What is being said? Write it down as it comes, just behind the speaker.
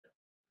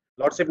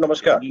Lordship,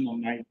 namaskar. No,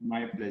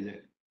 my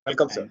pleasure.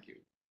 Welcome, sir. Thank you.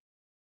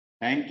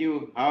 Thank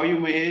you. How are you,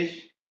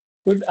 Mahesh?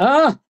 Good.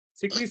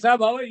 Sikri Saab,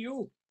 how are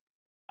you?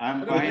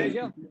 I'm What a fine.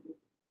 pleasure.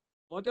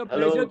 What a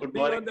Hello, pleasure to good be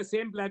morning. on the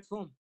same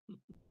platform.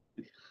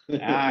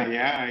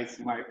 Yeah, it's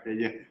my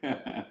pleasure.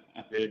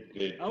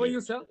 Great. How are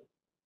you, sir?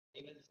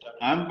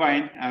 I'm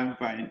fine. I'm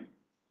fine.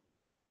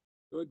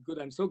 Good.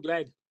 I'm so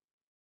glad.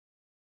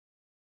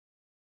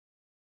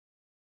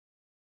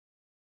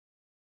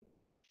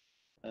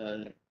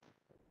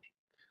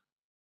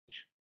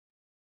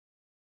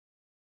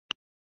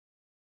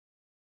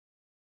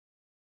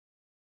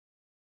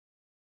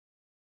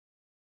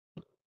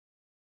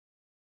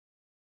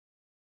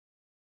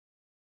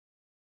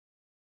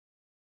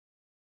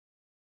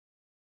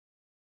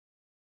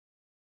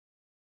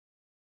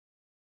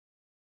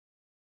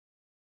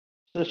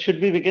 So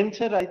should we begin,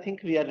 sir? I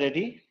think we are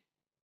ready.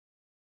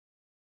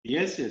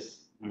 Yes,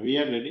 we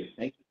are ready.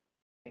 Thank you.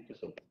 Thank you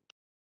so much.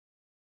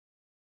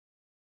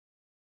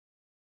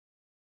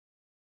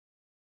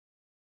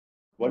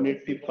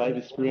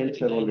 $185 students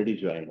have already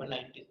joined.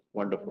 190.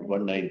 Wonderful.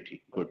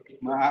 190. Good.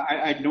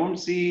 I don't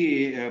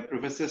see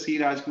Professor C.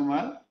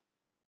 Rajkumar.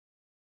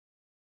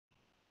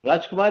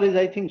 Rajkumar is,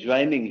 I think,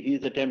 joining. He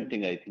is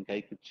attempting, I think.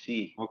 I could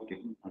see. Okay.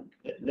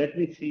 Let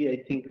me see.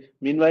 I think.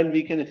 Meanwhile,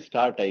 we can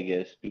start, I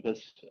guess,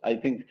 because I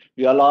think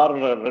we all are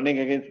running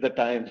against the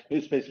time,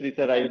 especially,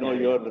 sir. I know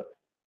your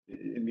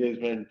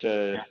engagement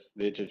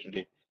later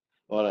today.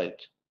 All right.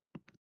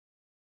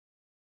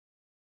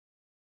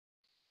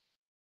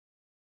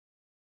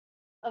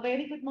 A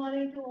very good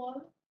morning to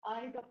all.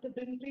 I, Dr.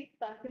 Brinpreet,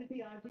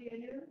 faculty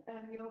RGNUL,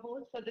 am your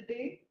host for the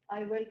day.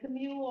 I welcome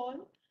you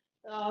all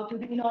to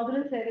the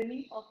inaugural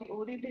ceremony of the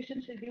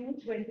Orientation Schedule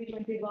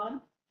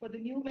 2021 for the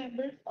new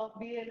members of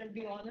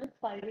B.A.LL.B Honors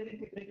 5-year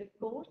integrated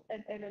course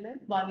and LL.M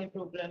 1-year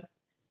program.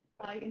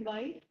 I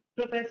invite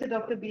Professor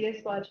Dr.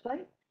 B.S.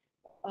 Vajpayee,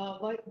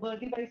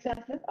 worthy Vice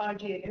Chancellor,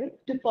 RGNUL,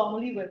 to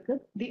formally welcome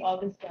the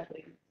August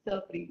gathering.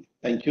 Sir, please.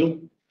 Thank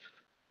you.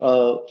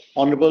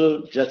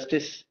 Honorable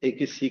Justice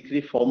A.K.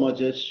 Sikri, former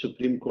Judge,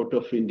 Supreme Court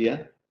of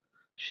India,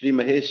 Shri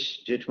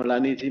Mahesh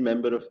Jethmalani ji,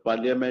 Member of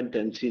Parliament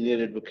and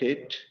Senior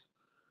Advocate,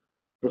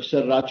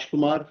 Professor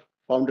Rajkumar,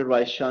 Founder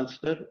Vice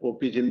Chancellor,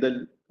 O.P.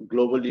 Jindal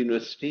Global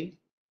University,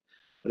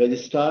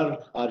 Registrar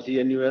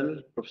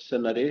RGNUL, Professor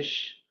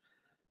Naresh,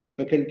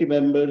 faculty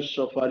members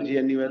of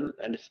RGNUL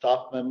and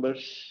staff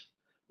members,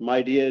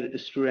 my dear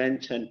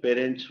students and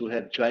parents who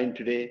have joined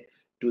today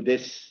to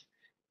this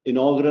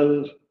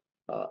inaugural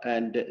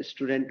and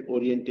student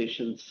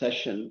orientation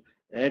session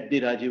at the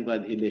Rajiv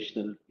Gandhi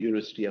National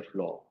University of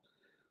Law.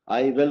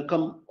 I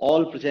welcome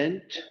all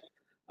present.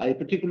 I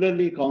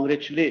particularly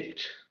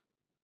congratulate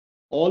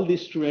all the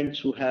students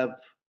who have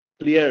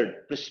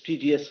cleared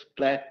prestigious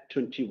CLAT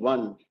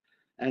 21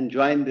 and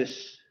joined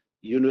this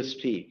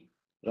university,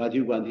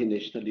 Rajiv Gandhi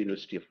National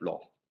University of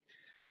Law.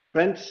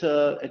 Friends,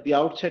 at the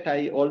outset,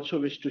 I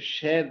also wish to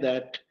share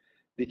that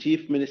the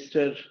Chief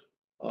Minister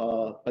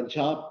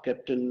Punjab,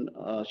 Captain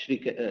Shri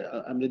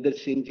Amrinder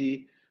Singh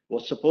ji,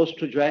 was supposed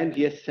to join.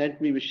 He has sent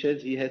me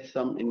wishes. He has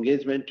some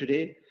engagement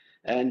today,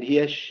 and he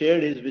has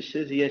shared his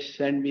wishes. He has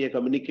sent me a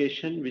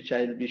communication, which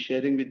I will be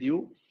sharing with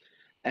you.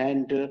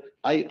 And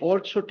I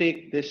also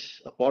take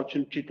this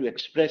opportunity to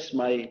express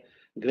my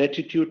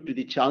gratitude to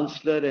the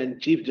Chancellor and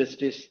Chief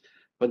Justice,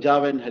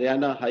 Punjab and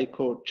Haryana High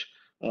Court,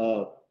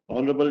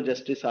 Honorable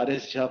Justice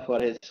R.S. Jha, for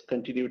his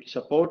continued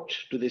support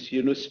to this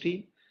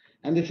university.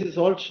 And this is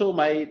also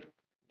my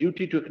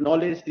duty to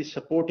acknowledge the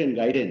support and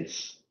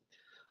guidance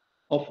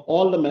of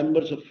all the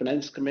members of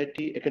Finance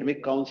Committee,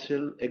 Academic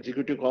Council,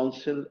 Executive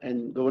Council,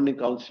 and Governing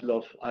Council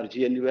of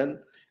RGNUL,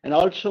 and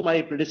also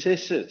my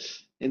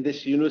predecessors in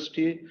this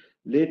university,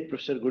 late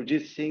Professor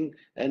Gurjit Singh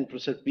and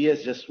Professor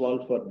P.S.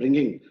 Jaswal, for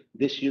bringing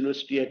this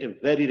university at a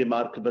very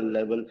remarkable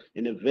level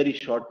in a very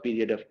short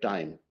period of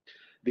time.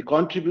 The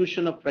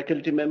contribution of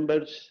faculty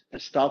members,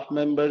 staff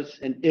members,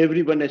 and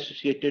everyone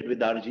associated with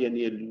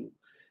RGNUL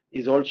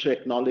is also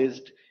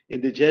acknowledged in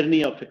the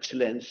journey of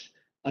excellence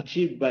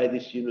achieved by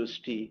this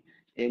university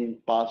in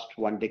past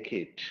 1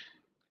 decade.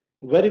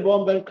 Very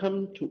warm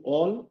welcome to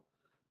all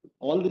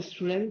the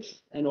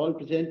students and all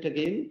present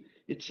again.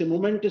 It's a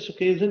momentous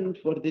occasion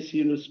for this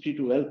university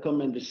to welcome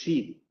and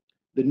receive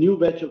the new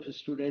batch of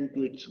students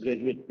to its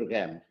graduate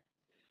program.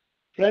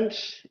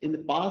 Friends, in the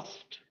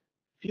past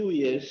few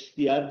years,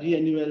 the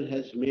RGNUL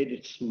has made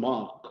its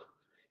mark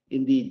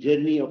in the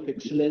journey of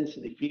excellence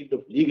in the field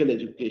of legal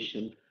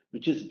education,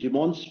 which is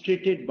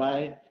demonstrated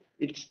by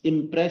its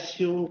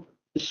impressive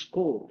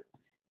score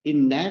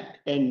in NAC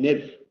and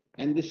NIV.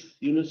 And this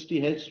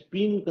university has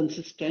been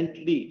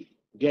consistently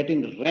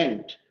getting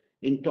ranked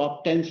in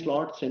top 10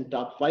 slots and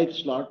top 5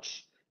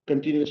 slots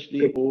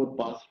continuously over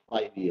past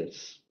 5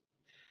 years.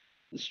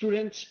 The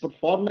students'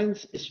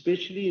 performance,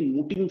 especially in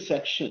mooting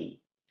section,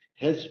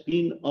 has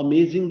been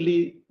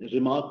amazingly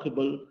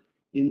remarkable.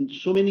 In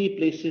so many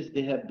places,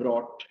 they have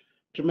brought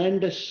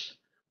tremendous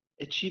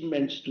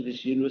achievements to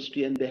this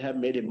university, and they have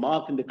made a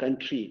mark in the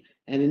country.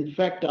 And in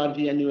fact,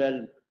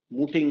 RGNUL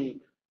mooting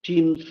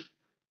teams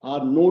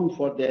are known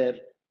for their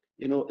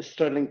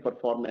sterling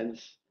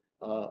performance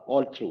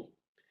all through.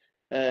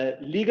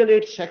 Legal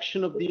aid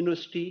section of the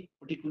university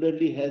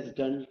particularly has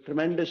done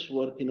tremendous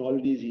work in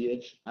all these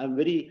years. I'm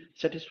very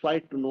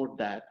satisfied to note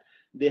that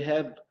they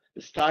have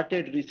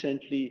started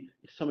recently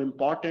some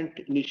important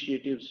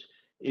initiatives,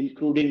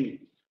 including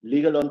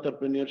legal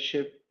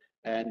entrepreneurship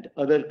and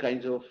other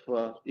kinds of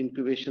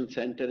incubation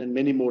center and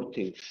many more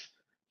things.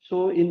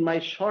 So in my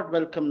short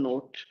welcome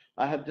note,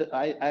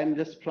 I am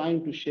just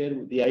trying to share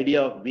the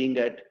idea of being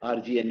at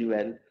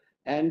RGNUL.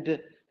 And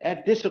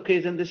at this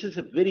occasion, this is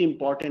a very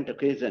important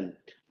occasion.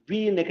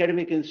 We in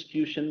academic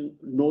institution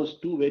knows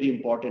two very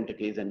important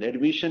occasions,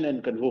 admission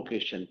and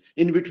convocation.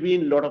 In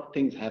between, a lot of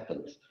things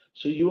happens.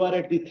 So you are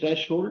at the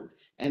threshold,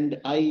 and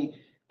I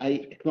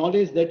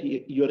acknowledge that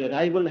your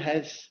arrival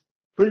has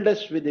filled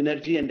us with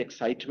energy and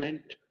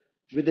excitement.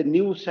 With a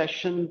new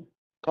session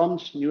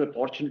comes new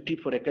opportunity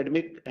for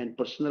academic and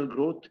personal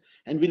growth,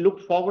 and we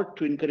look forward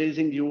to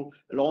encouraging you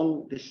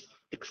along this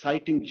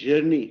exciting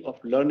journey of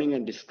learning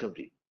and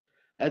discovery.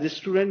 As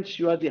students,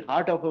 you are the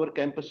heart of our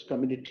campus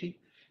community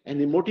and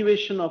the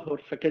motivation of our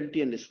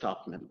faculty and staff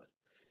members.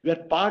 You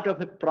are part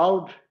of a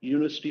proud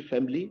university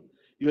family.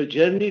 Your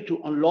journey to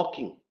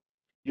unlocking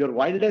your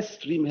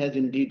wildest dream has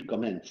indeed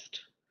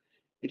commenced.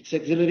 It's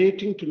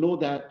exhilarating to know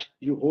that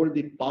you hold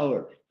the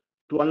power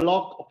to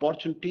unlock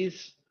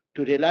opportunities,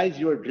 to realize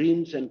your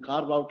dreams and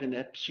carve out an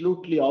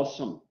absolutely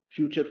awesome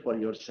future for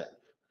yourself.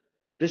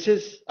 This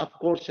is, of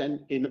course,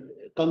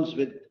 comes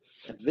with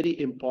a very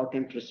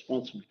important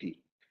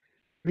responsibility.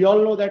 We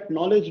all know that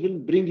knowledge will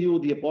bring you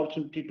the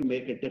opportunity to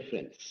make a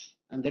difference,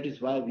 and that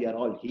is why we are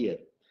all here.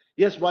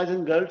 Yes, boys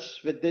and girls,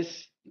 with the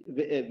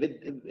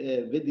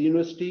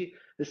university,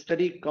 the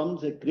study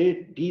comes a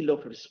great deal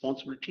of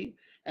responsibility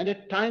and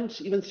at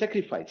times even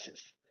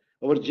sacrifices.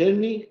 Our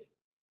journey,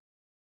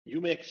 you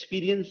may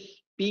experience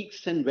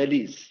peaks and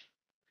valleys.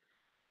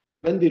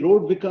 When the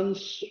road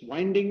becomes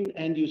winding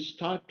and you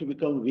start to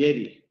become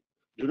weary,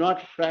 do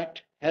not fret,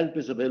 help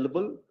is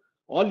available.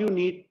 All you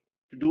need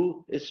to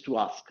do is to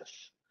ask us.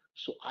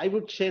 So I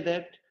would say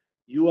that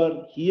you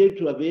are here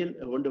to avail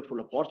a wonderful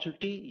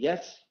opportunity.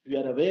 Yes, we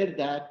are aware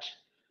that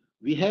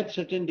we had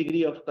certain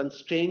degree of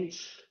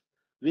constraints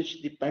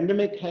which the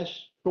pandemic has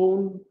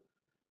thrown.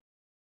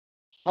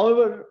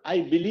 However,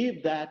 I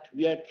believe that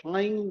we are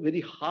trying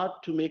very hard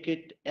to make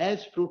it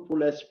as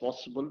fruitful as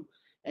possible,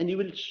 and you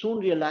will soon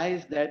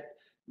realize that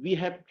we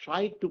have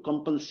tried to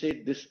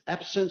compensate this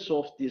absence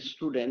of the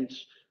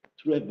students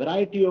through a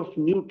variety of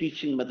new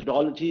teaching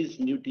methodologies,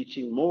 new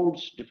teaching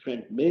modes,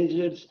 different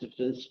measures,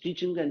 different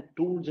teaching and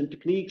tools and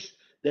techniques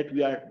that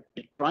we are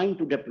trying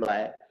to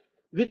deploy,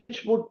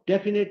 which would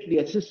definitely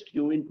assist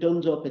you in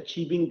terms of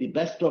achieving the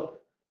best of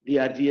the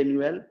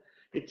RGNUL.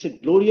 It's a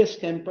glorious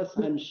campus.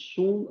 I'm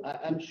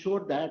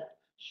sure that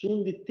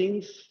soon the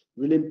things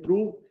will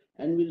improve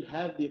and we'll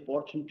have the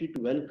opportunity to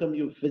welcome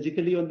you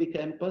physically on the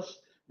campus.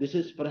 This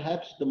is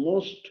perhaps the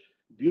most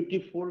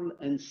beautiful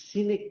and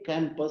scenic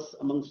campus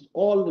amongst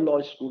all the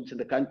law schools in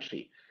the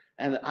country.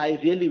 And I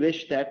really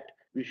wish that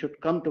we should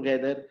come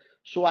together.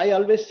 So I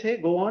always say,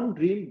 go on,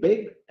 dream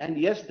big. And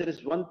yes, there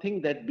is one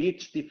thing that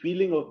beats the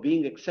feeling of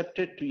being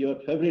accepted to your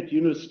favorite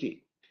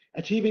university.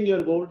 Achieving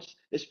your goals,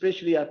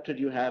 especially after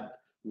you have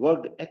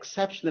worked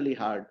exceptionally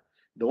hard.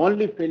 The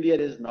only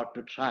failure is not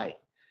to try.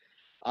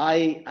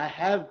 I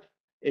have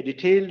a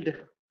detailed,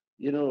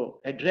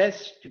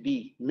 address to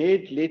be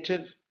made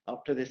later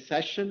after this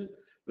session,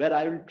 where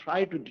I will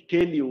try to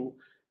detail you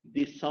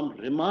some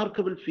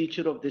remarkable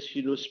feature of this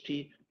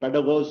university,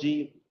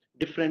 pedagogy,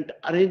 different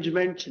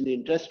arrangements in the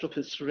interest of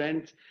the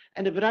students,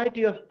 and a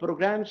variety of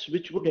programs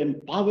which would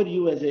empower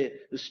you as a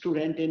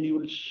student, and you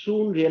will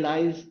soon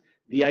realize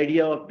the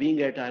idea of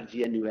being at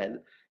RGNUL.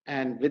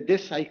 And with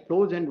this, I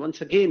close. And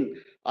once again,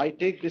 I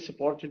take this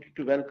opportunity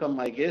to welcome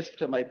my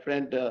guest, my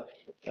friend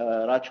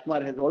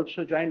Rajkumar has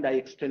also joined. I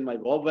extend my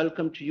warm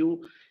welcome to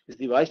you. He's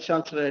the Vice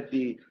Chancellor at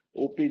the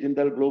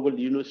Jindal Global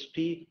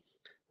University.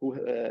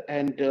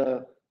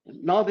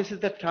 Now this is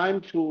the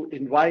time to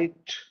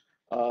invite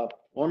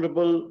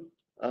Honorable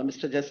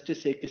Mr.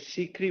 Justice A.K.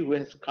 Sikri, who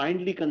has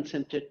kindly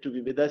consented to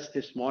be with us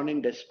this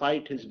morning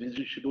despite his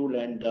busy schedule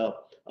and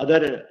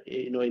other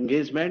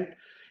engagement.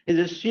 His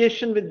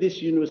association with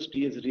this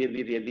university is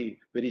really, really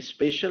very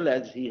special,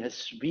 as he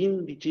has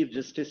been the Chief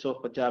Justice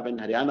of Punjab and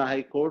Haryana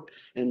High Court.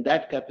 In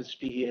that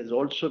capacity, he has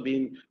also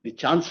been the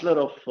Chancellor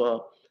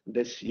of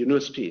this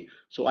university.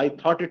 So I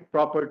thought it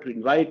proper to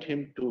invite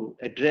him to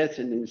address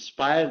and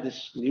inspire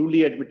this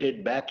newly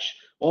admitted batch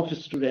of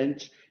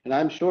students. And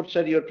I'm sure,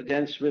 sir, your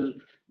presence will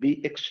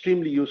be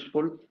extremely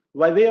useful.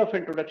 By way of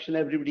introduction,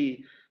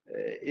 everybody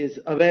is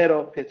aware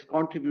of his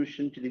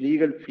contribution to the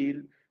legal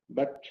field,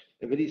 but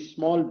a very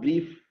small,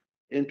 brief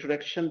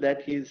introduction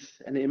that he is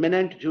an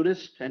eminent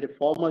jurist and a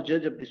former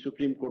judge of the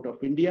Supreme Court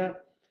of India.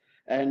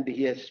 And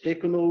he has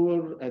taken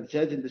over as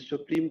judge in the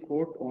Supreme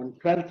Court on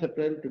 12th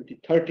April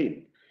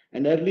 2013.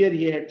 And earlier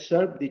he had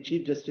served the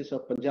Chief Justice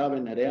of Punjab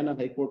and Haryana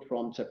High Court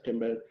from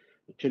September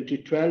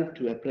 2012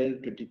 to April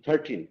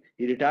 2013.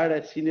 He retired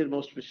as Senior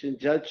Most Recent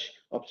Judge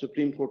of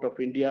Supreme Court of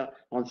India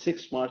on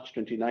 6 March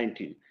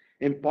 2019.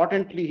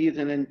 Importantly, he is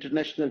an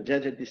international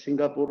judge at the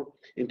Singapore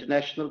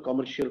International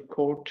Commercial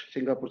Court,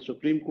 Singapore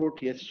Supreme Court.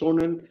 He has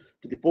sworn in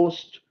to the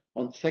post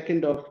on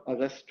 2nd of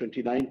August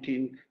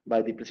 2019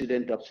 by the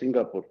President of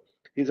Singapore.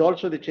 He is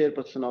also the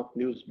chairperson of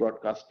News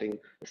Broadcasting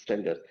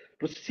Standards.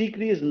 Professor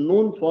Sikri is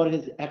known for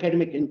his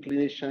academic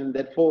inclination.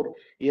 Therefore,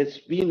 he has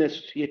been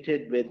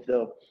associated with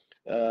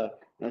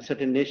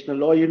certain national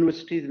law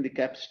universities in the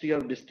capacity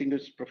of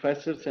distinguished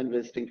professors and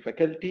visiting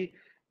faculty.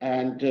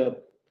 And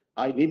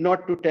I need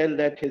not to tell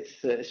that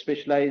his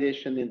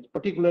specialization,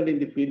 particularly in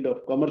the field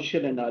of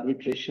commercial and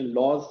arbitration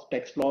laws,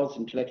 tax laws,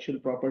 intellectual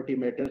property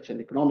matters,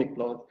 and economic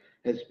laws,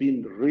 has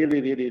been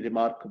really, really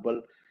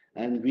remarkable.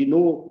 And we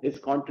know his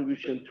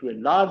contribution to a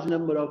large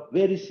number of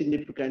very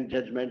significant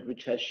judgments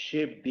which has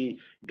shaped the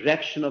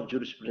direction of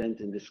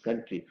jurisprudence in this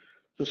country.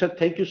 So, sir,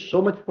 thank you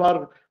so much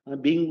for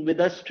being with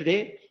us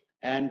today.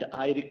 And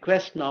I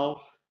request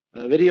now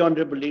very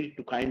honorably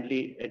to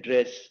kindly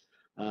address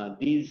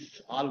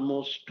these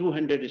almost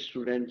 200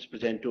 students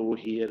present over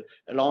here,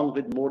 along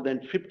with more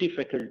than 50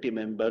 faculty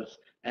members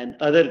and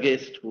other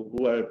guests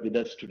who are with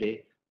us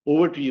today.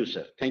 Over to you,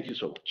 sir. Thank you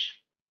so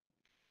much.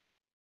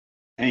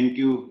 Thank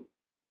you,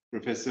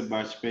 Professor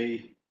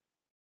Bajpai,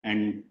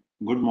 and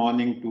good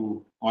morning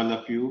to all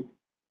of you,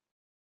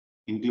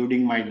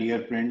 including my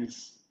dear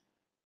friends,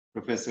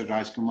 Professor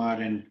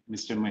Rajkumar and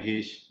Mr.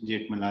 Mahesh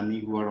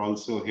Jethmalani, who are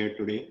also here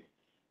today,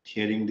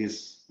 sharing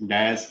this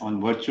dais on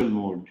virtual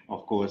mode,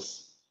 of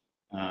course,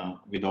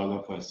 with all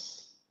of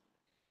us.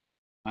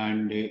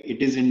 And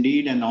it is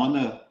indeed an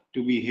honor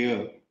to be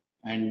here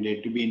and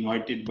to be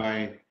invited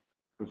by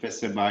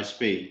Professor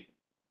Bajpai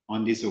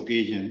on this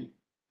occasion,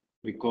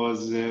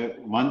 because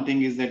one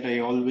thing is that I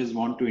always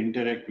want to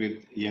interact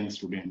with young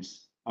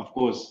students. Of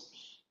course,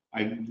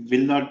 we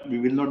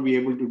will not be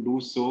able to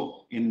do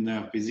so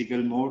in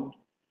physical mode,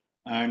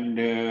 and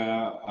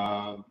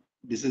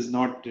this is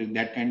not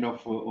that kind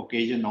of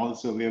occasion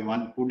also where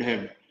one could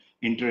have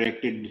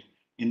interacted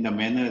in the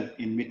manner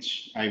in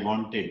which I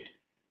wanted.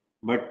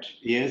 But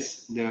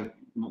yes, the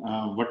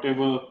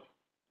whatever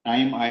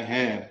time I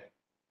have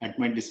at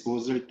my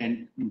disposal,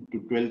 10 to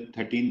 12,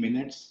 13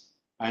 minutes,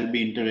 I'll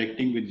be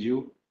interacting with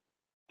you.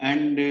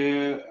 And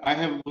I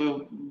have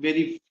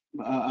very,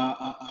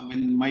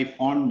 my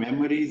fond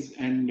memories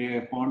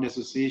and fond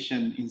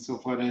association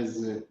insofar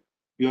as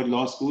your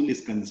law school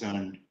is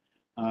concerned.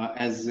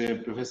 As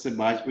Professor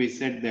Bajpai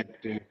said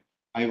that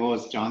I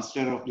was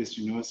Chancellor of this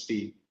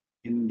university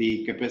in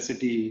the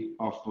capacity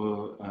of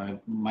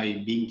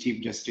my being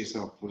Chief Justice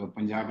of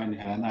Punjab and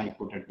Haryana High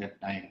Court at that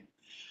time.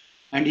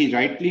 And he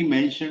rightly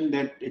mentioned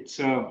that it's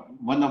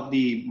one of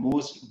the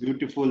most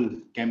beautiful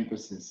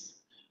campuses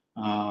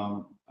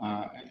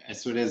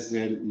as far as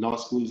law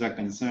schools are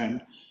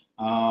concerned.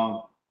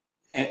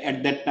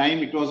 At that time,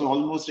 it was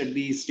almost at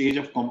the stage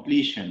of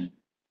completion,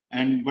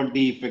 but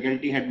the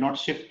faculty had not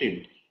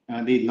shifted.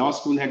 The law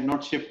school had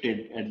not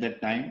shifted at that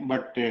time,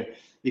 but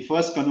the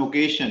first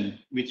convocation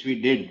which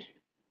we did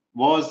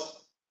was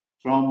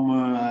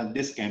from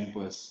this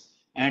campus.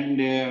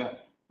 And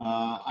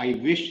I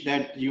wish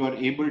that you are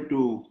able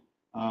to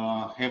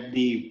have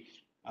the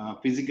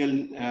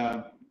physical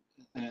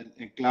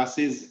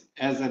classes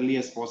as early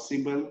as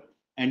possible,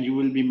 and you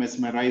will be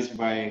mesmerized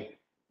by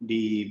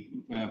the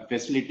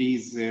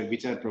facilities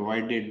which are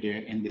provided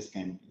in this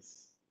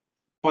campus.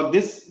 For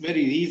this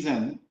very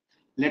reason,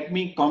 let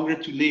me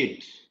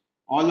congratulate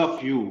all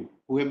of you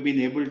who have been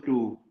able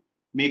to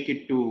make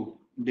it to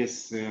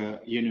this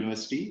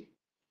university.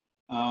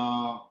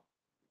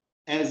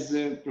 As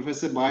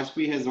Professor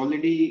Bajpai has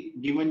already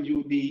given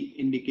you the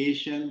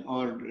indication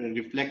or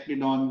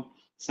reflected on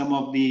some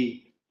of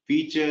the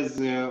features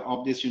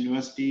of this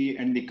university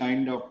and the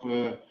kind of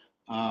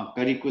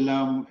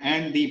curriculum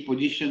and the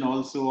position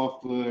also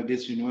of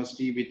this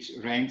university, which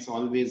ranks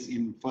always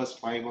in first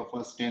 5 or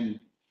first 10.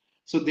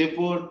 So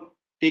therefore,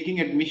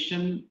 taking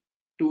admission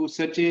to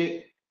such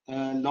a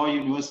law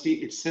university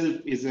itself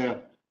is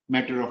a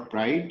matter of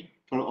pride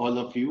for all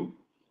of you.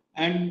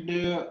 And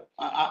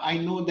I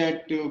know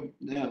that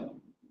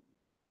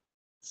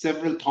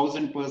several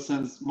thousand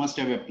persons must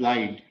have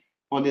applied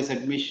for this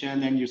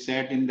admission, and you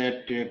sat in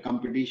that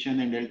competition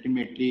and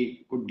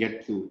ultimately could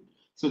get through.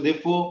 So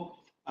therefore,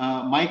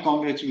 my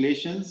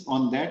congratulations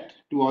on that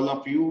to all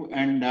of you,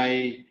 and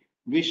I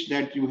wish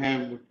that you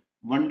have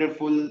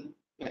wonderful,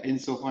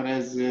 insofar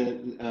as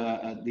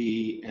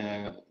the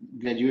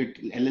graduate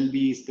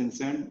LL.B is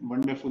concerned,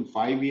 wonderful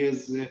 5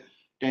 years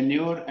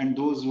tenure, and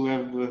those who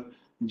have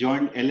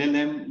joined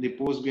LL.M, the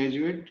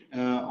postgraduate,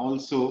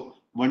 also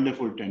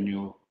wonderful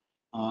tenure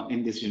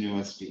in this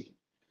university.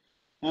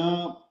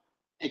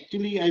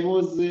 Actually, I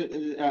was,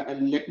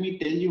 let me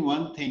tell you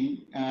one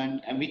thing,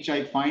 and which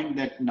I find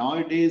that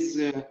nowadays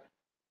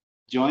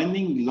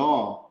joining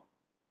law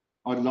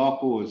or law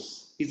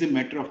course is a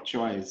matter of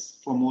choice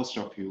for most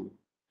of you,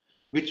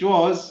 which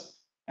was,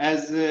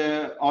 as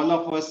all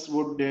of us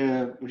would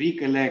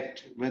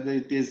recollect, whether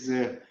it is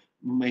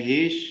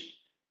Mahesh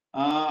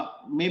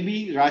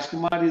Maybe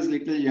Rajkumar is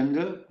little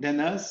younger than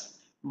us,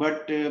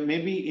 but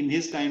maybe in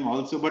his time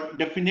also, but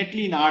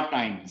definitely in our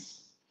times,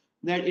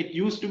 that it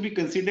used to be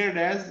considered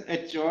as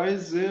a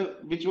choice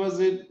which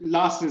was a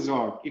last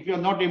resort. If you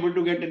are not able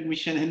to get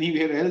admission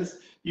anywhere else,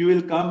 you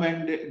will come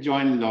and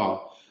join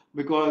law.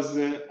 Because,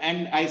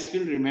 and I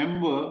still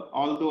remember,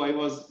 although I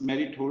was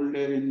merit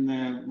holder in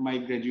my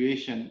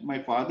graduation, my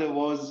father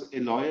was a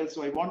lawyer,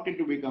 so I wanted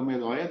to become a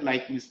lawyer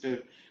like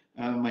Mr.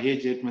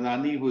 Mahesh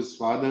Jethmalani, whose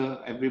father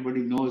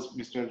everybody knows,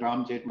 Mr.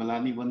 Ram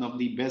Jethmalani, one of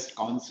the best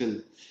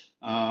counsel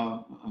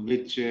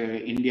which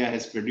India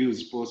has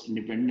produced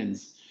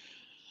post-independence.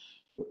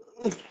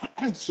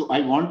 So I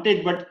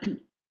wanted, but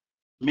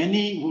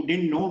many who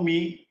didn't know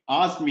me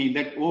asked me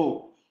that,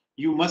 oh,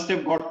 you must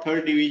have got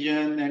third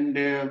division and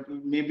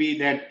maybe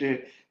that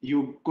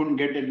you couldn't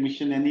get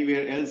admission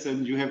anywhere else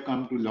and you have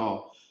come to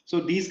law.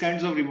 So these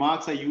kinds of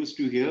remarks I used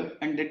to hear.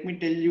 And let me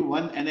tell you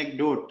one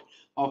anecdote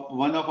of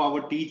one of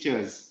our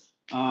teachers.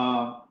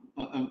 Raj,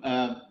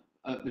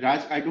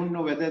 I don't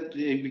know whether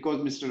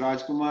because Mr.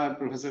 Rajkumar,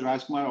 Professor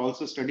Rajkumar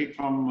also studied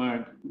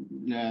from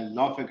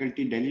law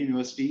faculty, Delhi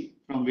University,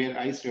 from where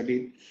I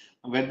studied,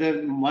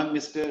 whether one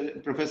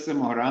Mr. Professor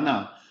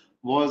Moharana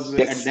was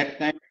at that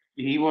time,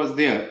 he was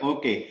there.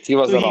 Okay. He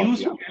was So he around,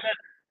 used yeah. to tell us,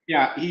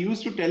 yeah, he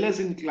used to tell us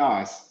in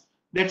class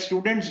that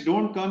students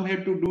don't come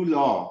here to do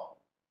law,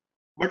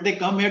 but they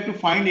come here to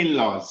find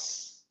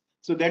in-laws.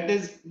 So that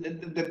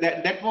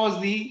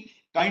was the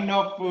kind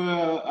of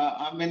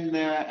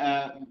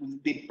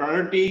the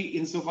priority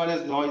insofar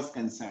as law is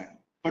concerned.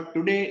 But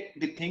today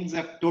the things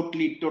have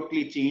totally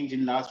changed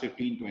in last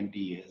 15, 20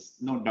 years,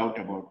 no doubt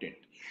about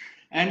it.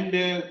 And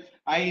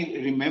I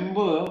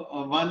remember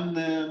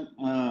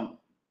one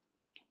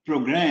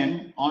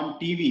program on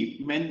TV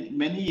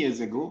many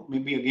years ago,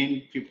 maybe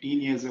again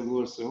 15 years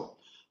ago or so.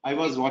 I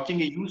was watching,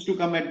 it used to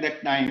come at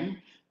that time,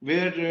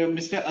 where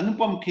Mr.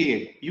 Anupam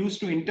Kher used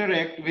to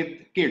interact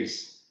with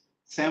kids,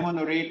 7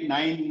 or 8,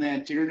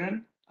 9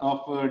 children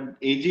of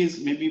ages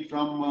maybe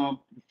from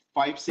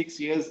 5, 6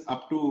 years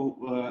up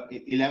to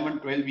 11,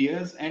 12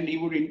 years, and he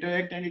would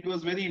interact, and it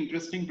was very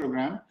interesting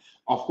program.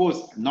 Of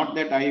course, not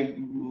that I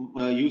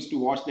used to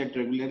watch that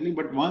regularly,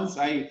 but once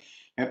I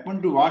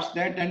happened to watch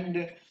that,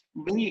 and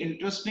very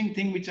interesting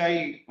thing which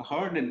I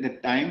heard at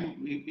that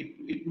time.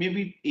 It may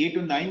be 8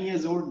 or 9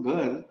 years old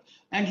girl,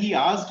 and he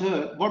asked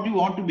her, "What do you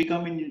want to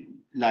become in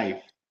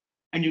life?"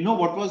 And you know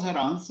what was her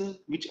answer,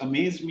 which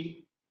amazed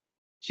me?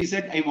 She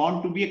said, "I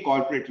want to be a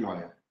corporate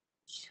lawyer."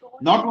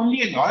 Not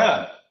only a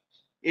lawyer,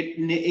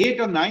 8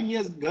 or 9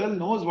 years girl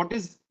knows what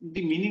is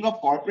the meaning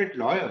of corporate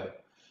lawyer.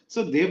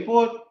 So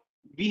therefore,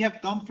 we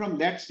have come from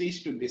that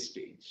stage to this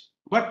stage.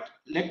 But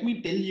let me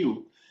tell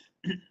you,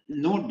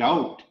 no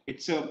doubt,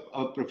 it's a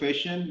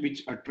profession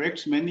which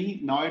attracts many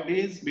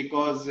nowadays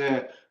because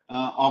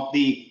of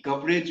the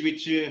coverage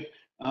which the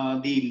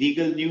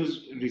legal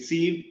news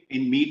receive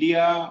in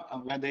media,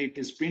 whether it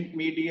is print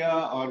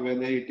media or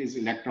whether it is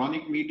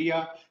electronic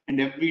media,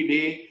 and every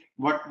day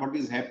what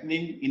is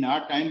happening. In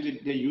our times,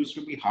 there used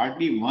to be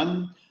hardly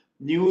one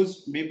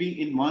news,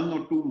 maybe in 1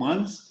 or 2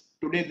 months.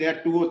 Today, there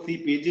are 2 or 3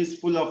 pages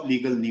full of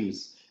legal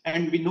news,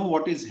 and we know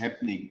what is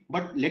happening.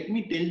 But let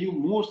me tell you,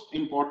 most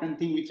important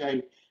thing which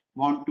I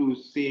want to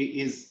say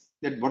is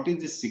that what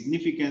is the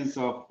significance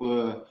of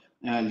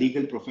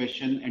legal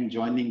profession and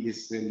joining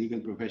this legal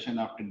profession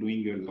after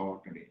doing your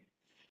law today.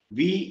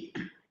 We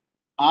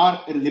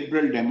are a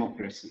liberal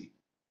democracy.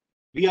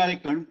 We are a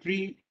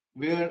country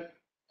where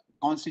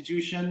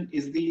constitution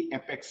is the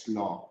apex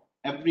law.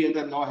 Every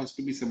other law has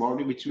to be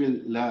subordinate, which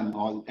we'll learn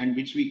all, and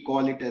which we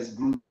call it as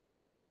norm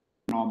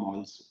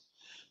also.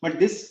 But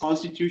this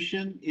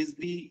constitution is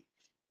the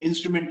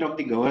instrument of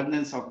the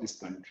governance of this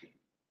country.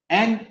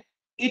 And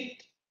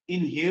it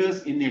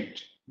inheres in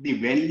it the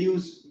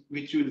values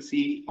which you will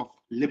see of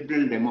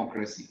liberal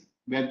democracy.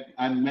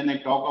 And when I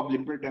talk of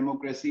liberal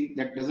democracy,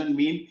 that doesn't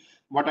mean,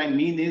 what I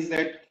mean is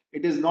that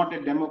it is not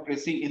a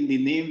democracy in the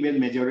name where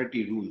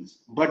majority rules,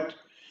 but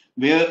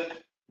where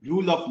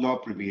rule of law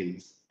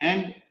prevails.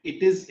 And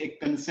it is a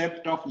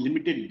concept of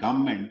limited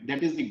government.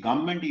 That is, the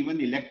government, even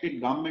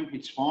elected government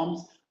which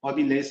forms, or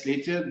the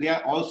legislature, they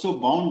are also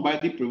bound by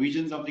the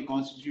provisions of the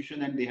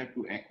constitution and they have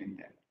to act in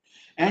that.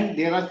 And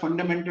there are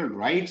fundamental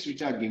rights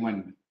which are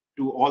given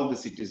to all the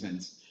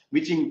citizens,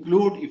 which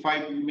include, if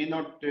I may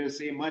not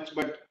say much,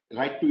 but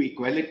right to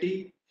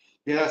equality.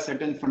 There are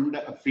certain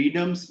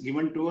freedoms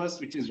given to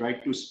us, which is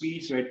right to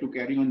speech, right to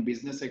carry on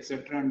business,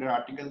 etc., under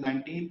Article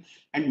 19,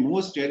 and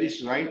most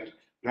cherished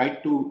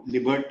right to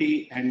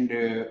liberty and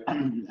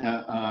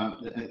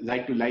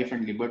right to life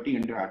and liberty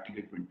under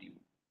Article 21.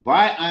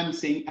 Why I'm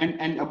saying,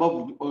 and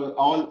above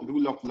all,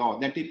 rule of law,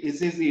 that it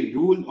is a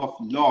rule of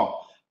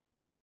law.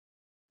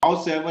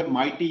 Howsoever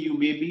mighty you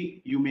may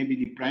be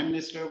the prime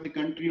minister of the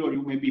country or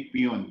you may be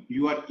peon.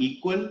 You are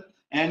equal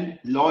and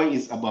law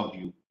is above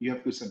you. You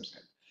have to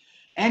subscribe.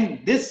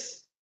 And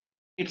this,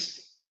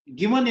 it's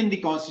given in the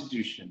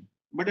constitution,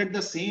 but at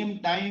the same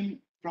time,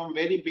 from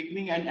very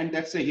beginning, and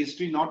that's a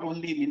history not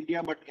only in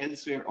India but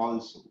elsewhere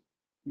also,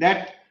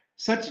 that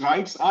such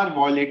rights are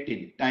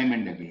violated time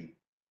and again.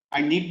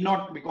 I need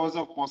not, because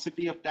of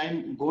paucity of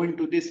time, go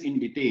into this in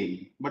detail.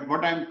 But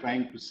what I'm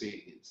trying to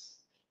say is,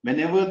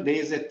 whenever there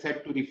is a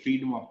threat to the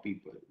freedom of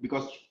people,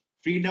 because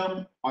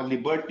freedom or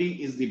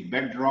liberty is the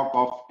bedrock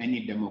of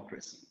any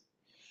democracy.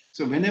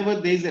 So whenever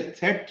there is a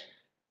threat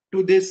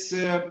to this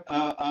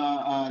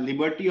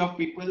liberty of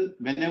people,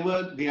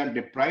 whenever they are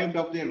deprived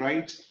of their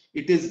rights,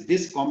 it is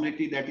this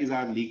community that is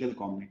our legal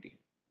community,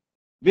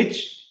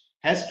 which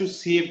has to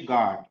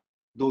safeguard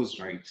those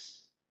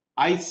rights.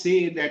 I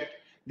say that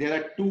there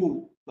are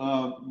two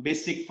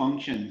basic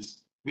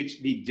functions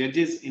which the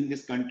judges in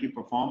this country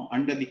perform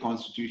under the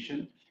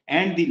constitution,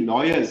 and the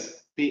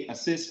lawyers, they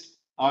assist,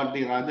 or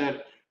they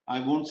rather, I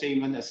won't say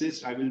even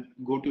assist, I will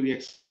go to the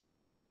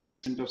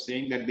extent of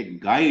saying that they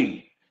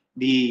guide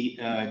the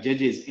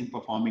judges in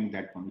performing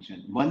that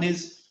function. One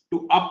is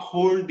to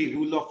uphold the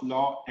rule of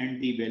law and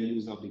the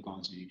values of the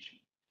constitution,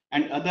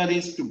 and other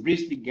is to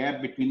bridge the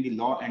gap between the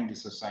law and the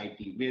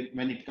society, where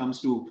when it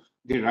comes to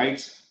the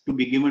rights to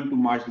be given to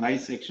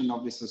marginalized section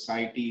of the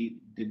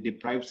society, the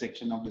deprived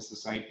section of the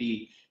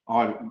society,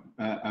 or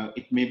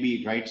it may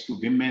be rights to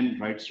women,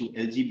 rights to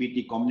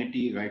LGBT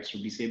community, rights to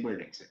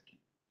disabled, etc.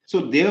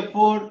 So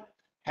therefore,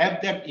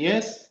 have that,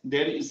 yes,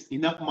 there is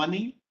enough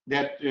money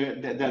that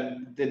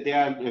that they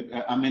are,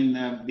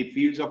 the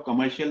fields of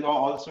commercial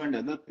law also and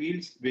other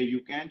fields where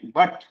you can,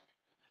 but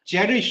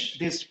cherish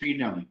this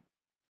freedom,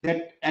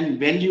 that and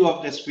value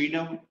of this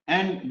freedom,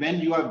 and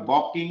when you are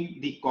walking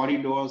the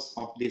corridors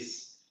of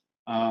this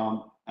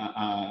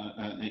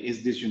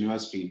is this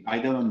university,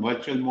 either on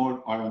virtual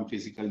mode or on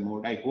physical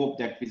mode. I hope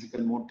that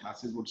physical mode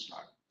classes would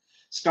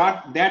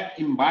start that,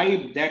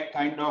 imbibe that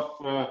kind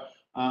of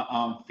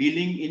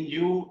feeling in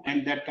you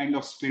and that kind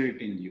of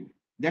spirit in you.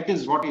 That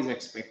is what is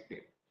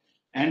expected.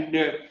 And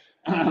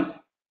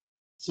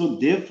so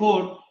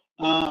therefore,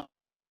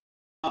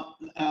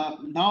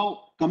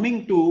 now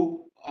coming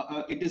to,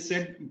 it is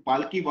said,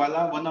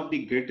 Palkiwala, one of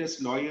the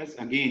greatest lawyers,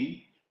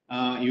 again,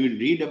 you will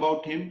read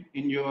about him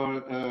in your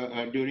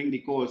during the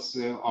course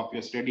of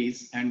your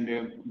studies, and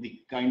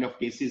the kind of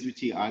cases which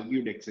he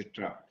argued,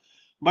 etc.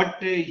 But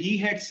he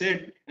had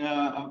said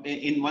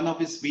in one of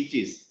his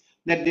speeches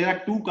that there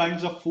are two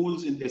kinds of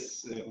fools in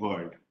this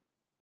world.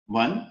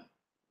 One,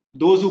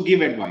 those who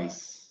give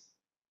advice.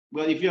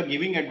 Well, if you are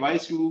giving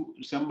advice to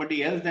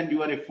somebody else, then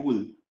you are a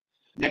fool.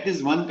 That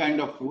is one kind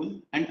of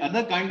fool. And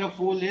other kind of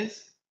fool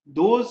is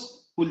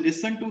those who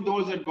listen to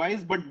those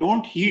advice but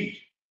don't heed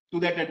to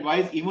that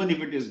advice, even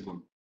if it is good.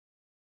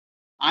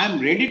 I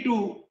am ready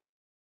to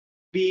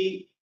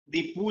be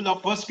the fool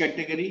of first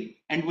category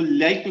and will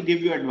like to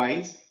give you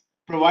advice,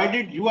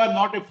 provided you are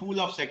not a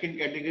fool of second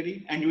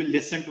category and you will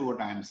listen to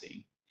what I am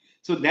saying.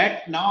 So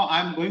that now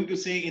I'm going to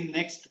say in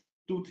next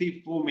 2,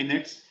 3, 4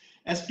 minutes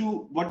as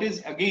to what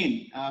is,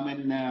 again,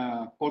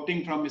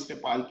 quoting from Mr.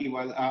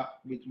 Palkiwala,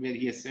 where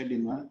he has said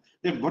in one,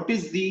 that what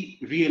is the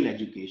real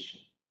education.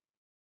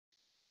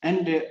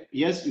 And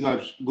yes, you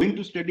are going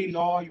to study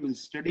law, you will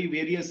study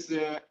various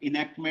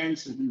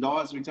enactments,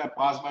 laws which are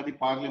passed by the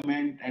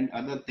parliament and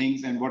other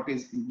things, and what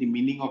is the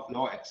meaning of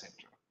law, etc.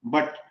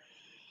 But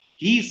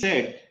he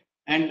said,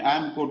 and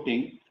I'm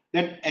quoting,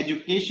 that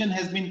education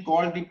has been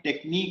called the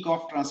technique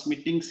of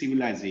transmitting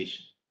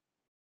civilization.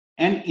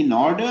 And in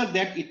order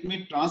that it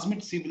may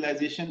transmit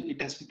civilization,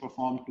 it has to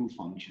perform two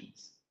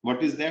functions.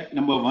 What is that?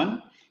 Number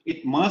one,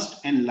 it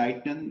must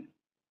enlighten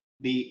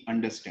the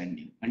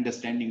understanding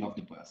of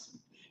the person.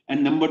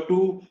 And number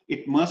two,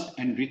 it must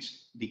enrich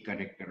the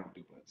character of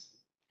the person.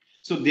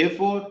 So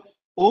therefore,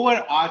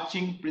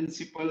 overarching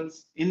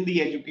principles in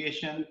the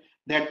education,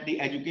 that the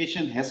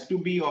education has to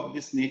be of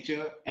this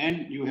nature,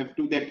 and you have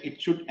to, that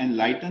it should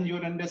enlighten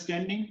your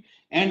understanding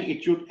and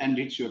it should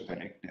enrich your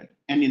character.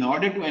 And in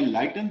order to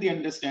enlighten the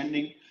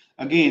understanding,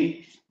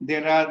 again,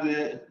 there are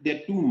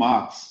two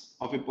marks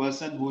of a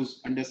person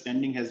whose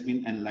understanding has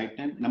been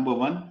enlightened. Number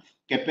one,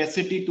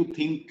 capacity to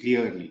think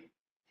clearly,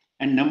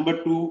 and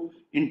number two,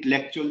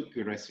 intellectual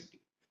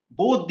curiosity.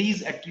 Both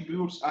these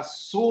attributes are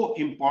so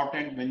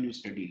important when you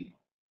study law.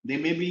 They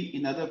may be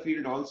in other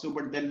field also,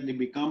 but then they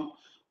become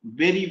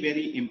very,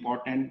 very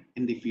important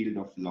in the field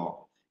of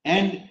law.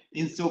 And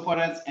insofar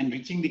as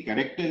enriching the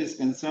character is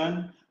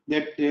concerned,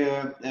 that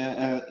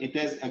it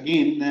has,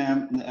 again,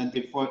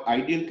 for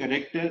ideal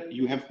character,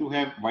 you have to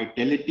have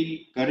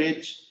vitality,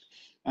 courage,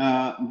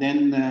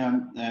 then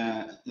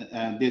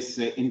this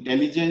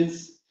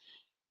intelligence.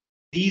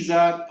 These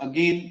are,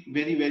 again,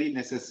 very, very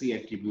necessary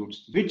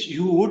attributes which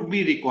you would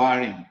be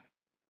requiring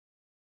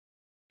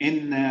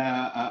in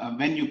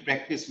when you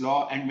practice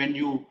law and when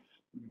you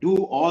do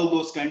all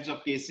those kinds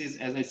of cases,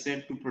 as I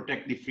said, to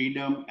protect the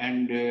freedom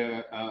and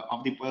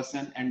of the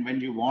person, and when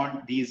you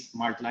want these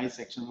marginalized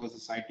sections of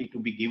society to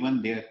be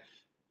given their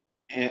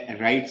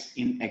rights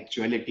in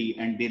actuality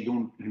and they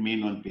don't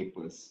remain on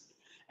papers.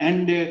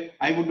 And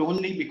I would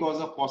only, because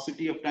of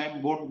paucity of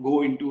time, won't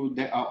go into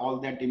all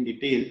that in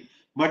detail.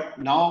 But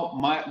now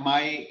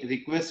my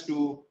request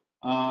to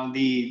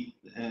the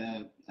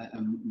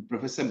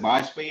Professor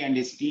B.A.LL.B and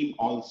his team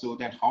also,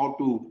 that how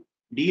to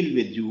deal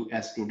with you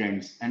as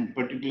students, and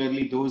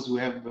particularly those who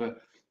have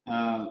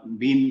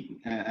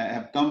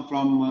have come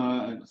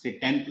from say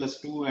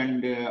 10+2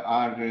 and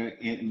are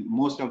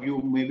most of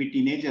you may be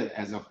teenagers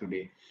as of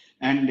today,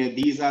 and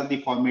these are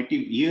the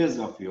formative years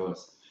of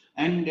yours.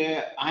 And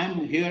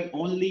I'm here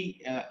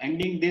only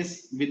ending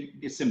this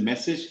with this a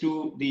message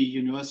to the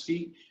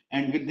university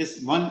and with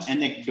this one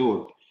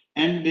anecdote,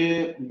 and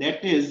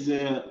that is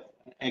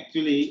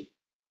actually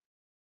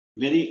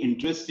very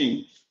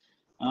interesting.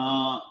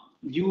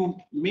 You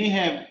may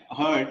have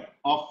heard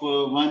of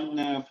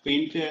one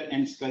painter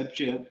and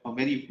sculptor, a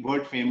very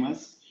world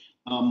famous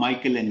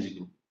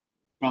Michelangelo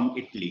from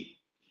Italy.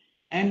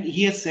 And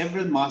he has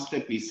several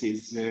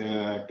masterpieces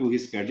to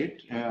his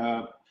credit.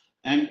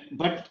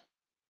 But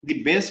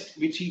the best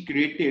which he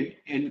created,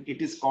 and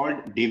it is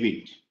called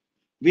David,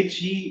 which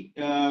he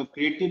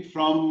created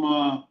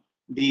from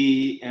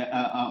the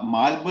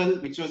marble,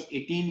 which was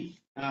 18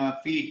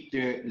 feet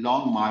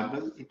long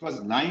marble. It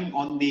was lying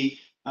on the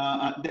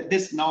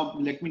this. Now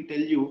let me tell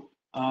you,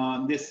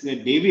 this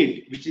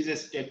David, which is a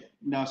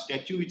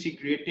statue which he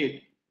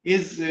created,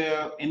 is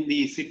in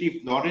the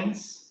city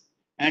Florence,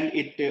 and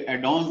it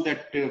adorns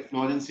that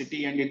Florence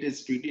city, and it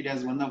is treated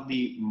as one of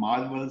the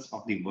marvels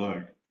of the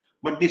world.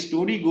 But the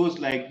story goes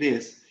like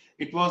this: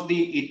 it was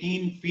the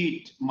 18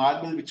 feet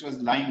marble which was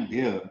lying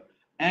there,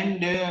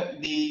 and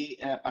the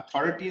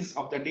authorities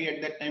of the day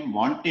at that time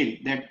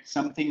wanted that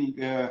something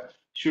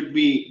should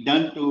be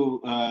done to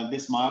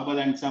this marble,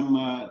 and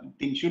some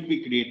thing should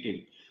be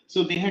created.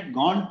 So they had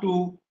gone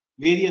to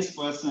various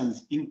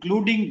persons,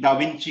 including Da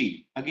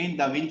Vinci. Again,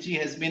 Da Vinci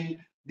has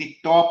been the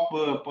top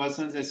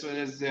persons as well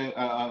as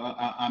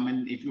I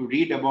mean, if you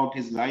read about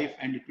his life,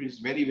 and it is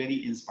very,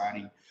 very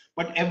inspiring.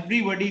 But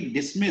everybody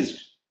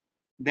dismissed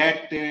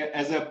that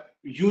as a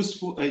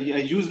a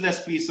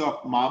useless piece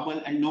of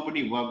marble, and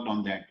nobody worked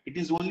on that. It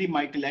is only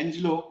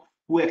Michelangelo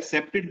who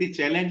accepted the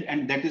challenge,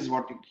 and that is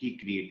what he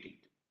created.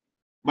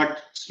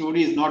 But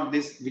story is not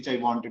this which I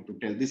wanted to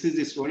tell. This is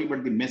the story,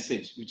 but the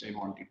message which I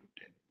wanted to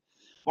tell.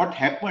 What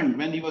happened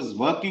when he was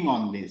working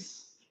on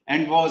this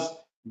and was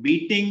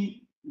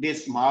beating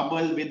this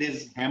marble with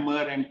his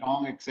hammer and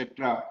tong,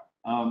 etc.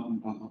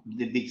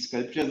 The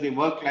sculptures, they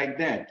work like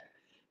that.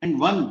 And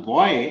one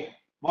boy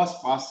was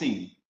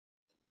passing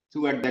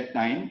through at that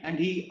time, and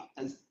he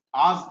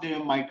asked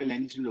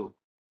Michelangelo,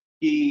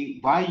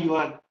 why you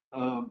are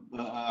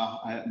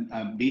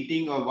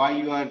beating, or why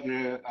you are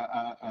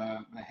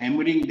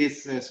hammering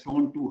this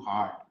stone too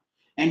hard.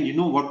 And you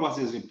know what was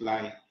his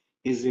reply?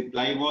 His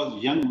reply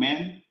was, young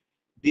man,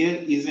 there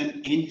is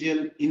an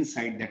angel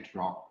inside that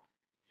rock,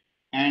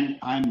 and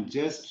I'm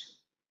just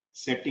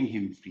setting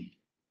him free.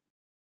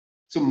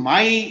 So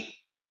my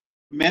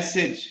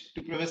message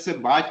to Professor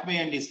Bajpai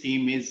and his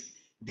team is,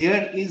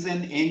 there is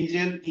an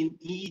angel in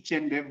each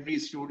and every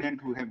student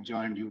who have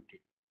joined you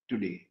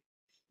today.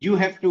 You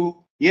have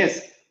to,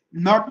 yes,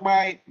 not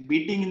by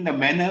beating in the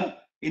manner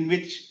in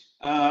which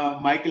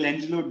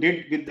Michelangelo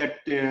did with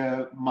that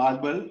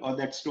marble or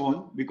that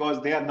stone,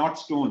 because they are not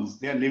stones,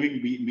 they are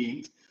living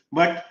beings,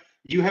 but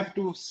you have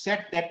to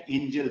set that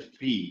angel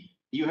free.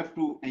 You have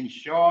to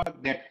ensure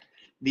that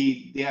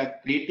they are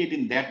created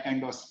in that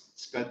kind of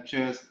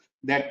sculptures,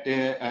 that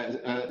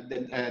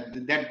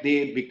that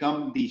they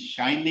become the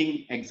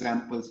shining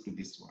examples to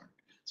this world.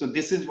 So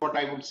this is what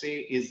I would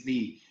say is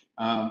the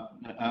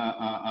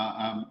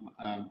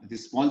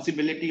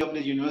responsibility of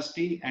the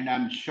university, and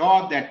I'm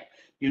sure that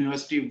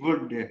university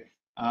would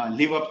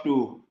live up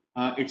to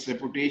its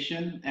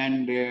reputation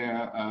and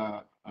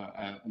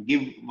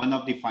give one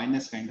of the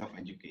finest kind of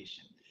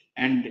education.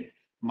 And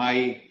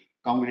my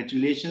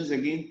congratulations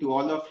again to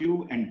all of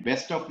you, and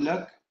best of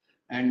luck,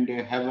 and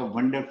have a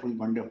wonderful,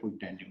 wonderful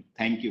tenure.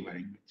 Thank you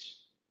very much.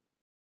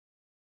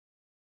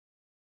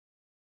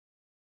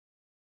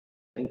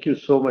 Thank you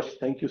so much.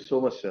 Thank you so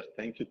much, sir.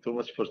 Thank you so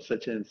much for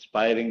such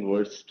inspiring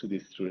words to the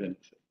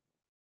students.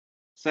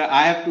 Sir,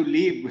 I have to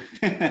leave.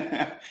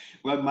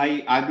 Well,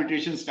 my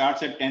arbitration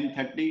starts at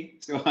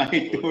 10:30, so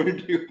I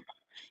told you.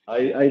 I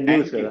knew,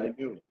 Thank sir. you. I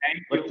knew.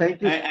 Thank But you.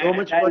 thank you so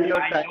much for your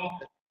time.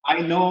 I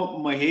know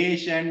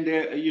Mahesh, and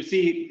you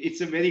see, it's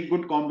a very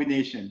good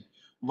combination.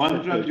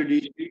 One from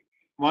judiciary,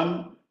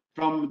 one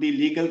from the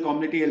legal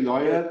community, a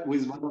lawyer who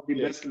is one of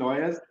the best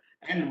lawyers,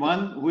 and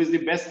one who is the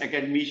best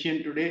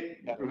academician today,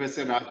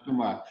 Professor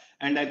Rajkumar.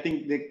 And I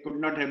think they could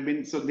not have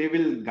been, so they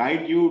will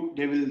guide you,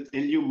 they will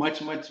tell you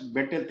much, much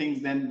better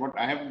things than what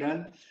I have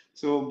done.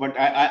 So, but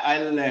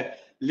I'll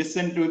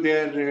listen to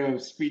their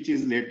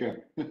speeches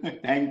later.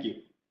 Thank you.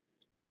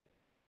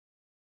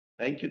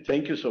 Thank you.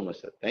 Thank you so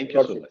much, sir. Thank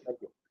you so much.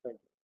 Thank you. Thank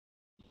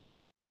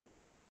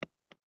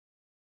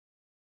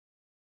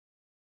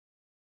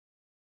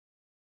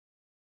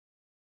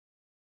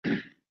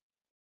you.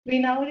 We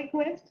now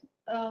request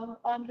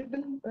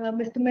Honorable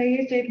Mr.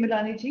 Mahesh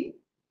Jethmalani ji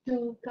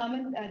to come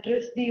and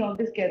address the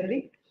August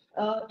gathering.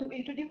 To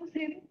introduce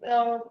him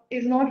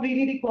is not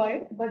really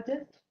required, but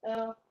just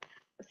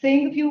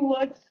saying a few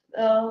words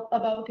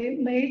about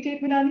him. Mahesh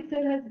Jethmalani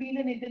sir has been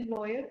an Indian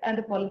lawyer and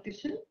a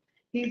politician.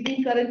 He's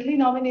been currently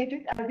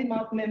nominated as the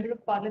Member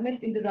of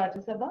Parliament in the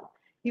Rajya Sabha.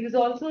 He was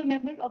also a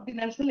member of the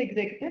National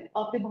Executive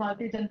of the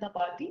Bharatiya Janata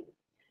Party.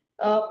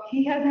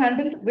 He has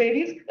handled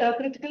various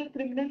critical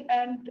criminal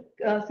and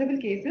civil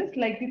cases,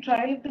 like the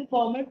trial of the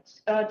former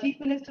Chief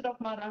Minister of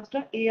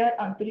Maharashtra, A.R.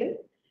 Antule.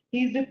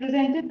 He's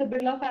represented the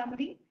Birla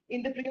family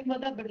in the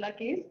Priyamvada Birla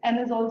case and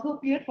has also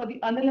appeared for the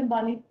Anil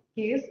Ambani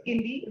case in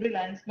the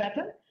Reliance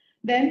matter.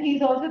 Then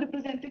he's also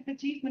represented the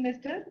Chief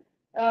Minister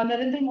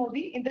Narendra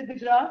Modi in the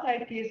Gujarat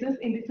side cases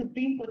in the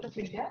Supreme Court of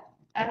India,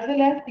 as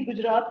well as the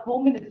Gujarat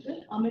Home Minister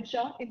Amit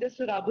Shah in the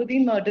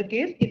Sohrabuddin murder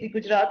case in the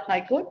Gujarat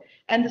High Court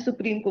and the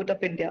Supreme Court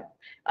of India.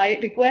 I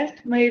request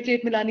Mahesh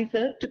Jethmalani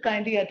sir to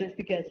kindly address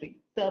the gathering.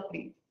 Sir,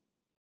 please.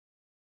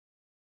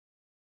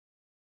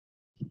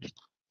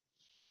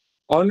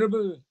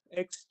 Honorable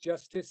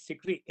ex-Justice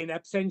Sikri, in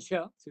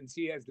absentia, since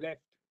he has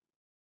left,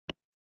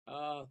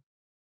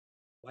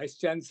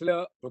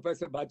 Vice-Chancellor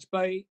Professor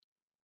Bajpai,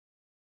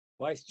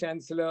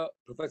 Vice-Chancellor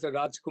Professor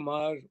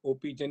Rajkumar,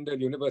 OP Jindal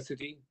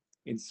University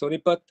in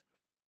Sonipat,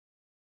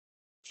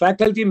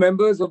 faculty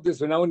members of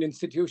this renowned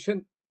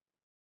institution,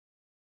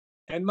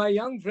 and my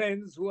young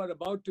friends who are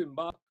about to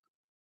embark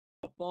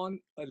upon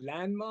a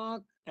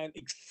landmark and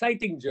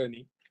exciting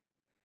journey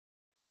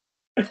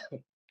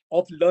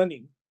of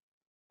learning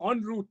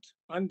en route,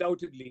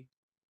 undoubtedly,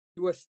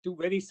 to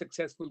very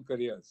successful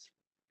careers.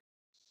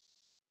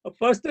 A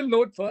personal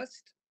note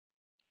first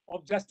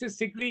of Justice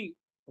Sikri,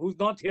 who's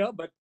not here,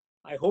 but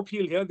I hope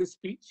he'll hear this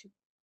speech.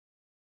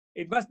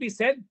 It must be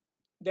said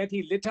that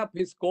he lit up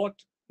his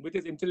court with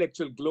his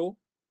intellectual glow.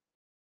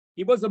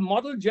 He was a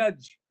model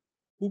judge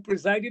who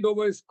presided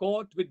over his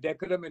court with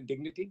decorum and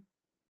dignity.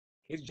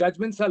 His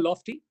judgments are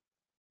lofty,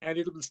 and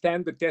it will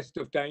stand the test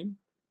of time.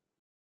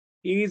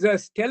 He is a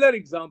stellar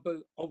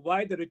example of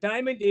why the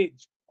retirement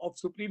age of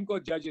Supreme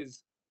Court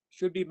judges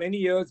should be many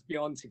years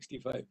beyond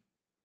 65.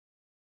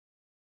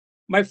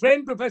 My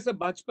friend Professor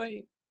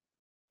Bajpai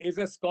is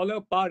a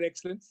scholar par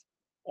excellence,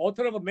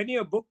 author of many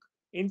a book,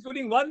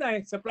 including one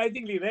I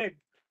surprisingly read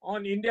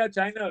on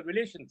India-China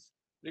relations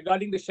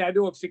regarding the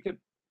shadow of Sikkim.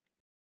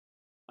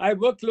 I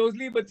worked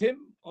closely with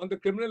him on the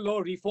Criminal Law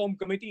Reform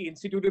Committee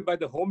instituted by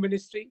the Home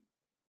Ministry,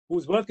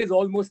 whose work is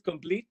almost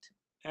complete.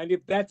 And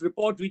if that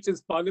report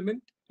reaches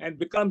Parliament and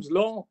becomes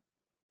law,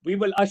 we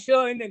will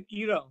usher in an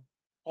era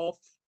of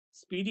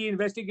speedy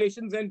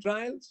investigations and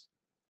trials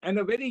and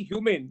a very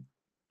humane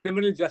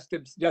criminal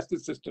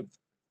justice system.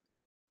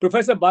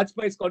 Professor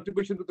Bajpai's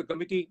contribution to the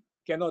committee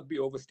cannot be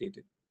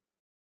overstated.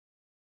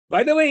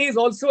 By the way, he is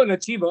also an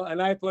achiever,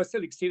 and I have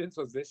personal experience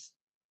of this.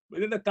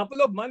 Within a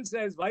couple of months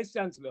as Vice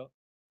Chancellor,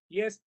 he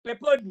has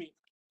peppered me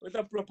with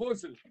a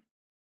proposal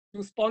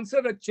to sponsor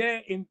a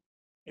chair in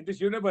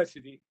this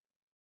university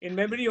in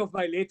memory of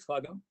my late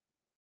father,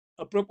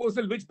 a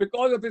proposal which,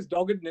 because of his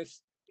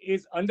doggedness,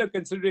 is under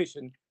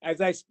consideration as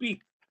I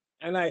speak.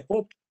 And I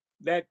hope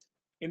that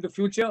in the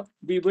future,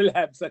 we will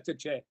have such a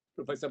chair,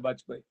 Professor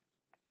Bajpai.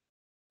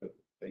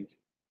 Thank you.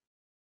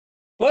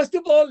 First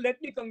of all,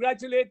 let me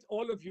congratulate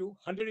all of you,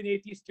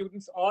 180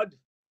 students odd,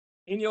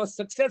 in your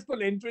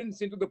successful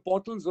entrance into the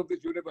portals of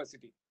this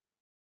university.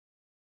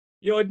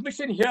 Your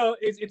admission here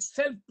is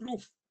itself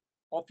proof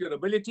of your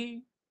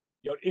ability,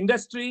 your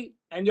industry,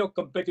 and your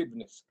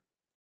competitiveness.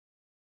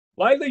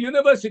 While the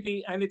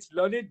university and its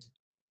learned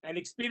and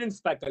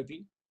experienced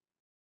faculty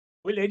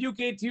will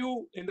educate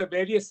you in the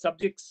various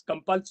subjects,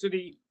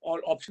 compulsory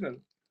or optional,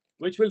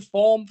 which will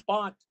form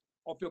part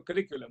of your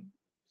curriculum,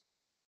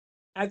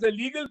 as a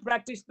legal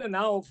practitioner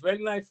now of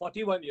well-nigh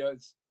 41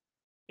 years,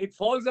 it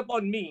falls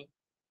upon me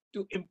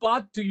to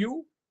impart to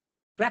you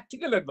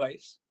practical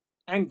advice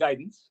and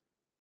guidance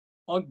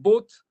on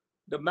both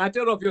the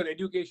matter of your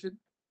education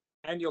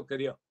and your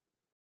career.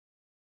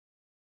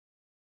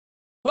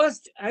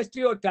 First, as to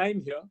your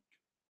time here,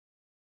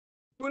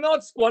 do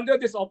not squander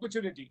this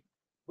opportunity,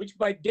 which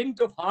by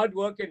dint of hard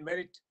work and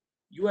merit,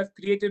 you have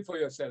created for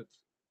yourself.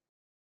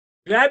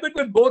 Grab it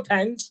with both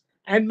hands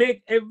and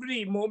make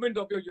every moment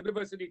of your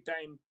university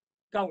time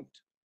count.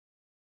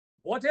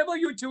 Whatever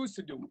you choose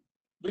to do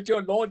with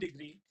your law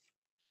degree,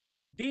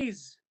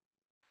 these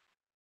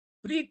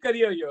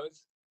pre-career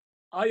years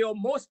are your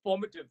most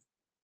formative,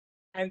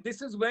 and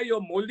this is where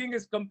your molding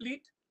is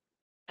complete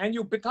and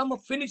you become a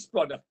finished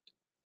product,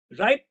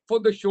 ripe for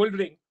the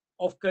shouldering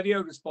of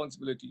career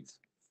responsibilities.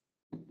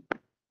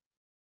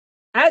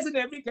 As in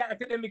every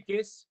academic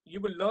case,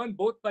 you will learn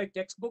both by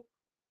textbook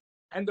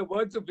and the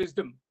words of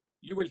wisdom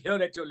you will hear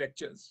at your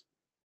lectures.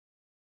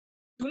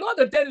 Do not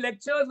attend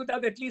lectures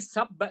without at least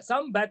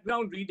some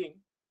background reading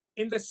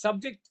in the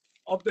subject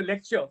of the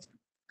lecture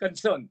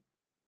concerned.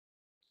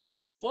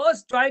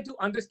 First, try to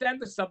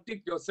understand the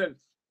subject yourself.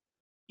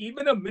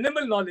 Even a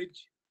minimal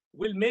knowledge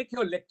will make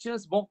your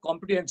lectures more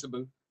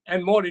comprehensible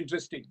and more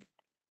interesting.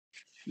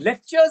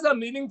 Lectures are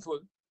meaningful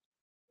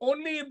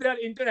only if they are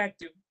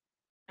interactive,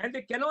 and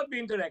they cannot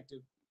be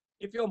interactive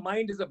if your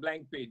mind is a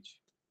blank page.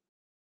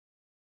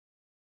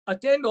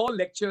 Attend all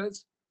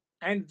lectures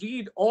and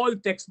read all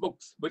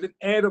textbooks with an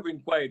air of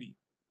inquiry.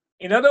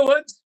 In other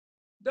words,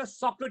 the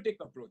Socratic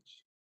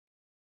approach.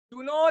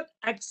 Do not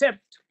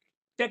accept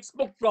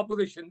textbook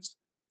propositions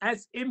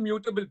as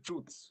immutable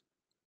truths.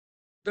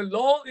 The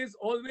law is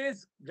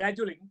always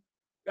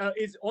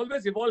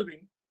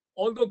evolving,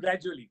 although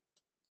gradually.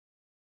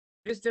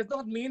 This does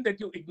not mean that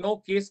you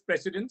ignore case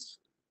precedents,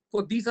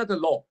 for these are the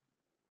law.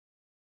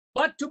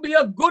 But to be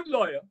a good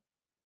lawyer,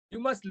 you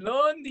must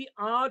learn the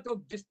art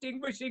of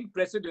distinguishing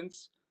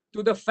precedents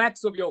to the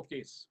facts of your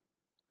case.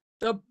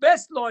 The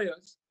best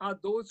lawyers are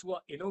those who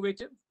are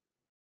innovative,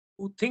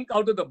 who think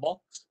out of the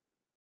box,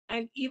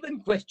 and even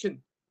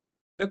question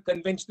the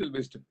conventional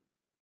wisdom.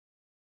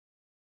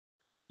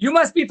 You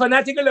must be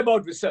fanatical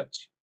about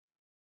research.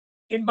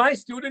 In my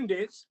student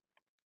days,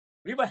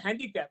 we were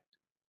handicapped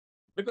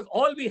because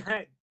all we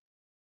had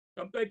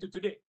compared to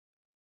today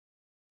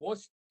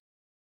was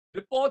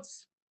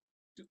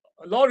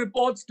law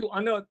reports to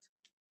unearth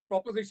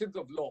propositions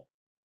of law.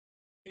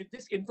 In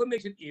this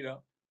information era,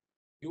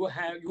 you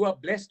are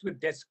blessed with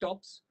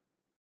desktops,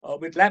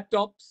 with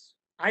laptops,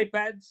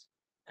 iPads,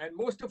 and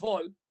most of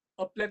all,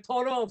 a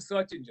plethora of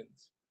search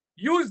engines.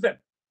 Use them.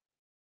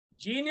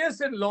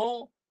 Genius in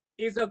law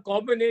is a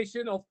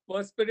combination of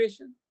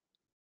perspiration,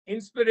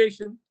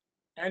 inspiration,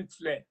 and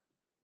flair.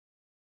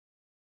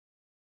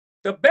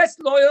 The best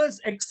lawyers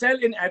excel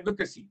in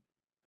advocacy.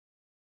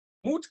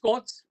 Moot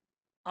courts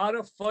are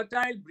a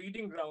fertile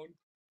breeding ground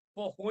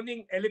for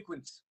honing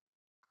eloquence.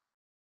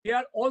 They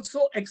are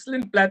also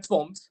excellent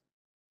platforms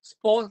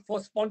for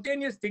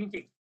spontaneous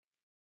thinking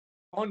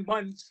on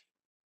one's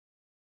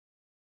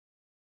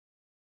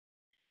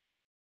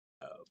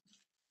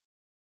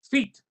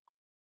feet,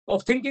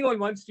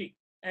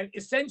 an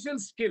essential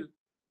skill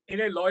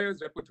in a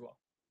lawyer's repertoire.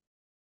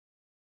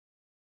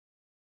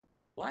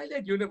 While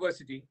at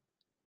university,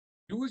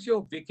 use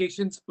your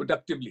vacations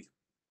productively.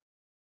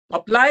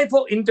 Apply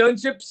for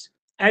internships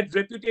at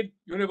reputed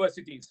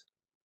universities.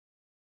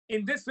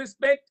 In this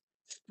respect,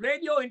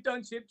 spread your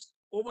internships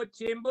over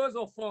chambers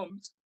or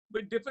firms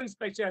with different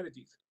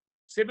specialities: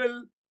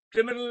 civil,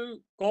 criminal,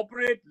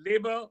 corporate,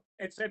 labor,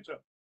 etc.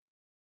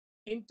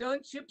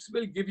 Internships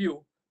will give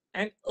you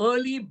an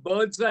early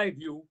bird's eye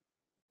view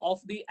of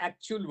the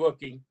actual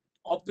working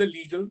of the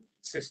legal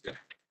system.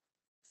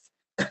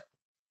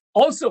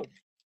 Also,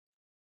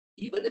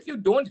 even if you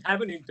don't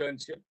have an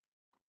internship,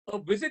 a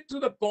visit to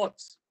the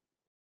courts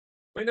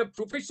when a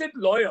proficient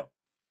lawyer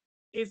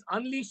is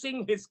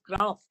unleashing his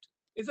craft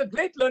is a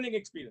great learning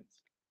experience,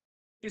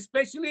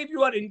 especially if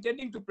you are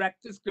intending to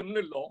practice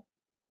criminal law.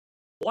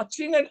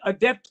 Watching an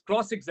adept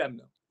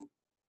cross-examiner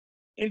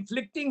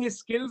inflicting his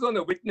skills on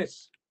a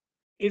witness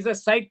is a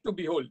sight to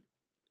behold.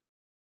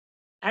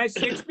 As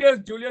Shakespeare's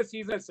Julius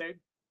Caesar said,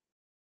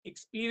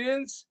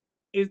 experience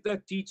is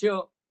the teacher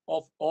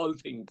of all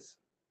things.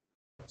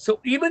 So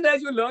even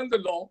as you learn the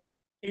law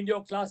in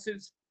your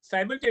classes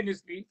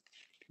simultaneously,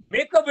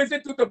 make a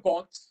visit to the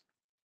courts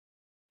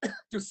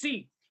to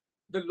see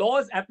the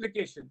law's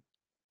application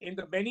in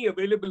the many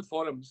available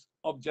forums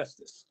of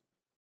justice.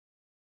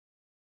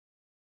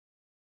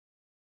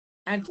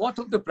 And what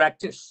of the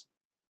practice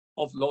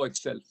of law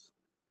itself?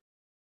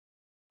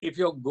 If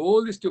your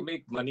goal is to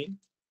make money,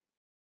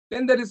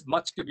 then there is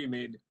much to be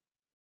made.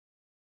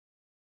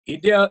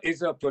 India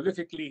is a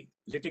prolifically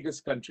litigious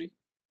country.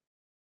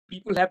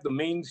 People have the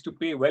means to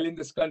pay well in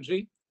this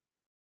country.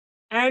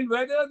 And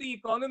whether the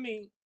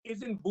economy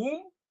is in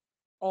boom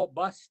or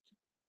bust,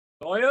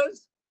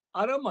 lawyers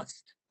are a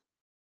must.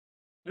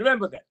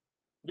 Remember that.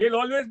 They'll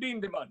always be in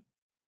demand.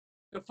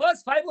 The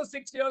first 5 or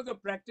 6 years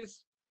of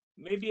practice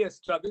may be a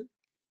struggle,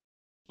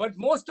 but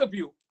most of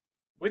you,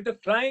 with the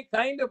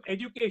kind of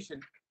education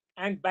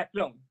and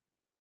background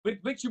with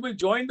which you will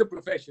join the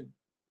profession,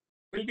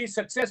 will be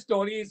success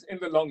stories in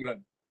the long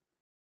run.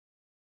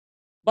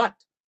 But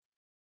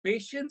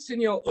patience in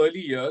your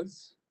early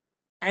years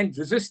and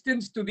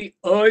resistance to the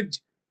urge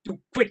to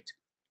quit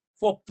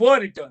for poor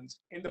returns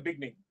in the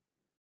beginning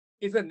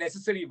is a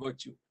necessary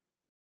virtue.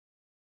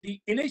 The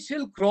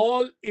initial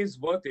crawl is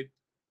worth it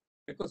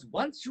because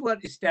once you are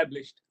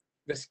established,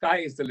 the sky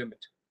is the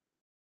limit.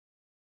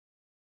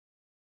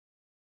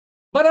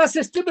 But our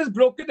system is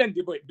broken and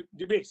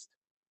debased.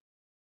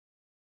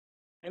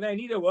 And I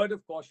need a word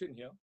of caution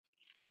here.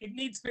 It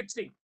needs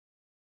fixing.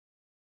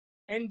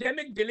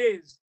 Endemic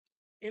delays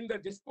in the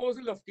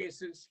disposal of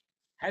cases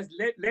has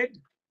led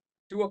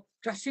to a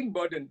crushing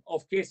burden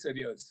of case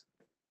arrears.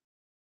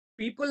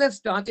 People have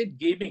started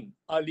gaming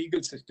our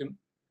legal system,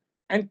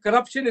 and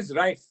corruption is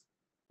rife,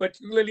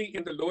 particularly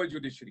in the lower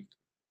judiciary.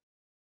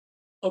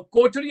 A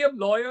coterie of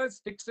lawyers,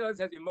 fixers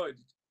has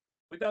emerged,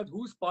 without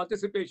whose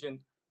participation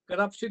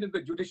corruption in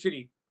the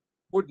judiciary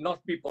would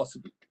not be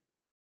possible.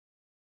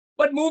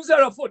 But moves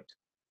are afoot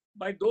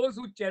by those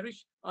who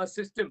cherish our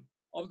system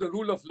of the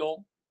rule of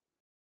law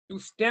to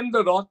stem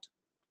the rot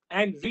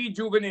and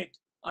rejuvenate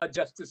our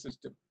justice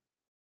system.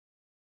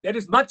 There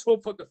is much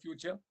hope for the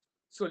future,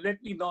 so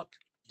let me not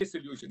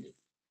disillusion you.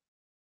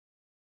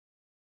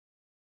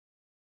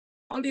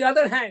 On the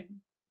other hand,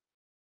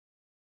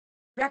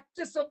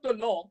 practice of the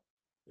law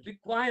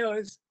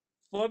requires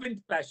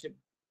fervent passion.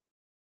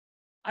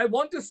 I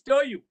want to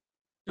stir you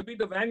to be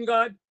the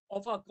vanguard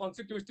of our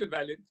constitutional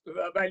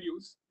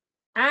values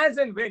as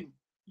and when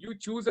you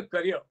choose a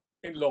career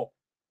in law.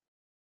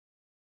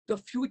 The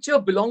future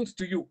belongs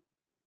to you.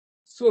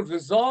 So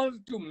resolve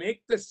to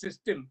make the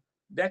system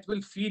that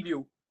will feed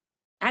you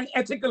an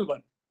ethical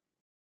one.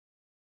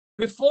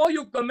 Before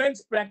you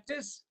commence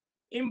practice,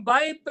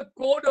 imbibe the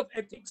code of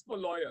ethics for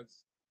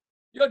lawyers.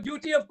 Your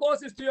duty, of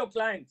course, is to your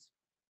clients,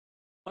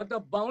 but the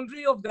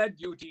boundary of that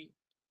duty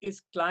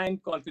is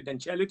client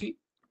confidentiality,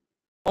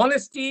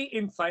 honesty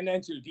in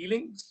financial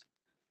dealings,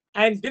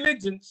 and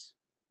diligence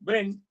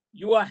when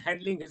you are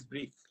handling his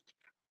brief.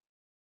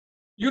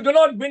 You do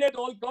not win at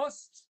all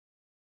costs,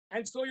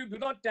 and so you do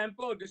not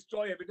tamper or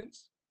destroy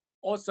evidence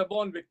or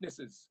suborn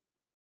witnesses.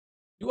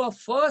 You are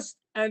first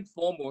and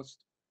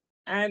foremost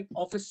an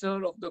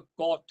officer of the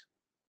court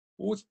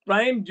whose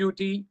prime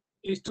duty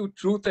is to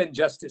truth and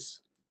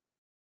justice.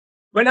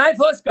 When I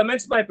first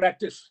commenced my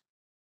practice,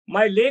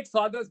 my late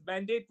father's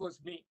mandate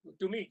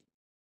to me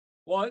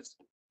was,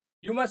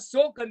 you must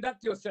so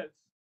conduct yourself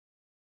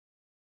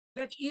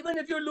that even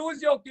if you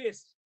lose your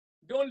case,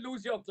 don't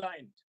lose your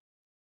client.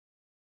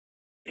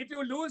 If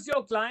you lose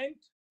your client,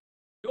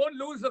 don't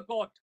lose the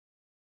court.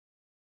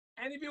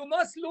 And if you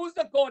must lose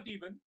the court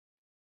even,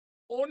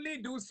 only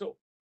do so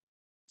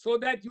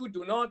that you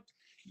do not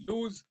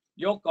lose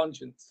your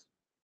conscience.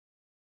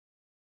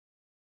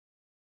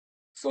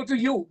 So to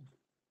you,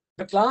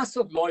 the class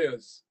of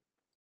lawyers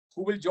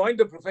who will join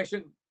the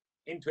profession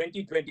in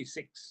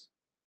 2026,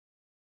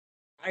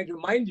 I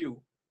remind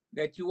you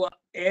that you are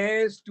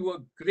heirs to a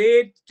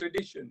great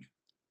tradition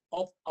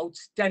of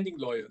outstanding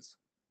lawyers.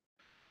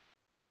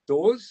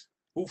 Those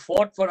who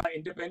fought for our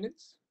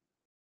independence,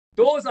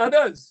 those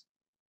others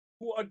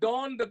who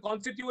adorned the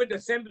Constituent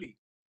Assembly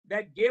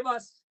that gave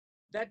us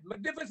that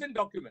magnificent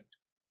document,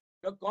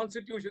 the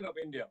Constitution of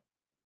India,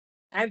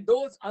 and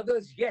those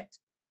others yet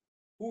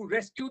who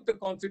rescued the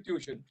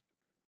Constitution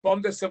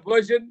from the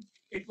subversion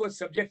it was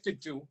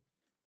subjected to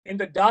in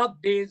the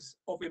dark days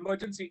of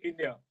emergency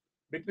India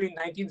between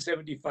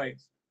 1975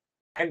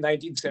 and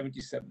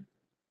 1977.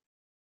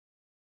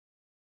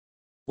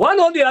 One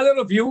or the other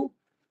of you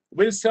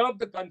will serve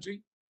the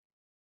country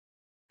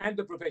and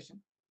the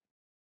profession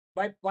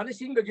by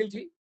punishing the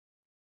guilty,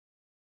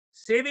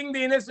 saving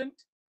the innocent,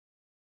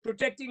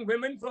 protecting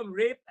women from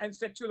rape and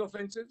sexual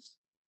offenses,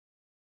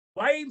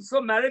 wives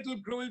from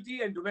marital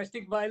cruelty and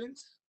domestic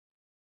violence,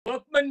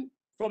 workmen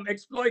from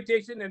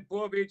exploitation and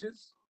poor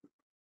wages,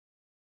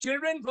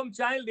 children from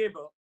child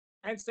labor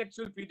and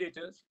sexual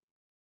predators,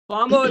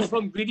 farmers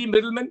from greedy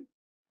middlemen,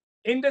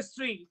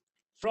 industry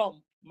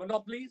from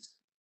monopolies,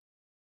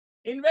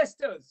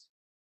 investors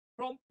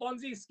from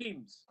Ponzi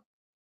schemes,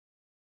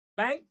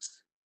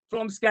 banks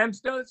from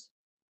scamsters,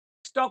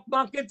 stock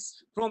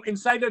markets from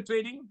insider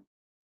trading,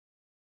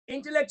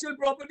 intellectual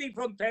property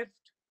from theft,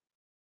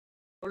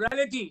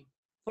 morality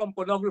from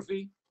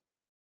pornography,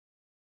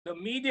 the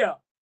media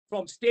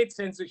from state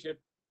censorship,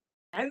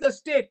 and the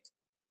state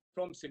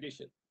from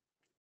sedition.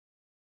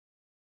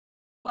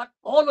 But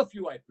all of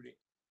you, I pray,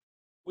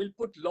 will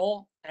put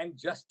law and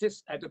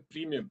justice at a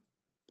premium.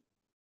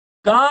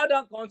 Guard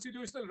our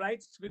constitutional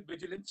rights with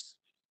vigilance,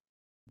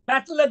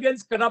 battle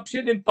against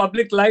corruption in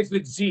public life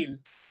with zeal,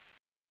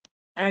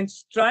 and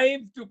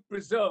strive to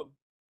preserve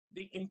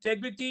the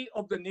integrity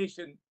of the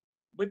nation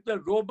with the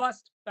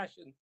robust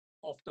passion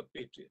of the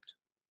patriot.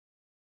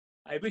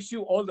 I wish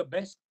you all the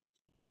best,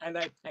 and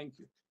I thank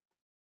you.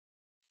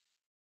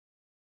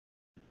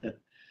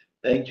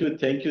 Thank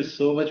you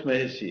so much,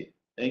 Maheshi.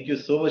 Thank you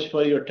so much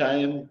for your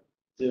time.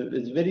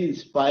 It's very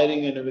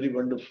inspiring and a very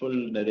wonderful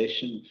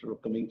narration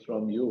coming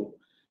from you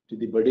to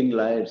the budding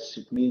lawyers.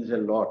 It means a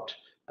lot.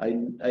 I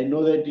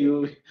know that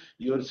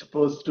you're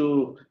supposed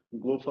to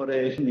go for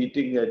a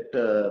meeting at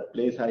a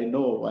place. I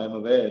know, I'm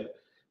aware.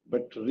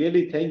 But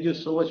really, thank you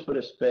so much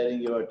for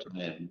sparing your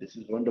time. This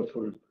is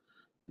wonderful.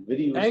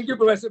 Very useful. Thank you,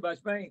 Professor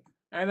Bajpai.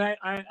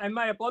 And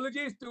my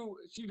apologies to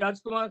Shri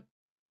Rajkumar.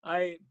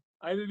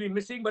 I will be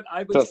missing, but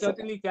I will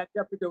certainly catch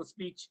up with your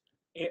speech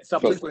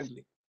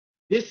subsequently.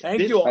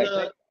 Thank you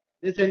all.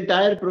 This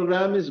entire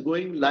program is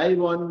going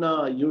live on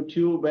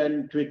YouTube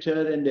and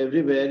Twitter and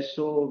everywhere.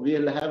 So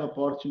we'll have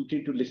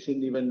opportunity to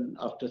listen even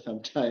after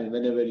some time,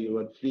 whenever you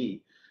are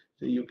free.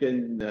 So you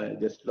can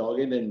just log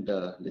in and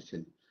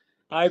listen.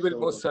 I will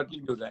most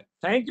certainly do that.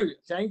 Thank you.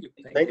 Thank you.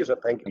 Thank you, sir.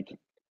 Thank you.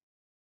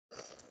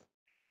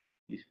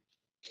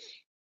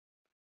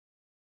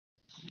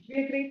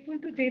 We are grateful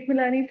to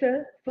Jethmalani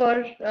sir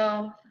for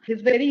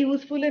his very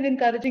useful and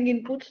encouraging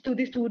inputs to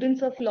the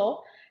students of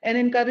law and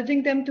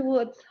encouraging them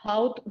towards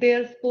how they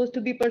are supposed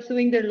to be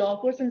pursuing their law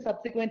course and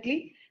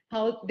subsequently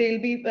how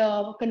they'll be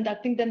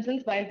conducting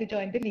themselves while they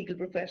join the legal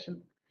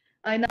profession.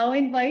 I now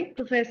invite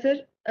Professor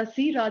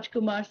C.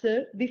 Rajkumar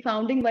sir, the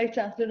founding Vice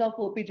Chancellor of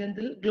OP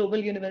Jindal Global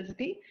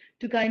University,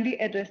 to kindly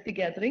address the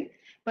gathering.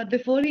 But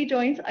before he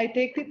joins, I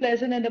take the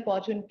pleasure and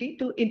opportunity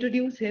to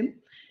introduce him.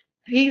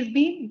 He's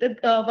been the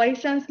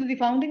Vice Chancellor, the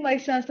founding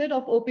Vice Chancellor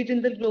of OP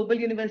Jindal Global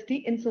University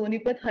in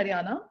Sonipat,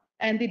 Haryana,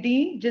 and the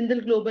Dean,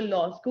 Jindal Global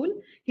Law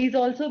School. He's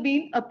also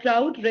been a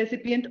proud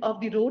recipient of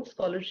the Rhodes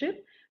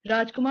Scholarship,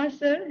 Rajkumar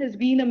sir has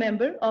been a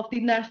member of the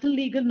National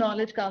Legal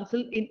Knowledge Council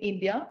in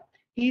India.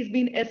 He's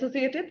been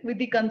associated with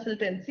the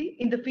consultancy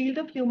in the field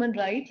of human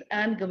rights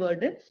and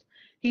governance.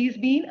 He's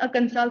been a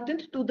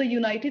consultant to the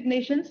United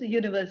Nations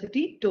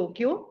University,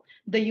 Tokyo,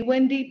 the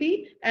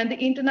UNDP, and the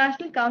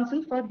International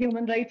Council for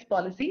Human Rights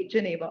Policy,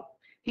 Geneva.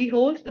 He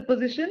holds the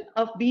position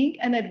of being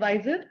an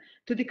advisor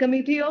to the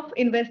Committee of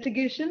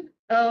Investigation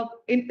a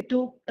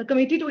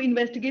committee to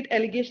investigate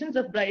allegations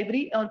of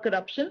bribery or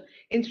corruption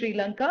in Sri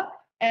Lanka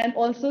and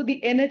also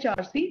the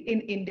NHRC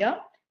in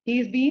India.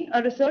 He's been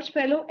a research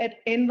fellow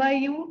at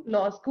NYU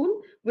Law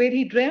School, where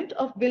he dreamt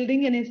of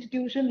building an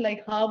institution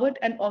like Harvard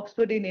and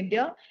Oxford in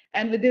India.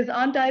 And with his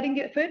untiring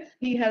efforts,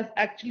 he has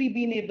actually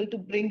been able to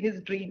bring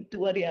his dream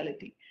to a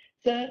reality.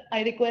 Sir,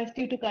 I request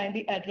you to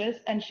kindly address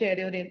and share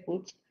your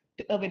inputs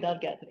with our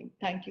gathering.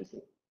 Thank you, sir.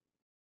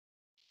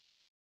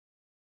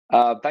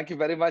 Thank you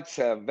very much.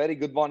 Very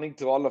good morning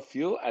to all of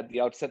you. At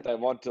the outset, I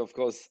want to, of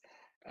course,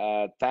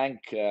 thank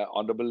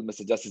Honorable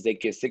Mr. Justice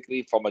A.K.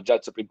 Sikri, former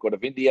Judge, Supreme Court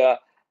of India,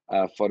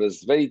 for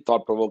his very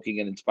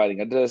thought-provoking and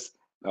inspiring address.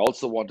 I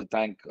also want to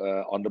thank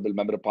Honorable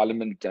Member of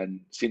Parliament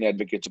and Senior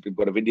Advocate, Supreme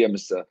Court of India,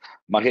 Mr.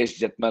 Mahesh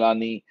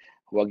Jethmalani,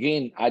 who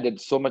again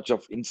added so much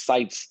of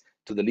insights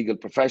to the legal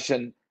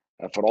profession.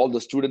 For all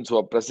the students who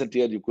are present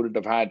here, you couldn't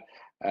have had,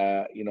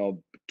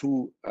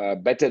 two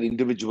better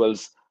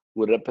individuals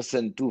who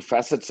represent two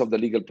facets of the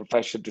legal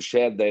profession to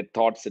share their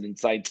thoughts and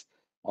insights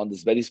on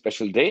this very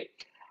special day.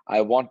 I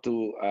want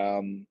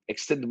to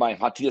extend my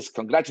heartiest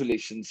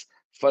congratulations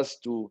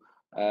first to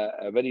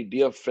a very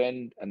dear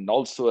friend and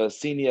also a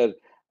senior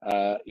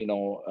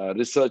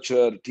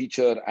researcher,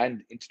 teacher,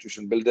 and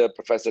institution builder,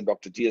 Professor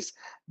Dr. G.S.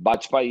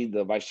 Bajpai,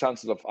 the Vice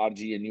Chancellor of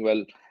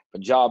RGNUL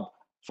Punjab,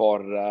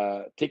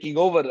 for taking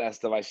over as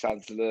the Vice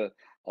Chancellor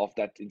of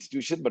that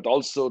institution, but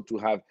also to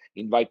have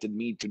invited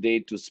me today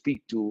to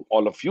speak to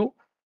all of you.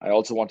 I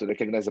also want to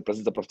recognize the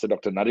presence of Professor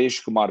Dr.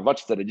 Naresh Kumar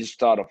Vach, the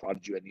Registrar of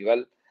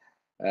RGNUL,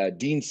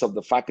 Deans of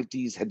the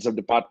faculties, heads of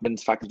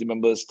departments, faculty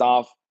members,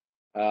 staff,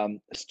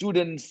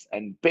 students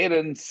and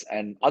parents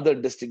and other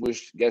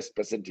distinguished guests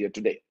present here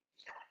today.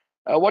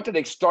 What an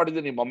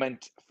extraordinary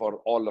moment for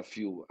all of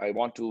you. I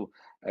want to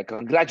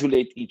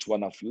congratulate each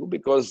one of you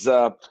because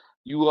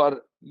you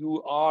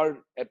are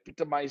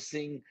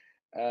epitomizing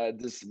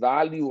this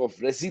value of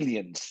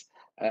resilience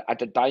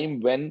at a time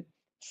when,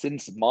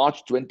 since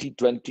March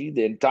 2020,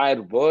 the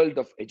entire world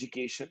of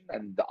education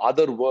and the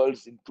other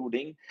worlds,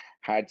 including,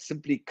 had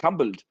simply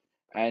crumbled,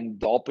 and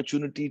the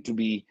opportunity to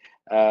be,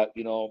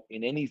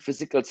 in any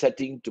physical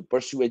setting to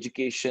pursue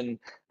education,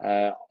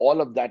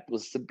 all of that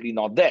was simply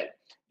not there.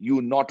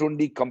 You not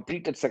only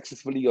completed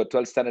successfully your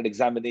 12th standard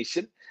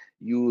examination,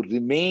 you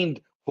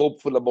remained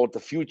hopeful about the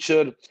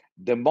future,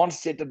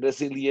 demonstrated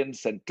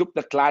resilience, and took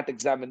the CLAT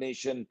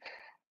examination,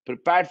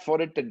 prepared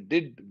for it and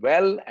did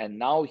well. And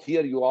now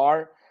here you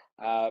are,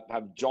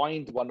 have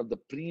joined one of the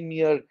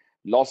premier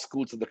law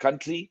schools of the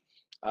country.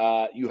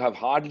 You have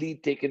hardly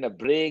taken a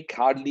break,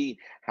 hardly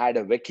had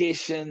a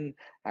vacation,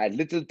 had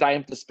little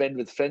time to spend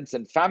with friends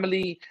and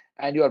family,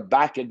 and you are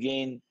back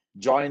again,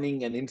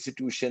 joining an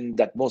institution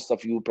that most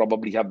of you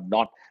probably have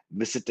not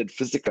visited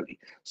physically.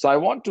 So I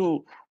want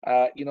to,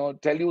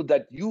 tell you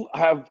that you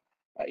have,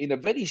 in a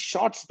very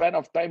short span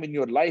of time in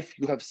your life,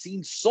 you have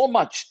seen so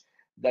much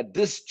that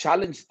this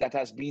challenge that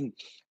has been,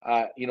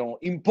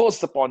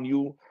 imposed upon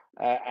you,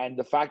 and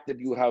the fact that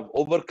you have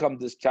overcome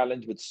this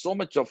challenge with so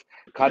much of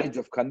courage,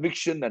 of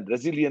conviction and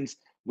resilience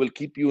will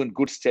keep you in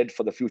good stead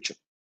for the future.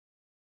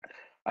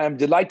 I am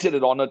delighted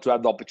and honored to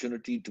have the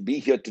opportunity to be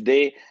here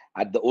today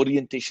at the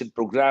orientation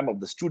program of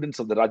the students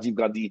of the Rajiv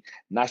Gandhi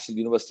National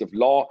University of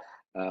Law.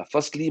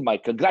 Firstly, my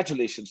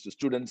congratulations to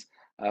students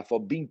for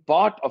being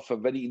part of a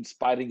very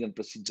inspiring and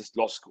prestigious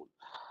law school.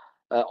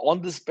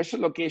 On this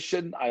special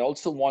occasion, I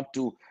also want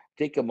to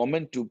take a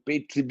moment to pay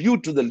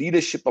tribute to the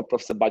leadership of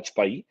Professor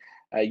Bajpai.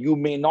 You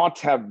may not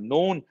have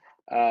known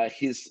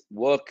his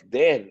work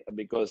there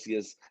because he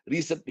has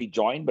recently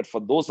joined, but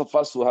for those of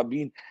us who have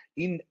been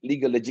in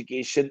legal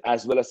education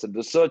as well as in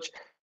research,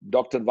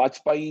 Dr.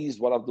 Bajpai is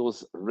one of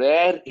those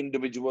rare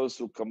individuals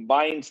who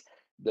combines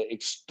the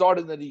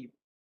extraordinary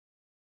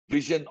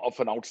vision of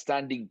an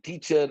outstanding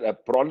teacher, a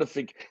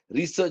prolific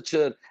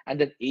researcher,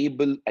 and an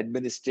able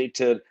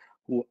administrator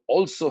who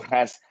also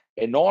has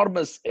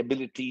enormous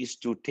abilities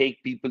to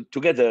take people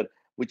together,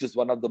 which is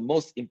one of the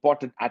most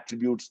important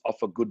attributes of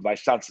a good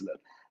vice chancellor.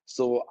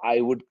 So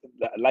I would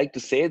like to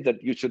say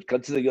that you should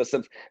consider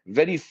yourself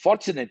very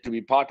fortunate to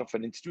be part of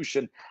an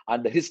institution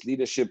under his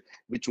leadership,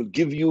 which will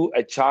give you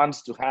a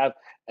chance to have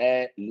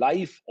a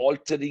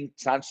life-altering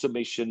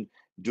transformation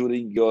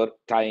during your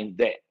time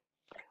there.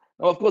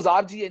 Now, of course,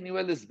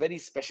 RGNUL is very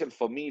special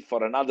for me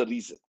for another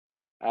reason.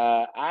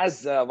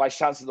 As Vice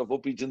Chancellor of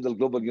OP Jindal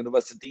Global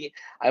University,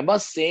 I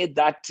must say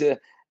that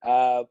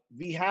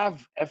we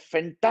have a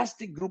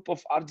fantastic group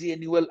of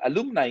RGNUL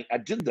alumni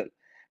at Jindal.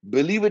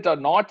 Believe it or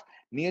not,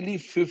 nearly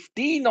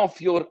 15 of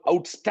your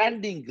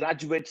outstanding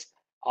graduates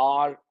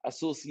are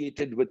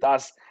associated with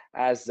us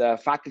as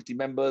faculty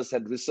members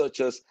and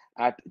researchers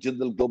at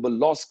RGNUL Global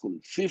Law School,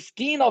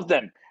 15 of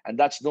them, and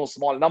that's no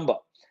small number.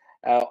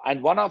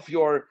 And one of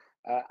your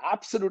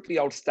absolutely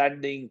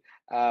outstanding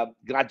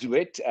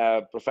graduate,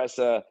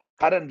 Professor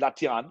Karan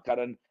Latian.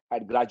 Karan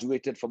had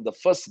graduated from the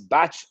first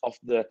batch of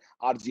the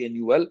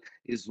RGNUL,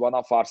 is one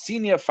of our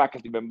senior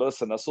faculty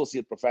members and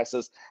associate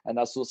professors and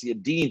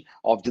associate dean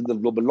of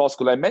RGNUL Global Law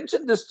School. I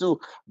mentioned this to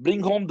bring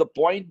home the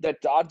point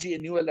that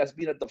RGNUL has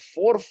been at the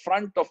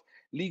forefront of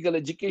legal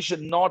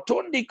education, not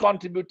only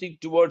contributing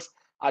towards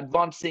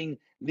advancing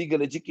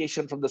legal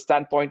education from the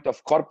standpoint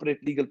of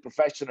corporate legal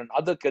profession and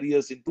other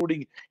careers,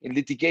 including in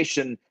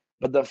litigation,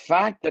 but the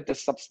fact that a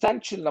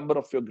substantial number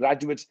of your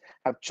graduates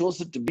have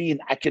chosen to be in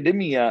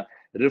academia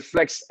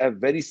reflects a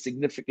very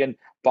significant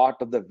part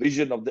of the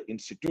vision of the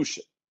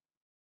institution.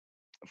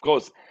 Of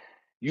course,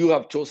 you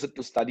have chosen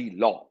to study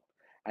law,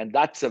 and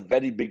that's a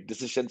very big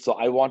decision. So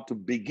I want to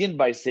begin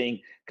by saying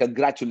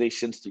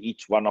congratulations to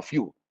each one of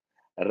you.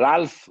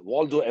 Ralph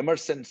Waldo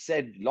Emerson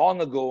said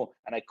long ago,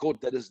 and I quote,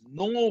 "There is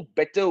no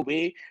better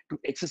way to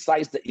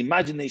exercise the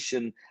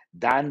imagination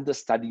than the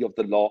study of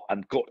the law,"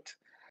 unquote.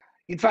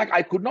 In fact,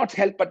 I could not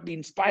help but be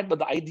inspired by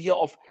the idea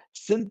of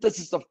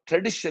synthesis of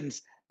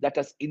traditions that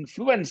has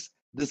influenced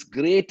this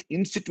great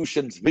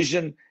institution's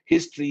vision,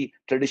 history,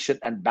 tradition,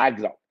 and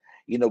background.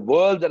 In a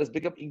world that has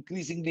become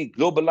increasingly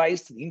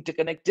globalized and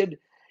interconnected,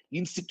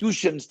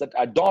 institutions that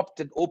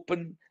adopt an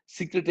open,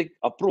 syncretic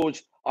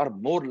approach are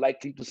more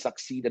likely to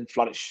succeed and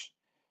flourish.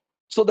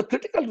 So the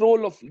critical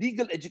role of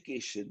legal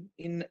education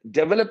in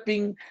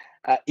developing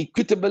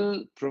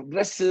equitable,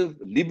 progressive,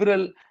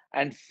 liberal,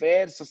 and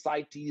fair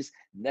societies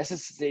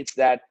necessitates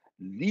that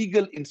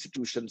legal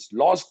institutions,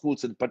 law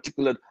schools in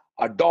particular,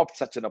 adopt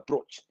such an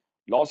approach.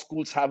 Law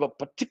schools have a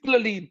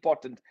particularly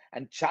important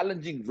and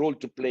challenging role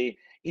to play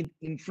in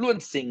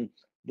influencing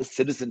the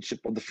citizenship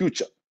of the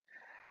future.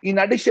 In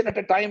addition, at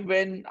a time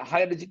when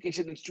higher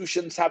education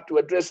institutions have to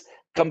address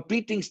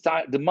competing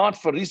demand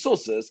for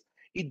resources,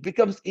 it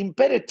becomes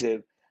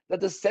imperative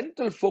that the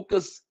central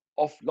focus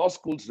of law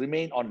schools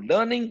remain on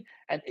learning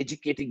and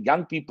educating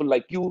young people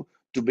like you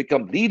to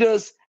become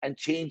leaders and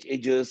change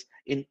agents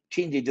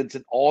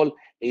in all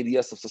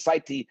areas of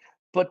society,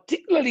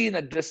 particularly in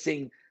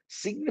addressing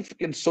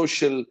significant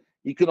social,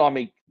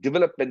 economic,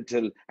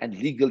 developmental, and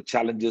legal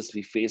challenges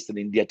we face in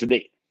India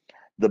today.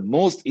 The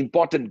most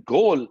important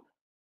goal,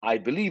 I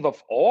believe,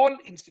 of all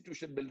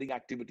institution building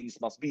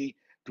activities must be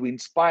to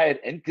inspire,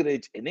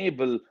 encourage,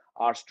 enable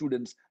our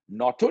students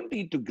not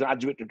only to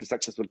graduate into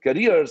successful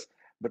careers,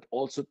 but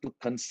also to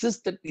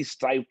consistently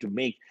strive to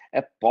make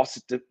a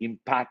positive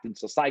impact in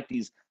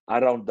societies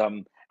around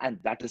them. And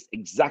that is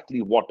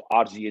exactly what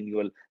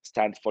RGNUL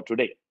stands for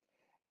today.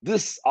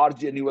 This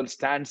RGNUL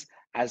stands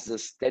as a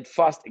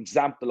steadfast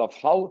example of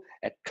how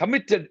a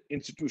committed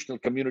institutional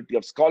community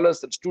of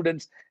scholars and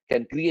students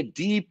can create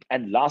deep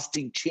and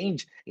lasting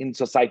change in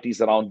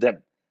societies around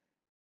them.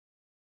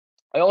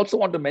 I also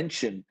want to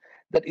mention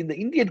that in the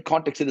Indian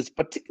context, it is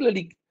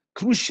particularly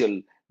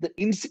crucial that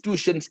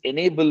institutions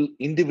enable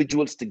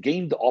individuals to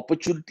gain the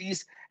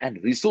opportunities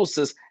and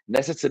resources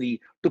necessary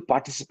to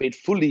participate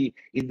fully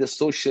in the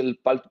social,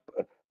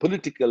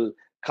 political,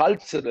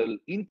 cultural,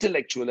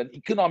 intellectual, and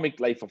economic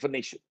life of a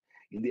nation.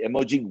 In the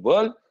emerging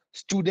world,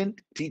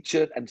 student,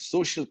 teacher, and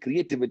social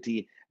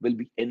creativity will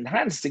be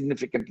enhanced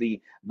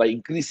significantly by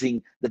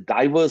increasing the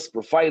diverse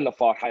profile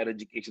of our higher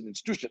education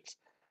institutions,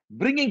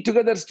 bringing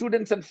together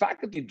students and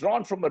faculty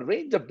drawn from a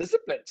range of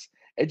disciplines,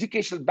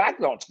 educational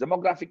backgrounds,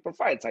 demographic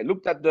profiles. I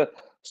looked at the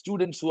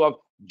students who have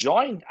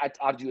joined at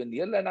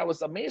RGNUL, and I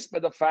was amazed by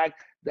the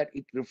fact that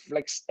it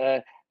reflects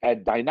a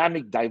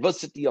dynamic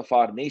diversity of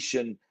our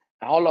nation,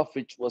 all of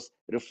which was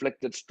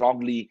reflected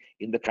strongly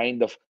in the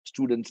kind of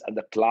students and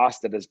the class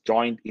that has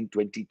joined in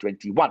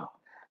 2021.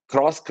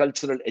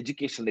 Cross-cultural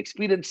educational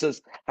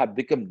experiences have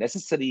become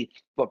necessary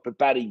for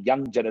preparing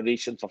young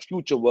generations of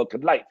future work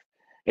and life.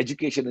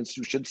 Education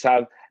institutions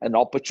have an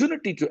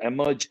opportunity to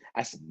emerge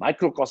as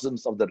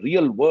microcosms of the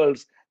real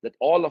worlds that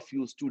all of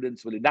you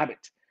students will inhabit.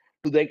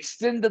 To the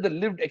extent that the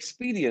lived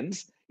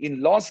experience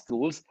in law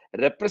schools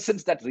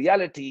represents that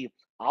reality,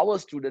 our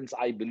students,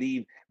 I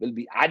believe, will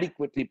be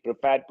adequately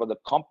prepared for the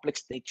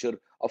complex nature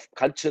of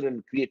cultural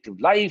and creative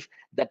life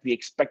that we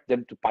expect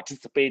them to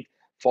participate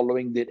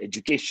following their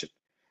education.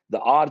 The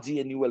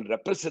RGNUL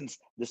represents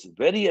this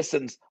very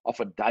essence of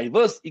a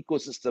diverse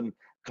ecosystem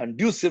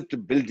conducive to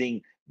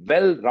building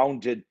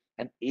well-rounded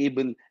and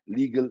able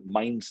legal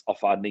minds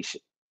of our nation.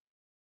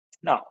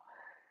 Now,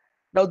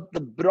 the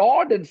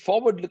broad and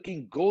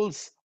forward-looking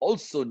goals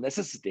also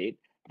necessitate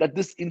that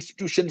this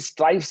institution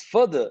strives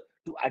further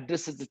to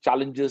address the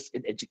challenges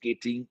in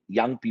educating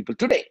young people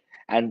today.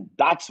 And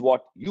that's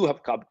what you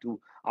have come to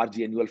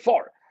RGNUL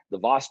for. The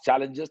vast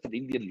challenges that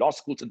Indian law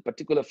schools in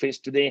particular face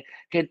today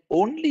can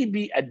only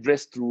be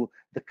addressed through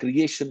the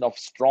creation of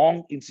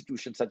strong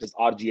institutions such as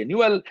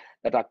RGNUL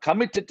that are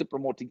committed to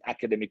promoting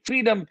academic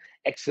freedom,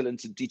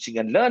 excellence in teaching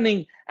and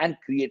learning, and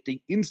creating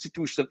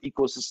institutional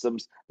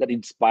ecosystems that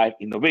inspire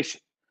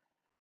innovation.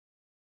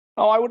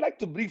 Now, I would like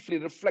to briefly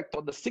reflect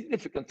on the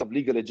significance of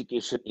legal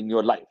education in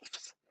your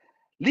lives.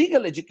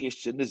 Legal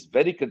education is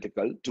very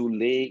critical to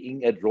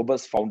laying a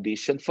robust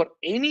foundation for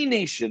any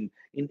nation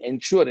in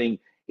ensuring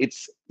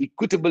its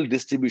equitable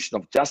distribution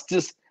of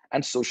justice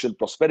and social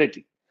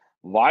prosperity.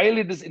 While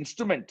it is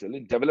instrumental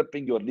in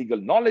developing your legal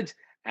knowledge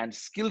and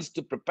skills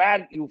to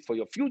prepare you for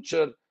your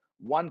future,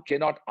 one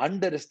cannot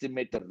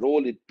underestimate the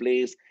role it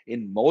plays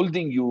in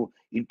molding you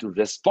into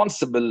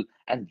responsible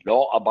and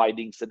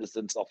law-abiding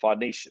citizens of our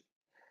nation.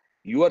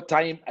 Your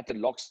time at the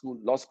law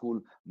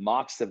school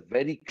marks a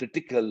very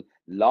critical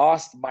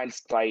last mile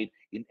stride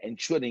in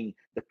ensuring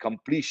the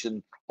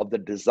completion of the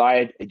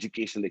desired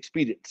educational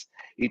experience.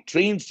 It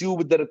trains you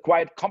with the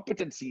required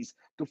competencies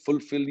to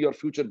fulfill your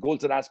future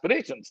goals and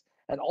aspirations,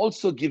 and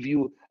also give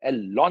you a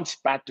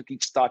launch pad to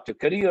kickstart your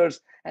careers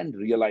and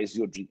realize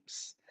your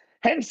dreams.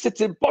 Hence,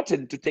 it's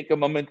important to take a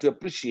moment to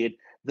appreciate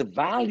the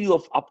value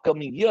of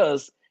upcoming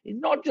years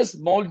in not just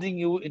molding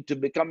you into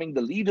becoming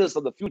the leaders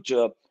of the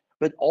future,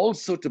 but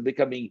also to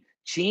becoming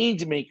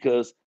change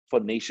makers for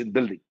nation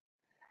building.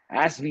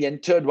 As we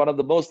entered one of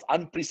the most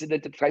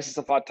unprecedented crises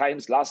of our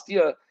times last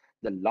year,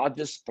 the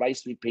largest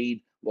price we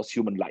paid was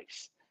human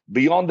lives.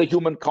 Beyond the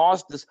human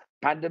cost, this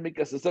pandemic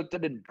has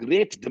resulted in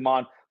great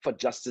demand for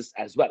justice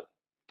as well.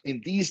 In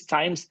these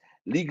times,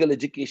 legal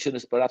education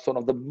is perhaps one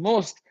of the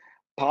most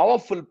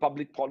powerful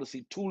public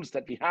policy tools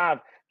that we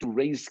have to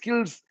raise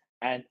skills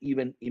and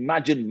even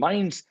imagine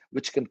minds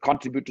which can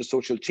contribute to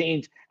social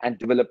change and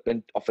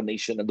development of a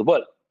nation and the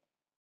world.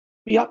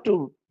 We have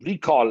to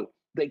recall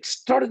the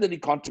extraordinary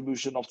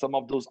contribution of some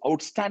of those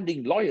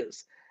outstanding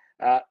lawyers.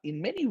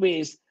 In many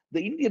ways,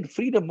 the Indian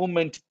freedom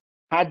movement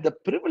had the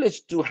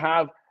privilege to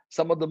have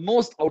some of the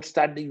most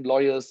outstanding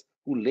lawyers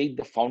who laid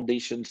the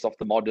foundations of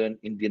the modern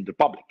Indian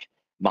Republic.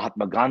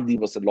 Mahatma Gandhi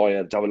was a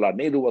lawyer, Jawaharlal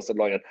Nehru was a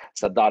lawyer,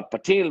 Sardar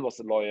Patel was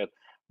a lawyer,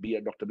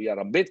 Dr. B.R.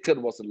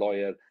 Ambedkar was a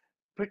lawyer.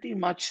 Pretty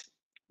much,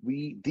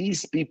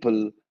 these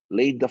people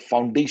laid the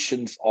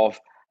foundations of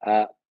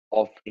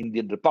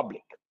Indian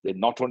Republic. They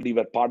not only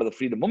were part of the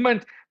freedom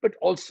movement, but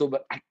also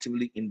were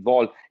actively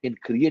involved in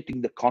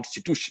creating the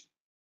constitution.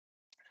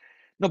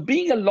 Now,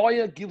 being a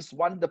lawyer gives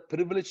one the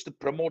privilege to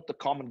promote the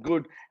common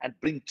good and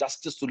bring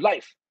justice to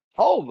life.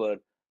 However,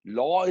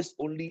 law is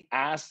only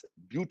as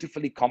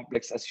beautifully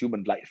complex as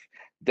human life.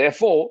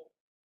 Therefore,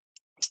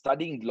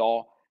 studying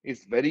law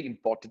is very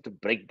important to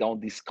break down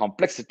these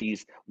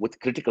complexities with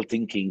critical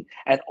thinking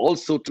and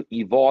also to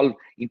evolve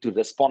into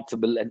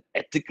responsible and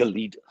ethical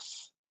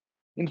leaders.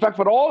 In fact,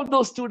 for all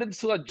those students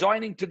who are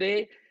joining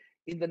today,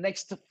 in the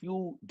next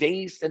few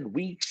days and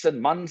weeks and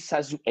months,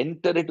 as you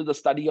enter into the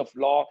study of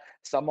law,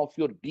 some of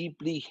your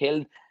deeply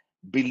held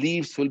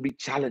beliefs will be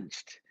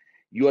challenged.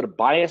 Your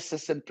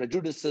biases and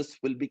prejudices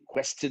will be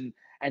questioned,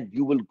 and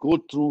you will go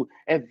through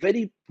a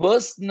very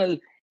personal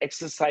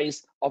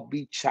exercise of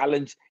being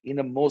challenged in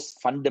a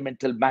most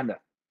fundamental manner.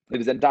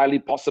 It is entirely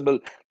possible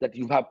that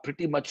you have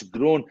pretty much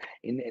grown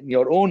in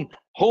your own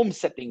home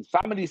settings,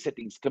 family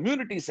settings,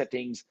 community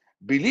settings,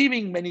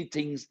 believing many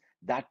things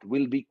that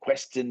will be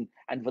questioned.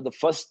 And for the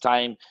first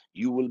time,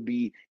 you will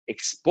be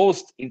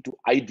exposed into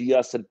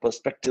ideas and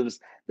perspectives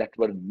that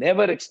were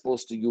never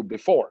exposed to you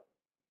before.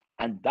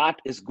 And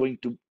that is going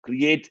to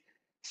create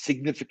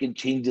significant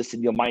changes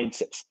in your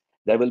mindsets.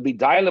 There will be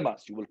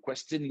dilemmas. You will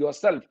question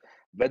yourself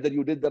whether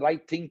you did the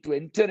right thing to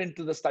enter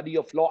into the study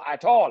of law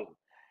at all.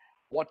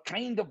 What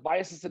kind of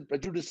biases and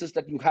prejudices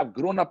that you have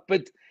grown up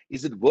with,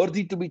 is it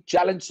worthy to be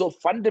challenged so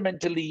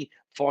fundamentally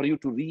for you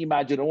to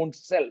reimagine your own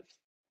self?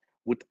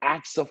 With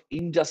acts of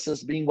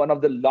injustice being one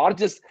of the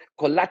largest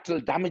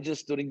collateral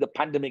damages during the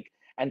pandemic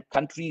and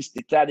countries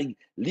declaring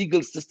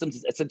legal systems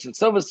as essential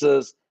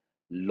services,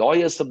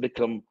 lawyers have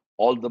become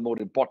all the more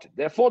important.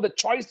 Therefore, the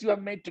choice you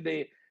have made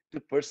today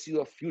to pursue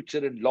a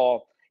future in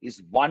law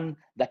is one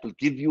that will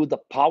give you the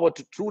power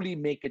to truly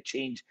make a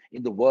change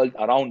in the world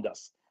around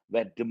us,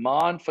 where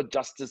demand for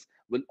justice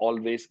will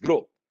always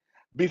grow.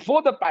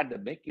 Before the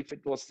pandemic, if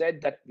it was said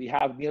that we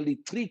have nearly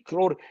 3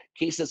 crore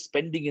cases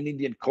pending in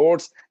Indian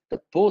courts, the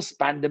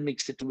post-pandemic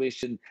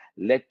situation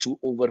led to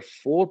over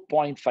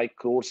 4.5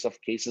 crores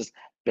of cases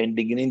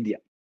pending in India.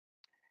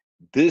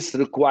 This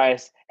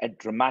requires a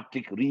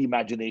dramatic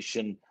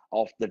reimagination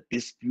of the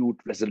dispute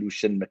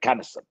resolution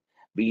mechanism.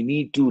 We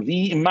need to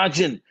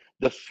reimagine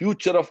the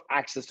future of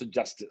access to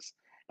justice,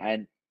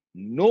 and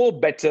no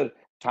better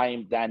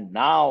time than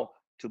now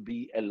to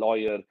be a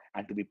lawyer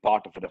and to be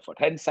part of an effort.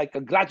 Hence, I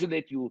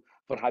congratulate you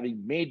for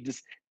having made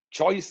this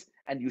choice,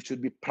 and you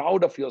should be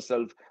proud of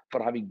yourself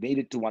for having made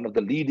it to one of the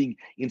leading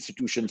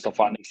institutions of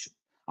our nation.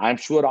 I am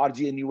sure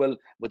RGNUL,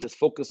 with its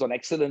focus on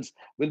excellence,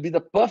 will be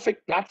the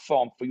perfect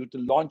platform for you to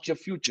launch your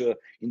future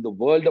in the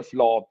world of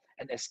law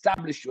and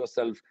establish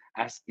yourself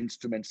as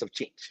instruments of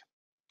change.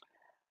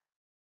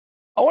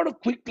 I want to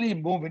quickly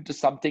move into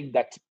something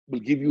that will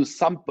give you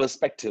some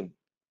perspective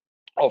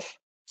of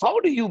how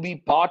do you be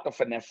part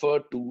of an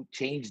effort to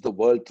change the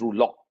world through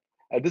law.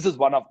 This is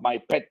one of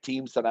my pet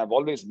themes, and I've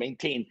always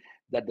maintained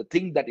that the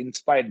thing that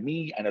inspired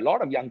me and a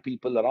lot of young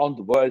people around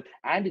the world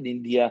and in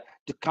India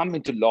to come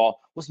into law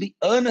was we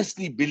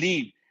earnestly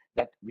believe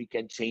that we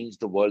can change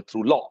the world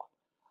through law.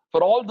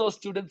 For all those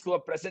students who are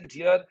present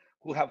here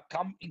who have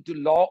come into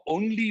law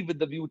only with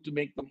the view to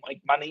make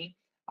money,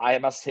 I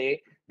must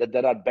say that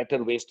there are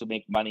better ways to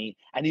make money.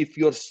 And if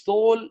your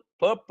sole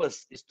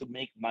purpose is to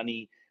make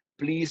money,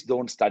 please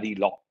don't study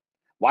law.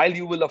 While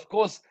you will, of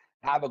course,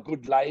 have a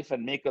good life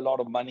and make a lot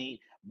of money,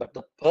 but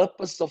the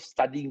purpose of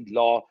studying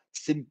law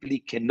simply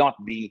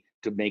cannot be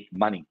to make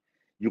money.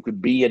 You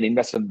could be an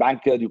investment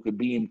banker, you could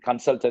be in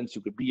consultants,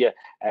 you could be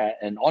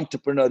an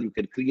entrepreneur, you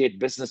can create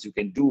business, you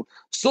can do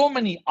so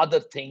many other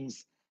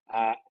things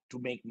to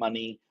make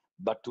money,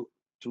 but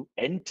to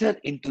enter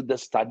into the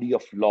study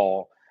of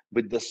law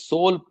with the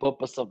sole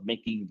purpose of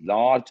making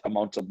large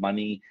amounts of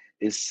money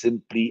is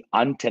simply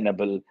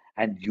untenable,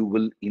 and you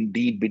will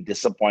indeed be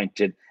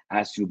disappointed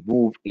as you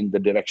move in the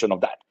direction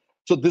of that.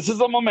 So this is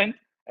a moment,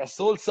 a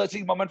soul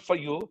searching moment for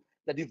you,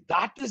 that if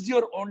that is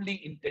your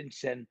only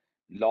intention,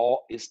 law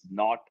is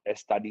not a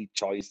study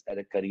choice and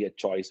a career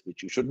choice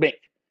which you should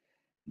make.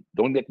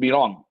 Don't get me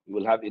wrong, you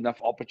will have enough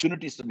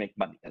opportunities to make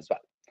money as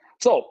well.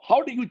 So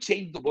how do you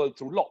change the world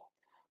through law?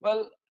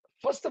 Well,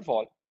 first of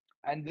all,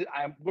 and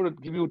I'm going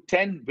to give you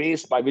 10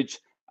 ways by which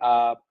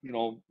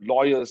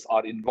lawyers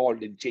are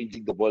involved in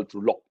changing the world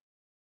through law.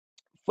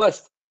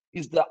 First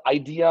is the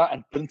idea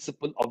and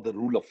principle of the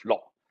rule of law.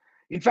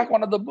 In fact,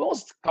 one of the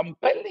most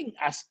compelling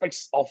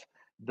aspects of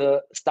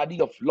the study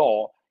of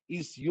law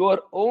is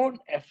your own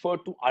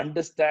effort to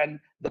understand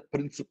the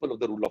principle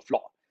of the rule of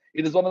law.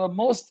 It is one of the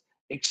most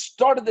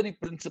extraordinary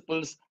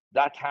principles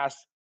that has,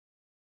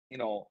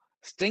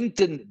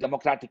 strengthened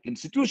democratic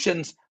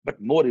institutions,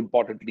 but more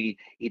importantly,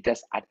 it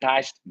has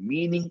attached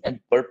meaning and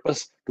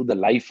purpose to the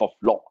life of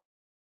law.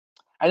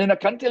 And in a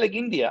country like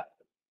India,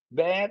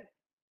 where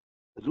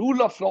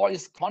rule of law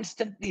is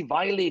constantly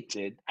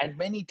violated and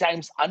many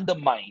times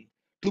undermined,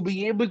 to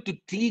be able to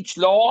teach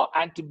law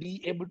and to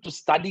be able to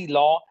study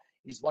law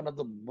is one of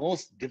the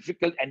most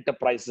difficult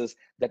enterprises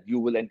that you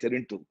will enter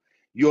into.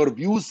 Your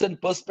views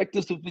and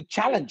perspectives will be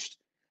challenged.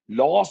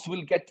 Laws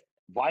will get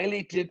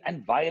violated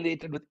and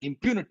violated with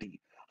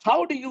impunity.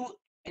 How do you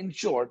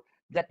ensure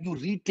that you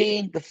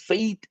retain the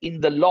faith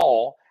in the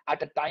law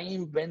at a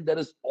time when there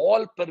is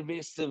all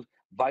pervasive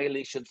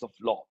violations of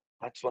law?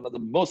 That's one of the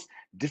most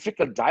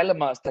difficult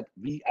dilemmas that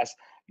we as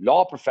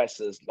law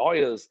professors,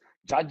 lawyers,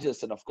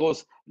 judges, and of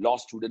course, law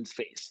students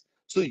face.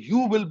 So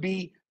you will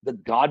be the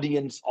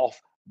guardians of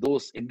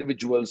those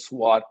individuals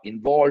who are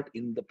involved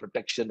in the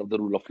protection of the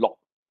rule of law.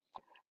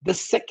 The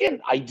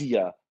second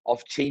idea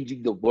of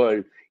changing the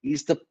world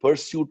is the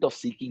pursuit of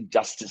seeking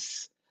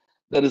justice.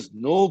 There is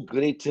no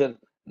greater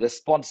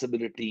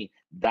responsibility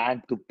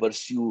than to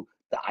pursue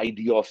the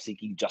idea of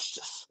seeking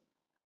justice.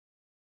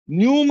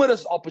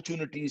 Numerous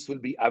opportunities will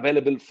be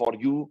available for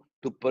you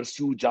to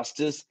pursue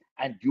justice,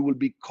 and you will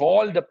be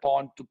called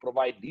upon to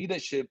provide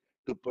leadership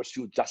to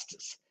pursue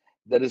justice.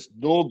 There is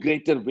no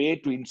greater way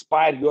to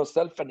inspire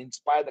yourself and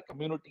inspire the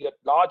community at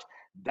large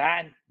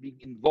than being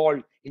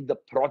involved in the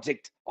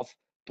project of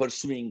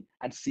pursuing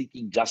and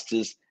seeking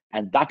justice.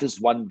 And that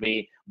is one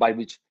way by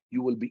which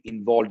you will be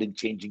involved in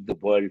changing the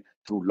world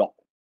through law.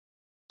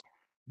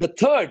 The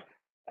third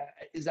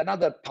is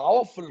another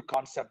powerful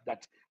concept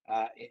that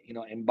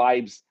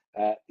imbibes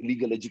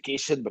legal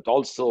education, but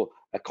also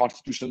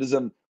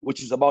constitutionalism,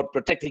 which is about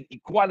protecting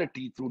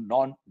equality through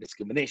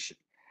non-discrimination.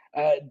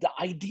 The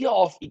idea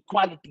of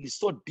equality is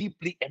so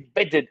deeply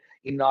embedded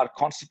in our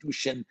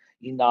constitution,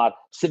 in our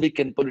civic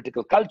and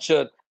political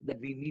culture, that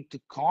we need to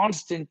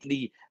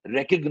constantly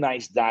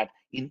recognize that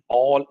in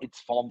all its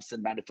forms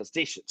and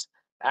manifestations.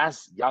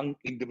 As young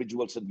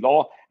individuals in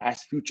law,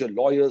 as future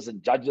lawyers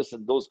and judges,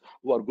 and those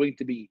who are going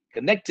to be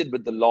connected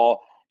with the law,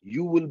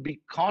 you will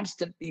be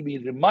constantly be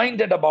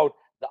reminded about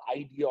the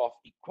idea of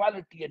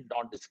equality and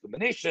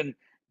non-discrimination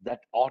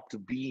that ought to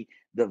be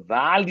the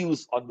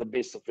values on the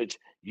basis of which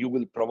you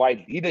will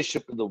provide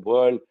leadership in the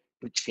world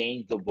to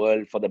change the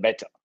world for the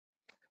better.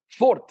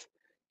 Fourth,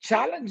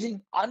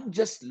 challenging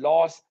unjust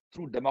laws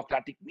through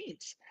democratic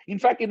means. In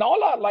fact, in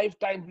all our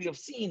lifetime, we have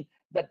seen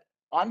that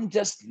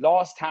unjust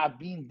laws have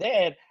been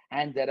there,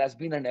 and there has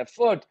been an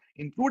effort,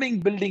 including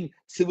building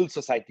civil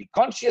society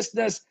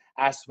consciousness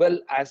as well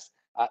as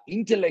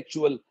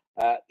intellectual,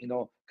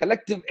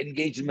 collective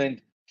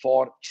engagement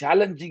for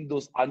challenging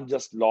those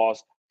unjust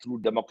laws through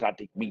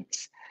democratic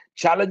means.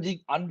 Challenging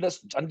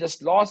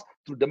unjust laws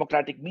through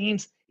democratic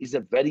means is a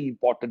very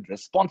important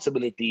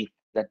responsibility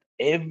that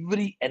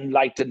every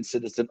enlightened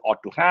citizen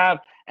ought to have,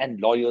 and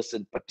lawyers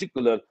in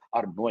particular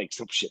are no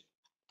exception.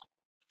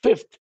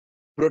 Fifth,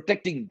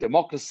 protecting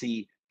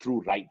democracy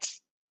through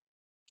rights.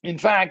 In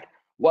fact,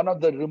 one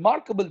of the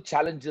remarkable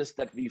challenges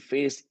that we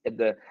face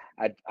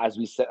as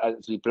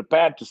we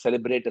prepare to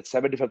celebrate the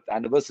 75th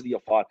anniversary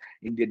of our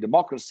Indian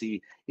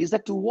democracy is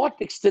that to what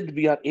extent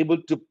we are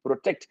able to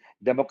protect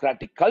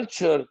democratic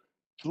culture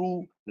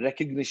through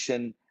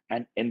recognition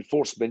and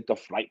enforcement of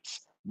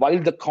rights.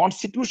 While the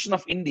Constitution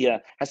of India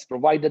has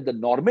provided the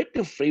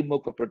normative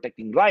framework of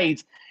protecting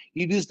rights,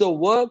 it is the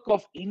work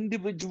of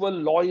individual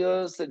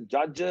lawyers and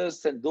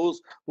judges and those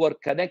who are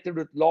connected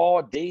with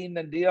law day in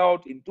and day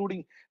out,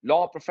 including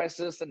law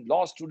professors and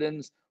law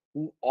students,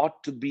 who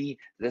ought to be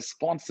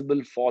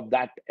responsible for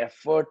that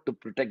effort to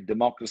protect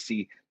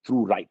democracy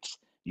through rights.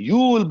 You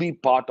will be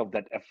part of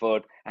that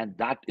effort, and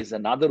that is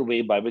another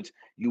way by which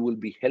you will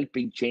be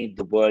helping change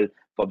the world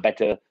for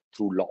better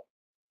through law.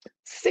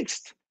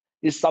 Sixth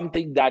is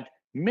something that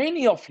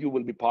many of you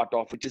will be part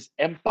of, which is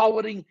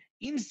empowering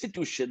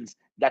institutions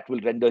that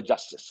will render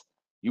justice.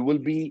 You will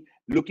be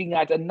looking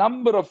at a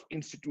number of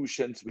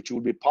institutions which you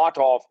will be part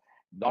of,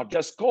 not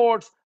just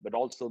courts, but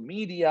also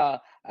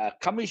media,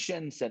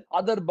 commissions, and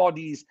other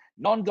bodies,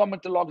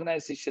 non-governmental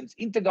organizations,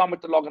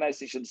 intergovernmental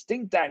organizations,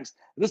 think tanks,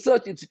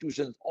 research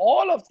institutions.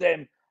 All of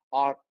them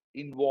are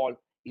involved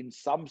in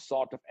some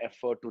sort of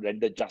effort to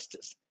render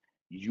justice.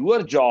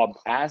 Your job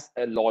as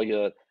a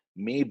lawyer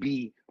may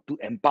be to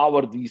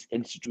empower these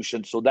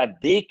institutions so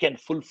that they can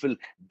fulfill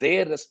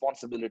their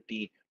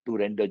responsibility to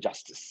render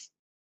justice.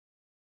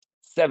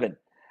 7,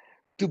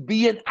 to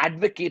be an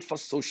advocate for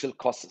social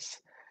causes.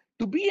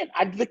 To be an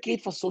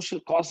advocate for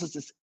social causes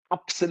is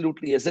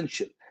absolutely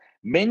essential.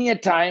 Many a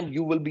time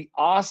you will be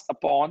asked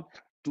upon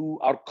to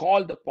or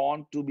called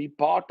upon to be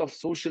part of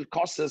social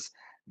causes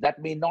that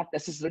may not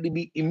necessarily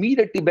be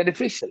immediately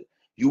beneficial.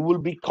 You will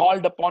be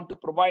called upon to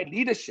provide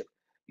leadership.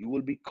 You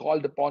will be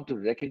called upon to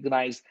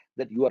recognize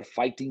that you are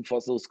fighting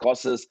for those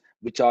causes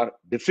which are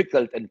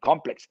difficult and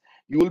complex.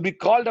 You will be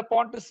called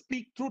upon to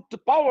speak truth to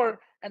power,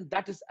 and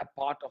that is a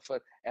part of an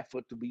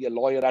effort to be a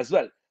lawyer as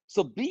well.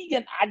 So being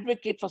an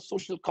advocate for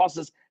social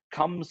causes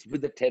comes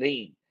with the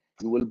terrain.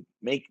 You will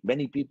make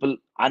many people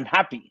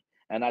unhappy,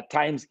 and at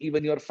times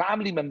even your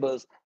family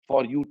members,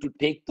 for you to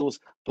take those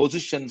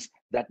positions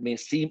that may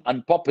seem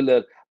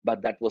unpopular,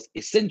 but that was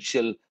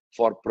essential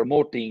for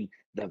promoting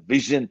the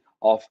vision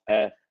of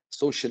a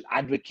social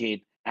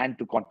advocate and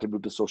to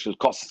contribute to social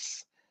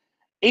causes.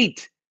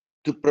 8,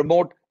 to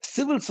promote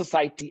civil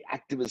society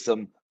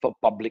activism for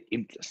public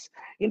interest.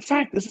 In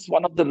fact, this is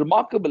one of the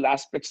remarkable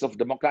aspects of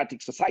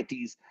democratic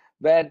societies,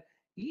 where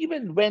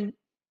even when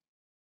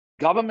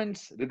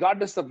governments,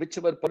 regardless of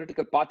whichever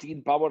political party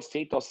in power,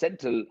 state or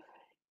central,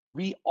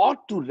 we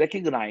ought to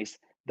recognize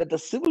that the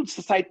civil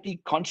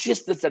society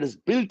consciousness that is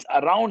built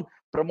around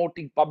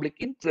promoting public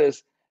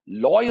interest,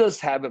 lawyers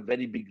have a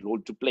very big role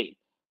to play.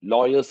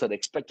 Lawyers are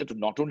expected to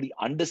not only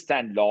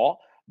understand law,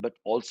 but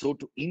also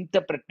to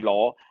interpret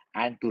law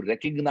and to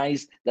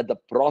recognize that the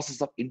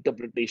process of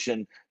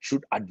interpretation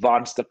should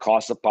advance the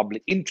cause of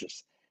public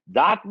interest.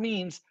 That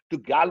means to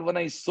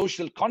galvanize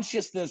social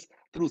consciousness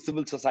through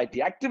civil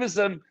society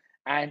activism,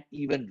 and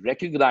even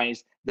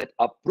recognize that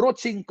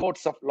approaching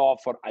courts of law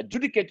for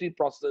adjudicatory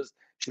process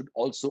should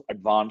also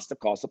advance the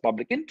cause of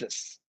public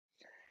interest.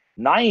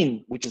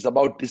 9, which is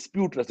about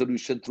dispute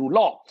resolution through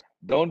law.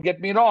 Don't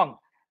get me wrong.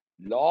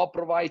 Law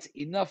provides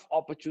enough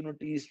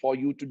opportunities for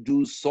you to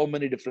do so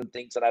many different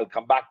things, and I'll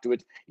come back to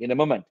it in a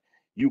moment.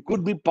 You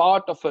could be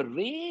part of a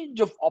range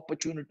of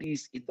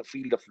opportunities in the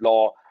field of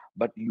law,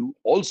 but you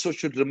also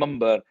should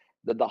remember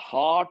that the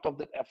heart of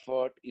the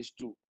effort is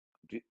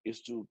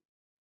to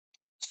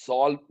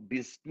solve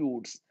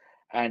disputes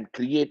and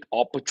create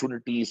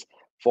opportunities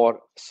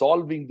for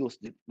solving those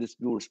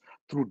disputes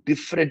through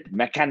different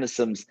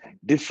mechanisms,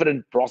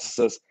 different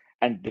processes,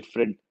 and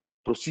different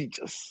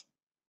procedures.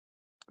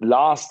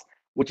 Last,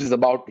 which is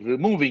about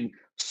removing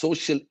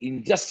social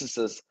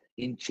injustices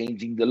in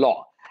changing the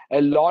law.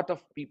 A lot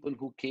of people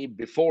who came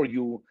before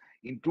you,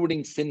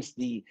 including since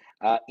the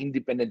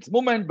independence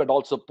movement, but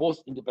also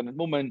post-independent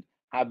movement,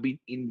 have been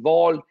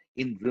involved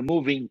in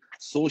removing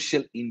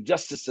social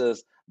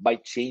injustices by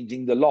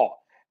changing the law.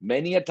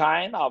 Many a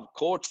time, our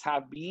courts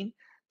have been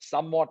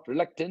somewhat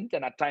reluctant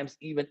and at times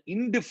even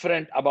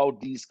indifferent about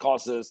these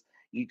causes.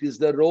 It is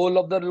the role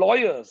of the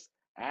lawyers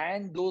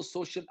and those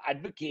social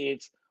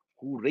advocates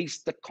who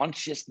raised the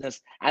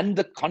consciousness and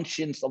the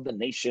conscience of the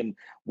nation,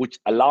 which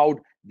allowed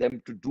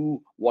them to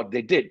do what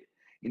they did.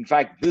 In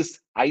fact, this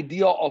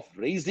idea of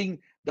raising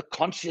the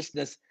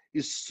consciousness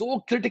is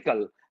so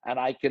critical, and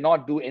I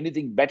cannot do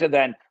anything better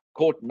than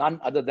quote none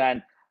other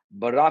than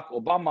Barack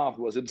Obama,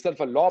 who was himself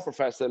a law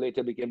professor,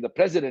 later became the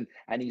president,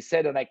 and he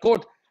said, and I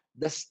quote,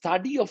 "The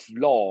study of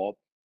law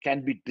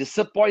can be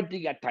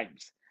disappointing at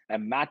times, a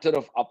matter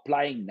of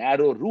applying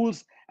narrow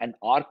rules and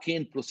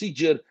arcane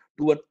procedure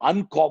to an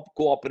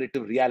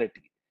uncooperative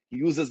reality." He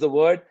uses the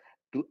word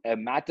to a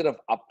matter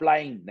of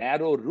applying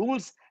narrow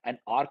rules and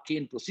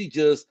arcane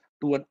procedures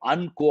to an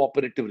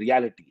uncooperative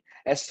reality,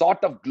 a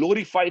sort of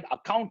glorified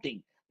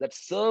accounting that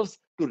serves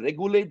to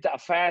regulate the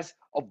affairs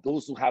of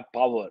those who have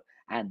power,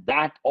 and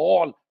that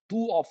all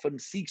too often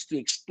seeks to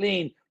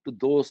explain to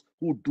those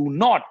who do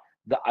not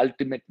the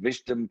ultimate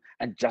wisdom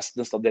and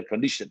justness of their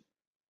condition.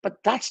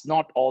 But that's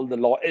not all the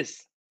law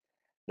is.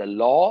 The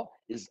law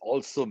is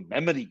also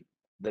memory.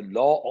 The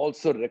law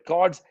also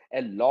records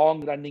a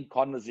long-running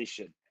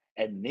conversation,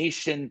 a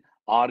nation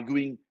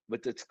arguing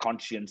with its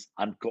conscience,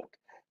 unquote.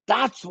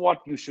 That's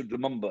what you should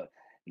remember.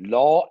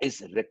 Law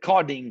is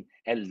recording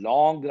a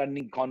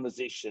long-running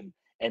conversation,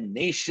 a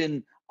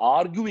nation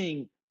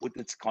arguing with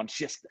its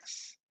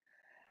consciousness.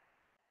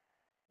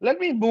 Let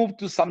me move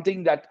to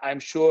something that I'm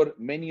sure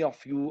many of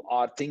you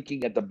are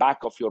thinking at the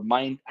back of your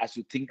mind as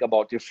you think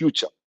about your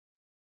future.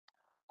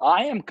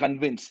 I am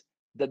convinced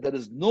that there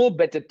is no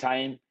better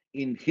time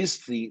in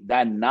history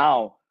than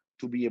now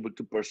to be able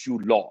to pursue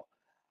law.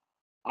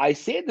 I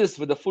say this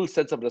with a full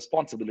sense of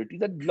responsibility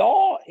that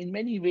law, in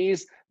many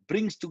ways,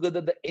 brings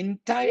together the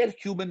entire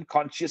human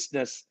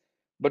consciousness,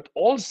 but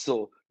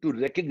also to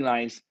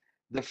recognize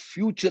the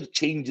future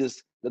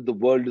changes that the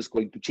world is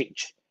going to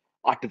change.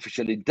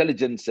 Artificial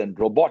intelligence and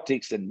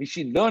robotics and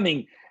machine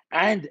learning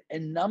and a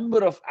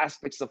number of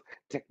aspects of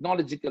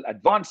technological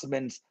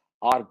advancements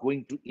are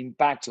going to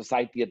impact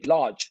society at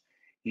large.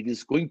 It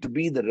is going to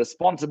be the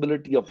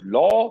responsibility of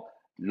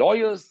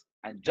lawyers,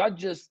 and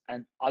judges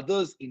and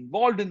others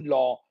involved in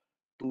law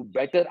to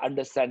better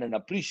understand and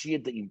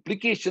appreciate the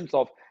implications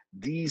of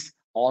these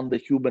on the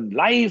human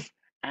life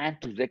and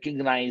to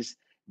recognize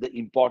the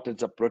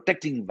importance of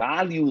protecting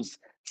values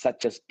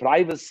such as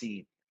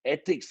privacy,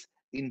 ethics,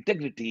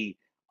 integrity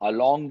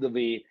along the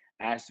way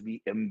as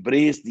we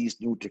embrace these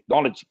new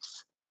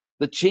technologies.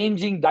 The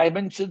changing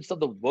dimensions of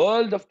the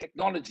world of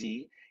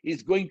technology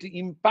is going to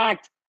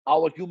impact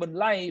our human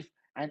life,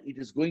 and it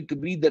is going to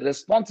be the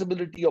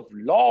responsibility of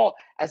law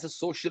as a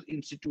social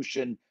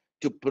institution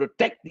to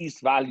protect these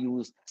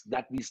values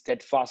that we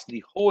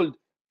steadfastly hold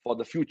for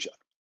the future.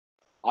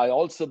 I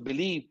also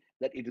believe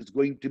that it is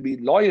going to be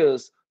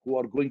lawyers who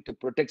are going to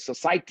protect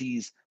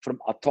societies from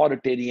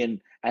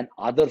authoritarian and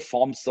other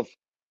forms of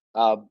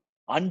uh,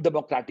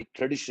 undemocratic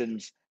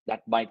traditions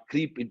that might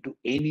creep into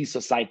any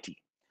society.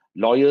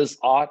 Lawyers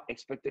are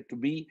expected to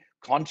be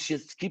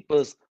conscious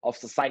keepers of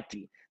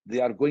society. They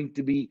are going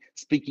to be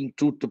speaking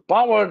truth to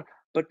power,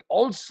 but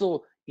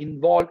also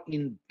involved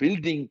in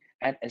building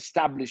and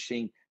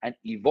establishing and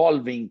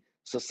evolving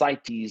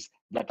societies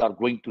that are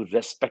going to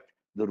respect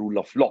the rule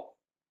of law.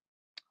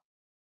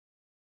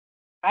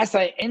 As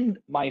I end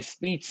my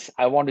speech,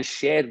 I want to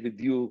share with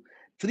you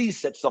three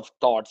sets of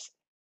thoughts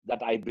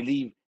that I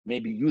believe may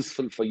be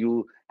useful for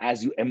you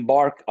as you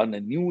embark on a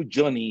new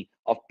journey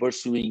of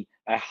pursuing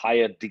a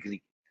higher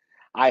degree.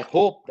 I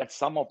hope that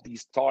some of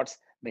these thoughts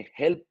may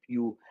help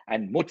you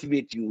and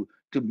motivate you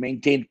to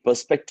maintain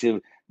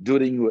perspective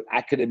during your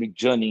academic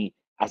journey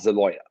as a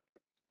lawyer.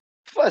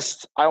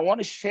 First, I want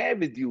to share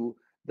with you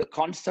the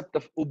concept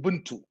of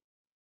Ubuntu.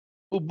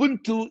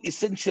 Ubuntu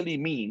essentially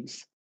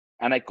means,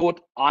 and I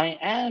quote, I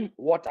am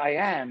what I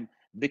am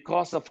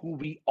because of who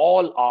we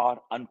all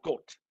are,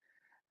 unquote.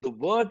 The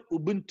word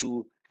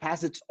Ubuntu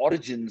has its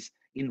origins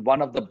in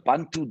one of the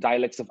Bantu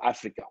dialects of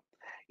Africa.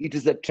 It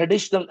is a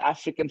traditional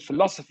African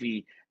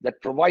philosophy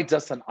that provides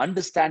us an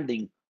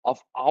understanding of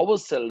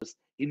ourselves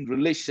in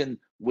relation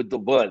with the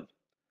world.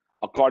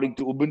 According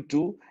to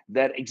Ubuntu,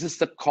 there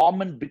exists a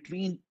common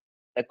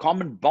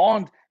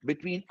bond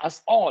between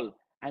us all,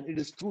 and it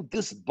is through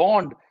this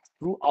bond,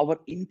 through our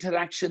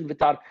interaction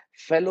with our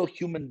fellow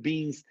human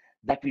beings,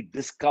 that we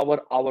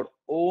discover our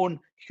own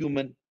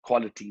human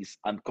qualities,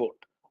 unquote.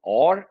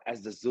 Or,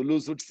 as the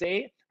Zulus would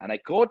say, and I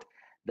quote,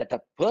 that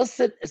a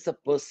person is a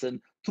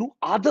person through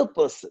other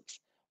persons.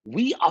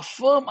 We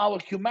affirm our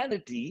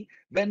humanity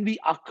when we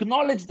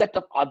acknowledge that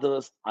of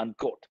others,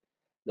 unquote.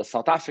 The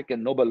South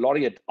African Nobel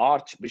laureate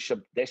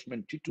Archbishop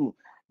Desmond Tutu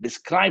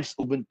describes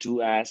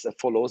Ubuntu as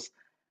follows,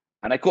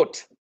 and I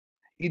quote,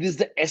 it is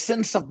the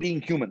essence of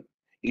being human.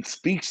 It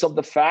speaks of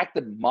the fact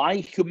that my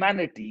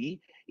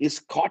humanity is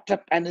caught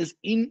up and is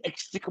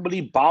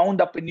inextricably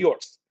bound up in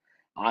yours.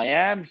 I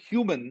am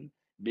human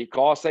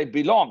because I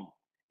belong.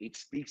 It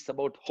speaks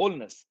about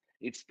wholeness.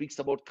 It speaks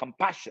about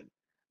compassion.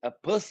 A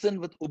person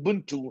with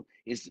Ubuntu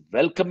is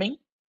welcoming,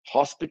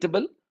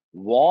 hospitable,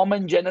 warm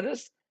and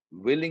generous,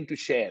 willing to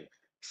share.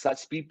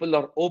 Such people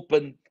are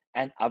open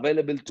and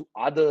available to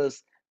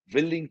others,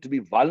 willing to be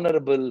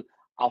vulnerable,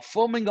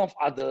 affirming of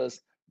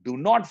others, do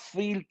not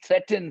feel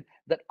threatened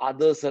that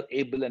others are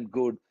able and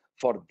good,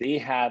 for they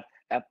have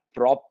a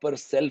proper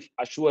self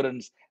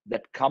assurance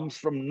that comes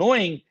from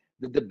knowing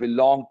that they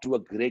belong to a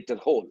greater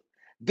whole.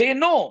 They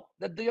know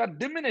that they are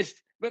diminished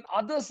when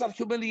others are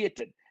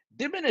humiliated,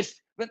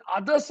 diminished when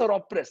others are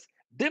oppressed,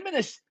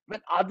 diminished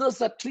when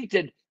others are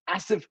treated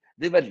as if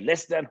they were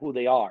less than who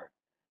they are.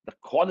 The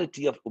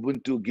quality of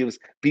Ubuntu gives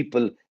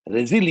people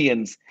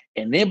resilience,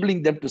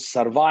 enabling them to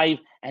survive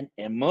and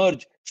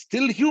emerge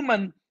still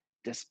human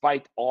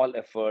despite all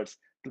efforts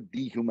to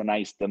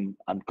dehumanize them,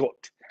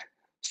 unquote.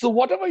 So,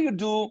 whatever you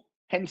do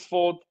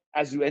henceforth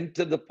as you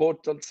enter the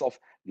portals of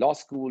law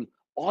school,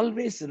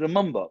 always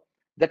remember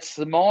that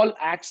small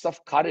acts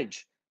of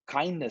courage,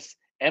 kindness,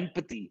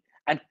 empathy,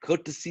 and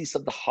courtesies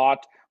of the heart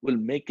will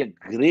make a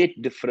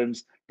great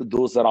difference to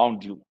those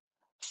around you.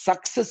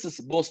 Success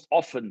is most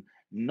often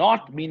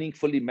not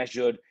meaningfully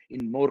measured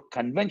in more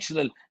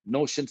conventional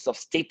notions of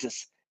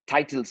status,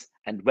 titles,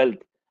 and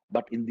wealth,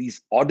 but in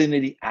these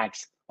ordinary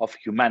acts of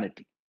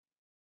humanity.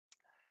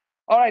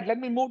 All right, let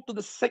me move to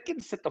the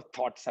second set of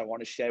thoughts I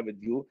want to share with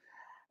you,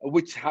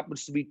 which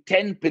happens to be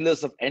 10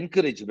 pillars of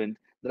encouragement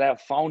that I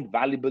have found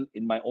valuable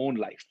in my own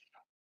life.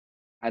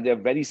 And they're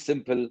very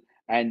simple,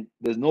 and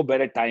there's no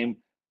better time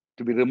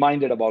to be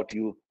reminded about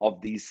you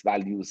of these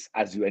values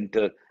as you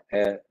enter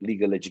a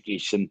legal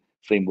education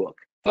framework.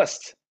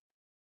 First,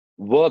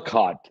 work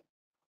hard.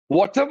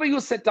 Whatever you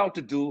set out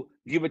to do,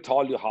 give it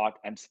all your heart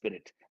and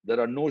spirit. There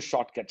are no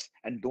shortcuts,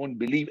 and don't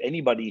believe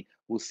anybody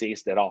who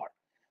says there are.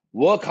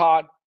 Work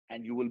hard,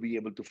 and you will be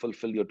able to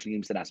fulfill your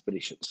dreams and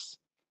aspirations.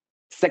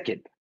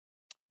 Second,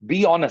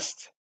 be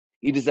honest.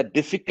 It is a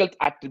difficult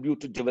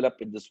attribute to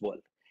develop in this world.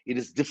 It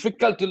is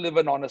difficult to live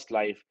an honest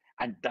life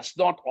and does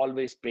not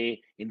always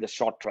pay in the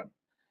short run.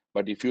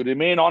 But if you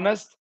remain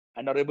honest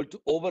and are able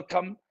to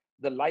overcome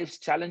the life's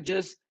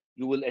challenges,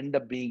 you will end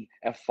up being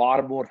a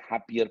far more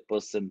happier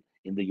person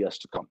in the years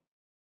to come.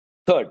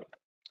 Third,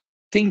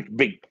 think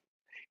big.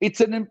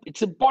 It's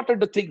important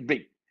to think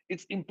big.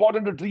 It's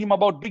important to dream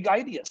about big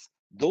ideas.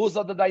 Those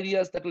are the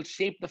ideas that will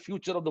shape the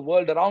future of the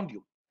world around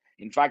you.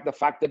 In fact, the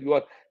fact that you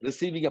are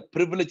receiving a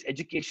privileged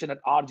education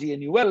at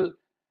RGNUL,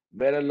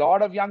 where a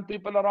lot of young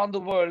people around the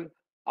world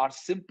are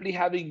simply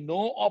having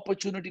no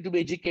opportunity to be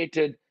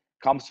educated,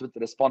 comes with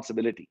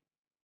responsibility.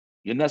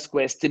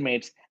 UNESCO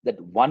estimates that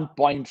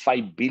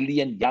 1.5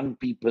 billion young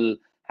people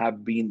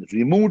have been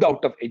removed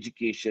out of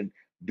education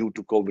due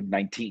to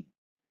COVID-19.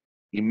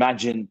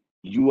 Imagine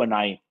you and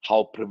I,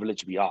 how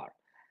privileged we are.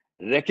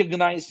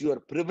 Recognize your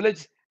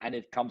privilege, and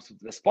it comes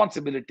with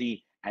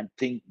responsibility, and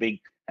think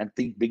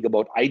big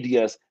about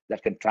ideas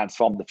that can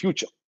transform the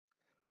future.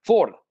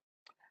 Four,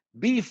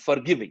 be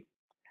forgiving.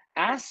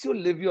 As you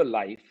live your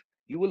life,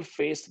 you will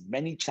face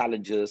many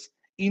challenges,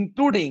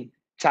 including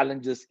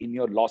challenges in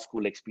your law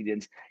school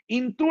experience,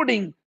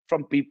 including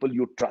from people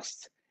you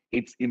trust.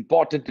 It's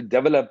important to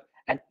develop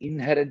an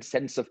inherent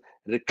sense of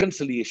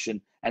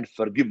reconciliation and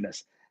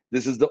forgiveness.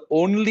 This is the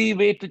only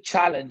way to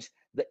challenge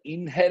the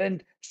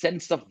inherent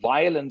sense of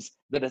violence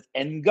that has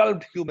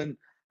engulfed human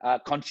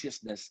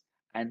consciousness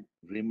and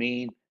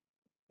remain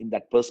in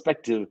that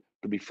perspective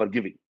to be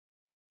forgiving.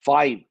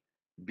 Five,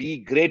 be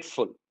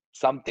grateful.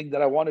 Something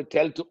that I want to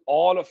tell to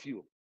all of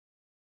you.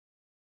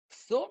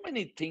 So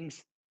many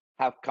things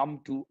have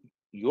come to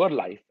your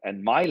life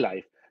and my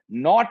life,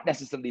 not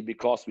necessarily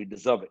because we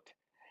deserve it.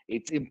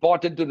 It's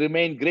important to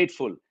remain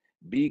grateful.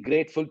 Be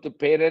grateful to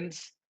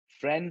parents,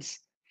 friends,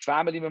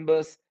 family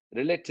members,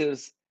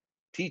 relatives,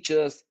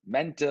 teachers,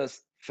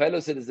 mentors, fellow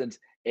citizens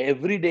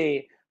every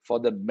day for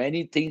the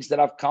many things that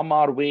have come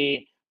our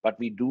way, but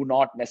we do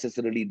not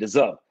necessarily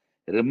deserve.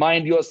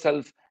 Remind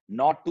yourself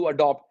not to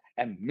adopt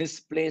a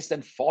misplaced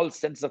and false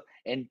sense of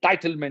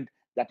entitlement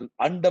that will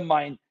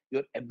undermine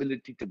your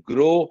ability to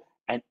grow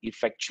and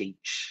effect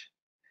change.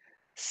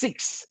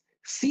 Six,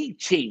 seek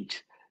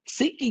change.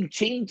 Seeking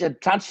change and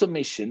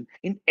transformation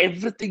in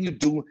everything you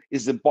do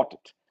is important.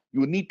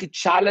 You need to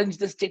challenge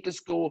the status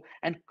quo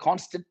and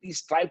constantly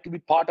strive to be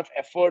part of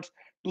efforts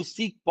to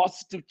seek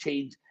positive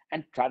change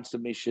and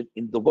transformation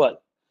in the world.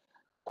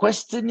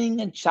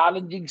 Questioning and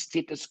challenging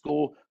status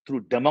quo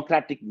through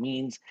democratic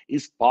means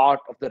is part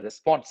of the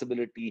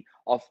responsibility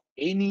of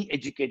any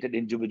educated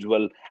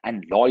individual,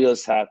 and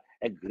lawyers have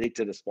a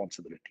greater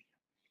responsibility.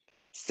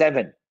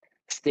 Seven,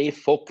 stay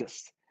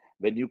focused.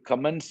 When you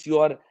commence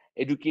your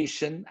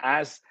education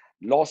as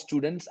law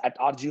students at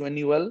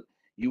RGNUL,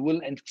 you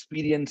will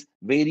experience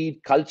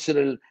varied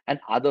cultural and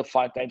other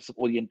types of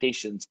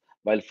orientations,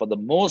 while for the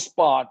most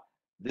part,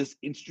 this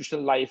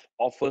institutional life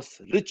offers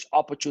rich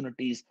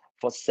opportunities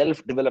for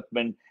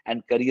self-development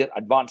and career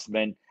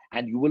advancement,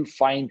 and you will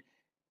find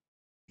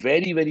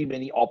very, very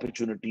many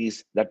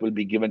opportunities that will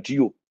be given to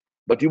you.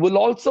 But you will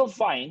also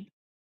find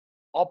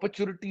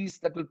opportunities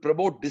that will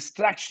promote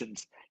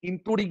distractions,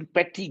 including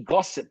petty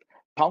gossip,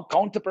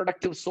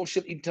 counterproductive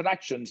social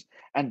interactions,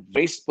 and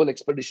wasteful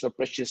expedition of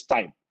precious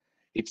time.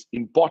 It's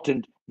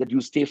important that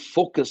you stay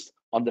focused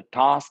on the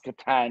task at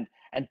hand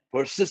and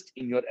persist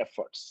in your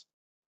efforts.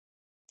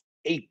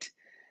 Eight,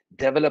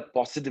 develop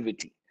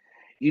positivity.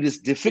 It is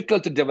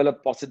difficult to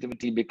develop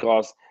positivity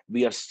because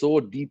we are so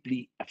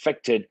deeply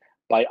affected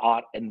by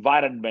our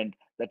environment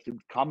that it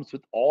comes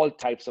with all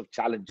types of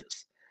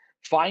challenges.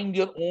 Find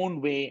your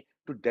own way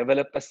to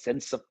develop a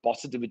sense of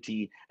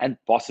positivity and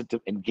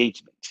positive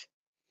engagement.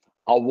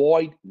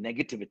 Avoid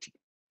negativity.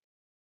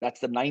 That's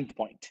the ninth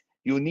point.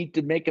 You need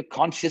to make a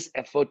conscious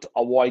effort to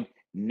avoid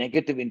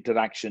negative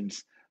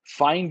interactions.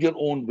 Find your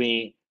own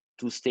way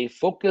to stay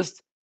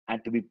focused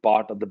and to be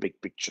part of the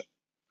big picture.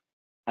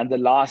 And the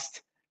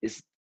last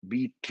is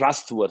be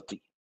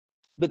trustworthy.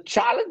 The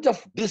challenge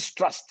of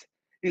distrust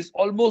is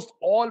almost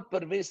all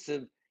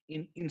pervasive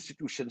in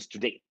institutions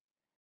today,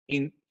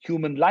 in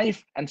human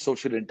life and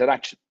social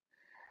interaction.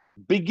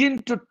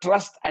 Begin to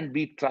trust and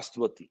be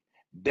trustworthy.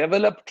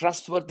 Develop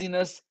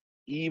trustworthiness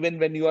even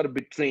when you are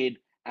betrayed,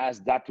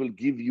 as that will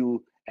give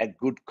you a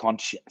good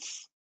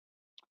conscience.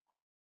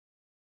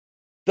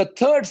 The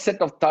third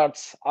set of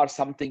thoughts are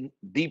something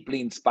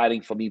deeply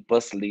inspiring for me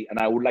personally, and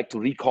I would like to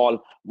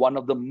recall one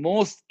of the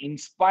most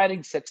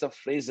inspiring sets of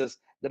phrases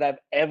that I've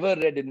ever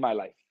read in my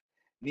life.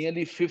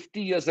 Nearly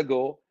 50 years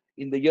ago,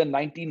 in the year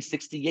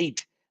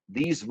 1968,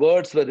 these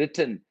words were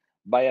written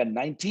by a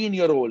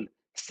 19-year-old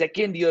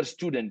second-year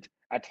student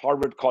at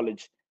Harvard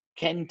College,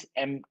 Kent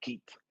M.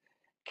 Keith.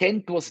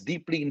 Kent was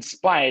deeply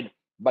inspired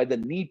by the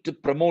need to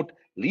promote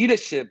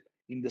leadership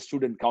in the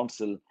student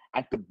council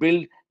and to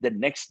build the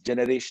next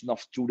generation of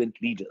student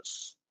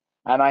leaders.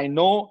 And I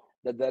know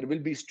that there will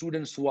be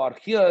students who are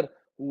here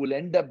who will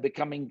end up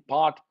becoming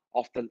part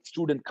of the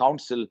student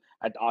council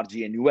at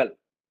RGNUL.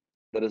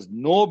 There is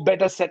no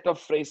better set of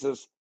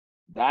phrases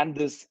than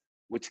this,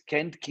 which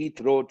Kent Keith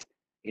wrote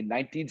in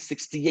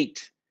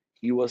 1968.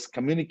 He was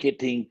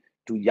communicating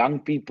to young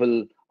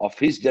people of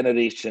his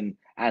generation,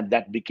 and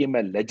that became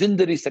a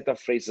legendary set of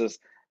phrases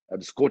that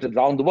was quoted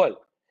around the world.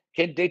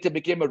 Kent later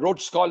became a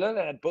Rhodes Scholar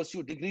and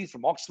pursued degrees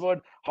from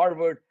Oxford,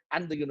 Harvard,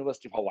 and the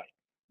University of Hawaii.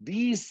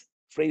 These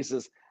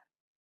phrases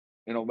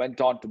went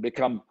on to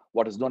become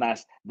what is known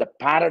as the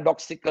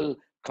paradoxical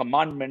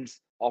commandments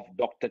of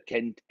Dr.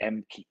 Kent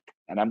M. Keith.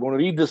 And I'm going to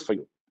read this for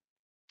you.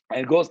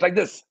 And it goes like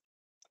this.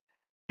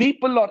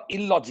 People are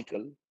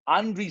illogical,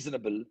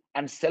 unreasonable,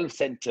 and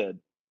self-centered.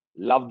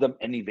 Love them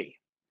anyway.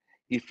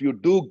 If you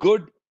do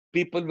good,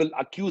 people will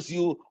accuse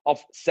you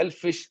of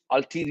selfish,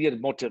 ulterior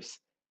motives.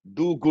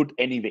 Do good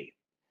anyway.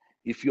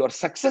 If you are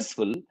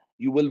successful,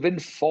 you will win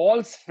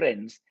false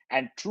friends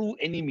and true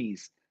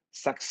enemies.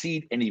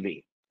 Succeed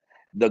anyway.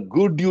 The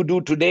good you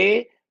do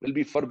today will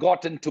be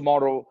forgotten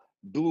tomorrow.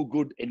 Do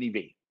good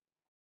anyway.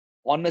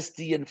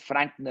 Honesty and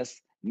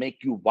frankness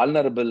make you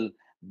vulnerable.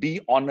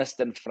 Be honest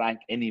and frank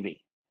anyway.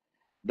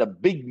 The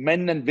big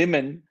men and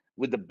women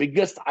with the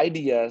biggest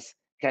ideas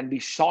can be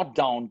shot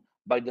down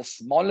by the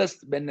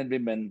smallest men and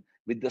women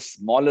with the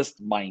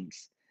smallest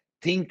minds.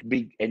 Think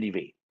big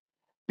anyway.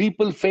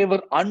 People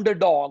favor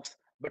underdogs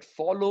but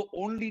follow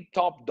only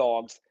top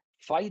dogs.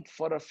 Fight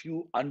for a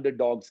few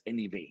underdogs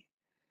anyway.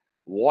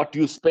 What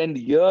you spend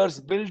years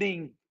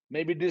building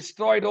may be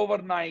destroyed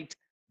overnight.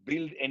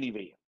 Build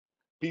anyway.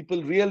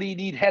 People really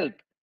need help,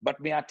 but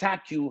may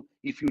attack you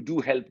if you do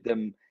help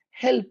them.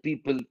 Help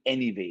people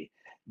anyway.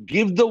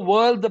 Give the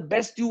world the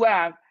best you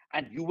have,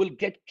 and you will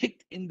get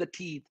kicked in the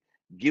teeth.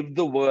 Give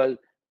the world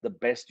the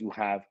best you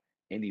have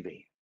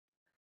anyway.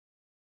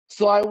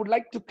 So I would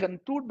like to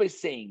conclude by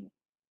saying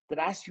that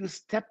as you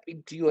step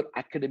into your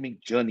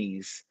academic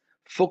journeys,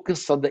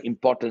 focus on the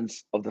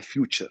importance of the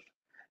future.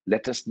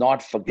 Let us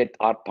not forget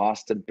our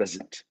past and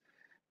present,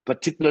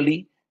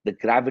 particularly the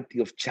gravity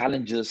of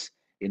challenges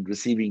in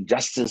receiving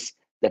justice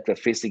that were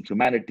facing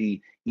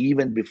humanity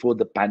even before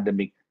the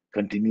pandemic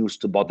continues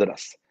to bother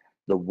us.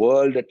 The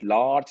world at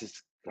large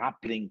is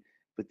grappling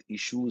with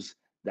issues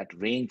that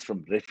range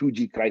from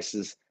refugee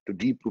crisis to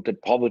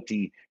deep-rooted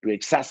poverty to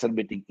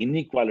exacerbating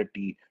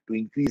inequality to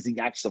increasing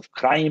acts of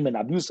crime and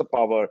abuse of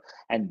power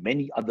and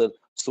many other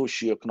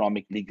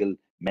socio-economic legal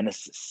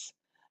menaces.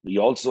 We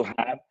also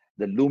have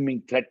the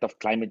looming threat of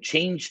climate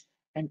change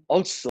and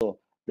also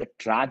the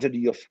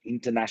tragedy of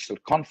international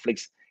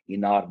conflicts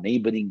in our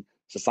neighboring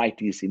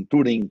societies,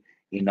 including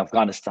in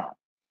Afghanistan.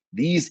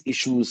 These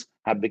issues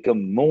have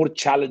become more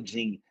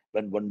challenging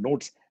when one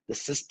notes the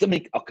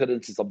systemic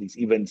occurrences of these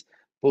events,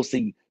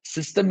 posing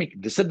systemic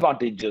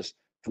disadvantages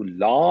to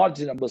large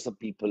numbers of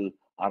people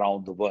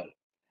around the world.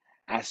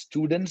 As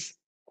students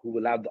who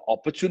will have the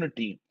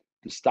opportunity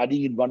to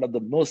study in one of the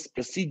most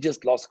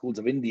prestigious law schools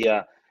of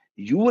India,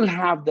 you will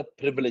have the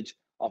privilege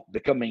of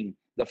becoming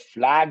the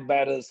flag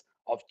bearers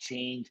of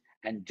change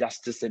and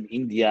justice in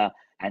India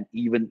and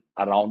even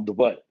around the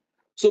world.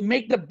 So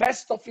make the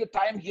best of your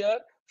time here,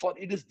 for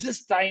it is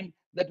this time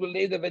that will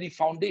lay the very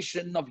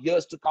foundation of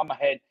years to come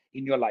ahead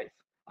in your life.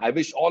 I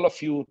wish all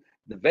of you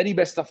the very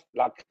best of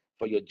luck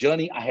for your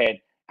journey ahead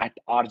at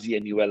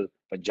RGNUL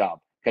Punjab.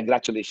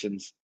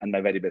 Congratulations and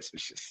my very best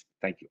wishes.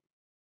 Thank you.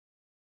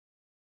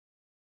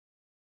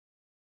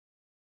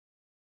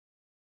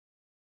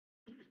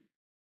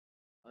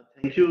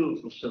 Thank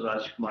you, Mr.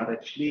 Rajkumar.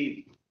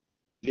 Actually,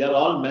 we are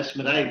all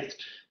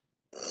mesmerized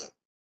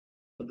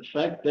for the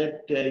fact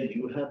that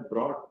you have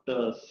brought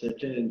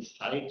certain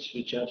insights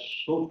which are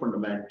so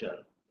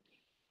fundamental.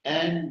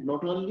 And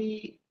not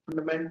only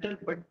fundamental,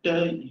 but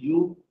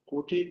you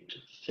quoted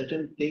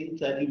certain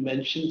things and you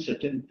mentioned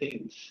certain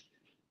things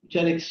which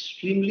are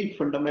extremely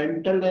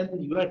fundamental,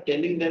 and you are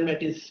telling them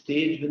at a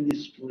stage when the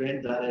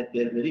students are at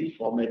their very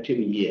formative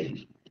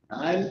years.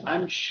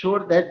 I'm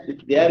sure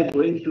that they are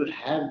going to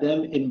have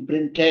them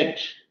imprinted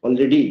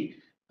already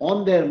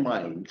on their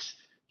minds.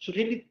 So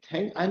really,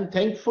 I'm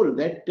thankful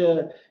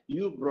that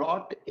you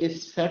brought a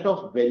set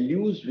of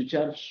values which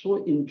are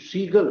so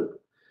integral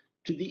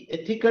to the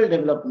ethical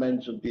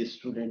developments of the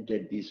student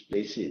at these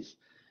places.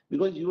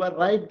 Because you are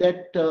right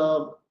that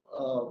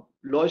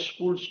law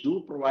schools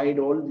do provide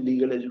all the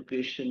legal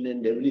education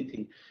and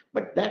everything,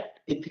 but that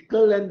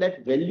ethical and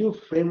that value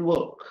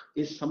framework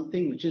is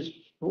something which is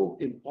so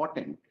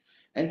important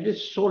and it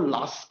is so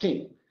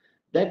lasting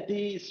that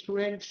the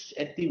students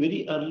at the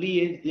very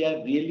early age, they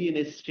are really in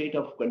a state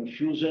of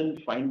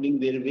confusion, finding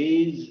their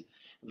ways,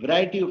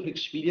 variety of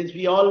experience.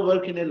 We all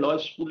work in a law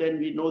school and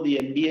we know the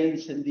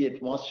ambience and the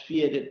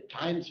atmosphere at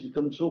times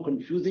become so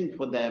confusing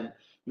for them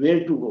where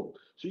to go.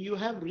 So you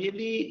have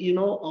really,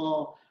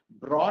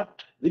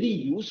 brought very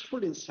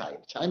useful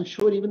insights. I'm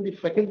sure even the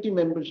faculty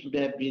members would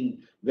have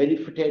been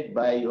benefited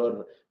by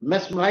your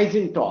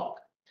mesmerizing talk.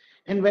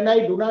 And when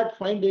I do not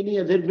find any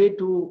other way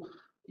to,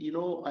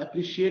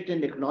 appreciate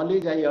and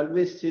acknowledge, I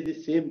always say the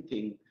same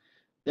thing,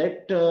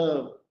 that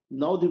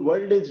now the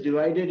world is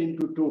divided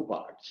into two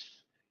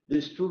parts.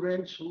 The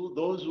students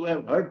those who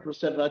have heard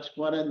Professor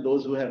Rajkumar and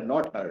those who have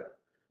not heard.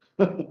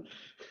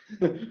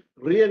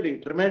 Really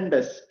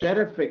tremendous,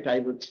 terrific, I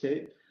would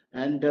say.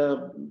 And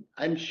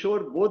I'm sure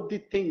both the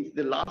things,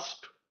 the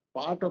last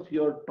part of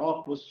your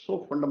talk was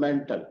so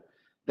fundamental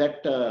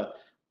that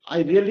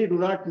I really do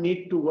not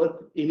need to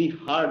work any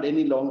hard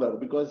any longer,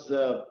 because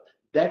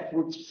that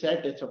would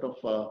set a sort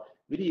of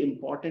very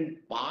important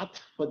path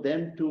for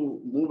them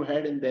to move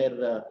ahead in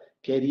their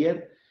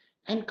career.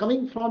 And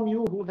coming from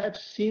you who have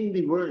seen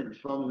the world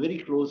from very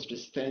close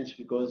distance,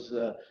 because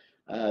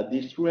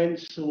the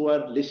students who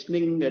are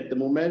listening at the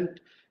moment,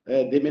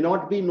 they may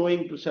not be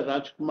knowing to Sir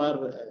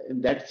Rajkumar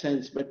in that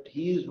sense, but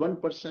he is one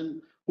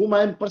person whom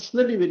I am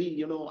personally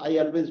very, I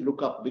always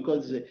look up,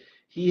 because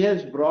he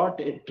has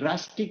brought a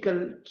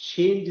drastical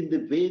change in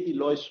the way the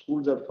law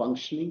schools are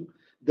functioning,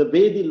 the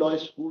way the law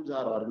schools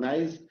are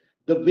organized,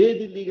 the way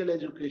the legal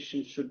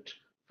education should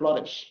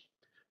flourish.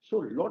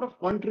 So a lot of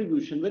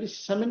contribution, very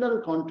seminal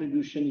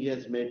contribution he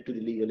has made to the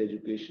legal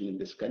education in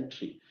this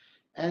country.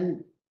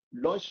 And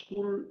law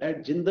school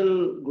at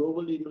Jindal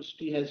Global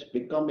University has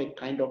become a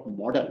kind of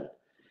model,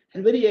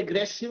 and very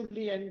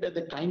aggressively, and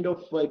the kind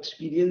of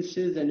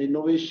experiences and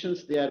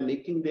innovations they are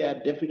making, they are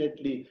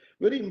definitely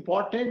very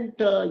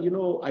important,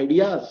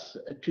 ideas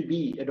to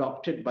be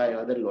adopted by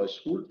other law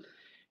schools.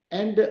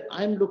 And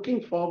I'm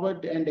looking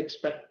forward and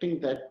expecting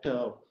that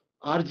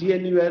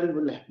RGNUL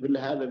will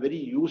have a very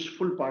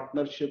useful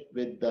partnership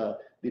with the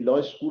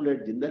law school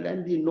at Jindal,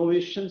 and the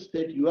innovations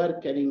that you are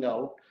carrying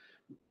out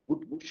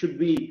should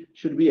be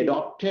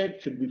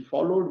adopted, should be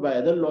followed by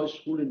other law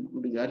schools,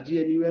 including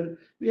RGNUL.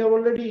 We have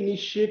already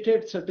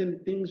initiated certain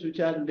things which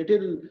are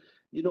little,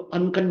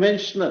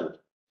 unconventional.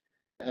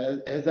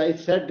 As I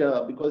said,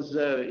 because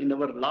in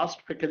our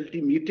last faculty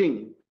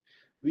meeting,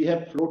 we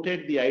have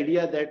floated the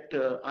idea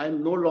that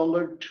I'm no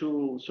longer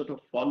to sort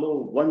of follow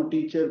one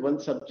teacher, one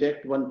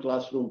subject, one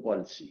classroom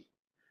policy.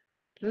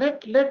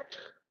 Let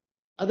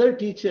other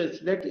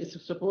teachers,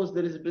 suppose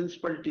there is a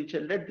principal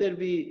teacher, let there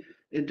be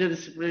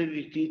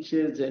interdisciplinary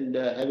teachers, and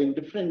having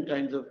different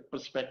kinds of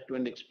perspective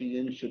and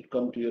experience should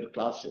come to your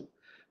classes.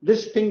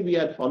 This thing we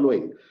are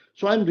following.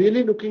 So I'm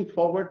really looking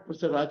forward to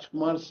Sir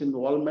Rajkumar's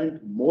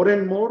involvement more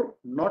and more,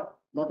 not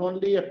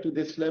only up to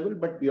this level,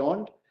 but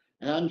beyond.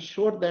 And I'm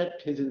sure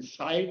that his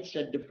insights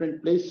at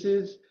different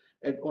places,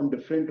 on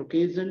different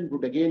occasions,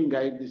 would again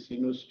guide this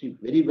university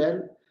very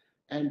well.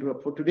 And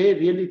for today,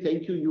 really,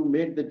 thank you. You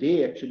made the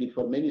day actually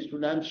for many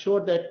students. I'm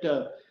sure that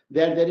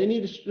there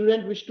any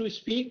student wish to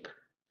speak.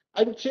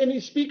 I would say any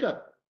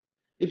speaker.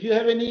 If you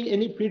have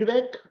any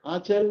feedback,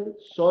 Achal,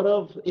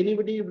 Saurav,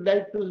 anybody would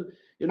like to,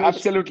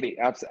 Absolutely,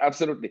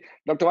 absolutely.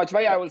 Dr.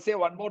 Vajpayee, I will say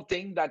one more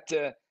thing, that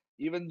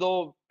even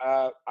though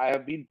I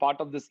have been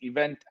part of this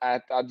event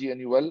at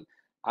RGNUL,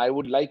 I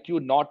would like you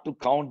not to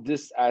count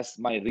this as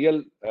my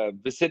real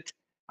visit.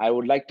 I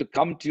would like to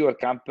come to your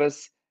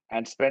campus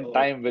and spend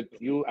time with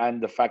you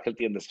and the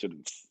faculty and the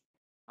students.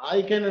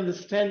 I can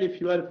understand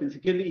if you are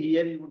physically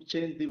here, you would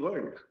change the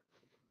world.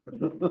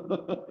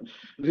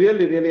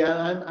 Really,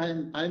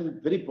 I'm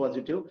very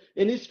positive.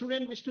 Any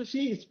student wish to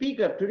speak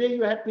up? Today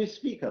you have to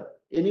speak up.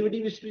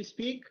 Anybody wish to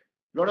speak?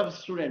 A lot of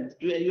students.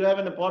 You have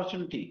an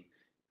opportunity.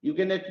 You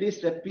can at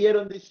least appear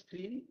on the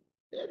screen.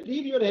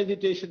 Leave your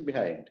hesitation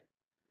behind.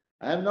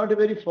 I am not a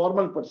very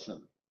formal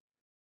person.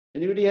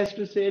 Anybody has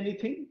to say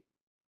anything?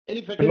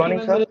 Any faculty morning,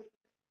 member? sir.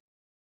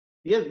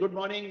 Yes, good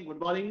morning. Good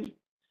morning.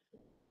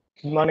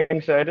 Good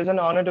morning, sir. It is an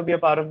honor to be a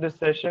part of this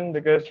session,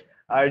 because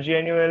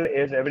RGNUL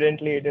is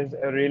evidently, it is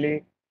a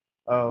really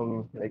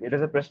it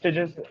is a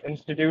prestigious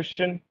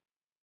institution,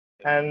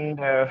 and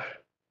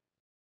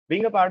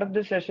being a part of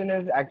this session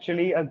is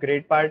actually a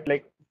great part,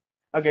 like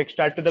a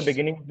kickstart to the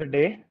beginning of the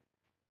day.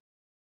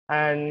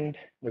 And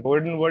the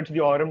golden words, the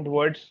aurumed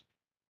words,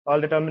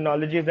 all the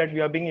terminologies that we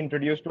are being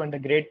introduced to, and the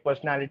great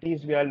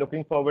personalities we are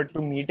looking forward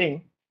to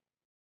meeting.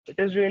 It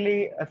is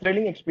really a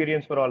thrilling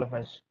experience for all of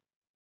us.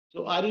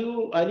 So are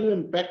you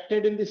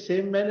impacted in the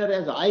same manner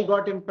as I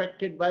got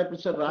impacted by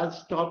Professor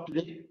Raj's talk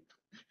today?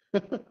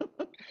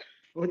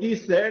 What he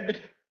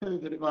said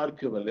is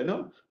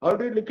remarkable, How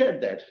do you look at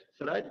that,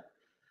 Raj?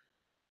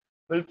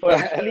 Well,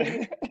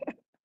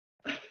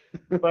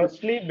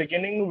 firstly,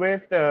 beginning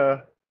with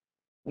the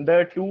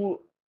two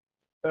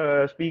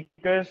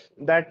speakers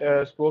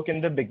that spoke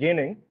in the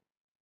beginning.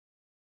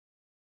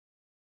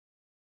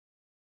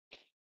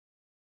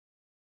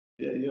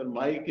 Yeah, your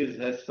mic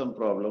has some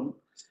problem.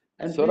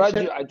 And Suraj,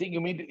 I think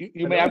you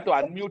may have to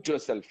unmute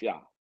yourself.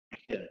 Yeah.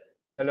 Yeah.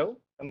 Hello,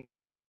 am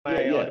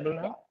I audible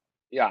now?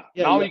 Yeah.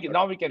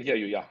 Now we can hear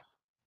you. Yeah.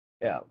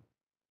 Yeah.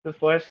 So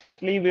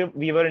firstly,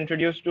 we were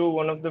introduced to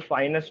one of the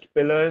finest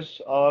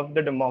pillars of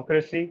the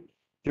democracy,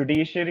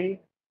 judiciary,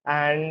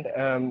 and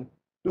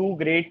two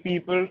great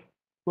people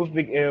who've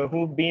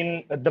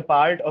been the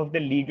part of the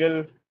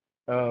legal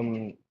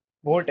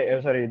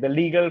the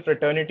legal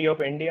fraternity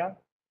of India,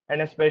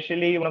 and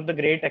especially one of the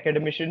great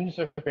academicians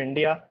of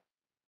India,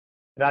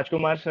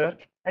 Rajkumar sir.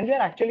 And we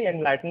are actually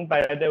enlightened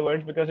by their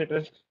words because it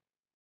was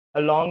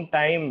a long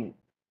time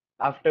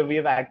after we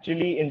have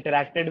actually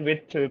interacted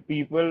with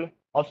people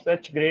of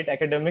such great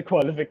academic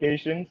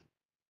qualifications.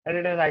 And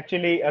it is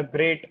actually a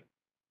great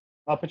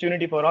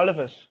opportunity for all of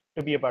us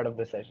to be a part of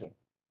this session.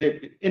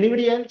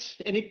 Anybody else?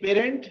 Any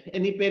parent?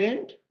 Any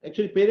parent?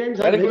 Actually, parents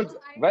are Very very.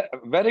 good,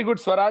 very good,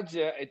 Swaraj.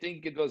 I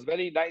think it was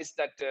very nice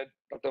that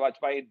Dr.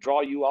 Vajpayee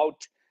draw you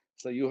out.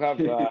 So you have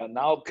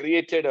now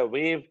created a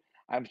wave.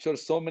 I'm sure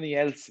so many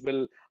else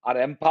are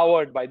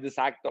empowered by this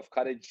act of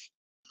courage.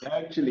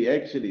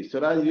 Actually,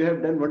 Swaraj, you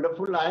have done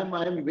wonderful. I am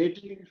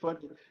waiting for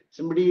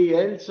somebody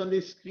else on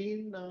the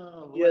screen.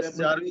 Yes,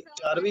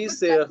 Charvi is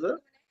there, sir.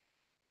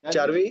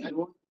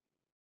 Charvi?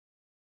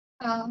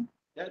 Uh,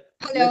 Yes,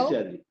 hello.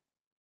 Charlie.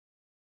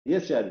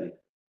 Yes, Charlie.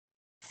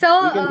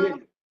 So, We can hear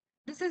you.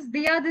 this is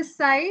Dia this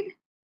side.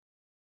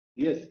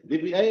 Yes,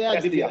 Divya. Yeah,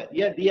 Yes, Divya. Diya.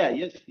 Yeah, Dia.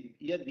 Yes,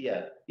 yeah,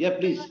 Dia. Yeah,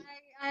 please.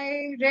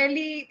 I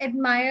really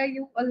admire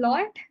you a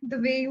lot, the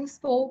way you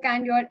spoke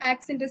and your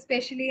accent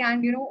especially,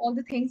 and all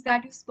the things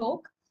that you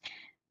spoke.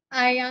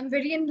 I am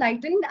very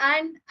enlightened,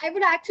 and I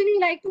would actually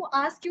like to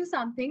ask you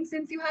something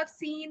since you have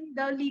seen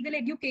the legal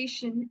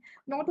education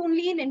not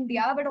only in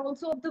India but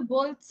also of the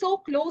world so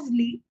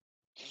closely.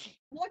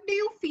 What do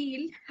you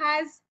feel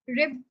has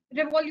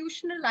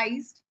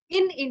revolutionized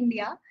in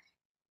India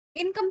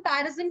in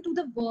comparison to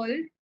the world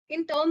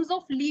in terms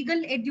of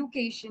legal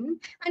education,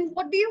 and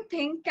what do you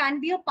think can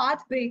be a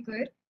path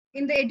breaker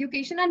in the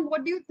education, and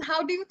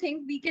how do you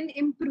think we can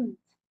improve?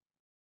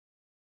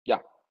 Yeah.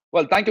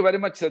 Well, thank you very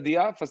much,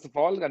 Diya, first of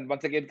all. And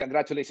once again,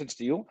 congratulations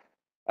to you.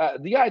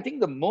 Diya, I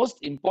think the most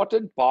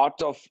important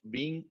part of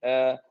being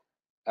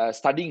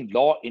studying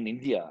law in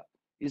India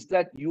is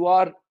that you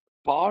are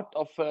part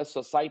of a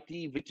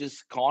society which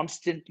is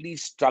constantly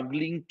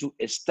struggling to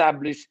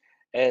establish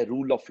a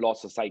rule of law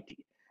society.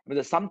 I mean,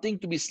 there's something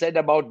to be said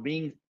about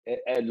being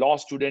a law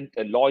student,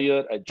 a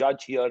lawyer, a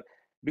judge here,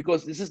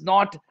 because this is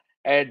not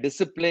a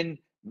discipline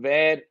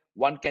where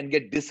one can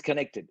get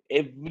disconnected.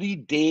 Every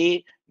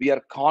day, we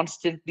are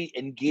constantly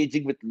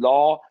engaging with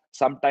law,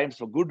 sometimes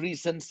for good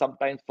reasons,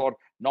 sometimes for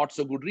not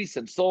so good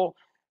reasons. So,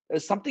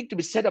 there's something to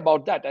be said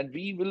about that. And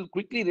we will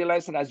quickly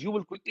realize, and as you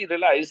will quickly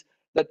realize,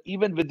 that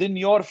even within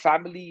your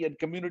family and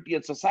community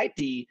and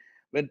society,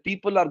 when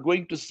people are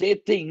going to say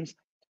things,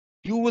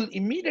 you will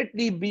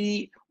immediately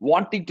be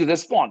wanting to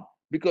respond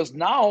because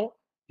now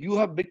you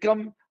have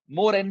become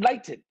more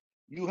enlightened.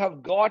 You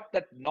have got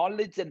that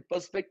knowledge and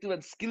perspective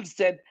and skill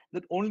set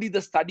that only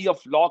the study of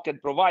law can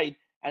provide.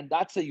 And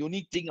that's a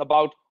unique thing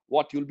about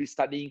what you'll be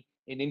studying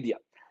in India.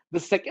 The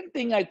second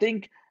thing I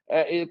think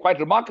is quite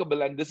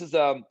remarkable, and this is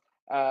an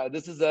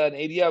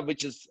area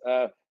which is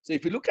so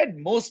if you look at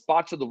most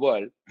parts of the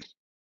world,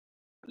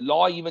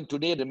 law even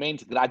today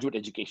remains graduate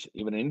education,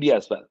 even in India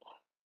as well.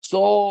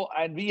 So,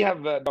 and we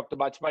have Dr.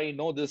 Bajpayee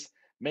know this.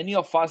 Many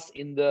of us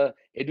in the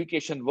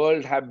education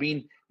world have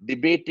been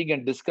debating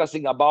and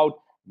discussing about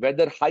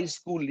whether high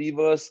school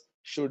leavers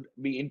should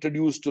be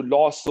introduced to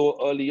law so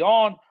early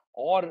on,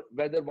 or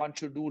whether one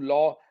should do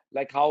law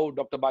like how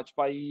Dr.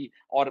 Bajpayee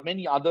or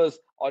many others,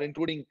 or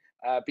including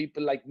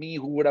people like me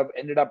who would have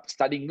ended up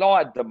studying law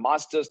at the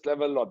master's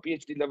level or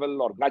PhD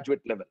level or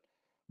graduate level.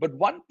 But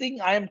one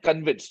thing I am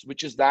convinced,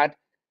 which is that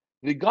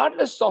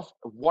regardless of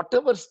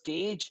whatever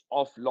stage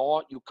of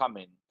law you come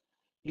in,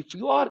 if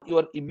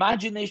your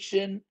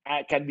imagination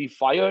can be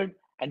fired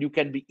and you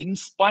can be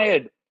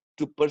inspired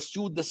to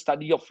pursue the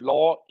study of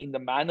law in the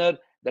manner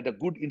that a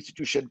good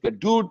institution can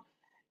do,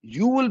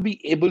 you will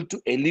be able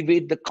to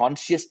elevate the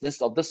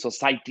consciousness of the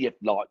society at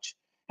large.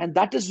 And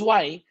that is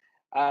why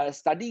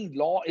studying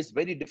law is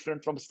very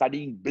different from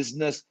studying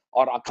business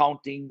or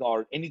accounting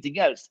or anything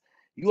else.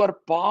 You are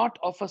part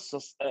of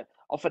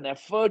of an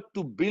effort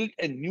to build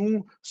a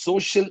new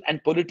social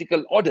and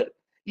political order.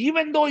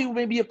 Even though you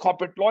may be a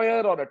corporate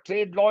lawyer or a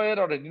trade lawyer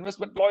or an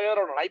investment lawyer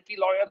or an IP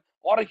lawyer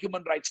or a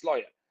human rights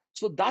lawyer.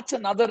 So that's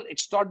another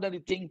extraordinary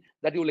thing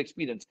that you will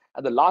experience.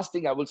 And the last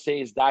thing I will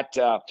say is that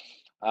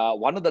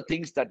one of the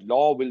things that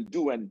law will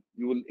do, and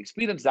you will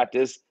experience that,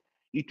 is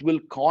it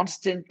will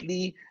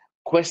constantly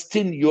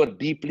question your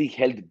deeply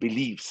held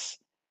beliefs.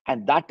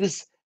 And that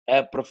is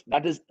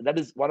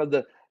one of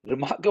the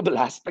remarkable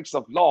aspects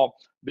of law,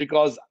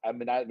 because I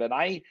mean, when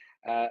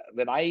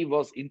I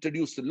was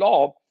introduced to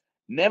law,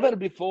 never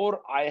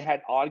before I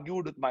had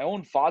argued with my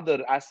own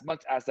father as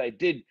much as I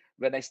did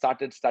when I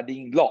started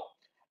studying law,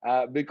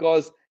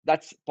 because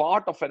that's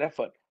part of an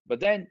effort. But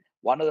then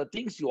one of the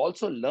things you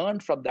also learn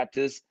from that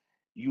is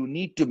you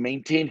need to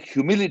maintain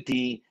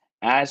humility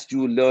as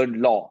you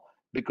learn law,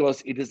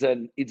 because it is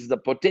the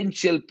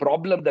potential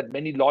problem that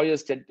many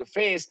lawyers tend to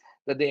face,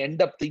 that they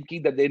end up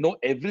thinking that they know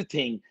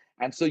everything.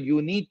 And so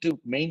you need to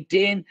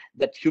maintain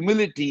that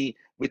humility,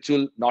 which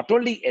will not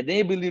only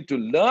enable you to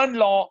learn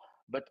law,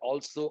 but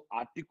also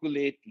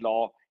articulate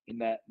law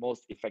in a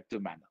most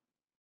effective manner.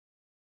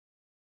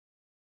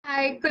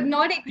 I could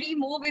not agree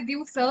more with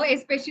you, sir,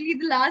 especially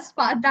the last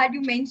part that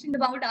you mentioned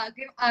about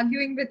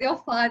arguing with your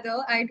father.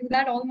 I do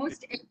that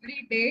almost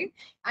every day,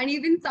 and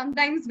even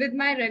sometimes with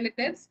my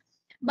relatives.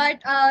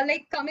 But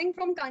like coming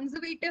from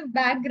conservative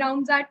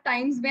backgrounds, at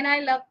times when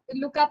I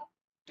look up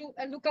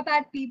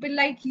at people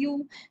like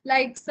you,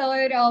 like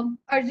Sir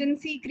Arjun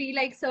Sikri,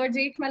 like Sir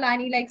Jeth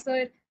Malani, like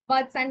Sir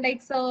Vats, and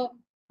like Sir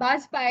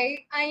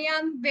Bajpai, I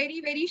am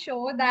very, very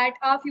sure that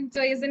our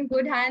future is in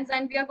good hands,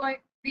 and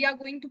we are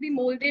going to be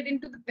molded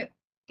into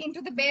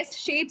the best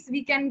shapes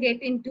we can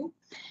get into.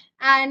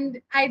 And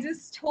I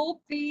just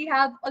hope we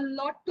have a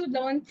lot to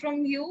learn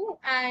from you,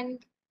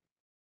 and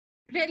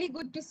really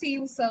good to see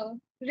you, sir.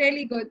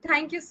 Really good.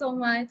 Thank you so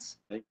much.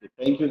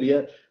 Thank you,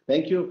 Leah.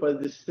 Thank you for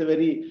this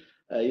very,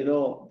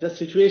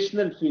 just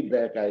situational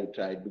feedback I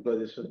tried, because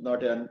this was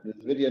not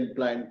this very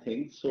unplanned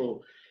thing.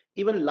 So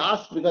even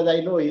last, because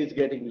I know he's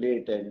getting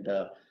late, and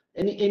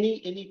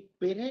any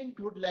parent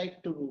would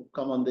like to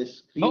come on the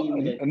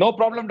screen? No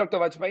problem, Dr.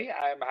 Vajpayee.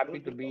 I am happy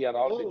to be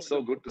around. Oh, It's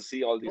so good to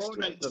see all these oh,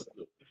 nice students. of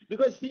you.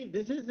 Because see,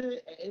 this is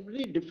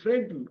every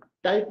different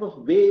type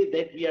of way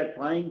that we are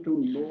trying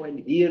to know and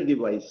hear the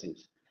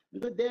voices.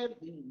 Because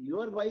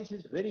your voice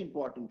is very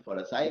important for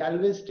us. I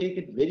always take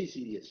it very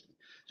seriously.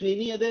 So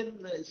any other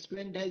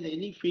student has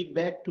any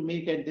feedback to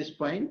make at this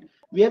point?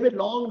 We have a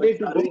long way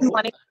to go.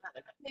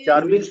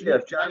 Charvi is there.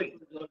 Charvi.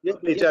 Yes,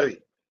 please,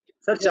 Charvi.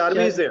 Sir,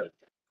 Charvi is there.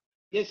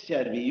 Yes,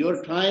 Charvi,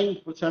 you're trying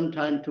for some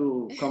time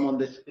to come on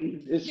the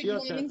screen. It's Good your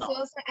morning, turn now.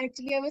 sir. So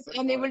actually, I was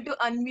unable to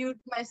unmute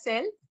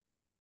myself.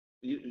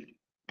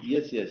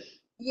 Yes, yes.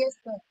 Yes,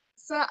 sir.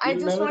 So I You'll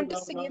just never want to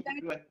allow say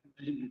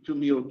that to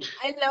mute.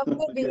 I love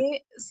the Yes.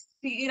 way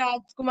C.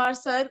 Rajkumar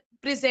sir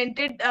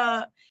presented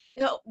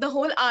the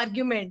whole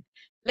argument.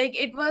 Like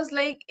it was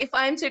like if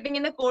I'm sitting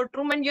in a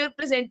courtroom and you're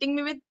presenting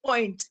me with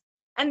points,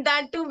 and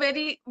that too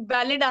very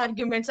valid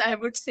arguments, I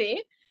would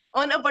say,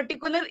 on a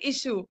particular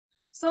issue.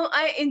 So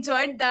I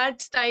enjoyed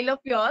that style of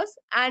yours,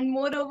 and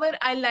moreover,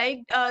 I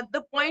liked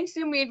the points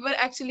you made were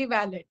actually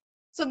valid.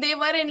 So they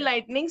were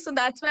enlightening. So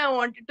that's why I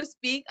wanted to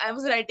speak. I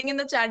was writing in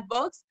the chat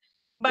box,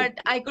 but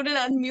I couldn't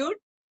unmute.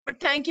 But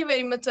thank you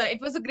very much, sir.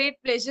 It was a great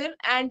pleasure.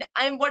 And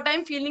what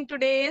I'm feeling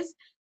today is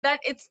that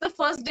it's the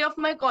first day of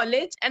my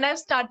college, and I've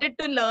started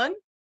to learn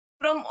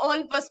from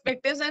all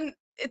perspectives. And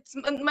it's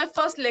my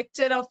first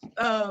lecture of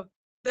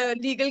the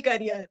legal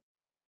career.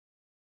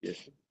 Yes.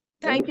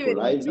 Thank you very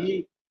Wonderful.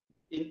 much.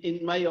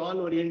 In my all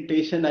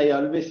orientation, I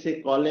always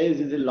say college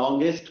is the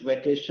longest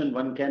vacation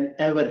one can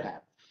ever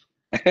have.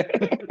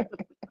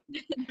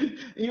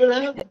 You will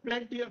have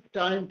plenty of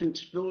time to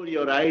explore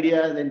your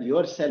ideas and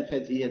yourself,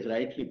 as he has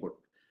rightly put.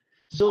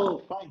 So,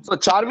 fine. So,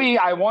 Charvi,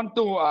 I want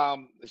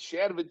to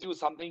share with you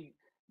something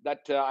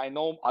that I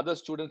know other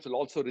students will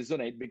also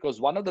resonate,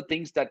 because one of the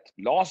things that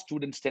law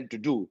students tend to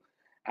do,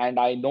 and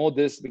I know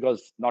this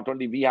because not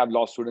only we have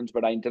law students,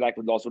 but I interact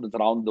with law students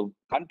around the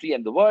country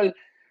and the world,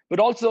 but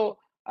also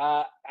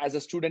as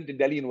a student in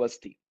Delhi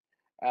University.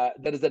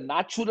 There is a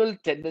natural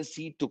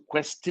tendency to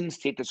question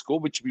status quo,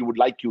 which we would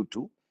like you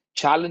to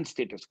challenge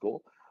status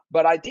quo.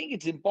 But I think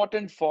it's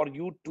important for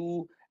you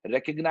to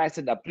recognize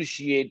and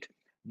appreciate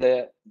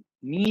the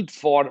need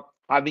for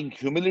having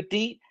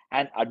humility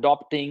and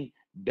adopting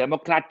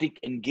democratic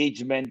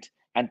engagement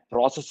and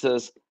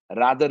processes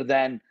rather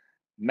than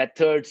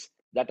methods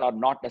that are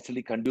not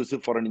necessarily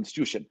conducive for an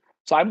institution.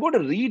 So I'm going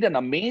to read an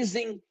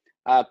amazing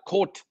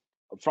quote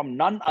from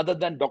none other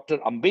than Dr.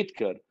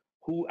 Ambedkar,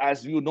 who,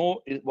 as you know,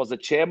 was the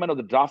chairman of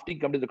the drafting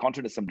committee of the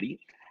Constituent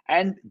Assembly.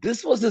 And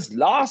this was his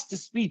last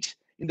speech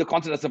in the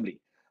Constituent Assembly.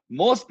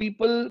 Most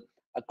people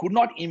could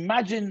not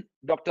imagine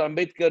Dr.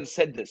 Ambedkar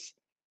said this,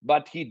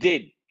 but he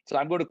did. So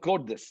I'm going to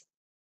quote this.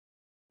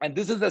 And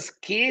this is the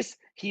case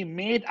he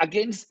made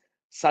against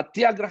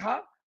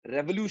Satyagraha,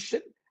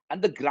 revolution,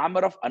 and the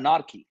grammar of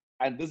anarchy.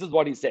 And this is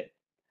what he said.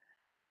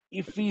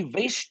 If we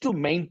wish to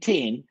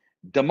maintain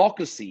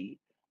democracy,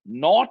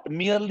 not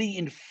merely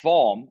in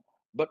form,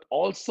 but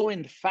also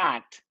in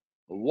fact,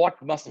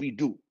 what must we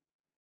do?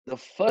 The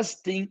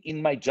first thing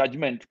in my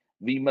judgment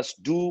we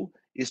must do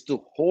is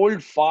to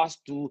hold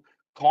fast to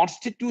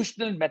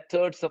constitutional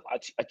methods of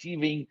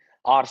achieving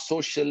our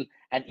social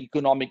and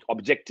economic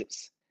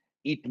objectives.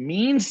 It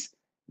means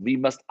we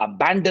must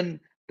abandon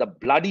the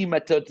bloody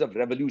methods of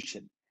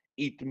revolution.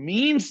 It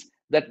means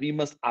that we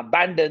must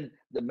abandon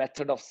the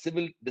method of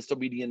civil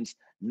disobedience,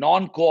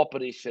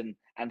 non-cooperation,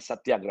 and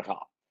satyagraha.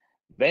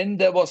 When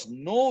there was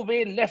no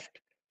way left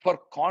for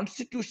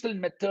constitutional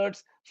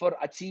methods for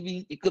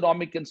achieving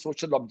economic and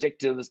social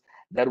objectives,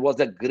 there was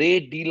a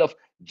great deal of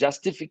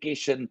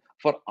justification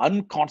for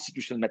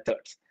unconstitutional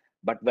methods.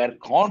 But where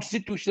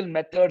constitutional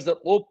methods are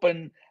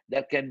open,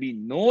 there can be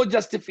no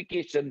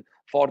justification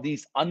for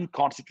these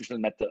unconstitutional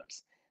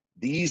methods.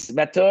 These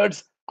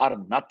methods are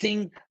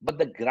nothing but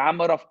the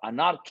grammar of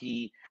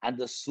anarchy, and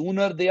the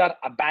sooner they are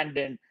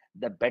abandoned,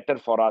 the better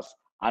for us,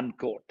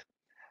 unquote.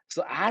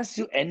 So as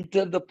you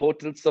enter the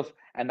portals of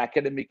an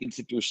academic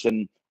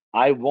institution,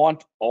 I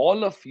want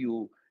all of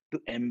you to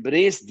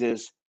embrace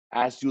this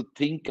as you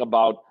think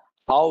about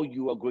how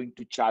you are going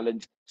to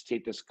challenge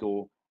status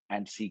quo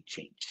and seek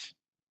change.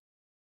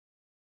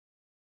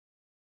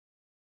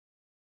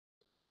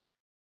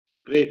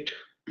 Great.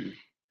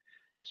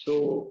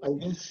 So I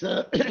guess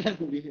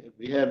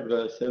we have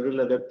several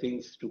other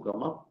things to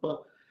come up.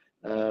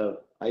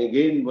 I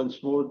again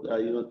once more,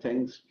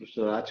 thanks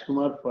Mr.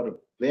 Rajkumar for a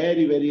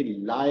very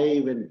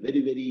live and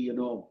very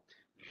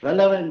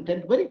relevant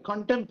and very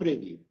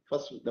contemporary.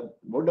 First, the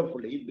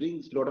wonderful. He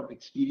brings a lot of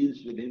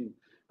experience with him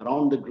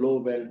around the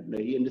globe, and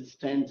he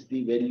understands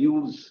the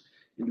values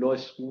in law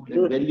school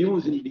and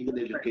values in legal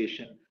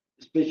education,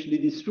 especially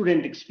the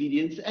student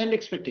experience and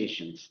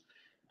expectations.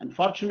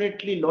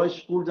 Unfortunately, law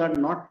schools are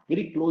not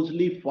very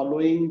closely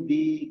following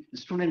the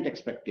student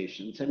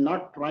expectations and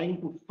not trying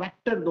to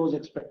factor those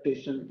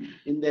expectations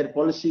in their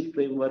policy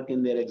framework,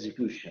 in their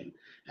execution.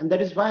 And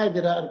that is why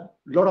there are a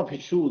lot of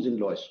issues in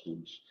law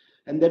schools.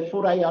 And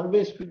therefore, I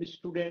always feel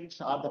students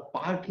are the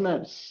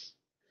partners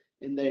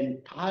in the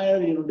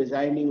entire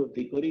designing of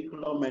the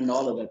curriculum and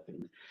all other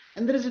things.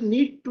 And there is a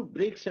need to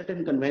break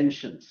certain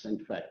conventions, in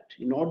fact,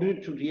 in order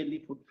to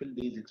really fulfill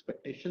these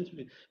expectations,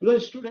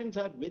 because students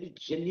are very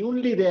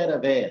genuinely there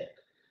aware,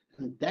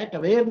 and that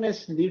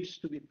awareness needs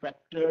to be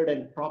factored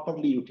and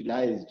properly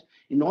utilized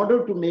in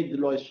order to make the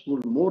law school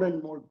more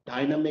and more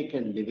dynamic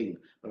and living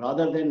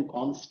rather than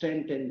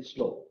constant and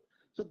slow.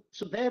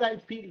 So there I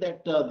feel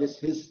that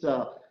his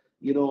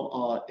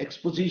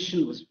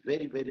exposition was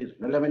very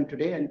relevant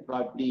today, and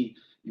probably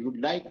you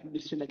would like to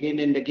listen again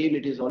and again.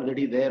 It is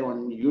already there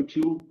on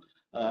YouTube.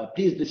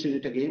 Please listen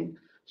it again.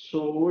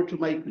 So over to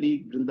my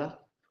colleague Brinda.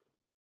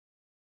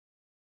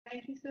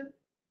 Thank you, sir.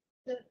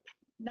 So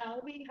now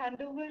we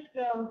hand over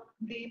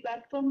the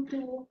platform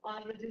to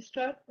our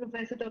registrar,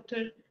 Professor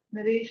Dr.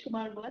 Naresh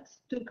Kumar Watts,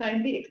 to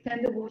kindly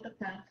extend the vote of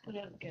thanks for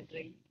our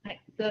gathering.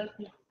 Thanks, sir.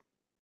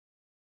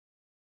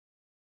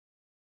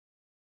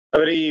 A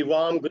very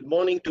warm good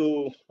morning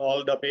to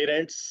all the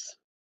parents,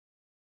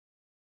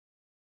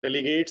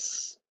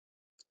 delegates,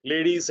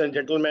 ladies and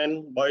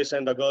gentlemen, boys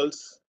and the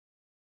girls.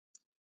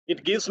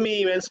 It gives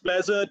me immense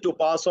pleasure to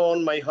pass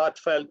on my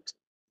heartfelt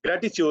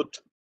gratitude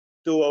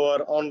to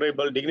our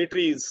honorable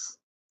dignitaries,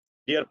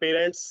 dear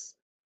parents,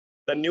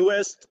 the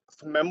newest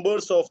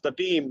members of the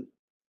team,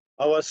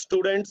 our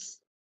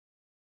students,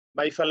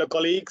 my fellow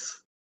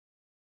colleagues,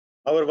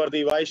 our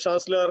worthy Vice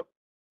Chancellor,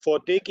 for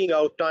taking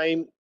out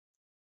time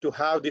to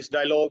have this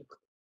dialogue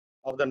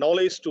of the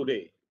knowledge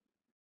today.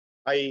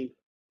 I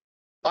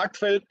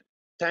heartfelt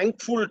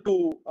thankful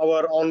to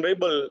our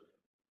Honorable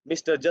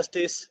Mr.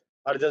 Justice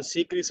Arjan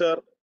Sikri sir,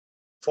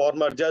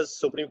 former Judge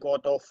Supreme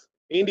Court of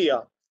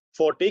India,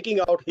 for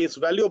taking out his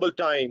valuable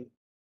time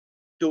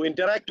to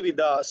interact with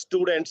the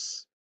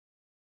students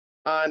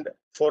and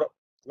for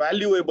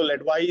valuable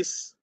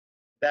advice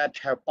that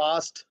have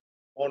passed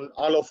on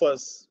all of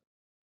us.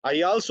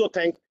 I also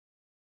thank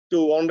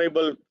to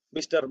Honorable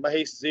Mr.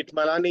 Mahesh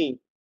Jethmalani,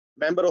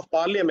 Member of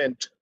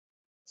Parliament,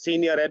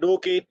 Senior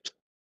Advocate,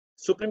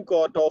 Supreme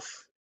Court of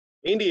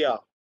India,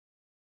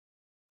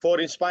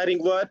 for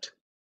inspiring word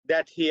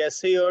that he has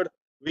shared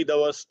with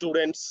our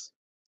students,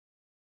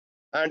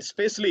 and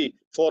especially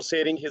for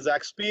sharing his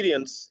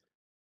experience,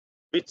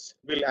 which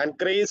will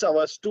encourage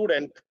our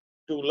student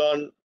to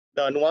learn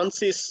the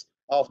nuances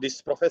of this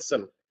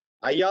profession.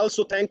 I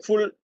also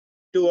thankful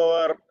to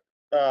our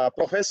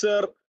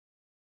Professor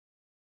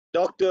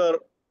Dr.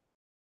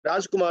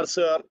 Rajkumar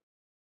sir,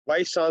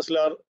 Vice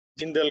Chancellor,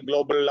 Jindal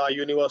Global Law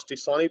University,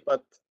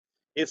 Sonipat.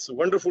 His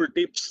wonderful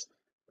tips,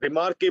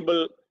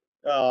 remarkable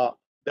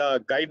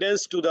the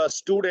guidance to the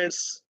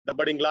students, the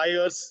budding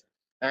lawyers,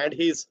 and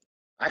his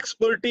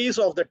expertise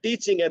of the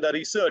teaching and the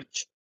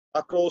research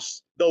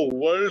across the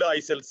world, I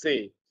shall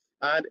say,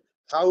 and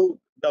how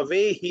the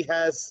way he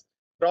has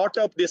brought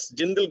up this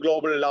Jindal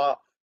Global Law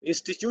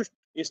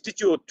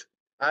Institute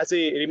as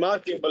a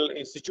remarkable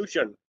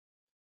institution.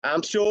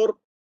 I'm sure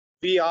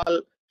we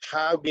all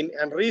have been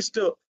enriched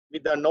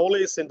with the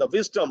knowledge and the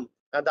wisdom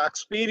and the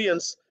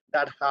experience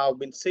that have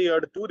been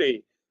shared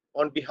today.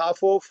 On behalf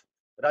of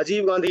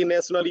Rajiv Gandhi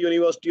National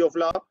University of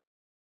Law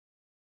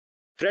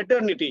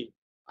fraternity,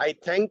 I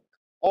thank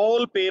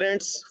all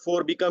parents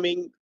for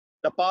becoming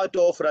the part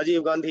of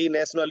Rajiv Gandhi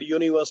National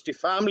University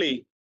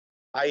family.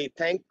 I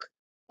thank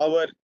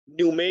our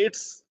new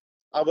mates,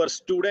 our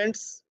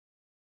students,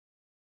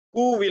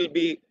 who will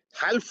be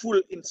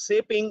helpful in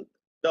shaping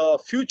the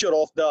future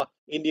of the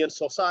Indian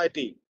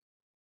society,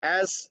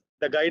 as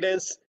the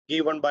guidance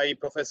given by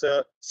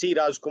Professor C.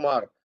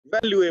 Rajkumar,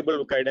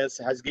 valuable guidance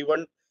has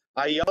given.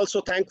 I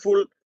also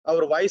thankful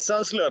our Vice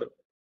Chancellor,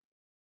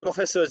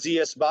 Professor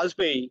G.S.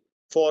 B.A.LL.B,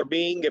 for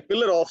being a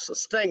pillar of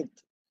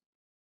strength,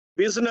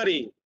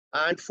 visionary,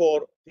 and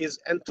for his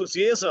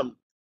enthusiasm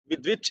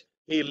with which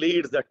he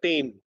leads the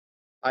team.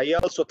 I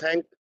also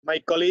thank my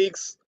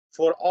colleagues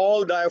for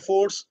all the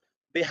efforts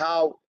they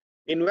have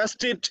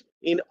invested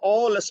in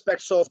all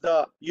aspects of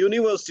the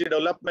university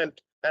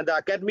development and the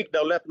academic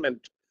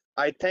development.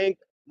 I thank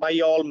my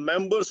all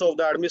members of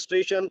the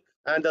administration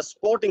and the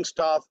supporting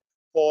staff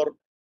for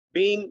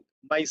being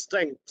my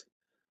strength.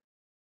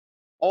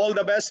 All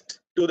the best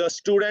to the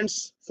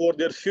students for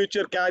their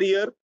future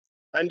career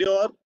and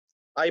your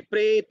I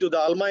pray to the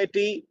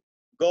Almighty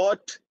God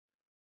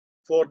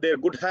for their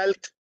good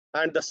health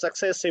and the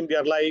success in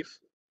their life.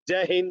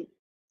 Jai Hind,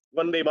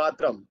 Vande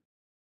Matram.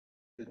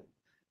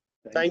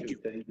 Thank you.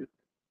 Thank you.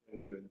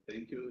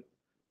 Thank you.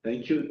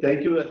 Thank you.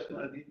 Thank you,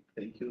 Asmadi.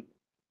 Thank you.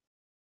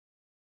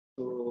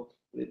 So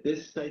with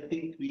this, I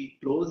think we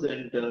close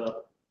and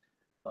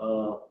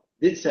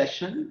this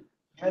session,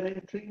 we are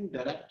entering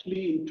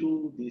directly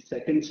into the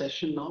second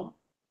session now.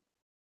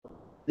 Is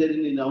there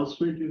any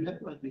announcement you have,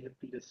 or we have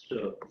to just?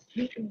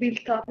 We'll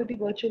start with the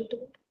virtual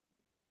tour.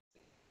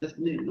 Just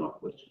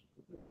not virtual.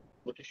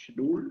 What is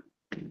scheduled?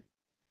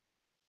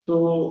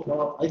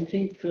 So I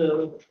think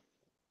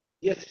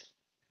yes,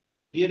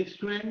 dear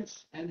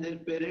students and their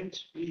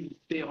parents, please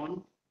stay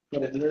on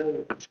for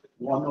another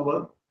 1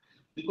 hour,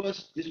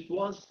 because this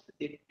was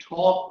a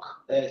talk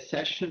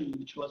session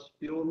which was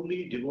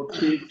purely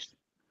devoted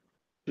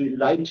to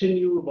enlighten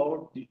you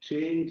about the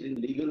change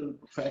in legal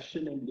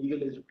profession and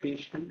legal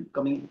education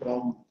coming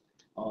from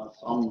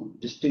some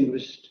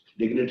distinguished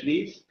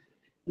dignitaries.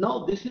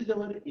 Now, this is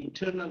our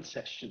internal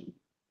session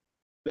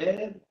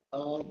where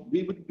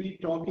we would be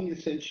talking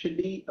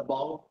essentially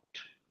about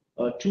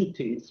two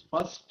things.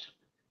 First,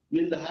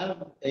 we'll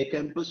have a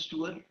campus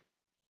tour,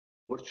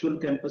 virtual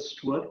campus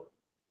tour.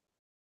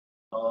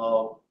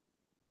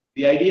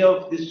 The idea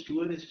of this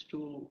tour is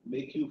to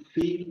make you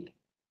feel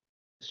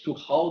as to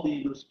how the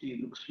university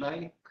looks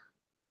like,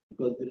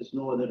 because there is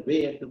no other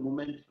way at the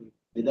moment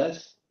with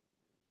us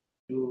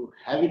to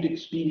have it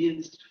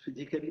experienced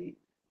physically.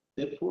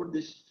 Therefore,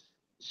 this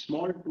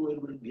small tour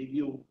will give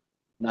you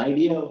an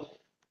idea of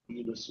the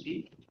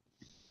university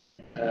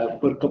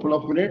for a couple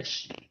of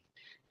minutes.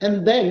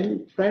 And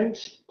then,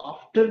 friends,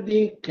 after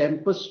the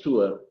campus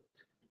tour,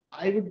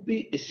 I would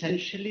be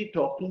essentially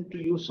talking to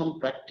you some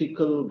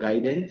practical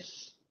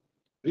guidance,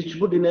 which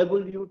would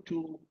enable you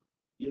to,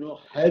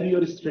 have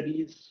your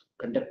studies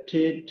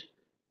conducted,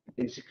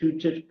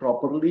 executed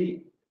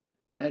properly,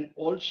 and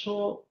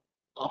also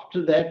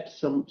after that,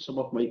 some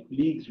of my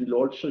colleagues will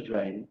also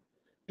join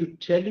to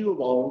tell you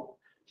about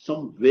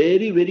some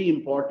very, very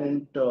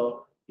important,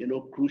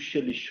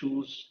 crucial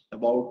issues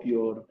about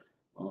your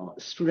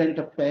student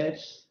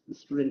affairs,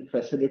 student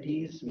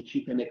facilities, which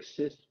you can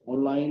access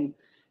online,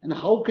 and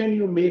how can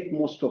you make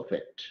most of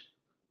it,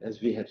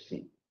 as we have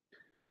seen.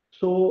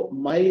 So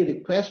my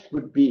request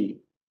would be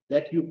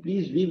that you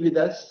please be with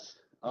us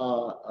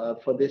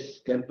for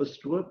this campus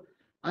tour.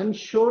 I'm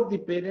sure the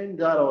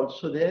parents are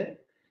also there.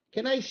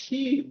 Can I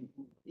see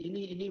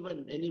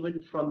anyone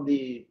from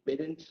the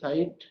parent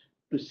side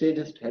to say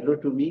just hello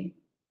to me,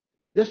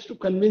 just to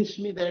convince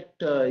me that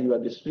you are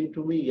listening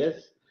to me?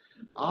 Yes.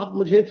 आप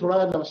मुझे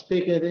थोड़ा नमस्ते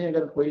कह दें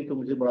अगर कोई, तो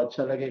मुझे बड़ा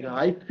अच्छा लगेगा.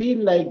 I feel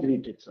like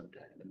greeted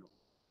sometimes.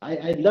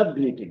 I love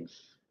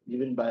greetings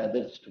given by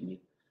others to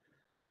me.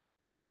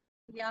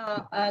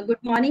 Yeah,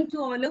 good morning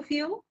to all of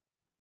you.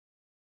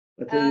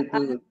 Yes,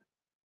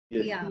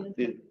 yeah.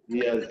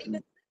 yes,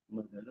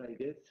 I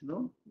guess,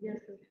 no? Yes,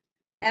 sir.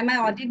 Am I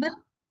audible?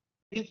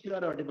 If you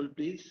are audible,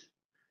 please.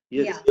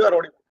 Yes. Yeah. You are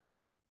audible.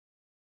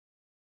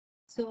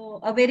 So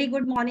a very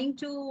good morning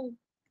to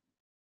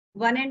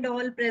one and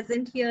all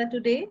present here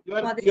today. You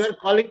are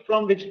calling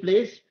from which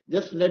place?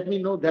 Just let me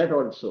know that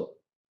also.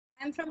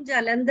 I'm from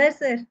Jalandhar,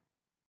 sir.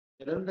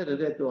 Jalandhar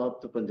है तो आप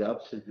तो पंजाब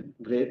से हैं.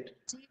 Great.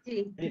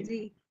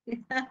 Ji.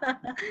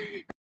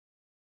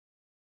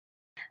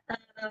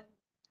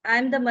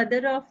 I'm the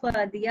mother of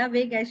Diya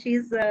Beg, as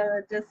she's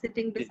just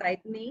sitting beside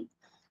me.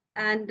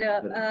 And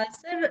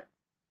sir,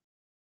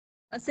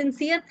 a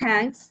sincere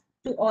thanks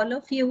to all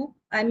of you.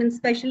 I mean,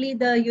 especially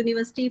the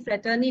university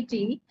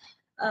fraternity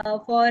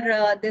for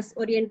this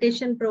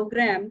orientation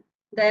program,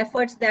 the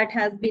efforts that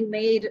has been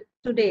made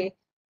today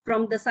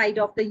from the side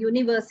of the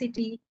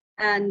university.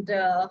 And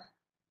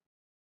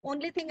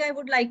only thing I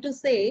would like to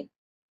say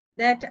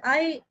that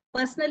I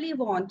personally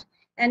want,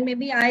 and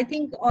maybe I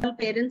think all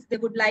parents, they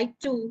would like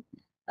to,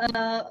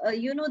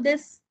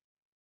 this,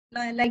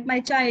 like my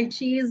child,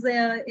 she is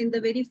in the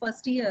very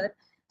first year.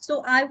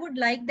 So I would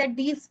like that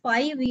these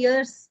 5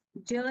 years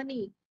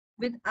journey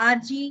with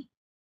RG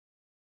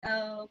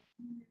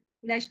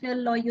National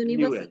Law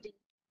University,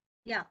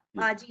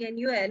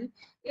 RGNUL,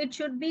 it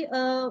should be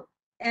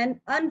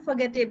an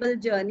unforgettable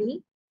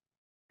journey.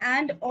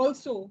 And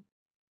also,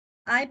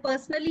 I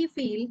personally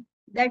feel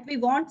that we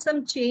want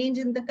some change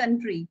in the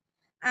country.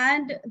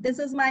 And this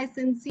is my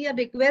sincere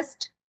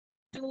request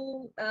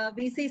to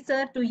VC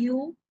sir, to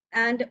you,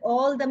 and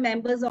all the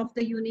members of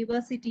the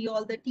university,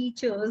 all the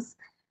teachers,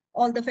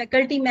 all the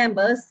faculty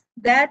members,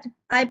 that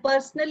I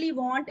personally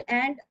want,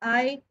 and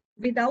I,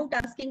 without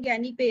asking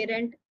any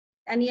parent,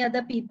 any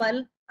other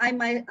people, I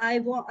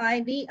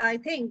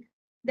think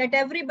that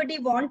everybody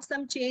wants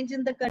some change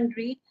in the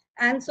country.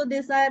 And so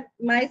these are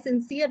my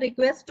sincere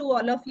request to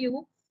all of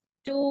you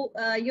to,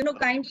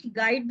 kindly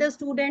guide the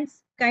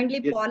students,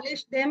 kindly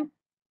polish them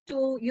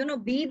to,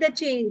 be the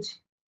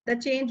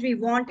change we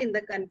want in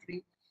the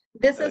country.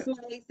 This is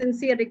my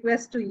sincere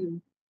request to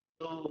you.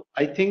 So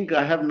I think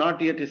I have not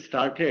yet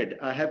started.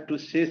 I have to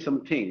say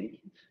something.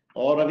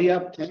 और अभी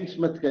आप thanks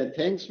मत करें,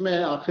 thanks मैं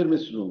आखिर में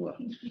सुनूंगा।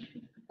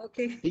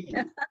 Okay. ठीक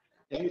है,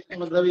 थैंक्स का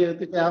मतलब ये होता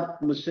है कि आप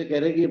मुझसे कह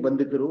रहे हैं कि ये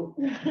बंद करो।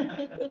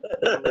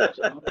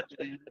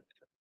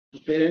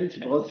 पेरेंट्स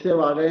बहुत से अब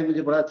आ गए,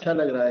 मुझे बड़ा अच्छा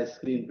लग रहा है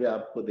स्क्रीन पे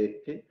आपको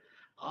देख के।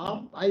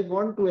 आप, I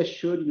want to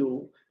assure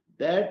you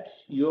that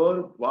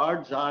your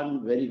words are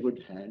in very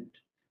good hand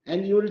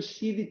and you will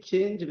see the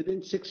change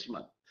within 6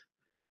 months.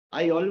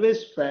 I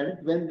always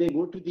felt when they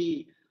go to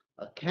the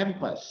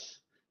campus,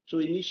 so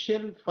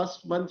initial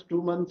first month,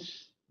 2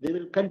 months, they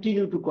will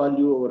continue to call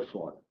you over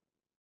phone.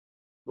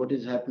 What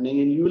is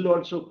happening, and you will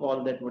also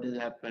call that what has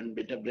happened,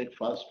 beta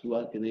breakfast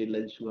hua ki nahi,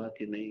 lunch hua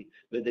ki nahi,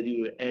 whether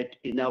you ate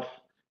enough,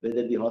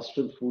 whether the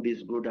hostel food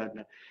is good or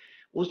not.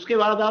 उसके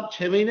बाद आप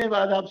 6 महीने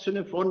बाद आपसे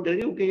उन्हें phone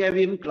करेंगे कि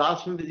अभी हम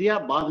क्लास में बिजी,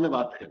 आप बाद में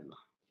बात करना.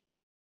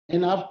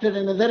 And after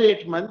another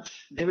 8 months,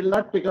 they will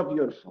not pick up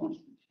your phone.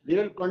 They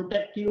will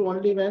contact you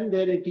only when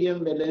their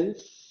ATM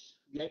balance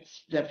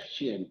gets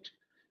deficient.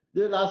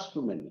 They will ask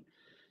for money.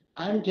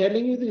 I am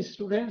telling you, the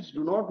students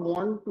do not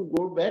want to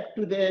go back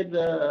to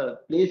their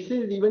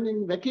places even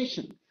in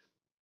vacation.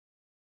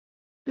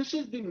 This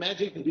is the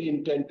magic we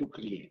intend to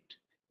create.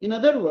 In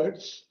other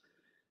words,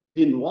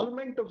 the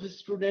involvement of a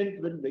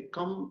student will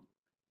become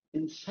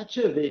in such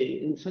a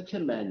way, in such a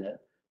manner,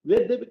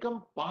 where they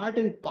become part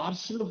and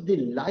parcel of the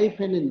life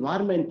and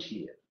environment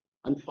here.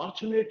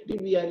 Unfortunately,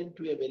 we are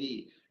into a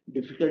very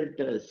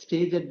difficult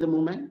stage at the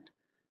moment,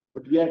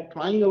 but we are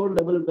trying our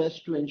level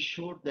best to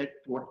ensure that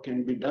what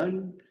can be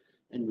done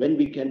and when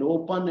we can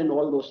open and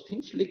all those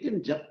things.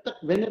 Lekin jab tak,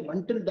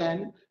 until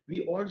then,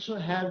 we also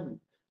have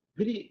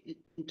very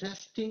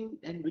interesting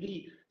and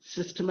very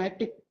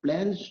systematic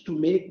plans to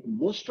make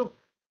most of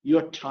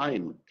your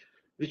time,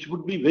 which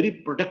would be very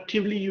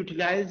productively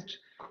utilized,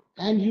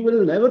 and you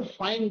will never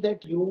find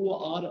that you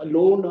are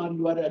alone or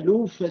you are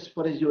aloof as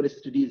far as your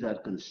studies are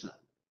concerned.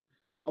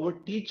 Our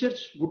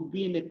teachers would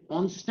be in a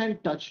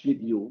constant touch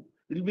with you,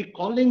 will be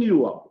calling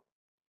you up.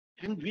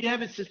 And we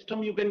have a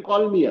system, you can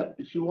call me up.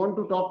 If you want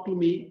to talk to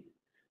me,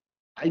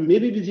 I may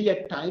be busy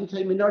at times,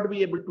 I may not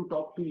be able to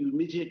talk to you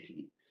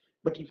immediately.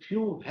 But if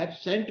you have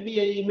sent me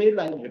an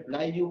email, I'll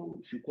reply you.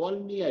 If you call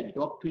me, I'll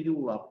talk to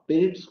you. Our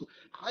parents,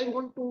 I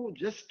want to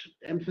just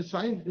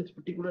emphasize this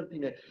particular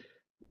thing.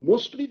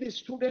 Mostly the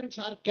students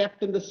are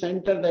kept in the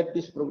center that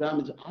this program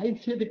is. I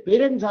say the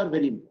parents are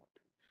very important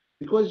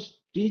because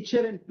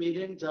teacher and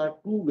parents are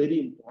two very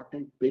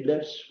important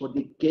pillars for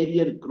the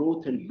career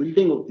growth and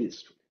building of these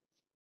students.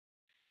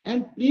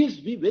 And please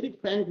be very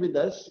frank with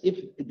us.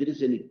 If there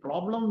is any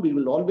problem, we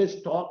will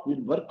always talk.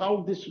 We'll work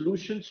out the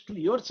solutions to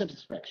your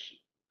satisfaction.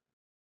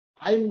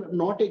 I'm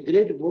not a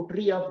great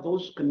votary of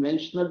those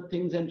conventional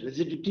things and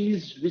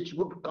rigidities which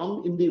would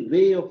come in the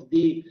way of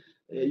the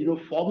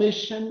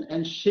formation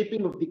and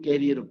shaping of the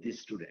career of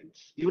these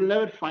students. You will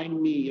never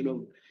find me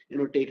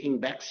taking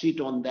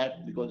backseat on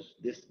that, because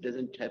this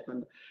doesn't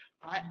happen.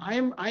 I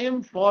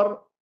am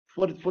for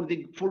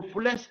the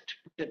fullest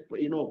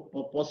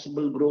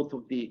possible growth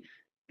of the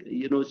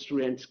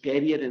students'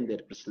 career and their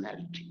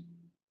personality.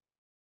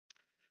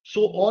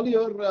 So all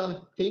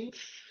your things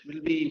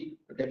will be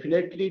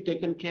definitely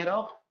taken care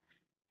of.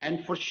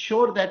 And for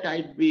sure that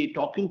I'd be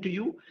talking to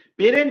you.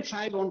 Parents,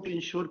 I want to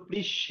ensure,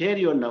 please share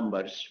your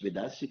numbers with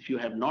us if you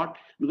have not,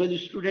 because the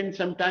students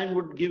sometimes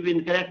would give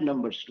incorrect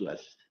numbers to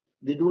us.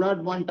 They do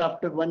not want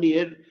after 1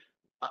 year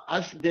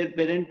us, their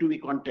parent, to be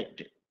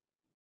contacted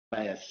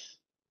by us.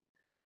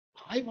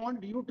 I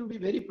want you to be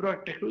very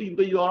proactive.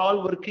 Because you are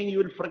all working, you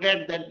will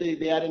forget that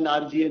they are in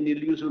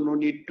RGNUL, so no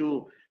need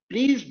to.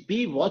 Please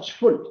be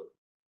watchful.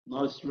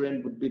 Now, a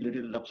student would be a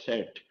little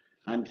upset.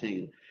 I'm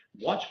saying,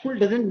 watchful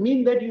doesn't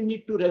mean that you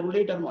need to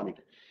regulate or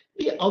monitor.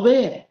 Be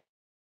aware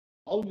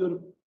how your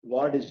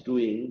ward is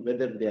doing,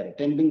 whether they are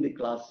attending the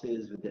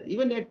classes,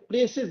 even at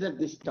places at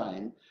this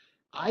time.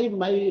 I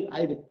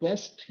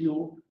request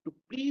you to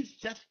please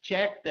just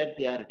check that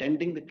they are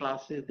attending the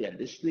classes, they are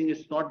listening.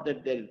 It's not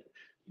that their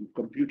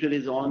computer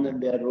is on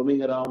and they are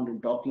roaming around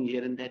and talking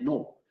here and there.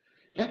 No.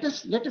 Let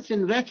us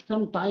invest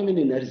some time and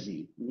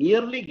energy.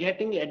 Merely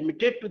getting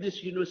admitted to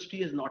this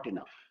university is not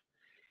enough.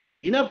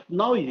 Enough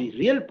now, the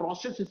real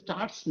process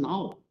starts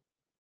now.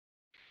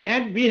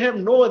 And we have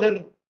no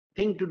other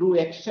thing to do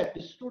except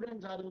the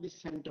students are in the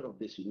center of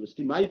this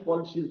university. My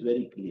policy is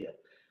very clear.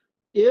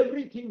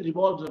 Everything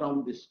revolves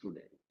around the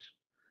student.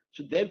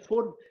 So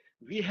therefore,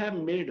 we have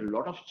made a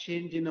lot of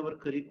change in our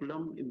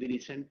curriculum in the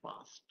recent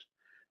past.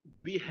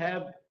 We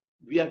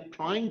are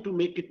trying to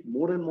make it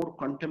more and more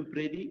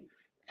contemporary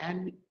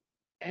and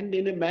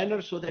in a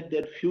manner so that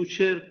their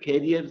future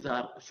careers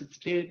are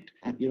assisted,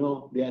 they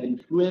are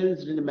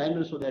influenced in a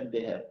manner so that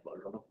they have a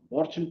lot of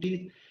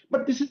opportunities.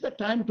 But this is the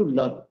time to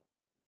learn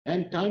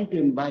and time to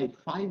imbibe.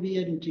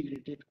 5-year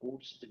integrated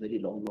course is a very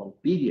long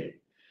period.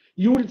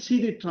 You will see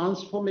the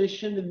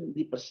transformation in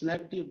the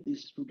personality of the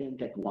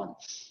student at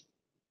once.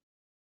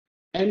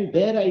 And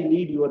there I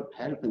need your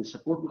help and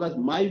support, because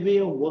my way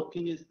of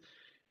working is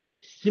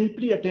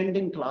simply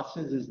attending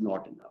classes is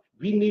not enough.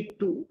 We need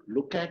to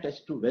look at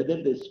as to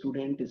whether the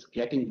student is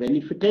getting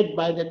benefited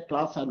by that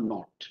class or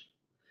not.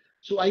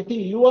 So I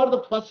think you are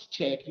the first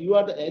check. You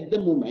are at the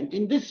moment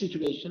in this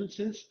situation,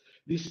 since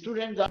the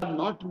students are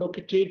not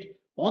located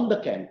on the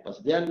campus,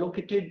 they are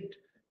located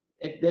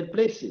at their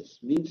places,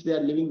 means they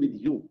are living with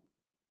you.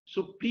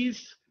 So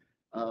please,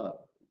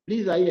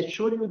 please, I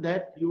assure you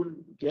that you will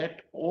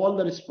get all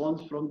the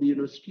response from the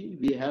university.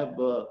 We have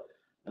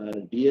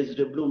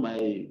DSW,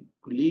 my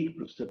colleague,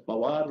 Professor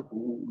Pawar,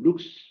 who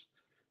looks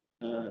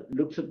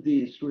at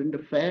the student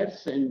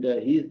affairs, and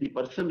he is the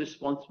person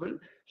responsible.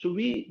 So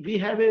we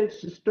have a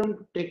system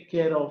to take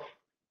care of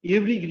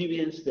every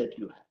grievance that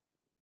you have.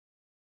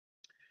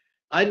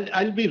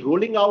 I'll be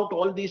rolling out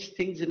all these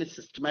things in a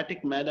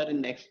systematic manner in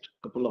next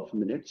couple of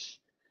minutes.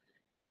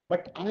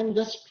 But I'm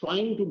just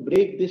trying to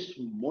break this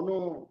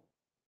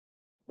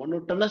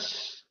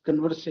monotonous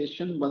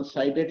conversation,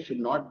 one-sided should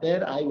not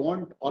there. I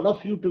want all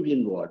of you to be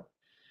involved.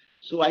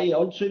 So I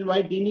also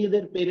invite any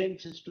other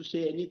parents to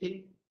say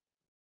anything.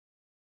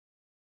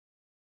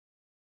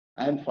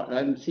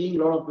 I'm seeing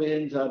a lot of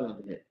parents are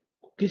there.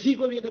 किसी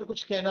को भी अगर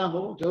कुछ कहना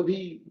हो, जो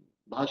भी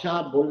भाषा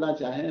आप बोलना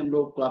चाहें, हम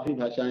लोग काफी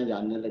भाषाएं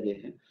जानने लगे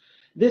हैं.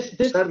 This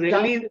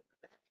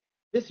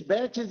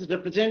batch is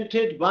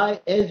represented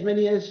by as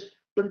many as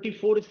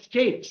 24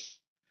 states.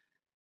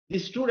 The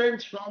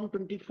students from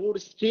 24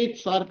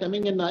 states are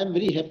coming, and I'm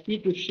very happy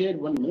to share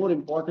one more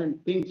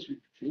important thing which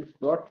is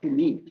brought to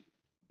me.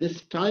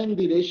 This time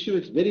the ratio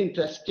is very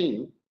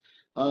interesting.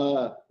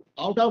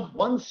 Out of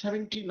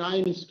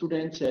 179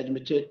 students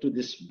admitted to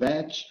this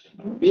batch,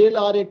 male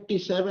are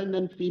 87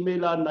 and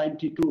female are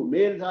 92.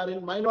 Males are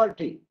in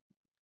minority,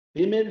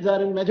 females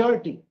are in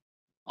majority.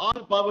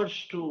 All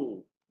powers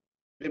to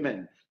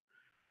women.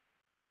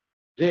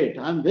 Great,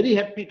 I'm very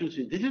happy to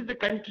see. This is the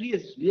country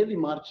is really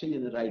marching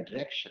in the right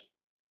direction.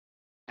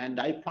 And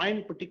I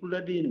find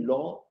particularly in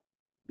law,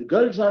 the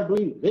girls are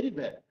doing very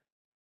well.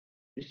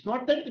 It's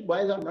not that the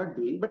boys are not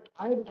doing, but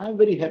I'm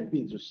very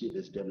happy to see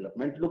this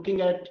development,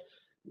 looking at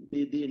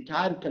the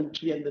entire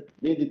country and the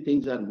way the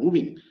things are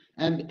moving.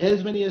 And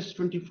as many as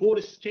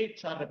 24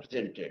 states are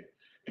represented.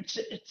 It's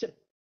a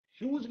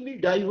hugely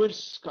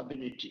diverse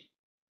community.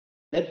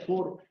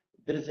 Therefore,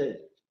 there is a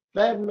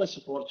fabulous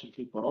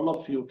opportunity for all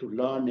of you to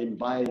learn,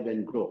 imbibe,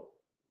 and grow.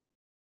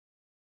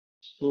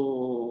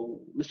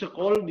 So, Mr.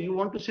 Kaul, do you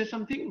want to say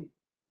something?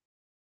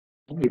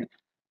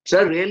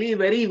 Sir, really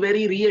very,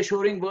 very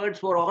reassuring words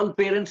for all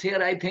parents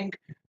here, I think,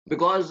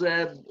 because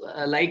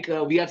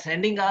we are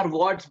sending our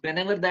wards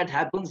whenever that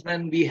happens,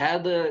 when we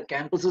have the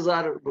campuses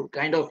are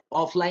kind of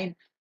offline.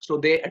 So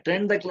they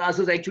attend the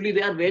classes. Actually,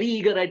 they are very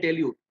eager, I tell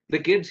you, the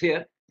kids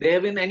here. They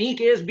have in any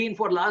case been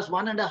for last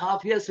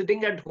 1.5 years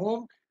sitting at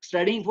home,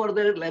 studying for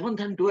their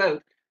 11th and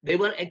 12th. They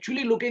were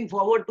actually looking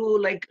forward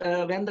to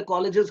when the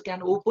colleges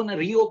can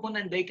reopen,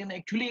 and they can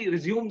actually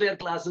resume their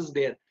classes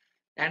there.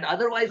 And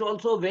otherwise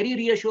also very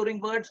reassuring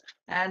words.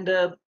 And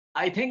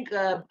I think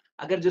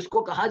अगर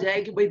जिसको कहा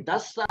जाए कि भाई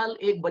 10 साल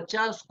एक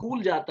बच्चा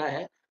school जाता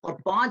है और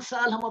 5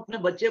 साल हम अपने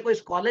बच्चे को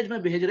इस कॉलेज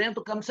में भेज रहे हैं,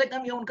 तो कम से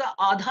कम ये उनका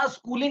आधा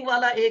स्कूलिंग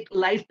वाला एक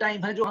लाइफ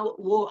टाइम है जो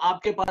वो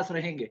आपके पास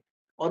रहेंगे.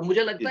 और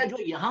मुझे लगता है जो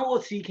यहाँ वो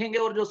सीखेंगे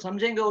और जो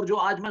समझेंगे और जो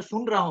आज मैं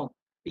सुन रहा हूँ,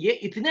 ये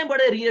इतने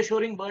बड़े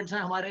रियश्योरिंग वर्ड्स हैं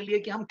हमारे लिए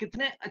कि हम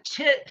कितने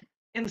अच्छे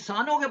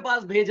इंसानों के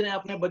पास भेज रहे हैं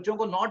अपने बच्चों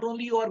को. Not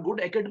only you are good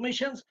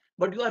academicians,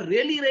 but you are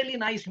really really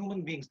nice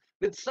human beings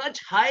with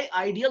such high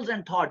ideals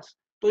and thoughts.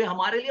 तो ये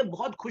हमारे लिए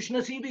बहुत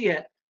खुशनसीबी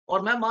है.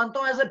 और मैं मानता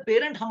हूं एज ए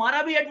पेरेंट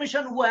हमारा भी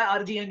एडमिशन हुआ है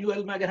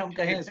RGNUL में, अगर हम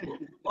कहें इसको,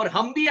 और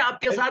हम भी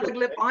आपके साथ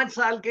अगले 5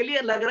 साल के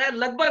लिए लग रहा है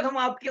लगभग हम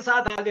आपके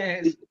साथ आ गए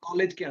हैं इस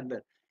कॉलेज के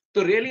अंदर.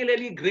 तो really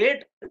really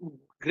great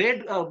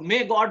great. May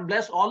God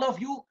bless all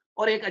of you,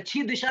 और एक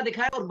अच्छी दिशा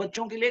दिखाए और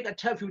बच्चों के लिए एक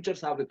अच्छा फ्यूचर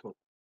साबित हो.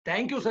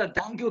 Thank you sir,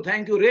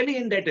 thank you, really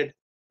indebted,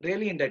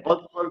 really indebted.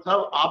 और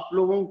साहब, आप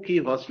लोगों की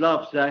हौसला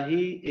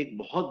अफजाई एक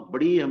बहुत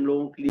बड़ी हम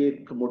लोगों के लिए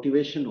एक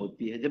मोटिवेशन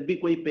होती है. जब भी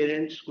कोई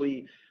पेरेंट्स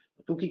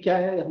क्योंकि क्या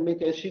है, हम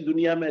एक ऐसी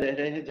दुनिया में रह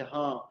रहे हैं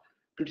जहाँ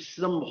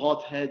क्रिटिसिज्म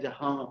बहुत है,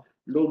 जहाँ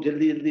लोग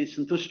जल्दी जल्दी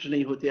संतुष्ट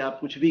नहीं होते, आप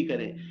कुछ भी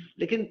करें.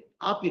 लेकिन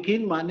आप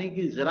यकीन माने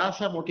कि जरा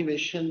सा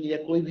मोटिवेशन या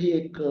कोई भी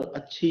एक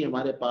अच्छी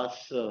हमारे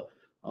पास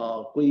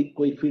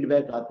कोई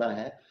फीडबैक आता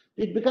है,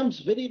 it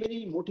becomes very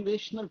very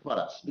motivational for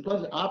us.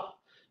 Because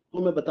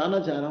आपको मैं बताना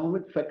चाह रहा हूँ,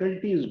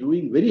 faculty is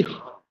doing very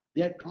hard.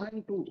 They are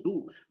trying to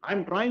do, I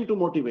am trying to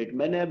motivate.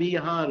 मैंने अभी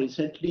यहाँ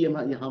रिसेंटली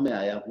यहाँ मैं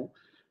आया हूँ.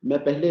 मैं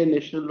पहले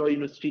नेशनल लॉ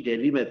यूनिवर्सिटी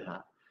दिल्ली में था,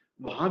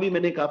 वहां भी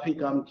मैंने काफी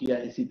काम किया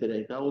है इसी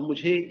तरह का. और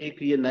मुझे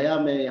एक ये नया,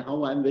 मैं यहाँ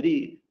हूँ, I am very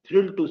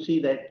thrilled to see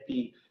that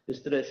कि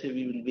इस तरह से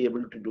we will be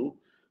able to do.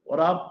 और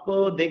आप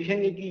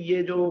देखेंगे कि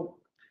ये जो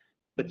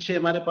बच्चे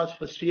हमारे पास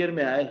फर्स्ट ईयर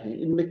में आए हैं,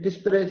 इनमें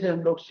किस तरह से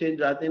हम लोग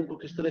चेंज आते हैं, इनको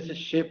किस तरह से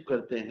शेप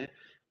करते हैं.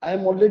 I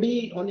am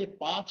already on a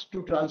path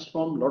to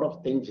transform lot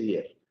of things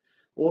here.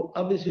 और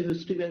अब इस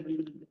यूनिवर्सिटी में we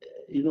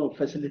will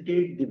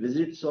facilitate the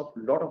visits of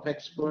lot of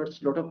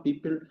experts, lot of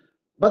people.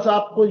 बस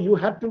आपको, you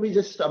have to be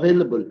just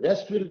available.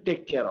 Rest will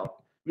take care of.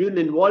 We will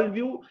involve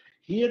you.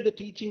 Here the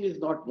teaching is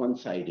not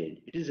one-sided.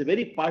 It is a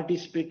very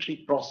participatory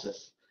process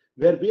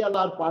where we all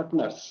are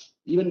partners.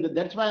 Even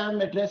that's why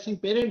I'm addressing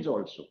parents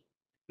also,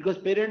 because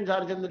parents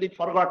are generally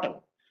forgotten.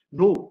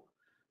 No,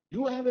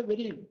 you have a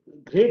very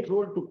great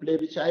role to play,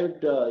 which I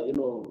would,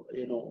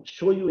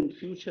 show you in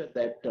future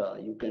that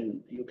you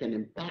can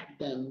impact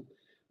them,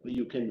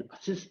 you can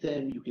assist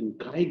them, you can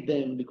guide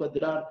them, because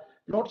there are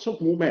lots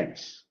of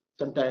moments.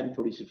 Sometimes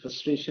थोड़ी सी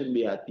frustration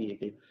भी आती है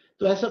कि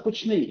तो ऐसा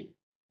कुछ नहीं है,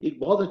 एक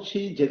बहुत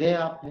अच्छी जगह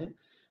आप हैं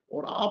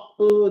और आप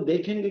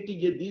देखेंगे कि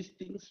ये these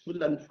things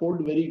will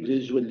unfold very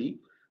gradually.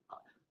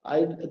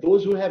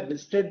 Those who have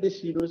visited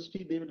this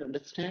university, they will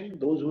understand.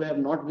 Those who have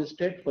not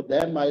visited, for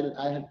them,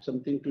 I have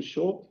something to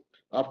show.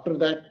 After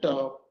that,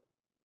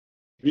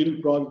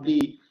 we'll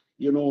probably,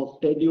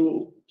 tell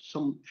you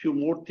some few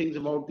more things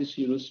about this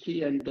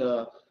university, and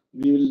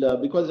we will,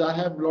 because I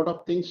have a lot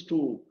of things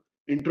to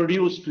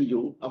introduce to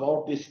you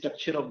about the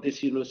structure of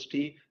this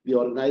university, the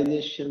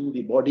organization,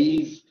 the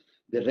bodies,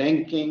 the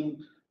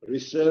ranking,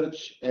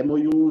 research,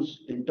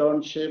 MOUs,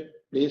 internship,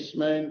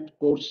 placement,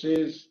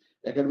 courses,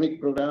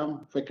 academic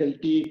program,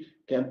 faculty,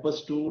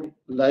 campus tour,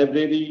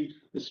 library,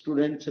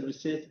 student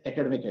services,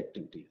 academic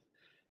activities.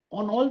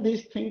 On all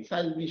these things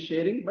I'll be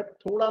sharing, but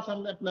थोड़ा सा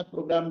हमने अपना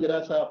programme जरा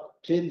सा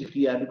change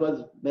किया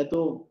because मैं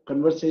तो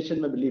conversation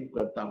में believe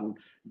करता हूँ.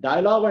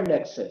 Dialogue and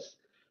access.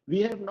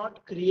 We have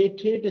not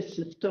created a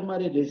system or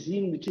a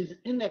regime which is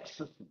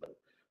inaccessible.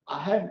 I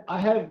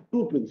have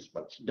two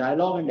principles: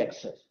 dialogue and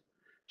access.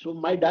 So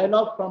my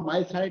dialogue from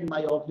my side,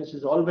 my office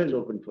is always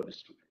open for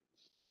students.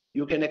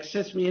 You can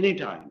access me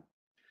anytime.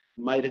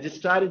 My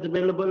registrar is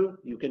available.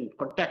 You can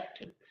contact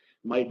him.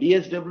 My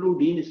DSW,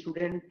 Dean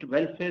Student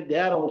Welfare, they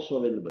are also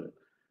available.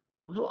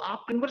 So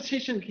आप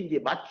conversation कीजिए,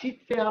 बातचीत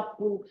से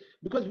आपको,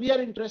 because we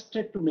are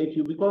interested to make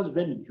you, because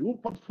when you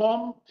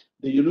perform,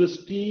 the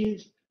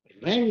university's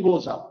rank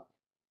goes up.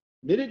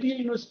 मेरे लिए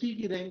university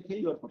की rank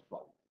है your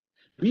performance.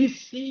 We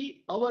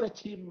see our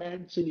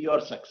achievements in your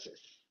success.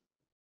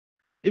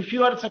 If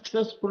you are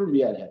successful,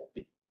 we are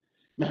happy.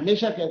 मैं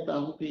हमेशा कहता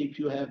हूं कि if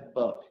you have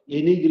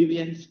any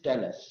grievance,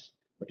 tell us.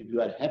 But if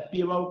you are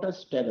happy about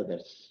us, tell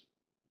others.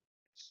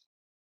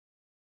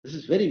 This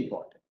is very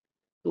important.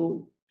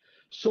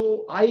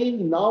 So I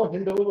now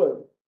hand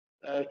over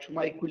to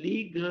my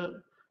colleague,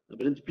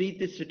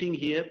 Brinpreet is sitting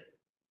here.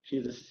 She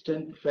is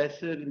assistant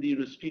professor in the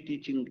university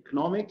teaching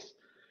economics.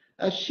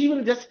 She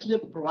will just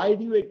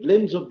provide you a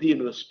glimpse of the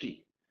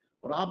university.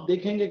 और आप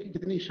देखेंगे कि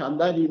कितनी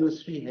शानदार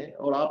university है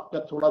और आपका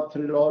थोड़ा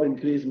थ्रिल और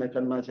इंक्रीज मैं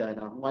करना चाह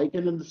रहा हूँ. आई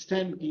कैन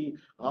अंडरस्टैंड कि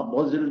आप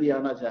बहुत जल्दी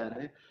आना चाह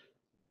रहे हैं.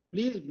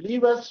 Please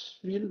believe us,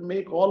 we'll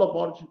make all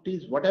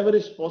opportunities, whatever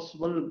is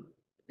possible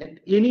at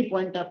any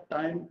point of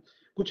time.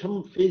 कुछ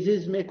हम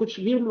phases में कुछ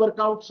we will work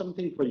out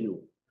something for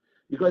you,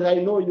 because I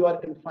know you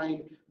are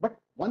confined. But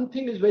one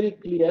thing is very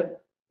clear: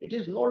 it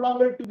is no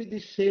longer to be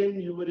the same.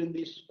 You were in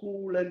the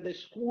school, and the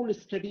school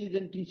studies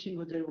and teaching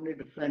was on a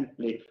different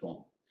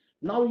platform.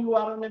 Now you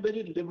are on a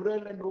very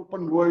liberal and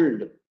open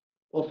world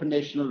of a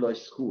national law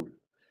school,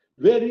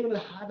 where you will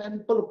have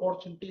ample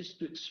opportunities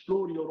to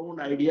explore your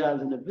own ideas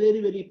in a very,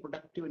 very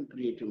productive and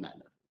creative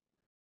manner.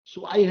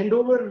 So I hand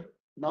over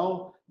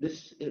now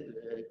this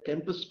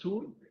campus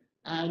tour,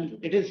 and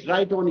it is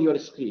right on your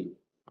screen.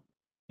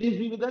 Please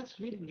be with us.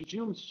 We'll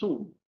resume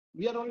soon.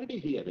 We are already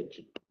here,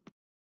 actually.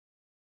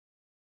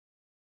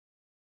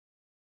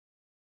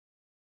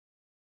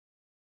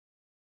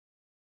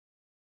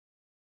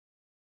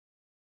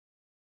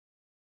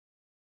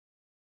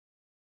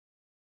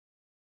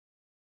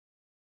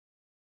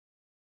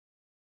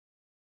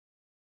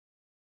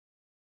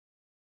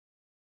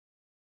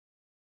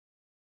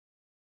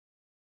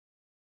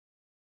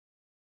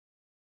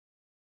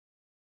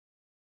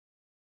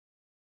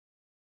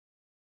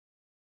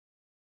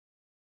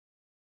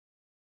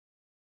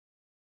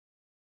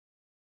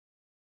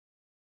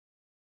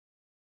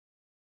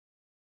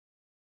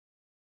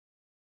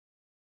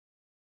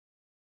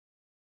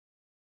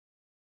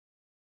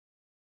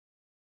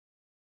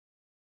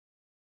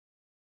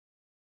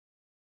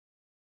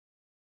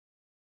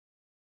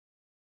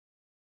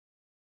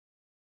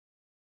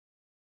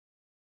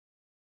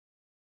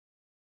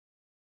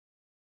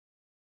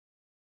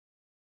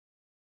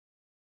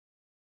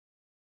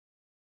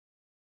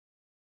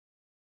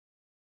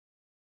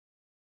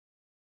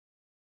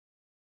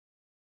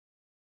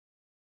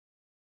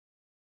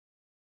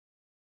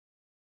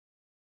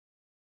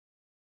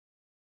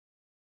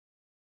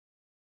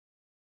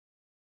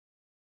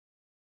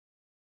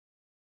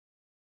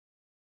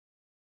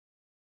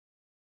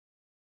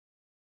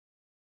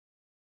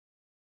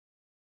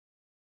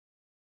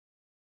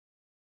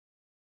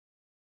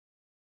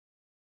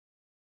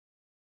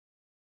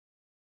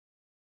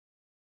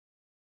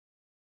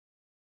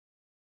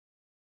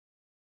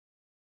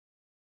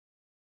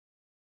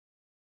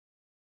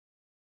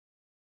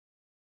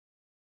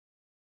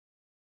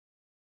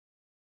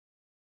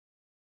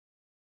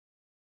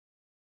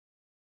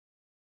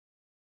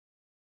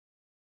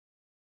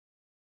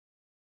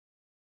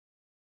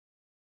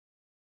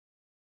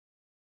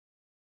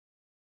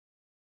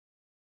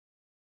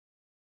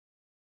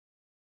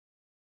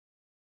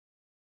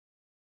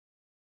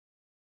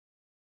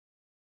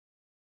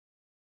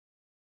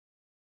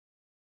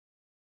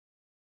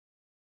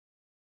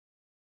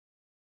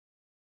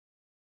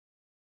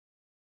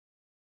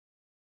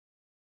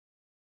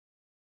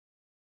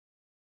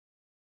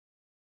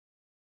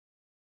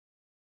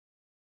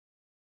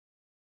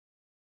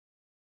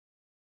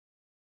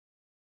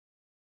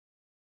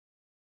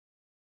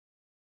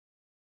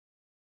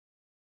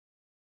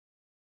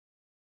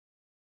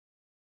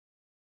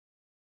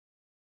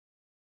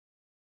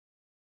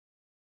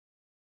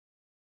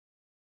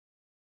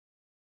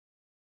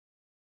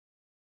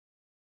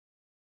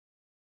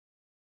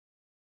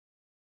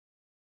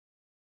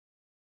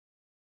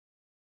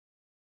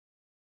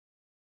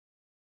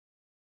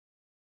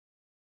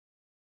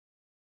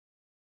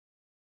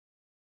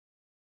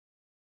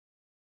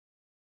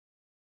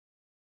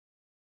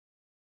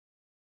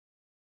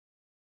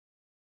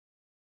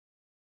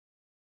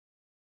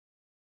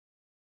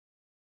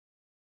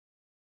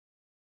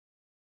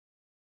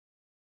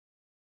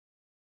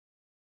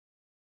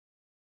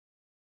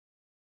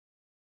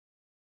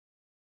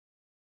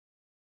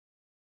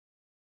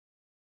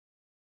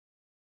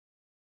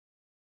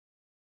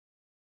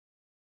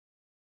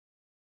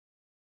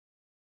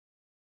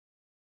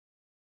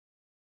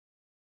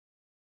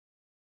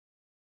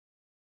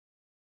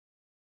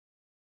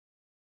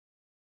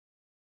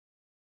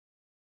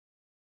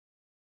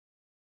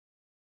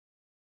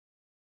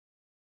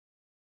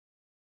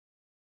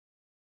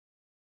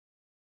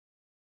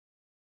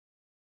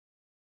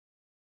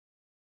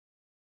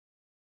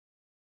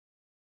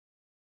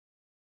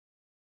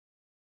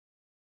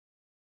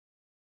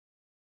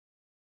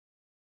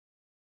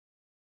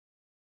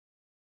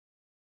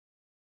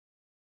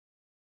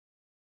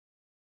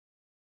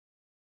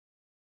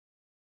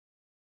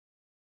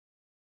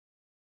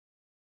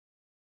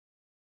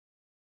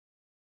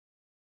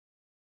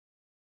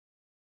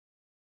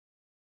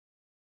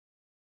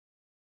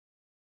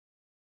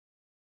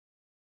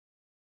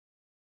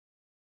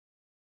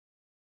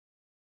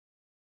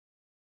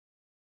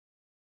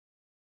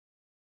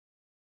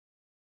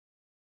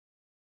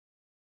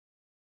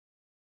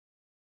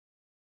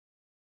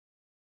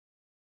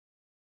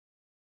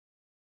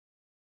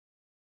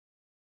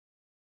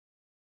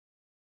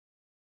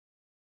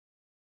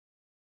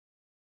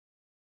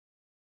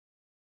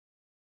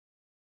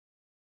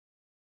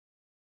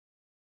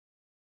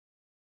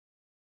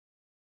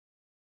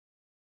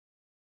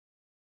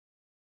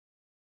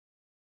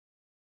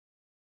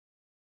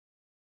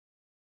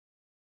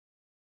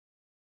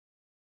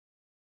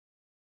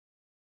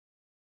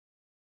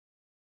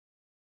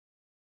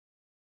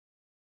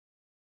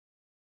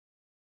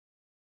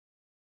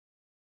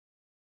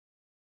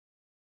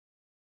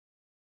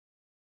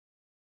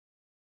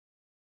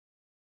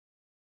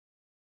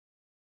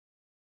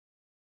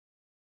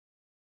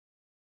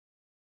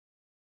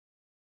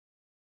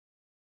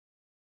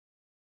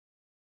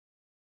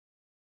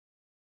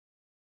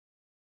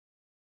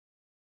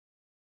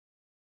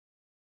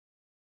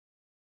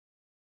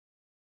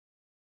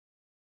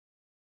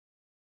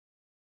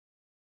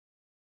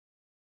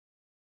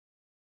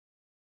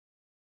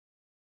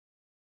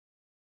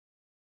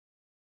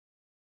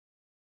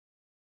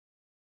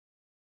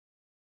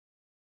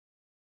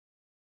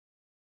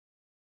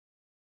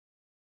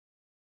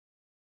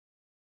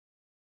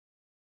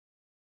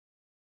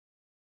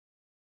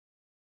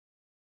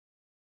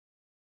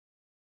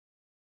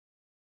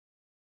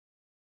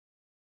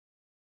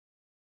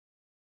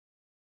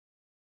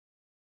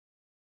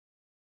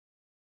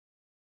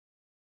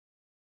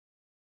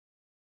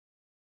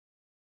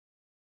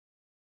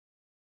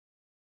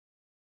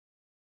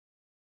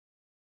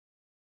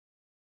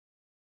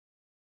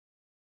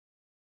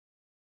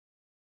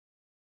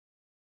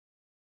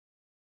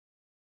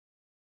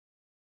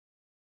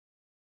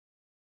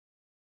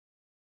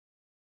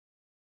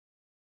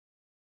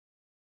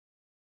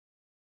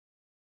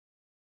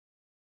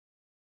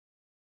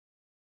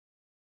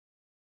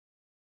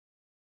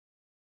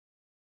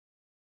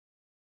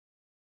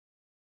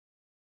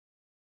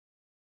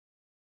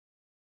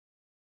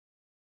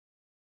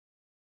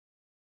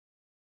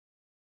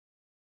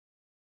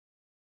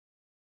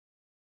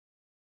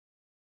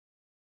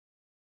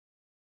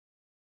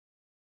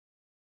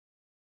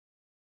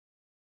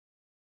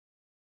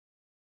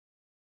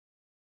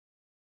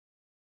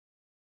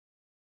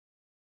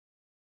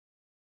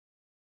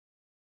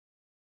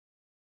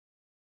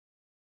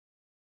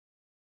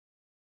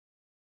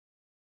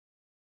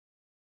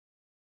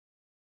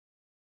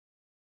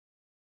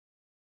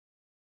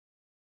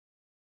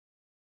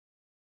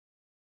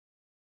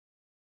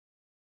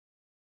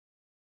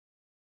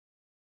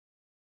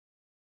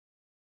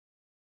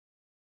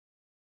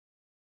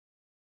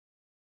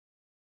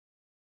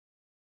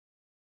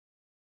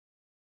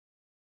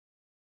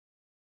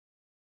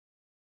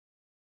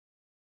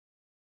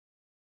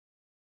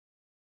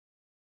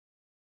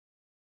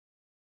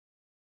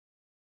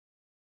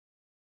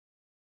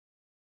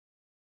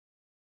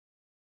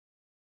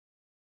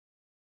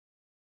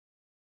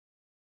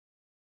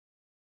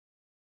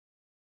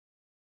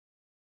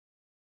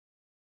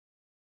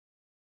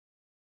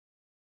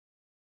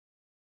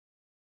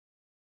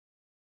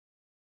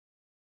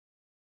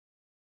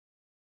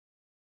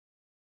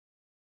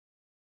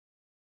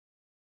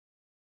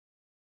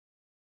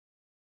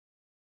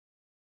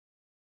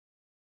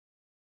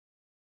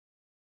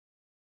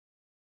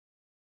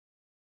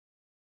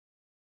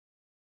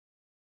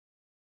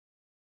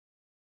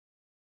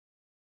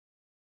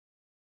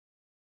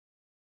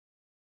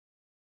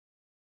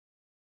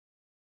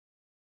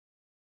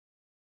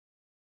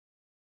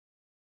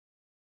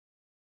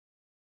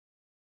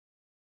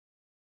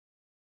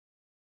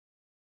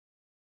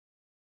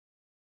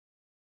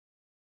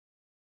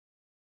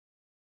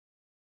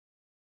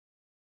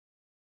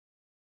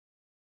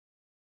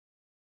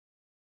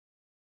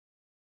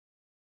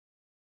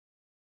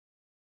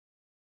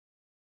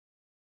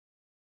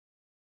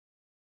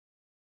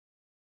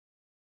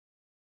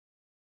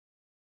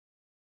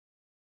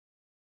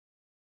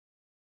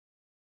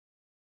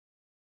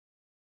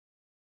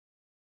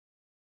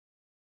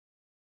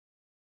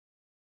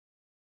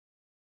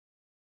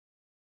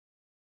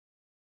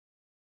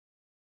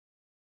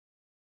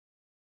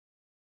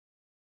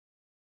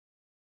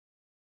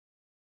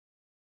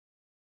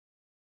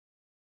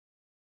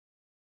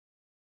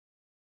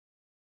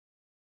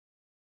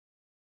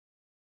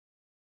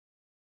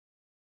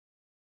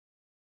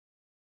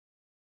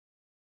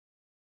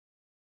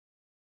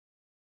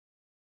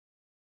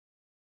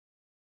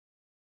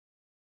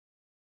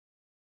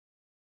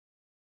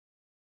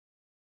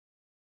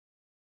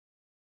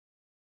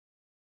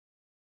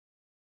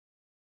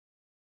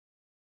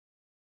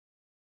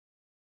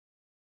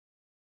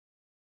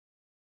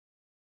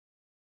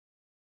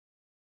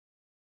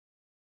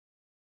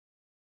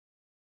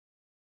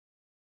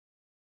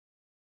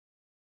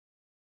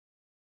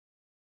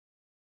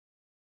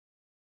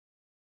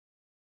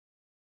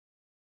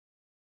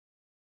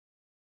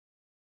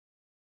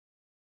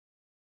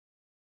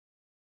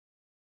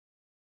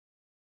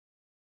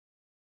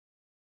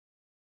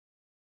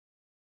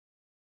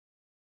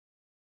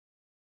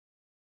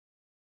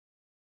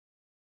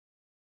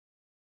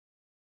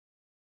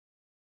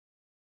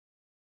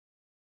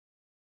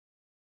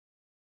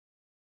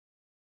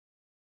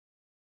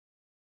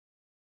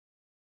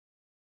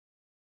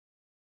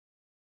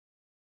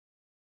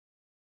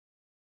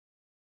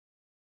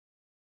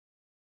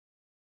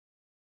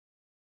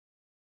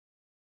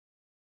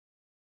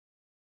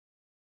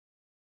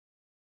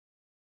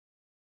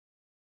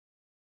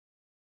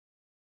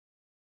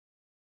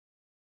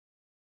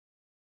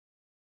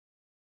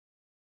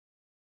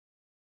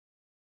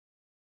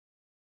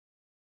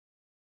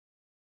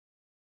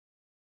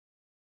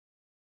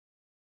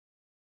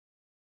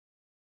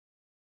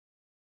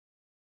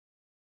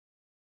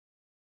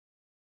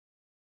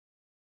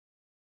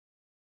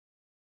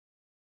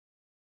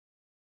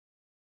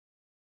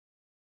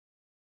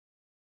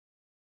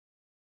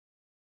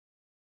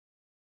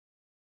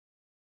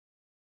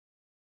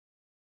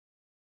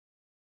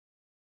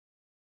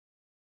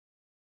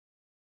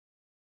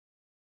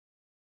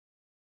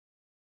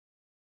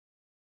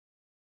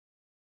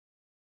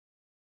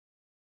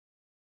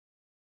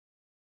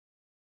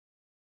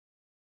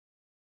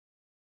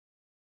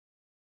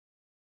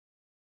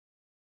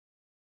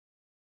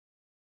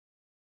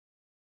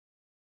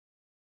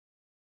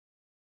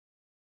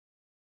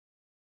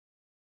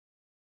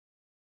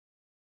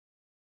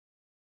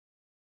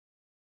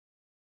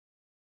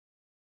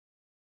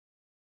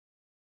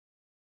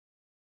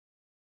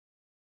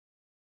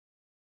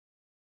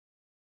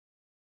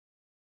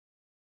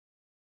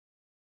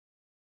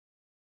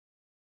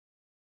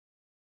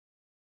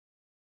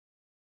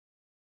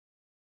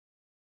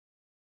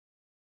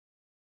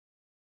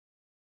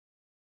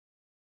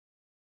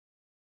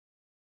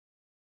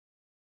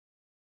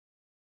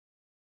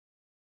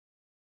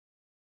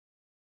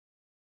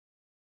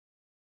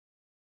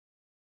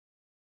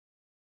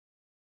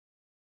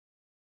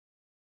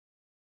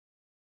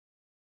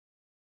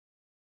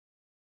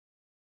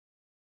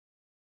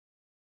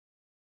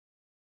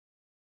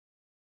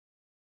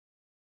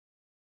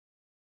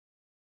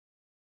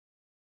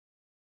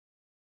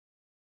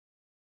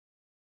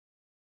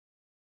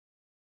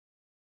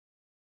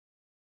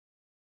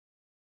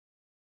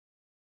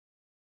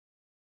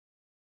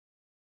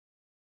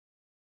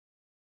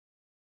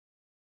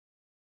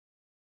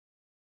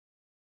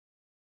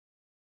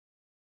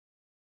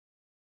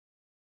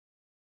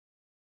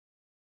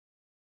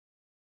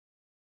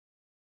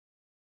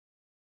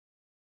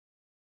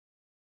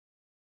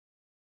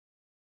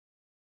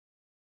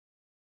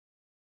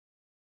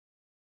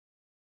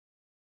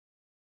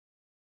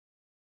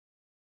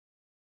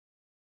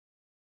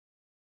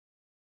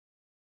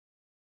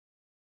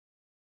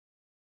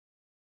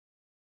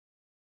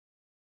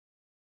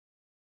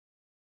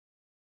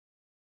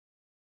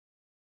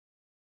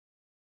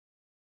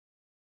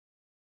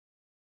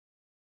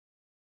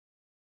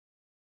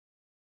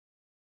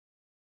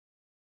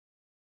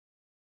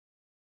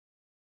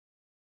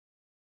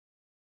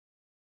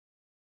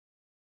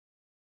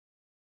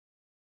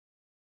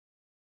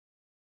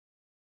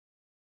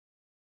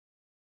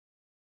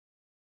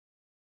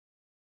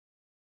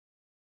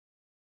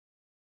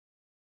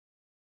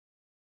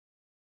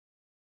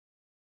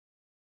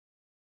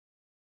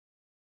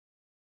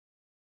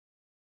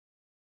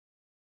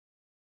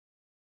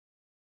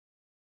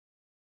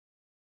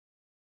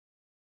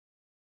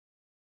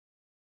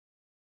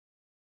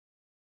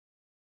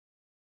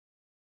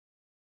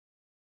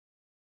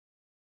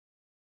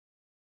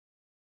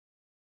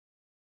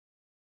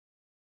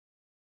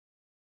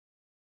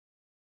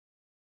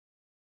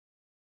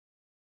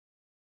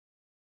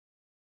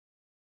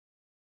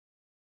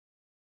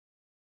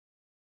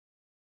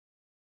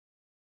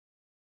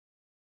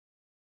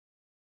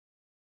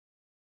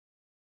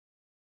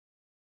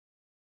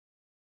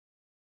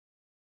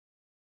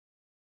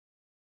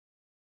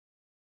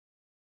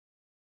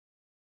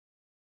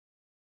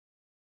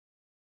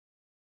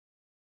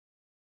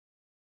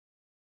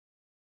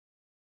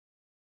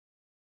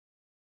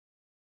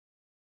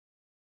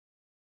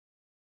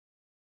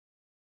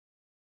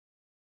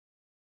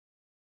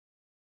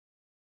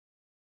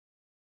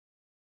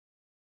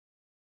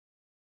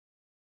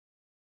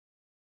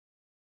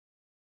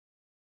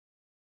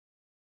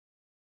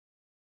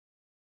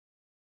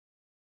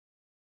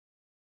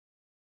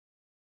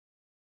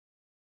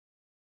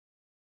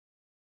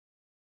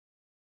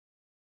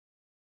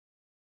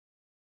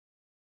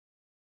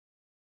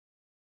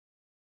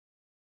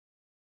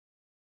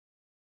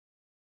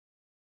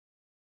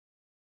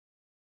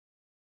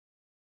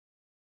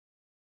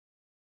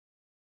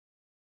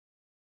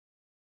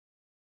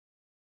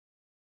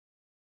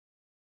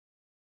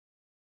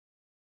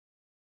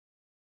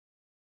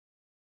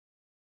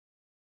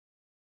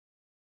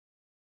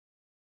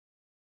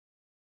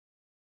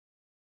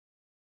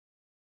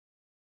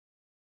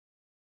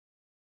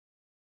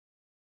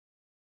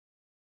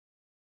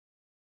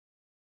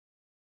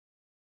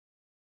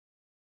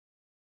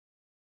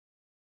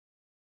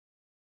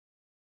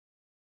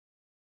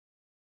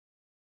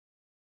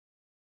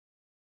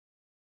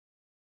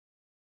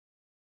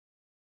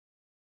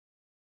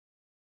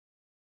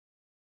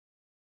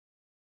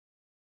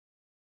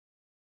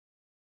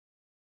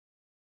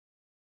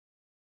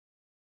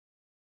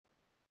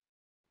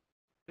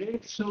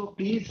 Great. So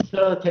please,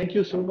 thank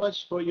you so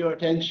much for your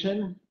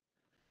attention.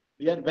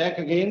 We are back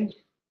again.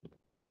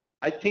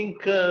 I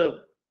think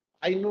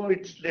I know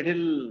it's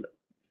little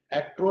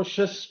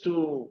atrocious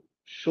to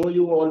show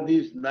you all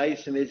these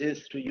nice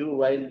images to you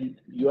while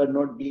you are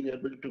not being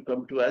able to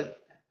come to us.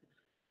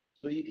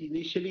 So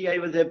initially I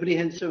was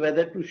apprehensive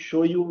whether to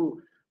show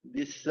you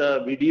this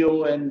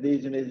video and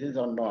these images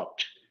or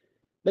not.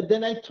 But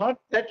then I thought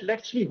that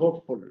let's be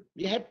hopeful.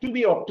 We have to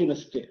be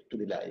optimistic to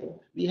be life.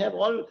 We are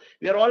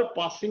all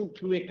passing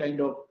through a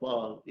kind of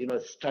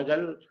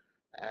struggle,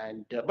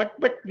 and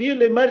but we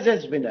will emerge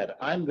as winner.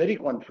 I'm very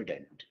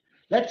confident.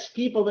 Let's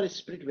keep our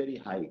spirit very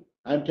high.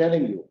 I'm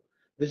telling you,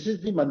 this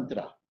is the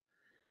mantra.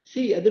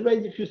 See,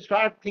 otherwise, if you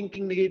start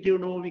thinking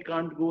negative, no, we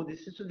can't go.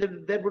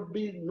 There would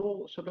be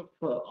no sort of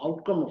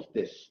outcome of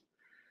this.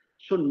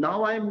 So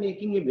now I'm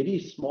making a very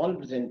small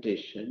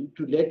presentation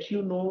to let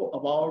you know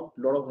about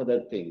a lot of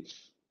other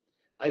things.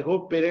 I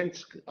hope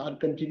parents are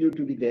continue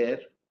to be there.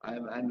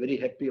 I'm very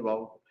happy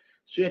about.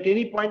 So at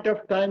any point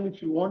of time,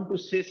 if you want to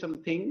say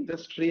something,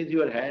 just raise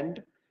your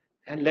hand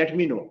and let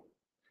me know.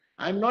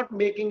 I'm not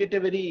making it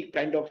a very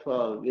kind of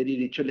very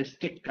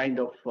ritualistic kind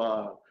of.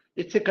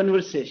 It's a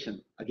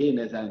conversation again,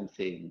 as I'm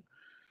saying.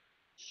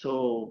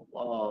 So,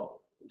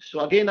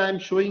 so again, I'm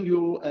showing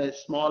you a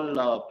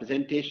small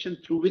presentation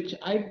through which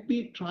I'd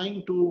be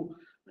trying to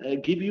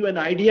give you an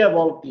idea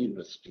about the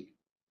university.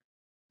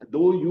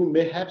 Though you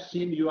may have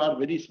seen, you are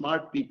very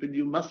smart people,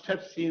 you must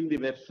have seen the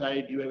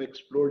website, you have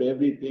explored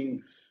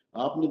everything.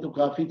 आपने तो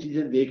काफी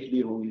चीजें देख ली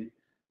होंगी,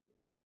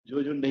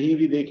 जो जो नहीं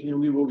भी देखनी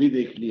होंगी वो भी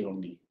देख ली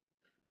होंगी.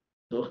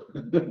 So,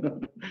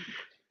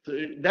 so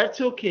that's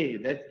okay,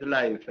 that's the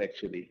life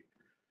actually.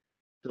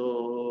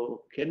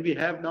 So can we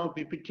have now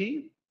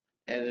PPT?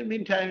 And in the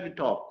meantime, we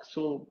talk.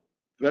 So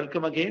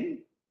welcome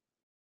again.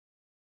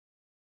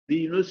 The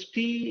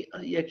university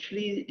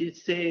actually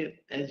is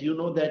as you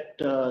know, that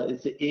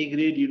it's an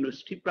A-grade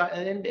university.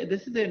 And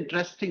this is an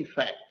interesting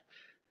fact.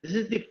 This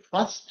is the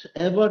first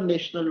ever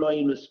national law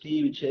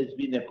university which has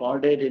been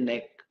accorded in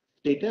NAC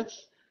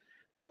status,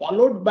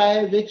 followed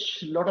by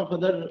which a lot of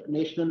other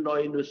national law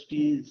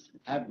universities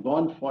have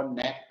gone for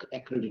NAC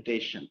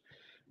accreditation.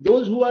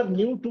 Those who are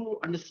new to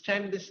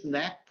understand this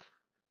NAC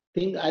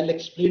thing, I'll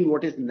explain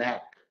what is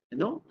NAC,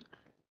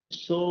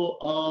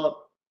 So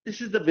this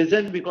is the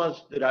vision,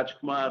 because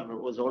Rajkumar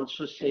was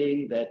also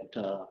saying that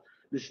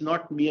this is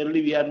not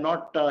merely, we are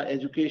not,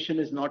 education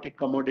is not a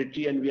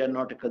commodity and we are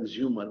not a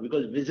consumer,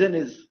 because vision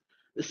is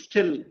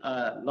still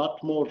a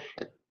lot more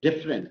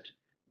different.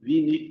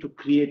 We need to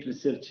create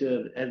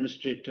researcher,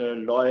 administrator,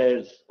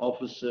 lawyers,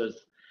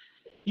 officers.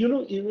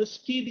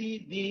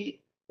 University,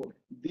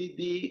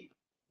 the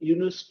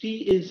university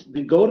is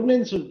the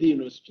governance of the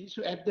university.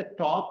 So at the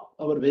top,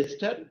 our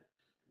visitor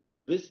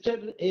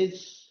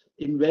is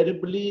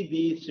invariably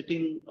the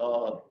sitting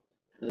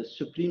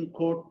Supreme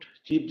Court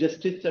Chief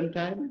Justice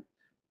sometime,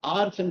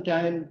 or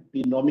sometime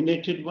the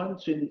nominated one.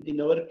 So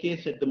in our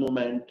case at the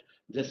moment,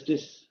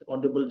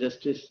 Honorable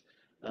Justice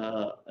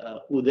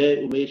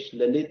Uday Umesh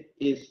Lalit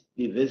is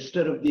the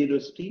visitor of the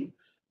university,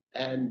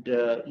 and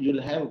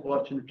you'll have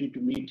opportunity to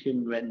meet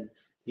him when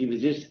he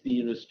visits the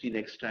university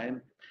next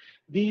time.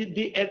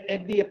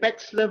 At the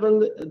apex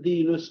level, the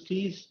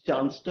university's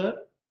chancellor,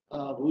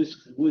 who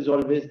is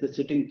always the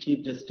sitting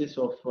Chief Justice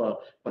of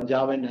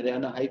Punjab and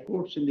Haryana High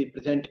Courts in the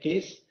present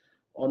case,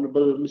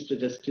 Honorable Mr.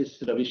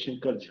 Justice Ravi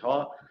Shankar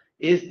Jha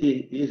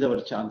is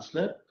our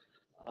Chancellor.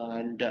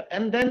 And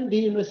then the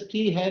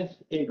university has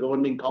a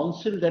governing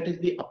council, that is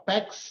the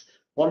apex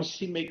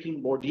policy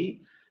making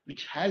body,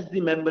 which has the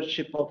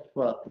membership of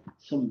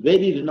some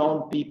very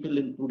renowned people,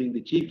 including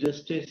the Chief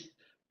Justice,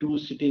 two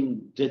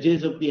sitting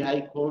judges of the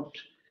High Court,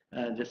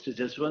 Justice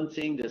Jaswant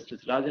Singh,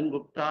 Justice Rajan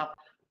Gupta,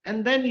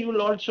 and then you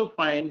will also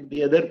find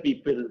the other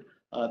people,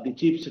 the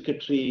Chief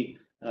Secretary,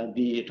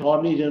 the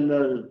Attorney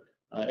General,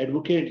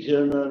 Advocate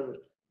General,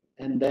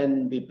 and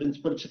then the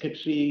Principal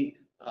Secretary,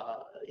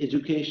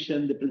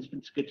 Education, the Principal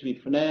Secretary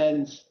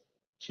Finance,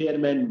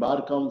 Chairman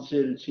Bar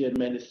Council,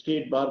 Chairman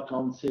State Bar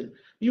Council.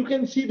 You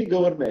can see the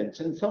governance,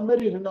 and some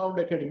very renowned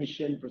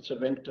academician, Professor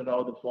Venkata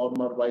Rao, the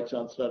former Vice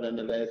Chancellor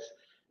NLS,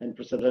 and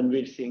Professor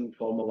Ranveer Singh,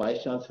 former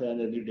Vice Chancellor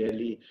NLU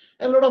Delhi,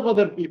 and a lot of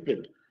other people,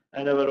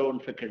 and our own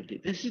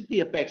faculty. This is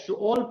the apex. So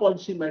all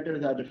policy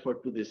matters are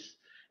referred to this.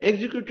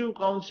 Executive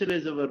Council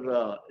is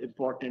our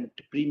important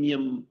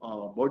premium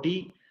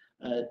body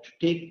to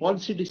take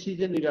policy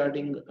decision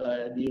regarding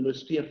the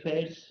university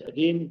affairs.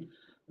 Again,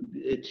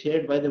 it's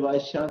chaired by the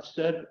Vice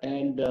Chancellor,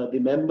 and the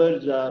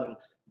members are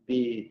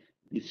the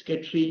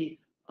Secretary,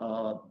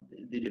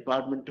 the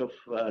Department of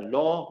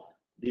Law,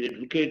 the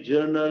Advocate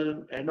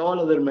Journal, and all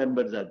other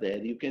members are there.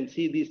 You can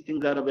see these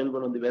things are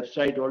available on the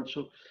website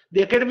also.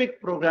 The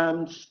academic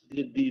programs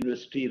the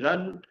university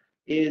run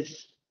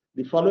is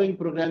the following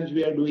programs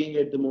we are doing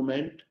at the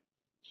moment.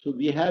 So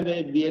we have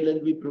a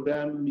B.A.LL.B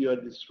program. You are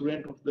the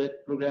student of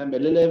that program.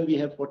 LL.M, we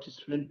have 40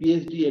 students,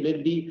 PhD,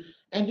 LL.D.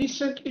 And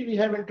recently we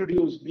have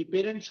introduced, the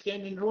parents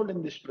can enroll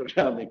in this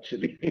program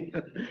actually.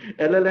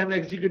 LL.M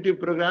executive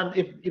program.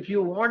 If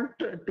you want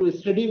to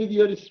study with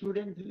your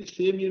students in the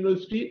same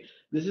university,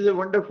 this is a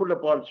wonderful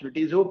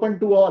opportunity. It's open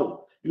to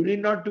all. You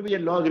need not to be a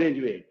law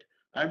graduate.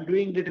 I'm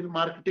doing little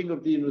marketing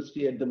of the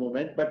university at the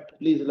moment, but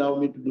please allow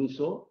me to do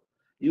so.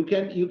 You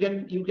can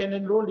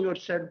enroll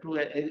yourself to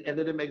a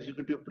LL.M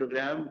executive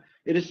program,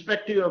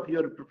 irrespective of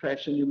your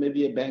profession. You may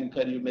be a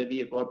banker, you may be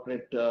a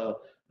corporate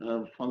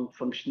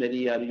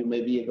functionary, or you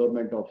may be a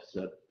government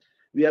officer.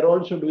 We are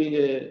also doing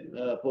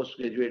a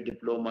postgraduate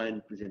diploma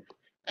in prison.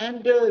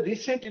 And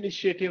recent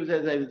initiatives,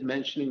 as I was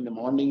mentioning in the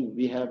morning,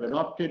 we have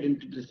adopted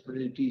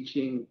interdisciplinary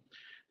teaching,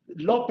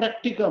 law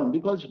practicum,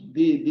 because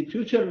the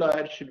future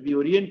lawyer should be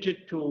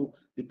oriented to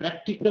the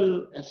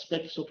practical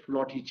aspects of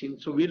law teaching.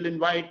 So we'll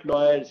invite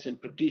lawyers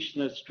and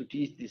practitioners to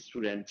teach these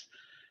students.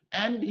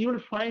 And you will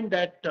find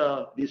that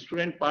the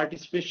student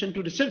participation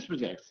to research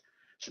projects.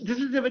 So this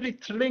is a very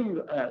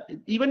thrilling,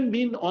 even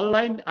being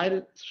online,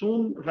 I'll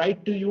soon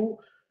write to you.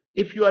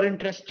 If you are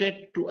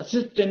interested to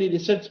assist any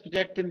research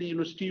project in the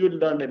university, you will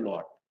learn a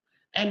lot.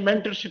 And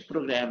mentorship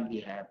program we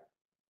have.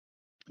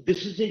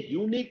 This is a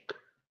unique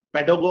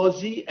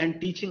pedagogy and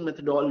teaching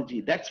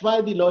methodology. That's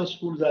why the law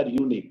schools are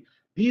unique.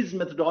 These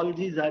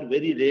methodologies are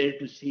very rare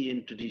to see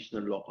in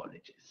traditional law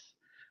colleges.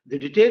 The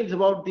details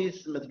about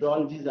these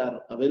methodologies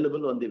are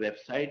available on the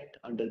website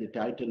under the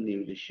title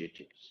New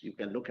Initiatives. You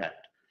can look at.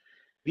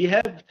 We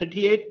have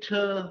 38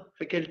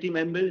 faculty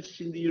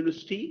members in the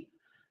university,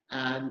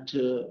 and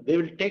they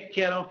will take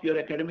care of your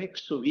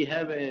academics. So we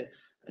have a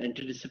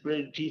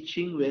interdisciplinary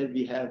teaching where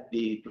we have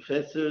the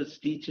professors,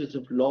 teachers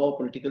of law,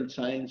 political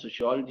science,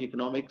 sociology,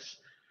 economics,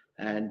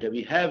 and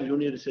we have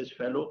junior research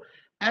fellow.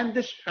 And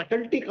this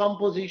faculty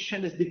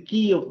composition is the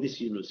key of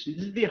this university.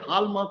 This is the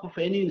hallmark of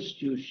any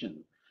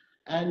institution.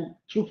 And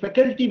through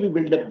faculty, we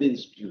build up the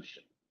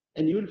institution.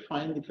 And you will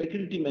find the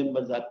faculty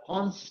members are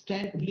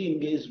constantly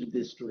engaged with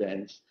the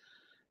students.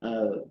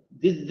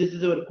 This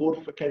is our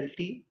core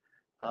faculty.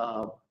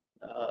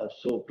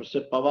 So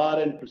Professor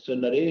Pawar and Professor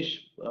Naresh,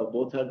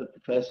 both are the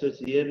professors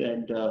here,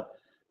 and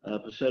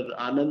Professor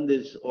Anand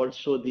is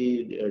also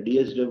the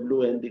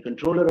DSW and the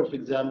controller of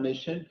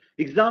examination.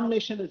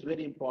 Examination is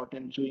very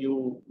important, so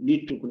you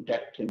need to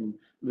contact him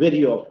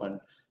very often.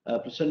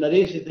 Professor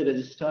Naresh is the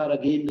registrar,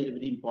 again a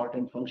very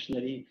important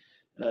functionary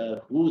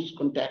whose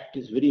contact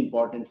is very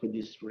important for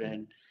the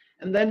student.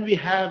 And then we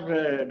have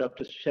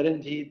Dr.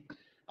 Sharanjit.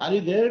 Are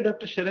you there,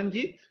 Dr.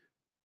 Sharanjit?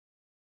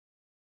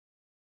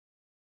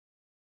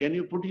 Can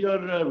you put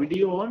your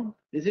video on?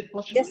 Is it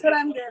possible? Yes, sir,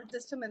 I'm there.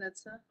 Just a minute,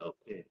 sir.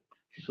 Okay.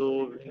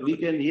 So we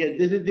can hear.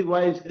 This is the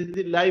voice. This is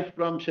the live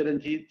from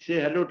Sharanjit.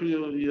 Say hello to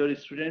your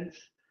students.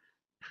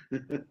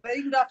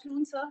 Very good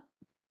afternoon, sir.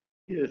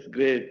 Yes,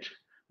 great.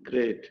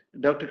 Great.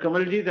 Dr.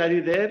 Kamaljeet, are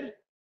you there?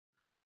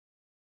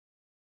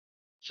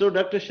 So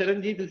Dr.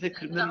 Sharanjit is a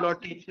criminal law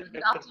teacher.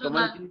 Dr.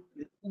 Kamaljeet.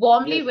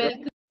 Warmly Yes,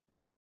 welcome.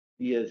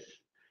 Yes.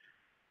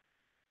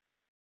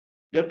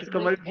 Dr.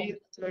 Kamaljeet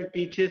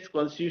teaches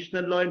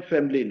constitutional law and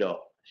family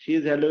law. She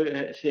is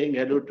saying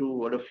hello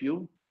to all of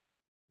you,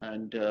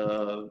 and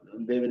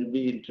they will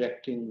be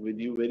interacting with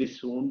you very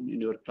soon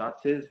in your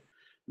classes.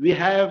 We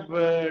have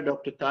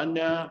Dr.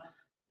 Tanya,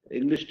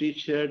 English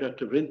teacher,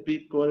 Dr.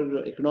 Vrindpreet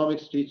Kaur,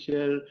 economics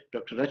teacher,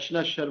 Dr.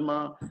 Rachna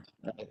Sharma,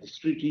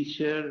 history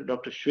teacher,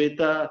 Dr.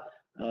 Shweta,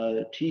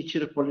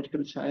 teacher of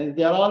political science.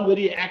 They are all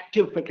very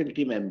active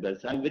faculty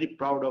members. I'm very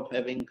proud of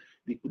having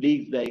the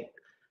colleagues like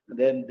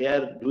them. They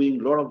are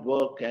doing a lot of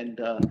work, and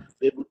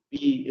they would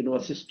be,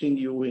 assisting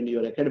you in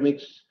your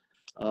academics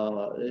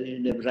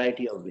in a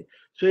variety of ways.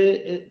 So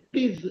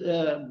please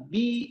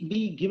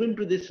be given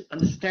to this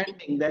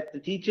understanding that the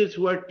teachers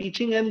who are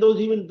teaching and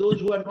even those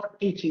who are not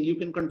teaching, you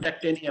can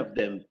contact any of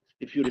them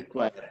if you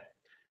require.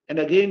 And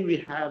again, we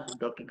have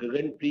Dr.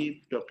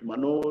 Gaganpreet, Dr.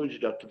 Manoj,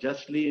 Dr.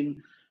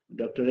 Jaslin,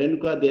 Dr.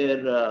 Renuka.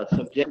 Their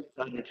subjects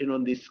are written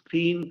on the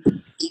screen.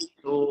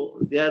 So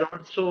they are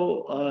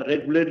also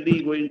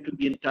regularly going to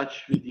be in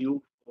touch with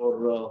you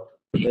for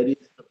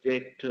various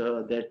subjects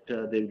that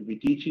they will be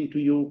teaching to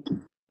you.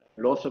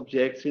 Law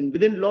subjects.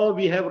 Within law,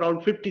 we have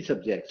around 50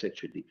 subjects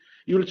actually.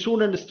 You will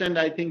soon understand,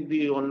 I think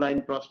the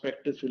online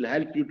prospectus will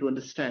help you to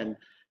understand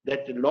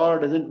that law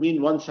doesn't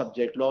mean one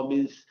subject. Law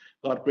means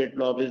corporate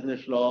law,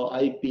 business law,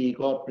 IP,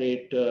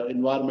 corporate,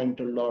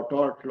 environmental law,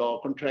 tort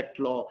law, contract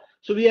law.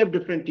 So we have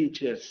different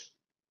teachers.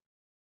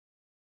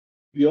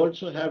 We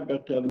also have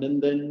Dr.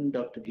 Abhinandan,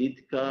 Dr.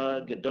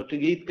 Geetika. Dr.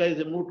 Geetika is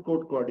a moot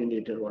court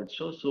coordinator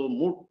also. So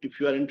moot, if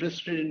you are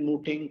interested in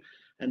mooting,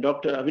 and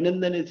Dr.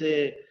 Abhinandan is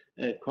a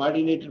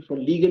coordinator for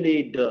legal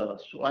aid.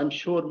 So I'm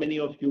sure many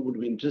of you would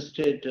be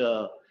interested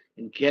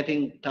in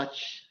getting in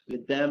touch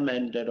with them,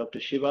 and Dr.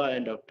 Shiva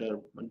and Dr.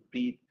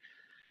 Manpreet.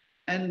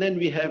 And then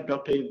we have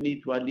Dr.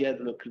 Ivneet Walia,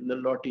 the criminal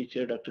law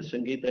teacher, Dr.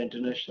 Sangeeta,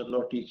 international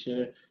law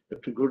teacher,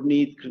 Dr.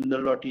 Gurneet,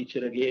 criminal law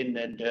teacher again,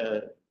 and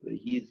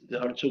he's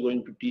also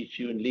going to teach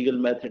you in legal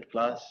method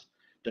class.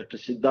 Dr.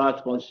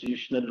 Siddharth,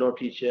 constitutional law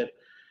teacher,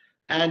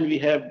 and we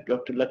have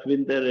Dr.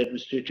 Lakhvinder,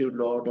 administrative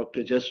law,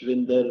 Dr.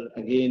 Jaswinder,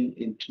 again,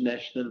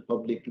 international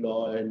public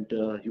law and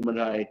human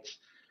rights,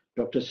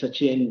 Dr.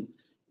 Sachin,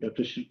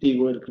 Dr. Shruti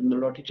Goyal, criminal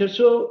law teacher.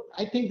 So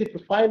I think the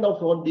profile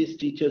of all these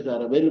teachers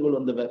are available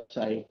on the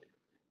website.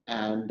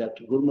 And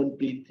Dr.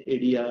 Gurmanpreet,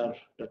 ADR,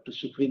 Dr.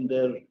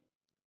 Sukhvinder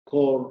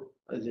Kaur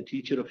as a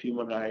teacher of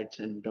human rights,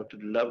 and Dr.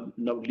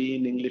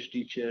 Navleen, English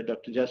teacher,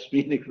 Dr.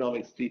 Jasmine,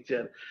 economics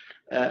teacher.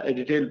 A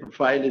detailed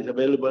profile is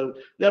available.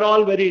 They're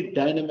all very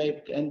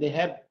dynamic, and they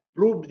have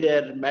proved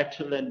their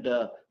mettle and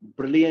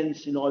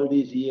brilliance in all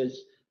these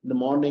years. In the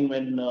morning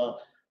when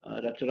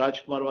Dr.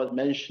 Rajkumar was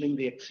mentioning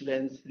the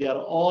excellence, they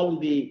are all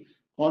the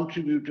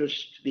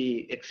contributors to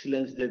the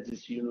excellence that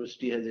this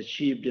university has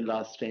achieved in the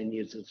last 10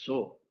 years or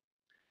so.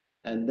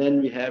 And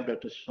then we have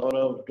Dr.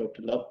 Saurav,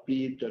 Dr.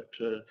 Lovepreet,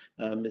 Dr.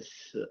 Ms.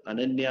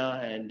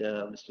 Ananya, and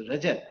Mr.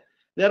 Rajat.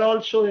 They're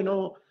also,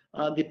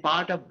 the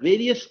part of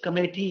various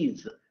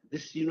committees.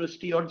 This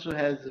university also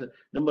has a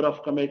number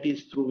of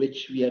committees through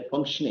which we are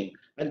functioning.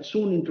 I'll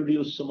soon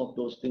introduce some of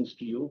those things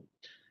to you.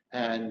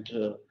 And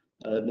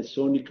Ms.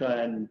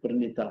 Sonika and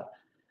Pranita.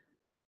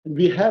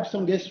 We have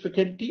some guest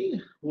faculty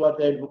who are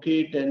the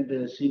advocate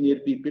and senior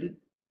people.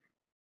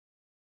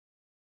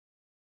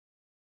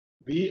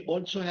 We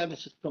also have a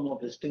system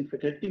of visiting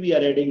faculty. We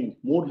are adding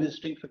more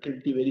visiting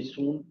faculty very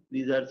soon.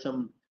 These are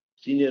some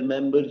senior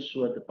members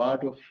who are the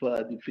part of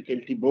the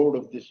faculty board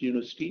of this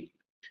university.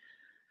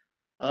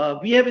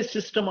 We have a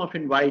system of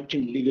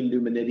inviting legal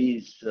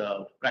luminaries,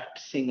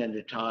 practicing and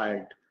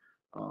retired.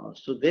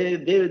 So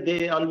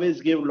they always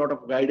give a lot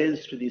of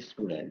guidance to these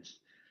students.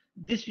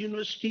 This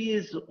university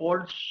is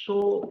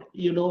also,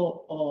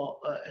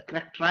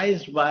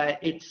 characterized by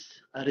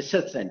its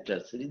research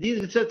centers.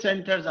 These research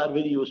centers are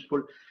very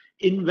useful.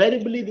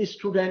 Invariably, the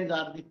students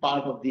are the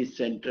part of these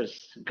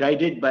centers,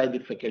 guided by the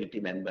faculty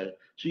member.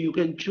 So you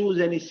can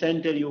choose any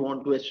center you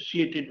want to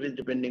associate it with,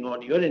 depending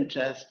on your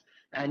interest,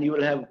 and you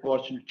will have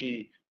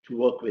opportunity to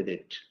work with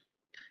it.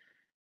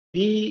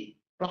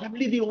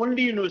 Probably the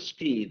only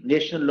university,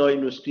 national law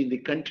university in the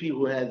country,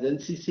 who has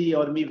NCC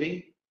or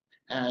wing,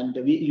 and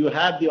you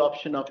have the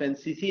option of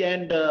NCC,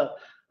 and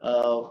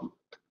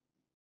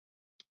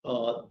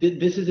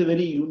this is a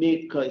very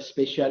unique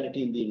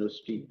specialty in the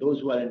university. Those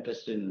who are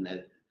interested in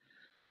that.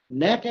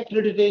 NAC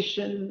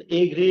accreditation,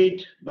 A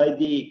grade by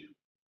the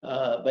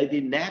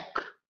NAC,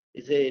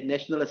 is a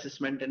National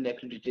Assessment and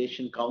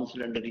Accreditation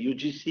Council under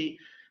UGC,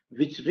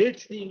 which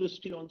rates the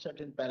university on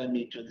certain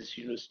parameters. This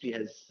university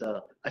has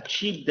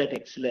achieved that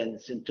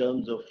excellence in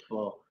terms of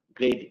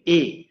grade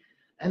A,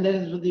 and that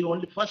is the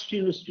only first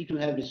university to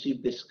have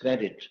received this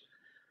credit.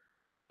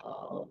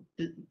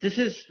 This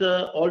is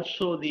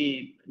also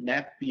the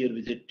NAC peer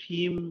visit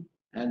team,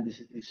 and this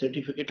is the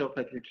certificate of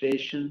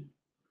accreditation.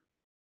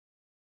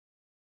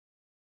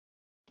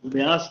 You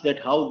may ask that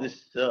how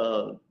this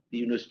the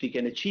university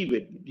can achieve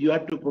it. You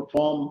have to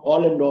perform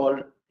all and all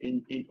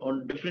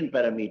on different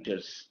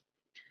parameters.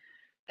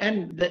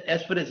 And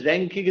as far as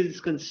ranking is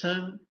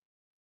concerned,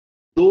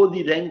 though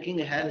the ranking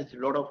has a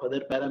lot of other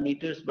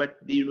parameters, but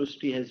the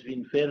university has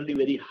been fairly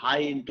very high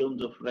in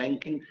terms of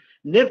ranking.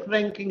 NIRF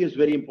ranking is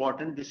very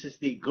important. This is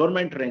the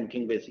government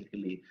ranking,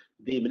 basically.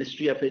 The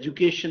Ministry of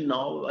Education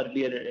now,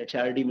 earlier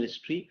HRD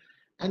Ministry,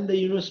 and the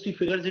university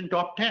figures in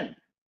top 10.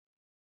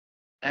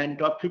 And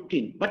top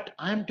 15. But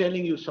I'm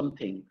telling you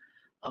something.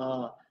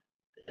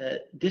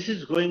 This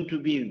is going to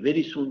be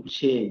very soon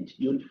change.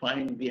 You'll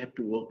find we have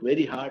to work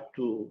very hard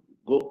to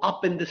go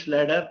up in this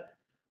ladder.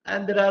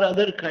 And there are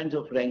other kinds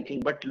of ranking.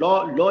 But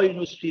law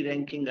university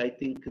ranking, I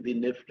think the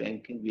NIRF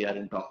ranking, we are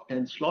in top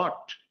 10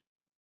 slot.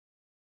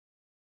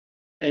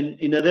 And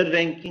in other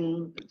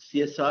ranking,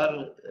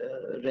 CSR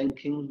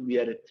ranking, we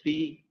are at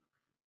 3.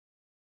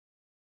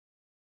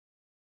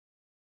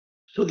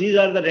 So these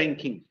are the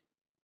rankings.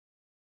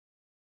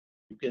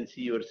 You can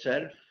see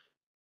yourself.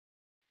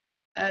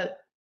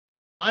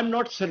 I'm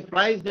not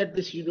surprised that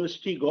this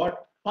university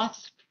got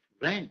first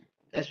rank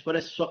as far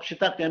as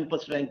Swachhata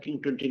Campus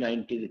ranking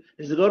 2019.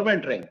 This is the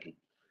government ranking.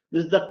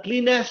 This is the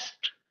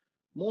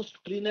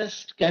most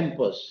cleanest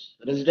campus,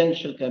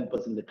 residential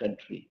campus in the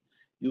country.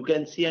 You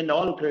can see, and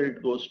all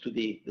credit goes to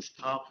the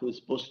staff who is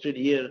posted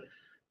here.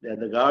 They are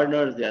the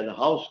gardeners, they are the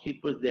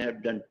housekeepers. They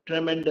have done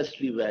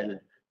tremendously well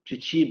to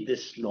achieve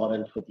this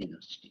laurel for the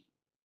university.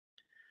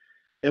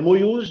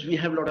 MOUs, we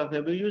have a lot of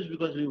MOUs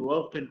because we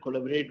work and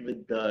collaborate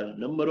with a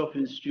number of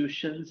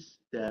institutions.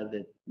 They are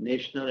the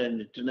national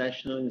and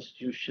international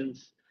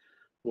institutions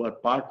who are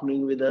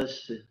partnering with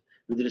us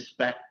with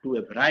respect to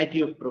a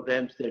variety of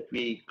programs that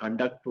we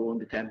conduct on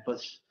the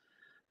campus.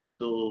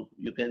 So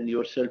you can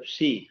yourself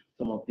see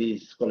some of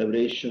these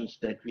collaborations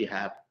that we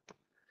have.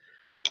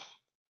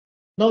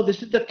 Now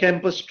this is the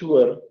campus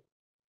tour.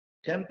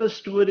 Campus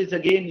tour is,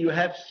 again, you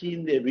have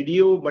seen the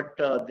video, but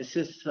this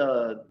is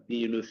the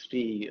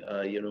university,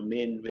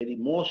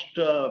 most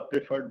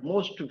preferred,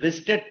 most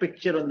visited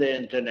picture on the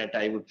internet,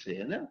 I would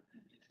say.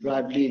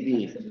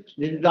 Probably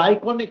the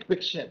iconic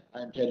picture,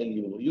 I'm telling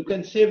you. You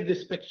can save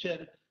this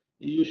picture.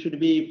 You should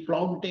be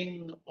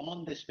flaunting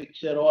on this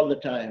picture all the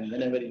time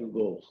whenever you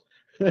go.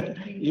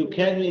 You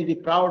can be the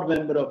proud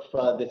member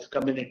of this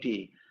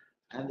community.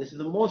 And this is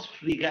the most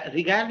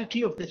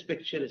regality of this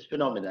picture is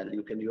phenomenal.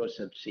 You can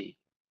yourself see.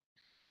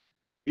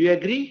 Do you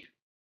agree?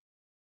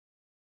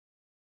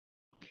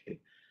 Okay.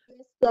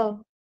 Yes, sir.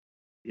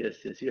 Yes,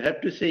 yes. You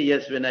have to say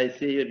yes when I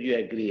say you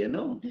agree, you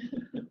know.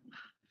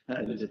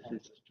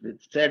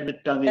 It's said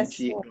with tongue in Yes,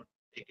 cheek. sir. Don't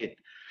take it.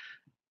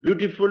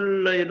 Beautiful,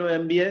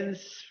 ambience,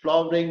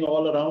 flowering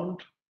all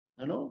around,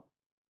 you know.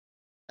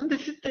 And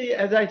this is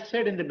as I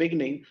said in the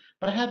beginning,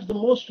 perhaps the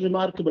most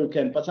remarkable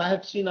campus. I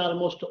have seen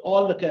almost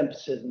all the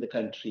campuses in the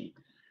country,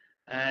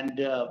 and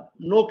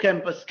no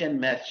campus can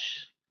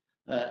match.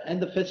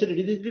 And the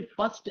facility. This is the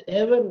first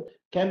ever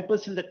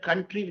campus in the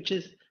country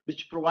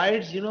which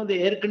provides,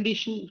 the air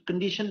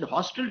conditioned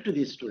hostel to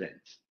these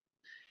students.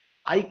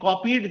 I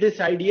copied this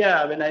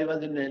idea when I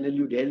was in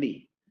NLU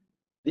Delhi.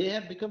 They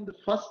have become the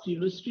first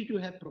university to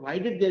have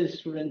provided their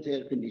students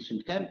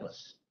air-conditioned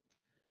campus.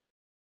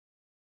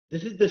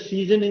 This is the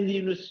season in the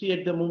university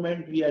at the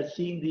moment. We are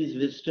seeing these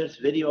visitors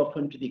very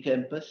often to the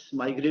campus.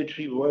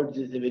 Migratory birds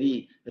is a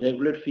very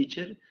regular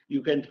feature.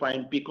 You can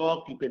find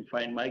peacock, you can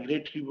find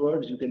migratory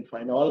birds, you can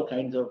find all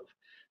kinds of.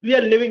 We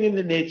are living in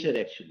the nature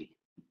actually.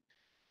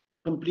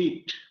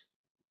 Complete.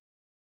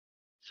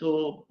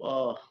 So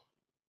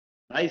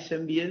nice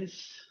ambience,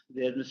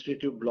 the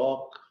administrative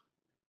block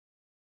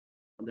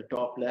on the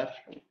top left,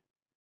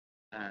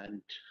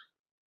 and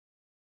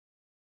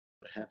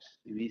perhaps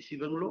the VC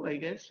bungalow, I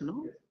guess,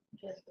 no?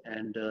 Yes.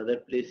 And other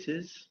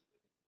places.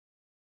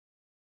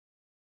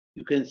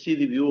 You can see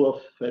the view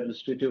of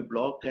administrative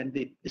block and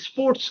the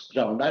sports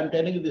ground. I'm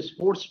telling you, the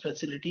sports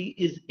facility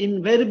is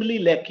invariably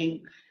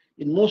lacking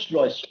in most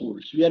law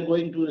schools. We are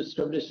going to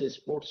establish a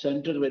sports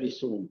center very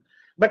soon.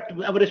 But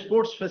our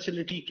sports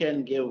facility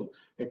can give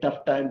a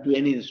tough time to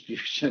any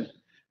institution,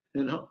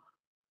 you know.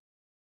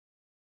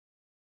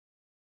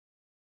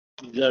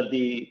 These are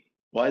the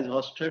boys'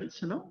 hostels,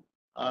 you know.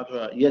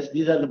 Yes,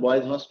 these are the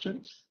boys'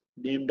 hostels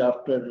named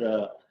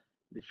after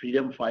the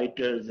freedom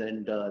fighters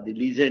and the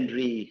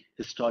legendary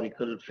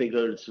historical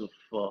figures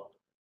of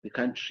the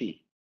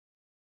country.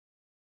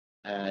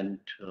 And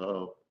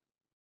a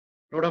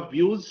lot of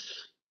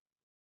views.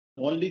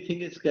 The only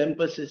thing is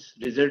campus is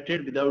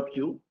deserted without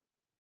you.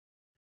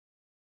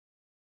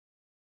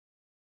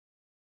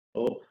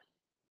 Oh,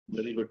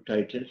 very good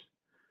title.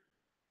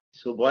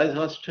 So boys'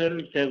 hostel,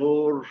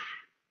 Tagore,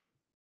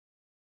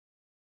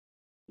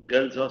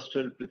 girls'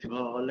 hostel, Pratibha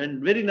Hall,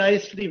 and very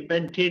nicely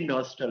maintained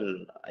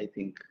hostel, I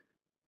think.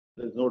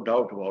 There's no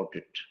doubt about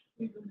it.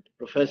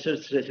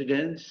 Professor's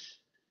residence,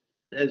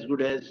 as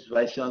good as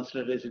Vice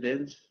Chancellor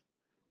residence,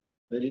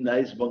 very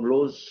nice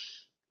bungalows,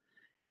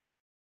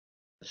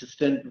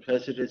 assistant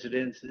professor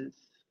residences.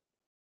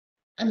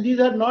 And these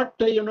are not,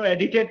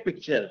 edited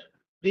picture.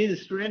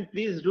 Please, student,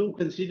 please do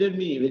consider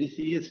me very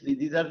seriously.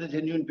 These are the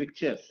genuine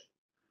pictures.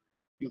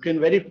 You can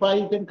verify,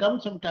 you can come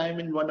sometime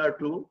in 1 or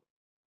 2.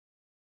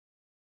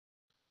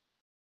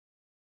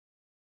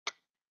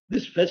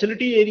 This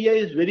facility area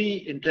is very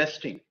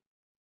interesting.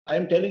 I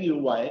am telling you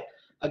why.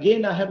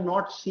 Again, I have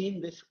not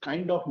seen this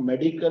kind of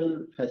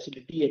medical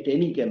facility at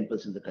any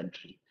campus in the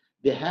country.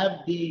 They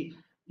have the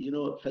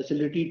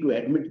facility to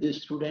admit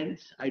these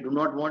students. I do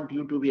not want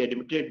you to be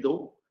admitted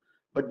though,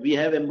 but we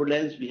have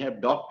ambulance, we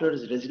have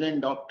doctors,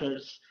 resident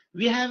doctors.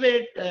 We have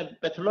a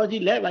pathology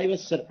lab. I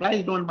was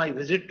surprised on my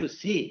visit to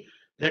see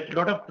that a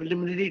lot of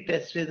preliminary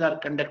tests are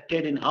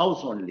conducted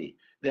in-house only.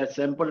 Their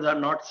samples are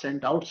not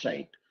sent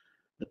outside.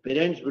 The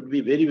parents would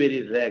be very,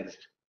 very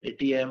relaxed.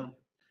 ATM.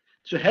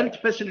 So health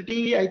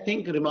facility, I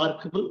think,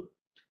 remarkable.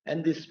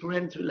 And the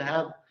students will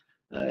have,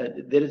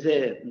 there is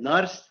a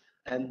nurse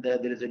and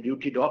there is a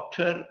duty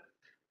doctor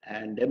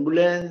and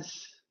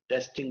ambulance,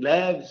 testing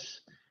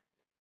labs,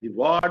 the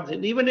wards,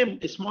 and even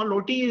a small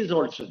OT is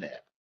also there.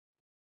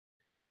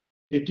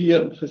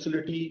 ATM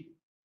facility,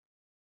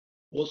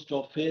 post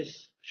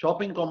office,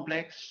 shopping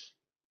complex.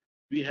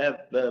 We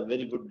have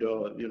very good,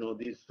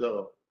 these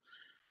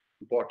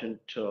important,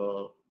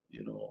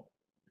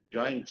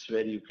 joints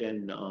where you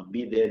can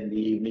be there in the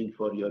evening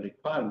for your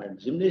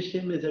requirements.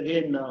 Gymnasium is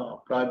again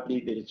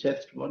probably the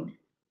richest one.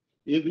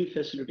 Every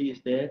facility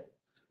is there.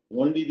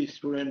 Only the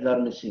students are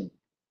missing.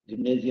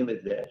 Gymnasium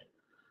is there.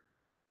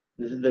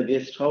 This is the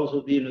guest house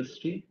of the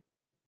university.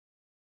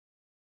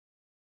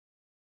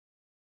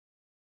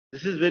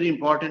 This is very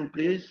important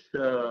place.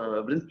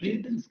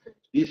 Brinsley,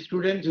 these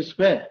students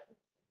square.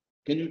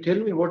 Can you tell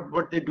me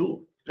what they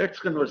do? Let's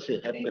converse.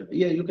 Happen.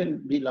 Yeah, you can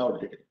be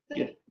loud.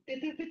 Yeah.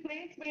 This is the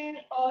place where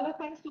all of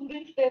our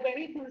students, they're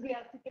very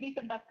enthusiastically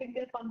conducting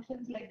their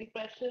functions like the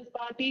freshers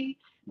party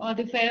or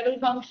the farewell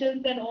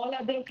functions and all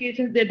other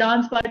occasions, the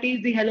dance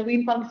parties, the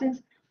Halloween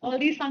functions. All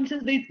these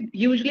functions they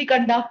usually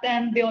conduct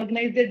and they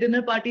organize their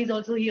dinner parties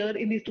also here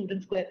in the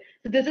student square.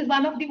 So this is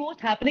one of the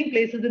most happening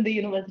places in the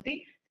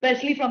university,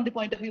 especially from the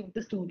point of view of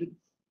the students.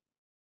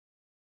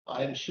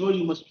 I am sure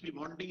you must be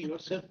wanting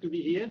yourself to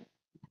be here.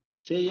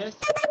 Say yes.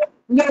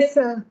 Yes,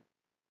 sir.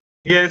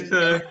 Yes,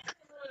 sir.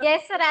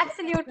 Yes, sir,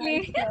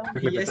 absolutely.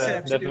 Yes,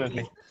 sir,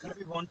 definitely.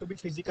 We want to be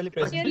physically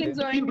We are present.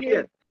 enjoying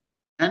it.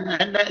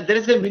 And there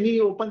is a mini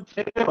open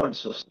theater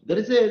also. There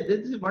is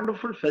a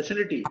wonderful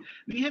facility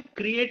we have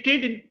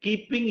created in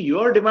keeping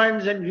your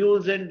demands and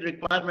views and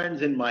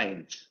requirements in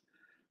mind.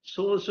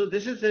 So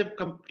this is a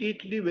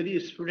completely very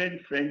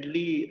student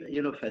friendly,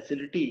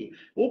 facility.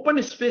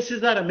 Open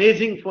spaces are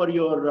amazing for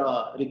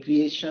your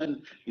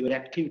recreation, your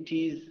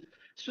activities.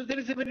 So there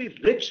is a very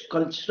rich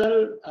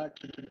cultural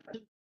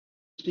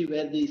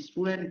where the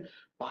student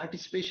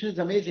participation is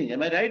amazing.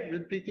 Am I right,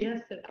 Preeti?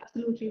 Yes, sir,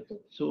 absolutely.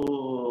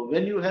 So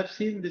when you have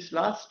seen this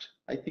last,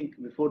 I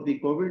think before the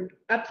COVID,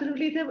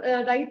 Absolutely,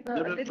 sir. Right.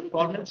 there were Little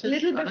performances.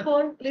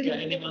 before. Yeah,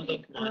 in the month of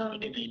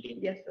March 2019.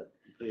 Yes, sir.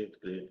 Great.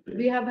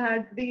 We have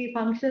had the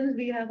functions,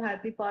 we have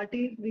had the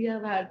parties, we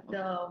have had.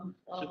 So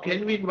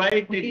can we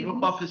invite a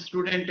group of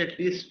students at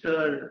least,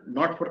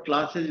 not for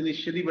classes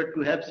initially, but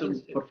to have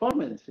some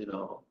performance,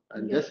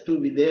 and Yes. just to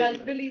be there.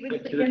 Culturally, we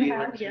Culturally, can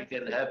have, once yes. we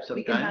can have some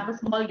We can time. have a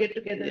small get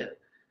together. Yeah.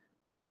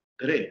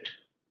 Great.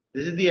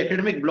 This is the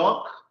academic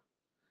block.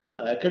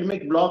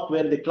 Academic block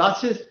where the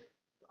classes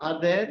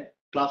are there,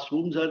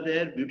 classrooms are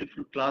there,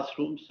 beautiful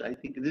classrooms. I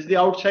think this is the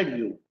outside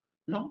view.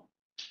 No?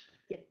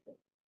 Yes, sir.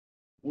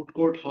 Food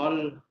court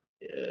hall.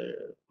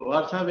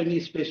 Pawar Sahab, any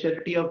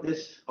specialty of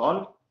this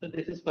hall? So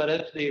this is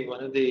perhaps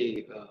one of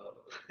the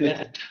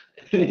best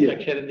Yeah.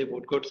 structure in the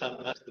food court.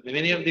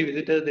 Many of the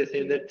visitors, they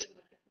say that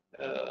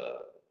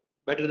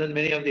better than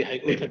many of the high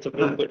court and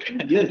supreme court.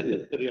 Yes.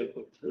 Real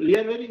court. We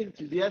are very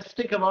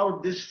enthusiastic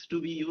about this to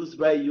be used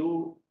by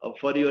you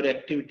for your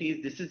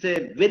activities. This is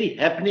a very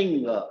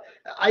happening.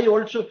 I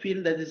also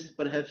feel that this is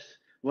perhaps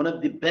one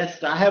of the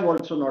best. I have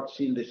also not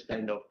seen this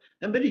kind of.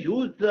 And very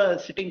huge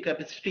sitting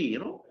capacity.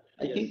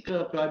 I Yes. think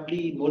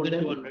probably More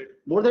than 200.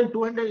 More than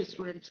 200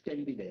 students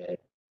can be there.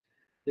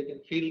 They can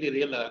feel the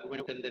real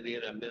argument and the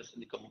real ambience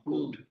in the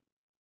court.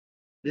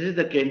 This is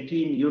the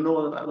canteen. You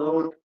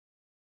know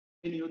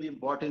the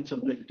importance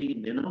of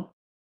canteen.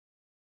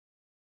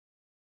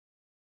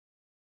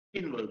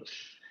 Canteen works.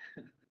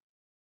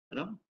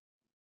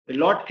 A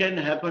lot can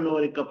happen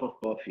over a cup of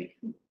coffee.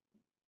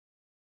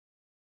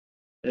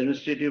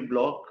 Administrative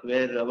block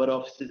where our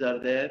offices are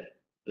there,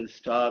 the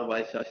Star,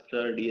 Vice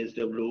Chancellor,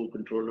 DSW,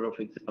 Controller of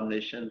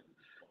Examination.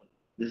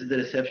 This is the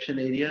reception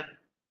area.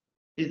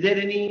 Is there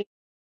any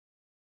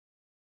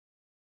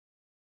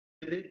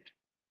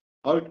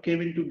how it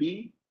came into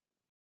being?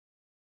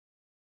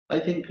 I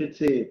think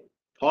it's a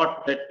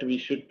thought that we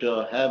should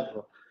have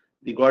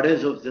the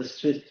goddess of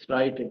justice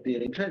right at the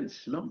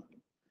entrance.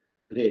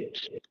 Great.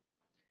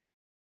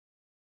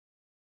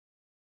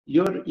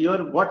 Your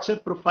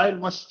WhatsApp profile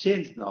must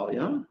change now,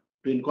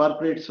 to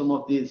incorporate some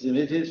of these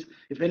images.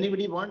 If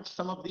anybody wants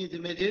some of these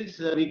images,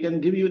 we can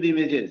give you the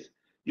images.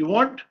 You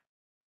want,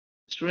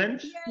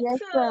 students? Yes,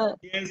 sir.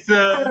 Yes,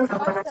 sir.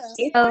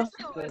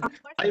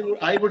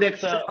 I would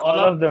expect All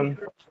of them.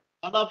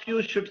 all of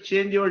you should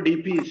change your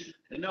DPs.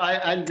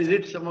 I'll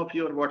visit some of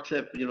your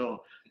WhatsApp,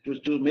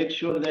 to make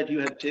sure that you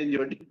have changed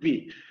your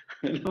DP.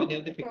 Many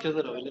of the pictures are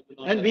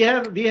available. And we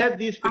have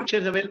these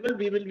pictures available.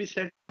 We will be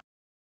sending.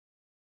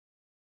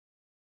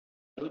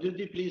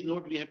 Rajat, please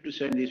note we have to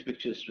send these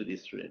pictures to the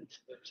students.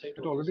 Website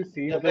It already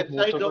seems The that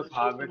most website of us also,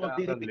 have some it of as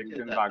these a pictures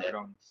LinkedIn are there.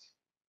 backgrounds.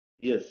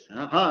 Yes,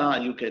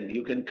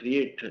 you can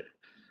create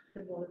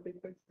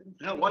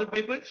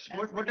wallpapers.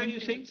 What are you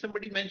saying?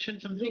 Somebody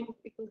mentioned something.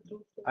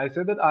 I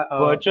said that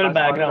Virtual as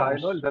far as I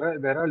backgrounds. know,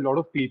 there are a lot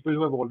of people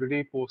who have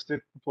already posted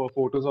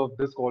photos of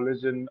this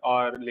college in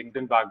our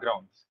LinkedIn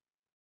backgrounds.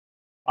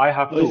 I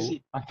have Oh, I to,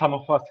 see. and some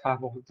of us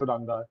have also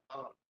done that.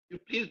 You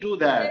please do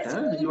that.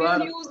 Yes, You we'll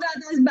are. use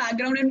that as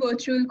background in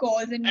virtual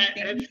calls and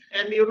meetings.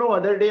 And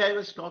other day I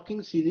was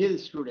talking senior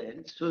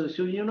students. So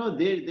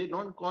they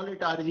don't call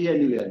it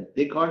RGNUL.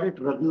 They call it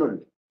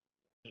RGNUL.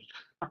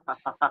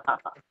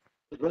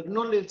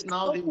 RGNUL is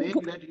now the name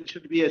that you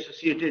should be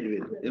associated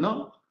with.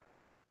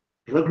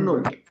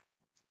 RGNUL.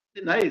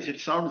 Nice. It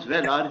sounds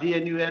well.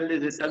 RGNUL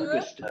is a tongue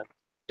twister.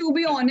 To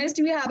be honest,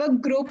 we have a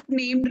group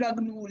named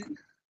RGNUL.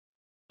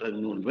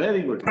 RGNUL.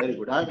 Very good. Very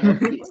good. I'm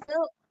happy.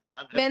 So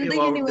I'm when happy the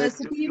about that.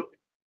 university,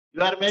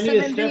 You are so many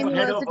when the steps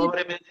ahead of university, our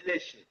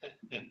imagination.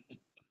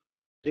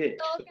 Great.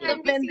 So so can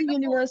we when see the the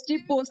university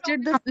posters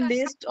posted from the your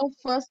list of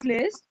first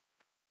list,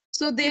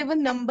 so there were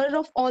number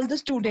of all the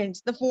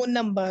students, the phone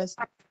numbers.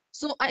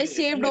 So I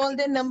saved all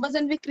their numbers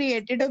and we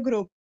created a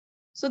group.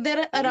 So there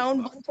are around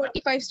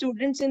 145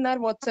 students in our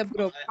WhatsApp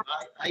group.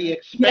 I Yes,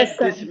 expect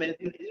sir.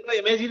 this.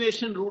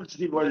 Imagination rules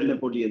the world,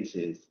 Napoleon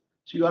says.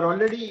 So you are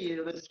already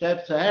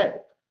steps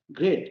ahead.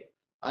 Great.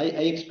 I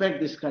expect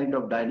this kind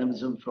of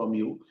dynamism from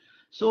you.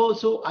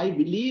 So I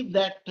believe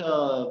that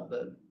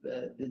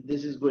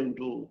this is going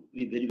to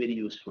be very, very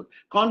useful.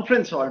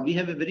 Conference hall. We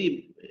have a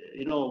very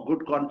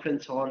good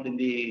conference hall in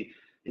the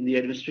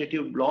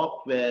administrative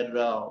block where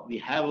we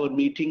have our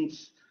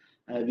meetings.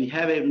 We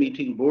have a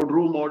meeting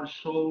boardroom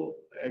also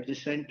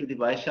adjacent to the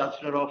Vice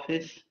Chancellor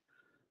office.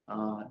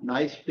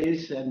 Nice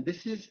place, and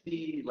this is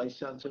the Vice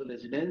Chancellor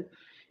residence.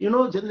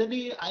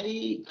 generally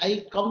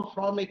I come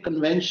from a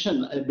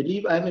convention.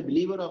 I'm a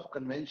believer of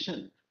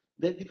convention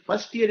that the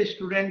first year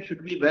student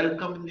should be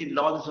welcome in the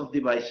lodge of the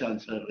Vice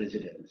Chancellor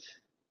residence.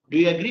 Do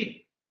you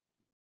agree?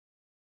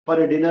 For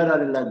a dinner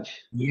or a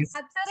lunch. Yes.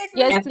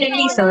 Yes,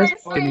 Definitely, please. sir.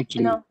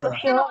 Definitely. For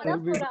sure.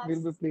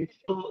 Will be pleased.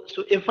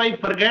 So if I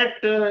forget,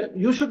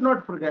 you should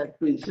not forget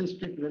to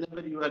insist it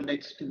whenever you are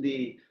next on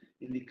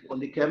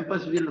the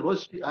campus.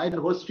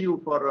 I'll host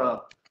you for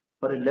a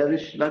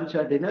lavish lunch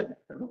or dinner.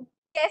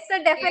 Yes, sir,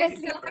 Yes,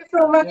 definitely. sir.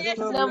 So much. Yes, Yes,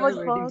 sir. sir, We would are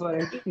waiting work. for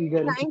it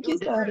eagerly. Thank you,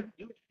 sir.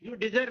 You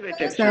deserve it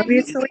First, Sir, I we are actually.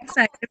 need so to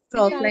excited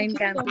for Thank offline you so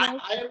campus.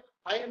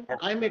 much.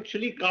 I'm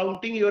actually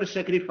counting your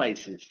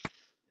sacrifices,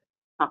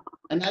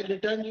 and I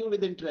return you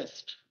with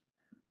interest.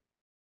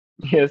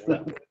 Yes,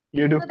 sir.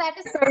 You do. So that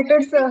is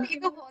Excited, sir. see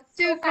the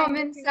hostel from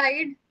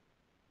inside.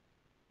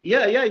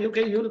 Yeah,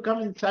 you'll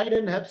come inside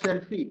and have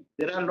selfie.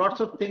 There are lots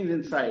of things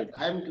inside.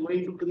 I'm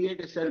going to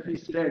create a selfie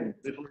stand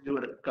before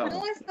you come.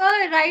 No,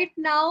 sir. Right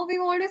now, we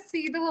want to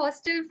see the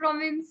hostel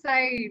from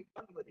inside.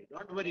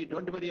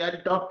 Don't worry.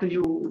 I'll talk to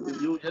you.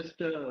 You just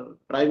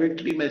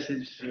privately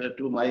message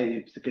to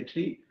my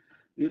secretary.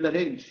 We'll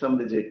arrange some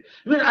visit.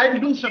 Well, I'll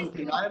do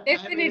something. I'm a very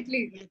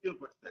Definitely. creative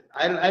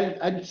person.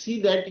 I'll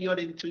see that your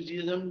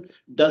enthusiasm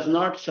does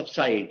not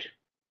subside.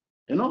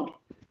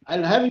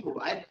 I'll have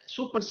you.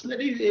 So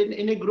personally,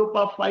 in a group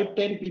of 5,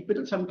 10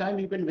 people, sometime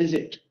you can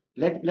visit.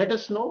 Let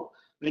us know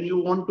when you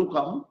want to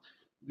come.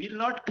 We'll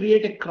not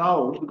create a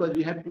crowd because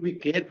we have to be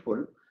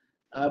careful.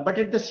 But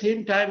at the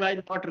same time,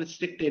 I'll not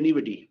restrict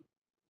anybody.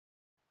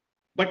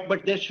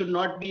 But there should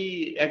not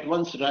be at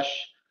once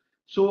rush.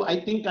 So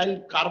I think I'll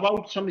carve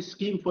out some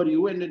scheme for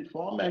you and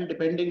inform, and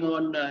depending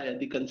on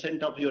the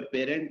consent of your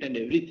parent and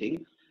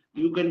everything,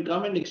 you can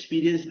come and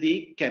experience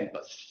the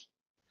campus.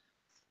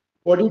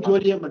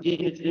 Auditorium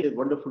again is a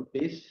wonderful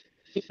place.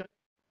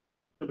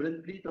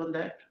 Please on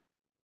that.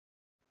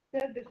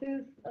 Sir, this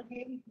is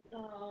again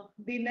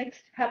the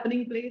next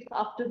happening place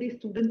after the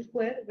student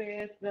square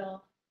where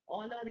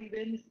all our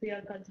events, they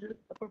are considered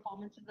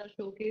performances are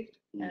showcased,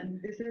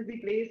 and this is the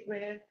place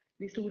where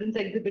the students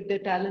exhibit their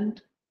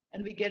talent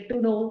and we get to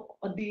know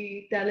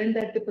the talent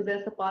that they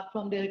possess apart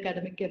from their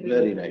academic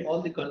ability. Very right. All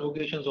the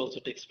convocations also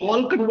takes place.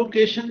 All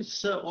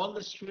convocations, all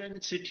the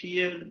students sit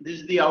here.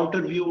 This is the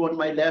outer view on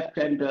my left,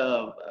 and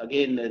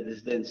again, this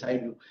is the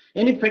inside view.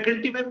 Any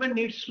faculty member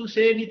needs to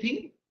say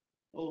anything?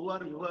 Who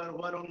are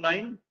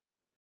online?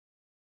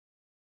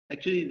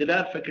 Actually, there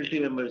are faculty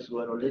members who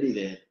are already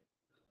there.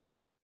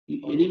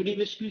 Anybody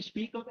wish to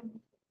speak of it?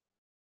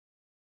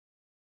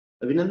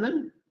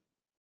 Abhinandan?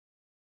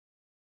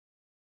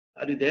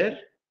 Are you there?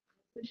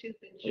 She's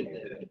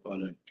All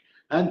right.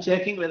 I'm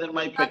checking whether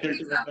my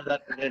faculty members are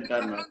present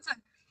or not.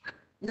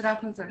 Good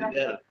afternoon,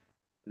 sir.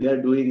 They are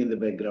doing in the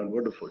background.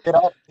 Wonderful. There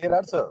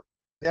are, sir.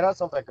 There are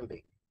some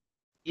faculty.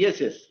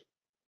 Yes.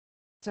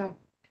 So,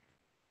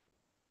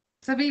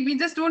 we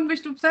just don't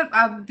wish to, sir.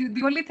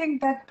 The only thing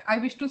that I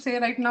wish to say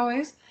right now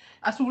is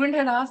a student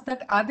had asked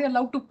that are they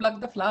allowed to pluck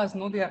the flowers?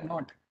 No, they are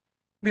not.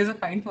 There's a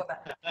fine for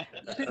that.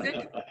 That is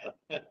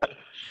it.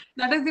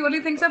 That is the only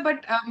thing, sir.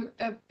 But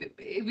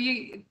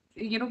we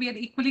are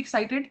equally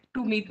excited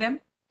to meet them.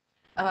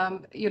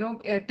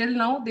 Till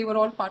now they were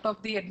all part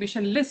of the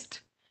admission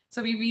list.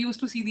 So we used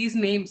to see these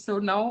names. So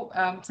now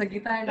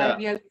Sangeeta and I,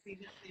 we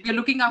are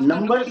looking after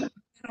Numbers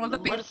all the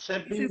have been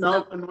faces now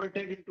now.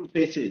 converted into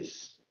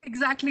faces.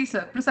 Exactly,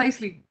 sir.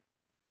 Precisely.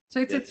 So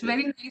it's Yes.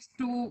 very nice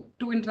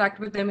to interact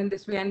with them in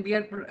this way, and we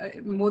are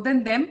more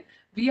than them.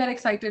 We are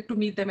excited to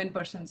meet them in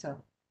person, sir.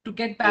 To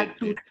get back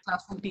to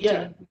classroom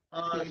teaching.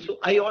 Yeah. So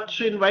I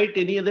also invite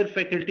any other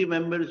faculty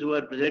members who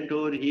are present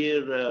over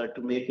here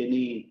to make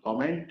any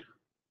comment.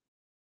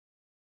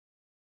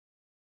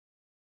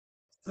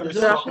 Good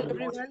afternoon,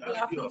 everyone. Good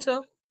afternoon,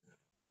 sir.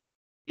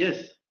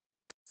 Yes.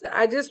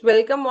 I just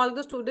welcome all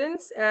the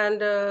students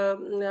and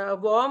a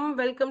warm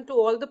welcome to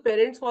all the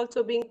parents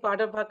also being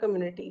part of our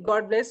community.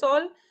 God bless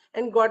all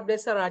and God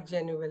bless our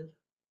RGNUL.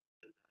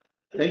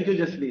 Thank you,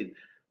 Jasleen.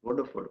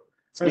 Wonderful.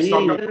 So Any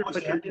stop other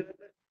the faculty member?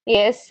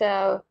 Yes,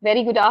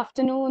 very good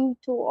afternoon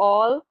to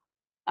all.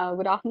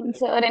 Good afternoon,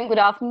 sir, and good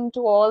afternoon to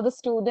all the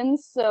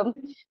students.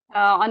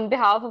 On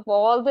behalf of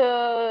all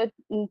the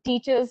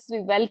teachers,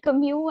 we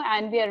welcome you,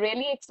 and we are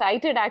really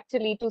excited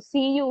actually to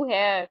see you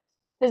here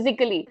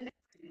physically.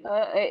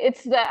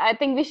 I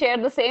think we share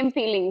the same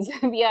feelings.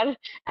 We are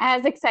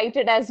as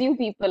excited as you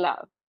people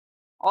are.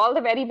 All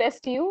the very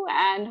best to you,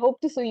 and hope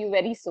to see you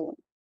very soon.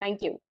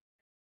 Thank you.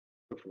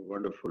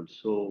 Wonderful.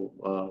 So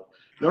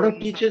a lot of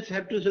teachers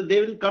have to, so they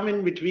will come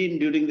in between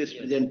during this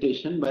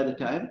presentation by the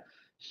time.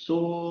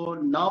 So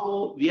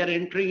now we are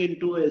entering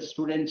into a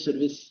student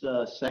service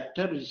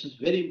sector, which is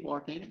very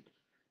important.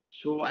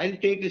 So I'll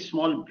take a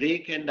small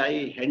break and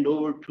I hand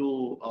over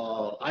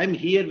to, I'm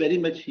here, very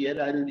much here.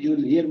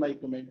 You'll hear my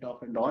comment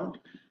off and on.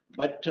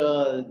 But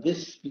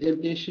this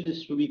presentation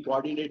is to be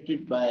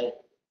coordinated by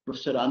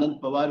Professor Anand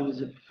Pawar, who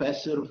is a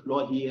professor of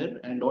law here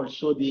and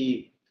also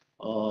the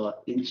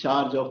in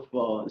charge of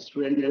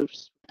student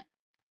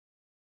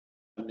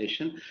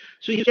examination.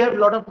 So you have a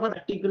lot of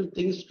practical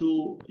things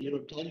to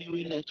tell you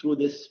in through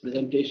this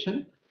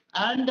presentation.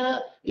 And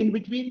in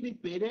between, the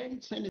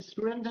parents and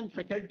students and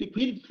faculty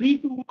feel free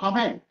to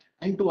comment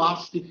and to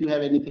ask if you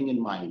have anything in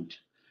mind.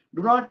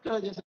 Do not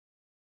just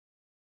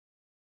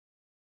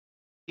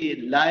be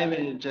live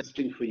and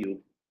interesting for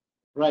you.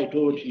 Right,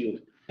 over to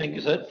you. Thank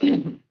you, sir.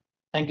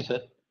 Thank you,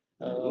 sir.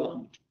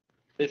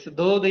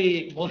 Though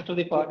the most of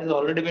the part has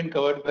already been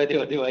covered by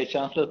the Vice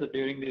Chancellor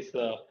during this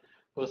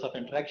course of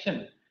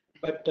interaction,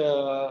 but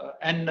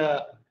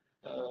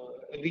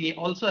we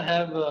also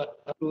have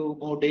 2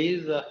 more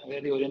days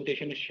where the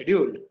orientation is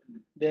scheduled.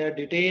 There are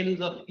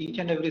details of each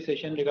and every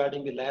session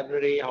regarding the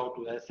library, how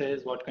to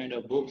assess, what kind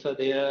of books are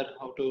there,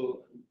 how to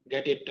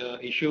get it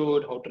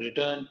issued, how to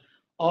return.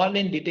 All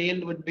in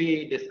detail would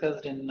be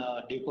discussed in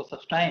due course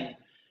of time.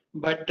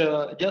 But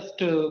just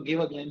to give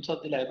a glimpse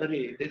of the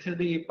library, this is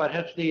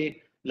perhaps the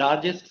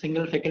largest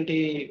single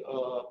faculty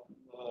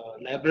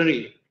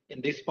library in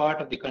this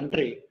part of the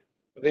country,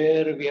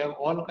 where we have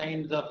all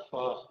kinds of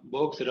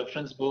books,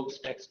 reference books,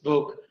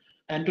 textbook,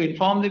 and to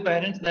inform the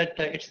parents that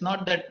it's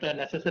not that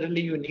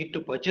necessarily you need to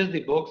purchase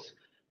the books.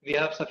 We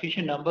have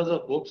sufficient numbers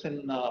of books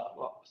in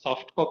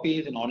soft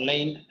copies, in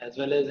online, as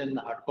well as in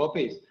hard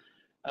copies.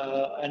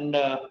 And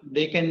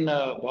they can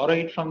borrow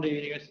it from the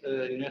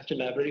university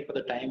library for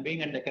the time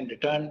being, and they can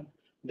return.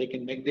 They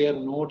can make their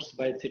notes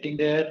by sitting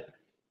there.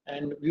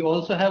 And we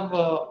also have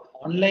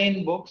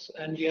online books,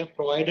 and we have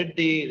provided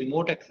the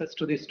remote access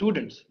to the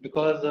students,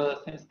 because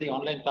since the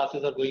online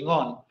classes are going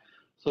on,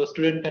 so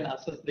student can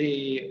access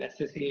the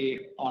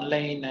SSC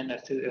online and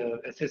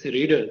SSC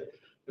reader,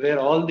 where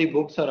all the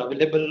books are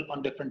available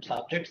on different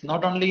subjects,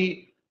 not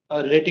only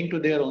relating to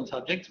their own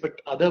subjects,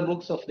 but other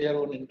books of their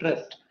own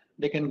interest.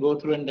 They can go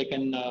through and they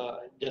can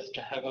just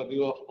have a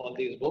view of all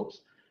these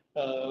books.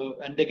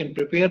 And they can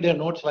prepare their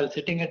notes while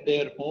sitting at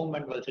their home,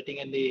 and while sitting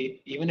in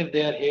even if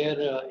they are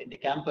here in the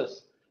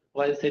campus,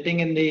 while sitting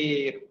in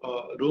the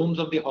rooms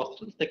of the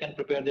hostels, they can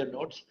prepare their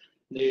notes.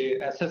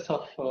 The access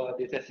of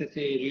these SSC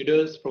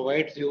readers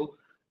provides you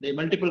the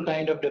multiple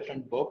kind of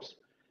different books.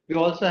 We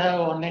also have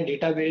online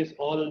database,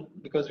 all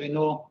because we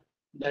know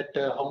that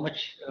how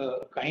much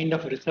kind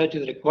of research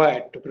is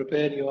required to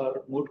prepare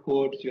your moot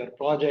courts, your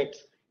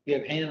projects. We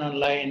have HEN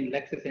Online,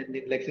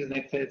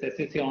 LexisNexis,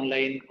 SSC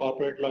Online,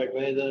 Corporate Law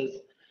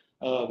Advisors,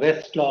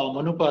 Westlaw,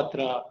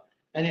 Manupatra.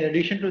 And in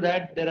addition to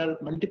that, there are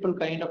multiple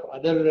kind of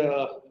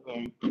other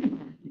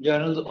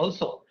journals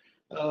also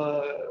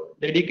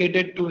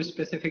dedicated to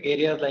specific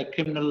areas like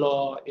criminal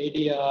law,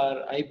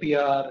 ADR,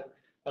 IPR,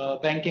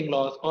 banking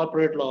laws,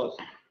 corporate laws.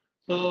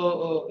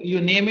 So you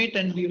name it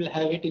and we will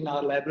have it in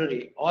our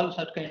library, all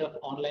such kind of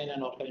online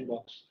and offline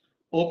books.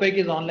 OPEC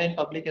is online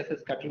public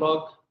access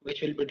catalog,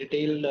 which will be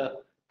detailed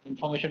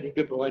information will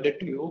be provided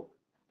to you.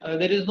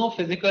 There is no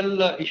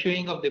physical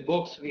issuing of the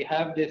books. We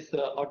have this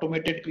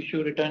automated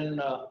issue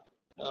return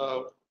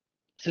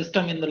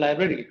system in the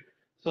library.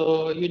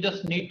 So you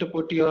just need to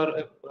put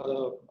your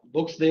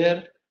books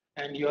there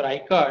and your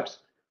iCards.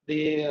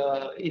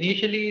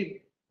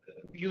 Initially,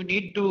 you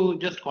need to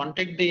just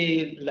contact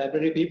the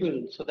library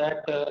people so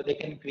that they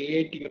can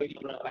create your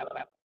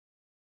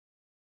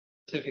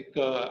specific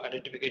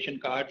identification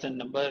cards and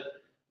number.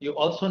 You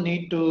also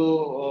need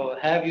to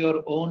have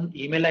your own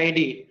email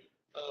ID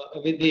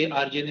with the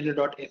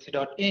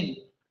rgnl.ac.in,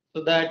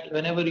 so that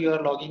whenever you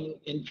are logging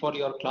in for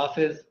your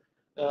classes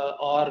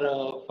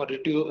or for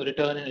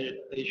return and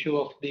issue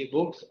of the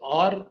books,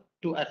 or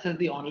to access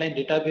the online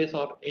database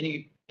or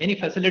any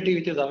facility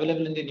which is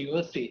available in the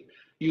university,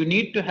 you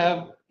need to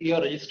have your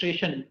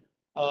registration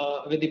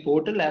with the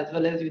portal, as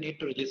well as you need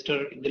to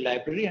register in the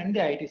library and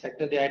the IT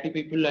sector. The IT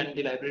people and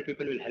the library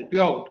people will help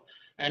you out.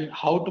 And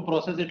how to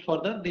process it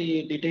further,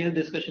 the detailed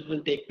discussion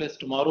will take place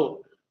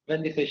tomorrow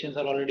when the sessions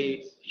are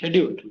already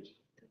scheduled.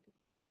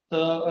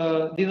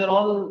 So these are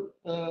all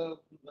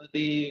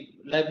the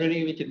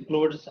library, which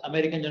includes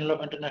American Journal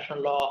of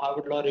International Law,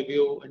 Harvard Law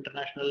Review,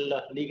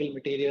 International Legal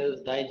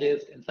Materials,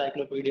 Digest,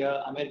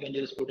 Encyclopedia, American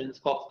Jurisprudence,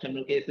 Cox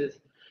Criminal Cases.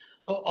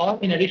 Or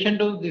in addition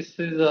to this,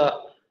 is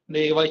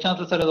the Vice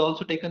Chancellor sir has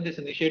also taken this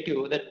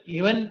initiative that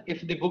even if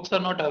the books are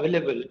not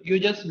available, you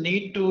just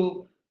need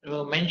to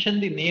mention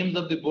the names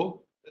of the book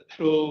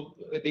through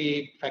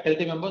the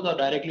faculty members or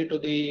directly to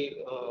the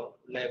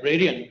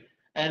librarian,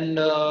 and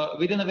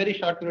within a very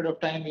short period of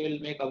time, we will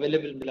make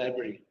available in the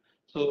library.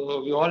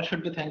 So we all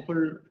should be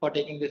thankful for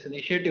taking this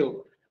initiative,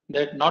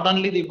 that not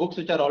only the books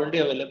which are already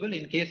available,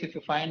 in case if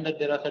you find that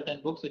there are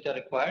certain books which are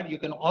required, you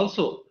can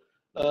also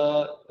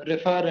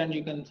refer and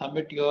you can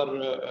submit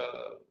your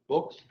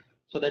books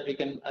so that we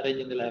can arrange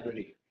in the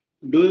library.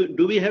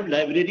 Do we have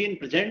librarian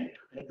present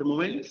at the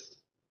moment? Yes.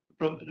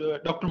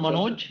 Dr.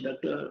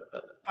 Manoj?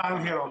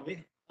 I'm here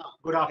only.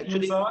 Good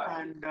afternoon, sir,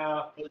 and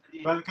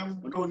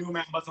welcome to new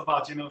members of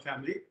RGNUL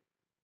family.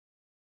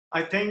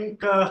 I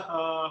think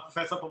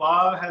Professor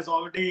Pawar has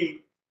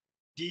already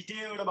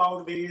detailed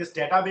about various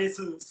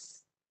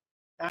databases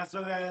as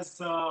well as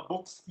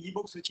books,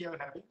 e-books which you are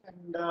having,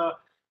 and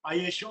I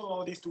assure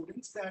all the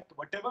students that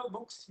whatever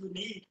books you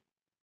need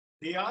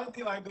they are in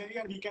the library,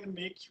 and we can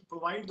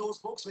provide those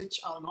books which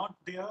are not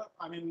there.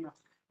 I mean,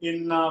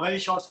 in a very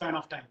short span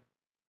of time.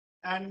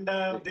 And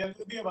there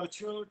will be a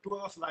virtual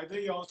tour of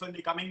library also in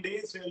the coming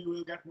days where you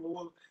will get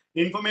more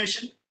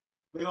information.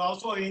 We're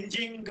also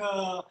arranging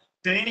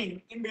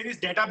training in various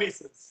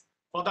databases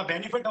for the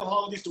benefit of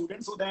all the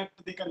students so that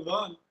they can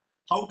learn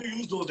how to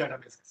use those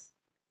databases.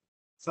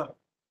 Sir.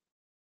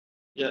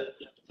 Yeah.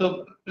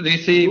 So we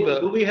see.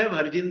 Do we have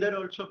Harjinder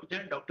also,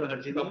 Dr.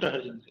 Harjinder? Dr.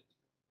 Harjinder.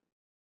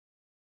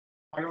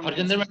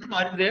 Harjinder, madam,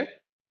 are you there?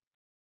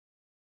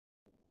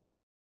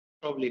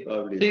 Probably.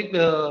 See,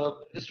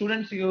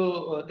 students,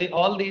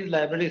 all these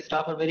library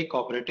staff are very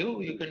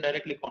cooperative. You can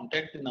directly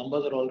contact. The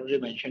numbers are already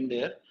mentioned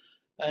there.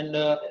 And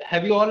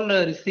have you all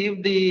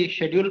received the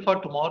schedule for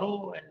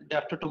tomorrow and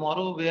after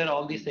tomorrow, where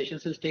all these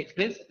sessions will take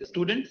place? The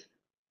students?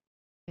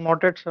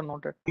 Not yet, sir.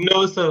 Not yet.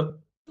 No, sir.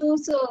 No,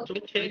 sir.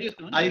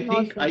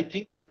 I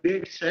think today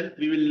itself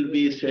we will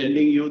be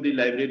sending you the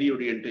library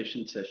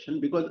orientation session,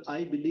 because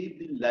I believe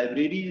the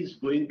library is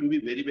going to be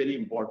very, very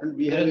important.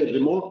 We have a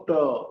remote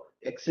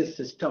access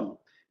system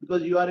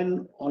because you are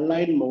in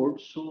online mode,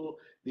 so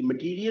the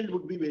material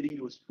would be very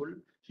useful.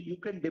 So you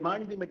can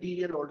demand the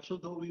material also,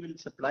 though we will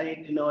supply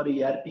it in our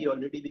ERP.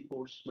 Already the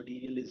course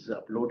material is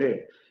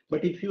uploaded.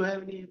 But if you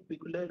have any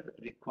particular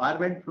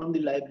requirement from the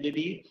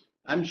library,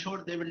 I'm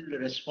sure they will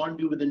respond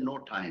to you within no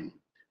time.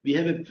 We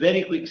have a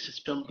very quick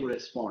system to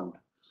respond.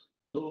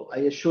 So I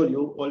assure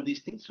you all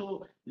these things.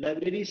 So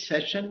library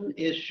session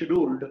is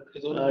scheduled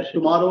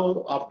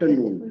tomorrow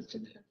afternoon.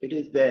 It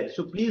is there.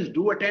 So please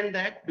do attend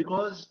that,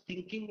 because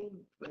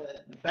thinking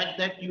the fact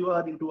that you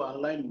are into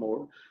online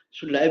mode.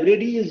 So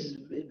library is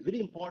a very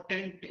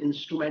important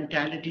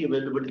instrumentality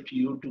available to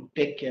you to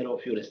take care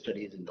of your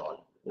studies and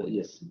all. Oh,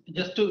 yes.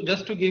 Just to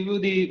give you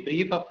the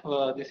brief of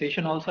the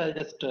session also, I'll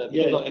just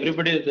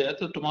everybody is there.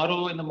 So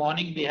tomorrow in the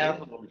morning we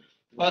have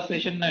first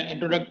session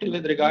introductory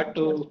with regard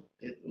to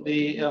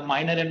the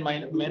minor and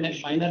minor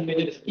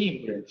major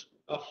scheme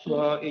of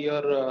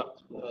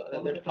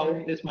how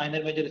this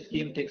minor major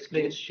scheme takes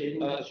place,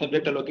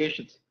 subject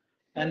allocations,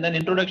 and then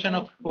introduction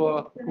of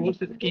course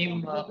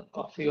scheme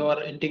of your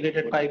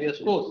integrated 5 years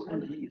course.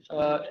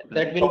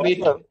 That will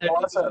be.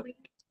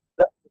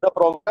 The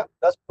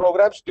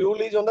program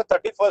schedule is on the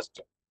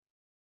 31st.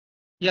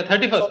 Yeah,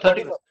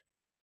 31st.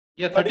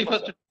 Yeah,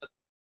 31st.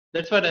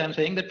 That's what I am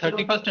saying. That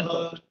 31st and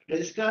 1st.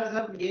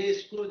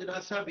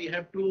 We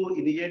have to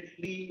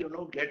immediately,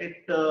 get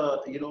it,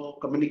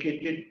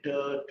 communicated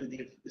to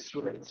the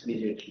students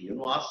immediately.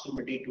 Ask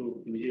somebody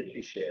to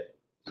immediately share.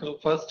 So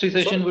first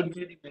session would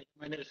be the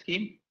minor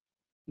scheme.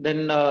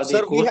 Then sir,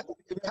 the course.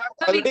 we have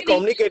already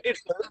communicated,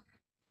 sir.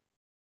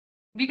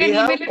 We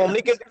have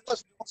communicated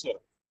first, sir.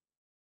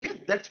 Yes,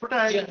 that's what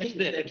I think.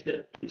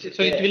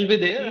 So it will be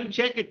there. You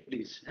check it,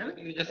 please.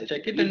 You just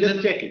check it, You and just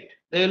then check it.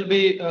 there will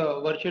be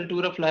a virtual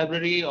tour of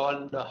library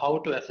on how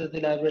to access the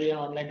library and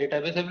online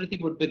database.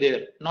 Everything would be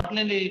there. Not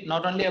only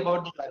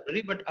about the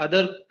library, but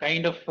other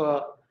kind of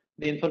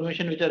the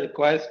information which are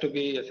required to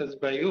be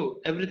assessed by you.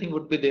 Everything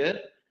would be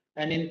there.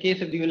 And in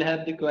case if you will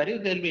have the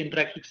queries, there will be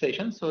interactive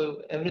sessions.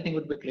 So everything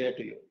would be clear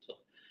to you. So,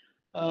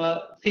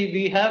 see,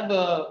 we have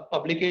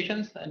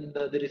publications, and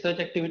the research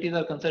activities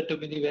are considered to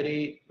be the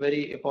very,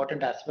 very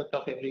important aspect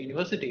of every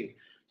university.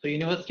 So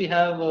university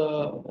have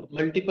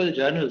multiple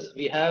journals.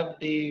 We have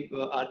the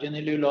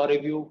RGNUL Law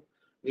Review,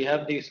 we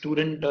have the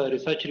Student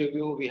Research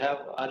Review, we have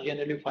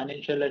RGNUL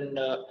Financial and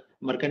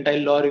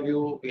Mercantile Law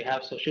Review, we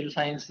have Social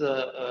Science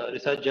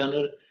Research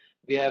Journal,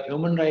 we have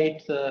Human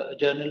Rights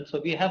Journal. So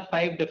we have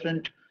 5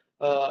 different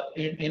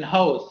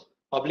in-house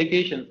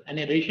publications, and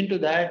in addition to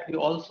that, we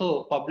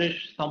also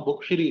publish some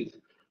book series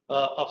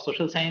of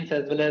social science,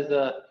 as well as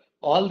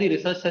all the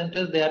research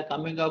centers. They are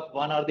coming up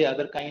one or the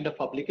other kind of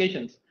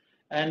publications,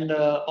 and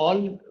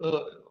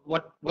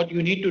what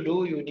you need to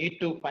do, you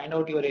need to find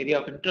out your area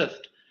of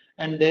interest,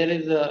 and there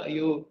is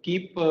you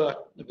keep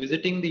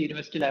visiting the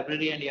university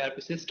library and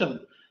ERP system,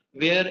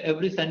 where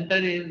every center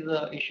is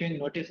issuing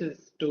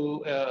notices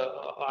to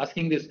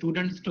asking the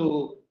students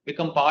to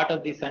become part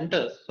of the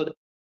centers. So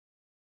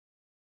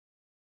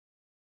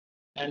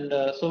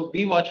so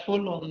be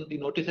watchful on the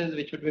notices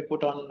which would be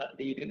put on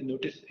the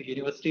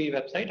university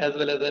website, as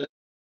well as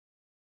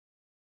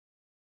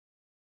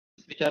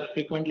which are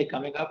frequently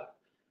coming up.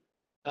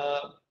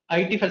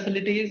 IT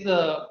facilities,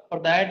 for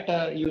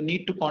that you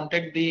need to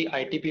contact the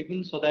IT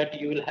people, so that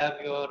you will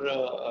have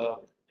your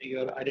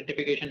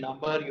identification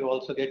number. You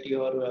also get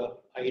your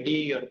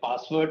ID, your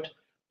password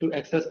to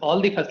access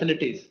all the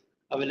facilities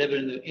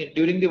available.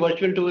 During the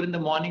virtual tour in the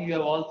morning, you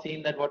have all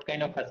seen that what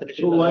kind of facilities.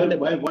 So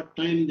by what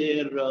time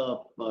their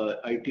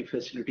IT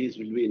facilities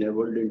will be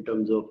enabled in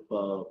terms of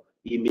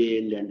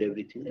email and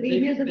everything? The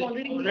emails have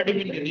already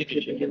been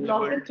initiated. You've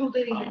logged it through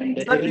the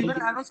email. Sir, we will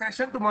have a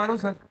session tomorrow,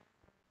 sir.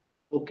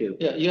 Okay.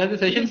 Yeah, you have the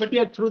session, but we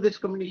are through this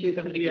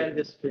communication. We are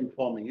just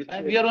informing.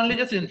 And we are only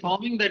just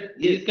informing that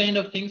these kind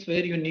of things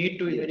where you need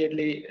to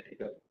immediately,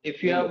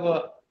 if you have,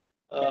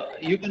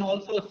 you can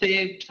also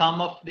say some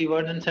of the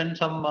words and send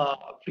some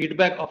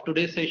feedback of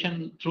today's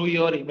session through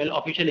your email,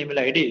 official email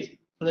IDs.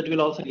 so that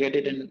we'll also get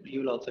it and you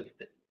will also get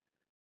it.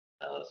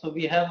 So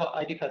we have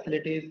IT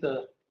facilities.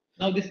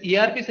 Now this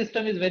ERP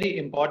system is very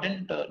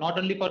important, not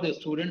only for the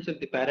students if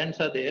the parents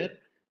are there,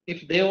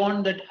 if they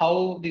want that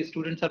how the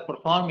students are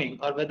performing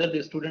or whether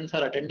the students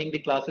are attending the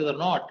classes or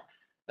not.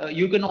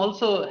 You can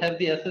also have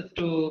the access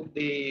to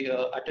the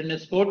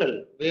attendance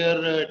portal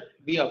where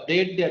we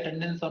update the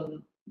attendance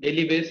on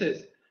daily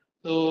basis.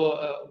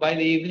 So by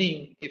the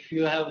evening, if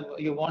you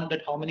want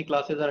that how many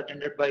classes are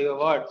attended by your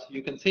wards,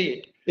 you can see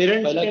it.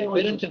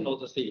 Parents can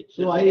also see it.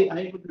 So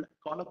I would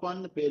call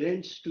upon the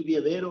parents to be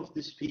aware of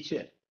this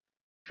feature.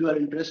 If you are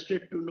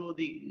interested to know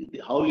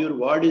how your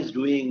ward is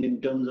doing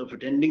in terms of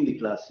attending the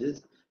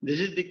classes, this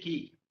is the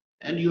key.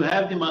 And you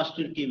have the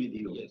master key with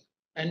you. Yes.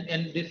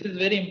 And this is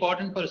very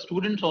important for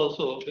students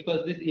also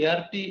because this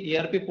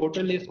ERP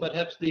portal is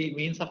perhaps the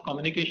means of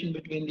communication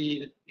between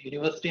the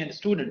university and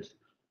students.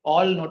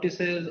 All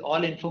notices,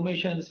 all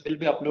informations will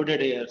be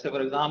uploaded here. So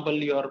for example,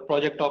 your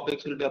project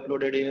topics will be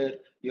uploaded here,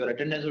 your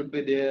attendance would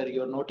be there,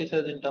 your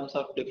notices in terms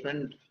of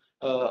different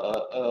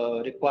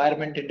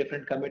requirement in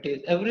different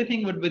committees,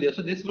 everything would be there.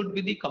 So this would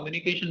be the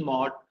communication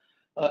mode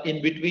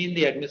in between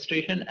the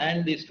administration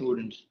and the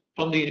students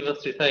from the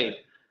university side.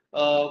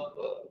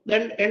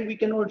 And we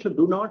can also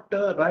do not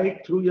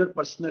write through your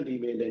personal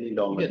email any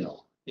longer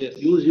now. Yes.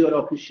 Use your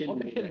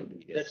official email.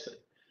 Yes. That's right.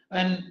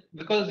 And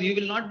because you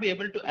will not be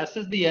able to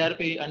access the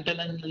ERP until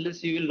and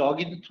unless you will log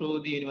in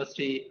through the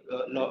university.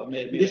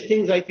 These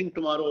things I think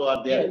tomorrow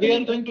are there. Yeah, we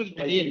are going to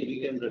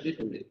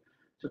detail.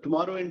 So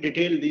tomorrow in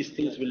detail these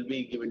things will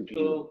be given to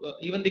you. So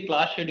even the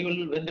class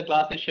schedule, when the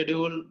class is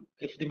scheduled,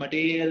 if the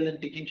material and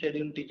teaching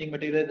schedule, teaching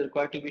material is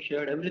required to be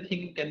shared,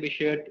 everything can be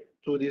shared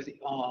through this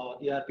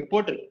ERP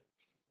portal.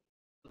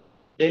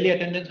 Daily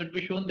attendance would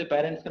be shown. The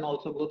parents can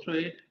also go through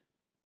it.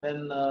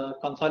 When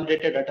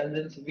consolidated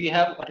attendance, we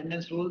have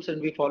attendance rules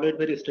and we follow it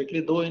very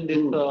strictly. Though in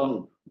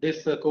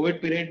this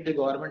COVID period, the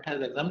government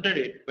has exempted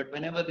it. But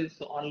whenever this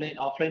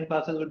offline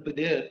classes would be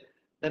there,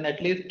 then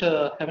at least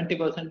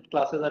 70%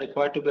 classes are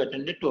required to be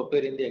attended to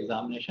appear in the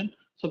examination.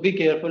 So be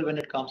careful when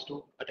it comes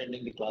to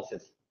attending the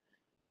classes.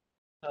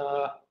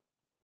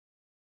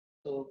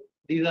 So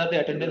these are the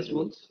attendance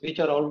rules, which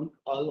are all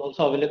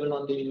also available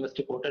on the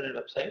university portal and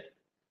website.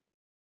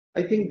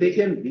 I think they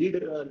can read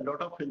a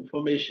lot of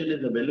information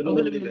is available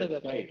on the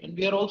website. And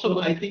we are also.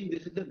 So I think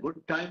this is a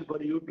good time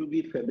for you to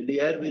be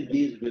familiar with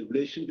these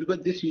regulations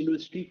because this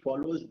university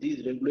follows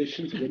these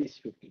regulations very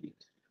strictly.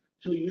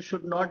 So you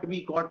should not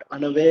be caught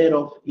unaware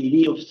of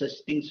any of such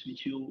things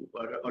which you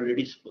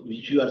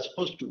are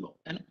supposed to know.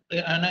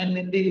 And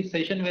in the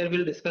session where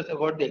we'll discuss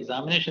about the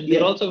examination, we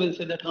also will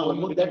say that how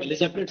you become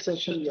separate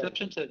session.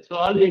 So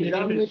all the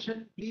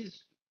examination,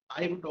 please.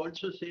 I would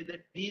also say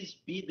that please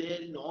be there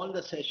in all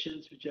the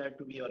sessions which are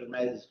to be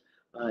organized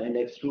in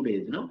next 2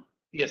 days, no?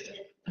 Yes,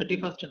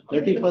 31st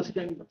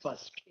and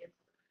 1st.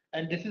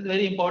 And this is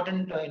very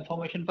important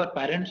information for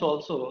parents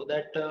also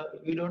that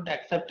we don't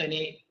accept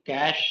any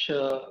cash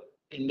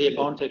in the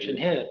account section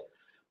here.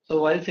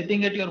 So while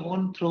sitting at your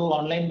home through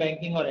online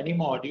banking or any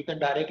mode, you can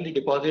directly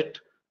deposit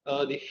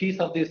the fees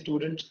of the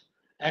students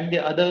and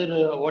the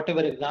other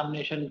whatever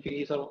examination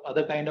fees or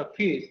other kind of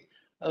fees.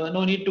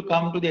 No need to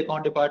come to the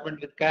account department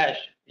with cash.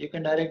 You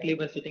can directly,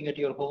 by sitting at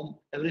your home,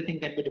 everything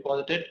can be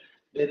deposited.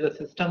 There is a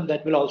system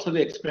that will also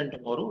be explained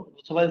tomorrow.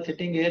 So while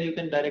sitting here, you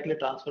can directly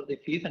transfer the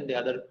fees and the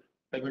other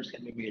payments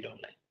can be made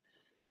online.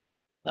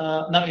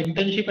 Now,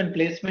 internship and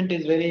placement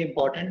is very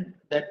important.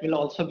 That will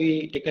also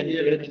be taken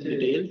care in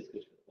details.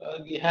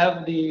 We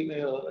have the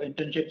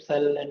internship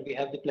cell and we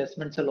have the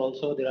placement cell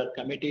also. There are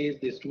committees,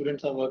 the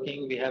students are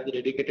working, we have the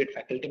dedicated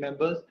faculty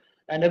members,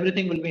 and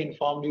everything will be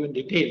informed you in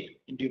detail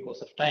in due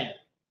course of time.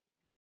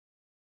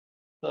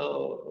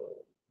 So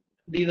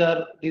these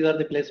are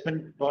the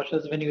placement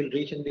brochures. When you will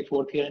reach in the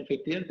 4th year and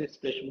 5th year, this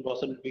placement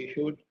brochure will be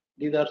issued.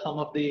 These are some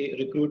of the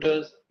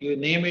recruiters. You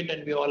name it,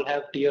 and we all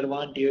have tier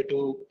 1, tier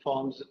 2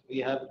 forms. We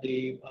have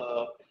the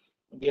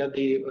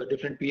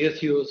different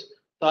PSUs.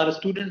 So our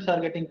students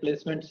are getting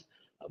placements,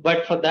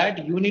 but for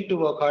that you need to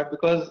work hard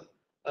because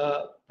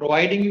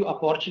providing you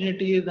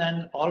opportunities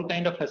and all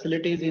kind of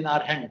facilities in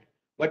our hand.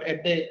 But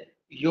at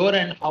your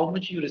end, how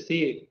much you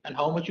receive and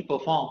how much you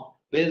perform,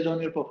 based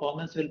on your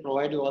performance, will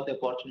provide you all the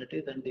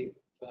opportunities and the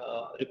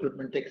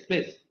recruitment takes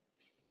place.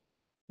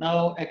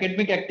 Now,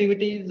 academic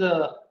activities,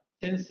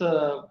 since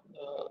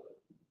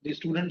the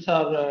students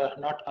are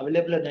not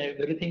available and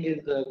everything is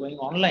going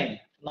online,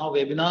 now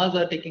webinars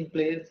are taking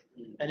place,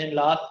 and in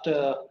last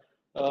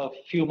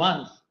few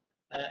months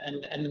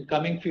and in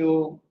coming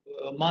few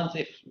months,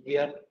 if we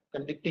are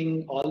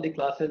conducting all the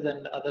classes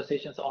and other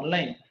sessions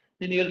online,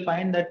 then you will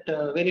find that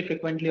very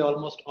frequently,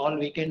 almost all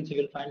weekends, you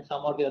will find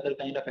some or the other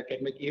kind of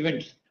academic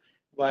events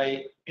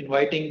by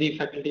inviting the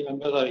faculty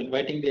members or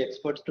inviting the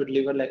experts to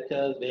deliver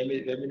lectures,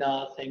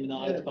 webinars,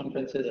 seminars,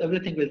 conferences,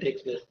 everything will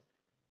take place.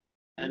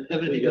 And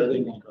everything is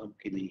going on.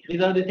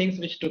 These are the things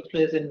which took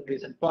place in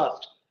recent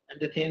past,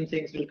 and the same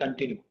things will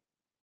continue.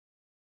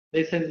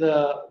 This is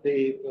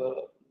the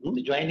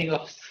the joining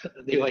of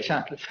the Vice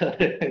Chancellor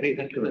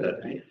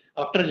recently.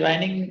 After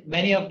joining,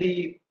 many of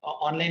the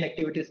online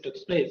activities took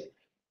place.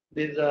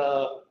 This,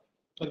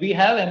 we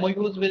have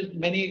MOUs with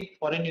many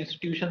foreign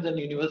institutions and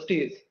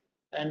universities,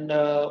 and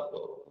the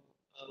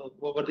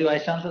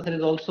Vice Chancellor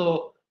is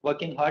also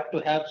working hard to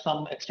have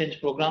some exchange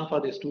program for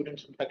the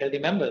students and faculty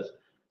members.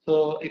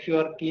 So if you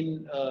are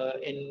keen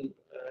in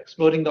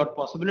exploring that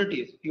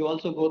possibilities, you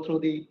also go through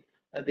the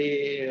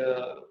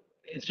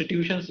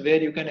institutions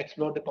where you can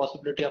explore the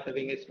possibility of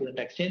having a student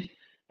exchange,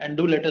 and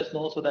do let us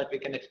know so that we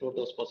can explore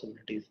those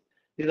possibilities.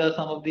 These are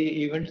some of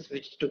the events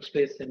which took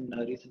place in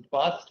recent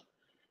past,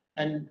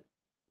 and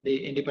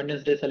the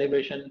Independence Day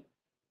celebration,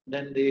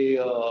 then the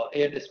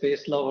Air and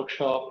Space Law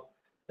workshop,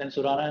 then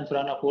Surana and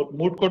Surana Fort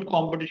moot court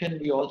competition.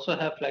 We also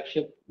have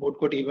flagship moot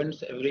court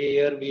events every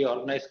year. We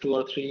organize 2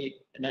 or 3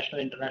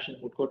 national, international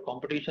moot court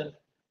competitions.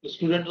 The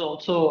students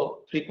also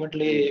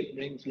frequently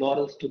brings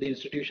laurels to the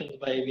institutions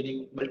by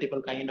winning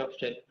multiple kind of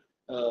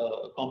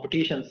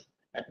competitions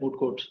at moot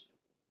courts.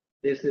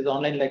 This is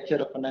online lecture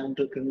of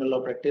fundamental criminal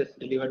law practice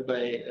delivered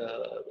by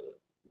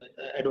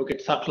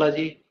Advocate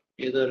Saklaji.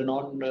 He is a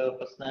renowned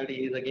personality.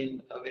 He is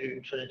again a very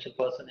influential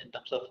person in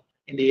terms of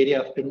in the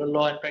area of criminal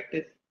law and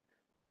practice.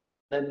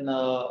 Then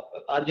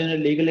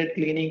RGNUL Legal Aid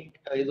Clinic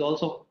is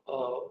also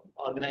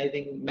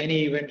organizing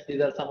many events.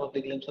 These are some of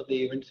the glimpses of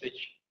the events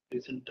which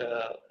recent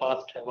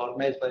past have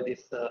organized by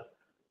this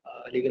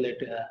legal aid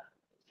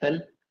cell.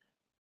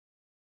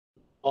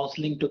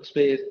 Counseling took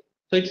place.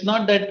 So it's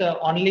not that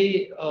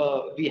only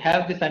we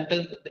have the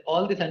centers,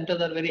 all the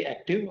centers are very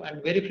active,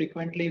 and very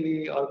frequently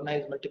we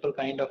organize multiple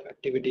kind of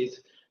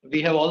activities.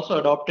 We have also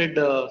adopted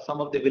some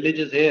of the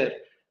villages here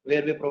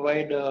where we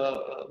provide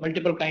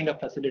multiple kind of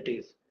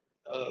facilities.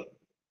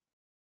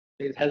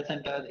 These health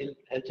centers,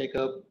 health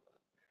checkup,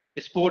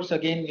 sports,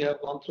 again, we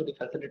have gone through the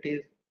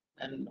facilities,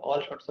 and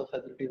all sorts of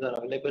facilities are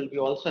available. We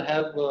also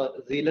have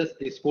Zealous,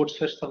 the sports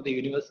fest of the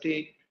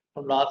university.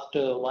 From last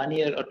 1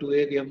 year or 2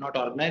 years, we have not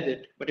organized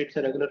it, but it's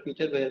a regular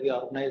feature where we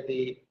organize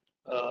the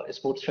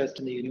sports fest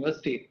in the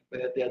university,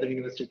 where the other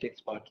university takes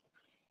part.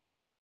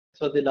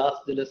 So the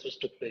last Zealous fest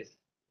took place.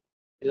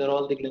 These are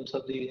all the glimpses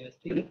of the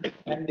university.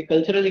 And the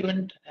cultural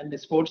event and the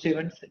sports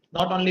events, it's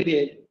not only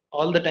the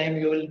all the time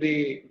you will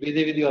be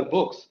busy with your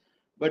books,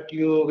 but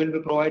you will be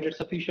provided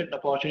sufficient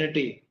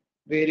opportunity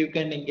where you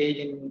can engage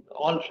in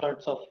all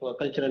sorts of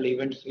cultural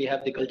events. We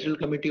have the cultural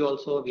committee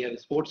also, we have a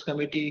sports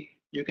committee.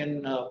 You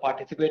can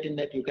participate in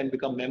that, you can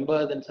become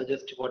members and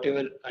suggest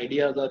whatever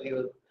ideas are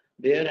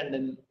there, and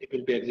then it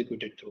will be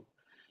executed through.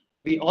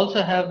 We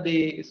also have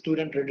the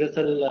student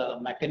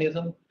redressal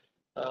mechanism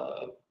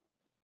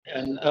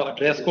and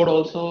dress code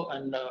also,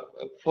 and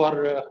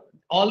for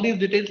all these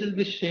details will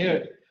be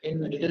shared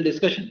in detailed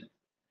discussion.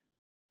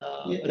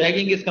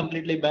 Ragging is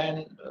completely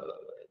banned.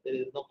 There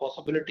is no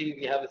possibility.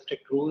 We have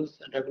strict rules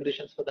and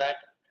regulations for that.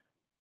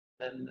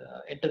 Then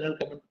internal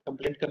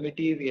complaint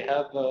committee, we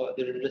have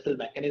the redressal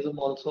mechanism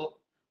also,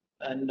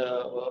 and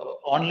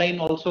online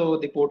also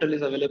the portal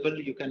is available.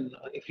 You can,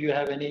 if you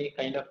have any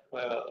kind of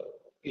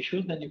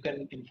issues, then you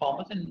can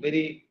inform us, and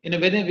in a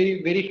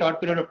very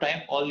short period of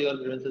time, all your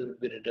grievances will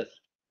be redressed.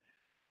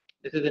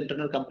 This is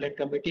internal complaint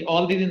committee.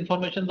 All these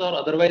informations are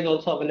otherwise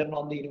also available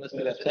on the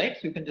university website,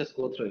 so you can just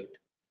go through it.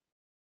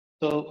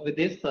 So with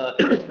this,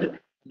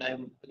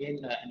 I'm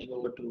again handing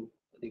over to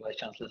the Vice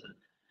Chancellor.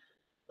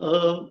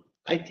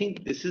 I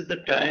think this is the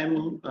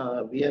time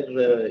we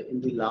are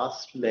in the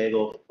last leg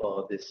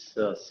of this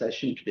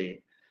session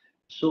today.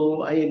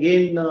 So I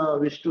again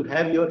wish to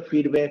have your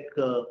feedback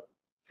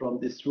from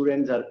the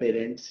students or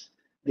parents.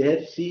 They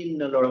have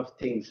seen a lot of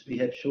things. We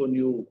have shown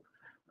you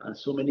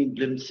so many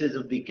glimpses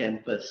of the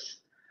campus.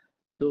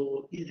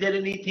 So is there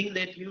anything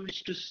that you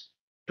wish to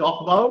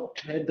talk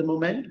about at the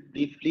moment?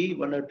 Briefly,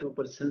 1 or 2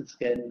 persons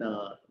can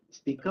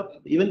speak up.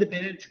 Even the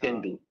parents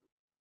can do.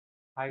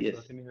 Hi, Yes.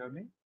 sir, can you hear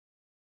me?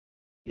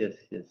 Yes,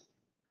 yes.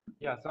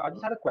 Yeah, so I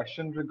just had a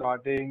question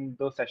regarding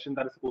the session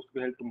that is supposed to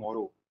be held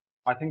tomorrow.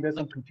 I think there's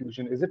some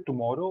confusion. Is it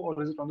tomorrow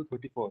or is it on the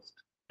 31st?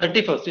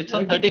 31st. It's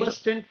on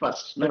 31st and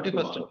 1st, not 31st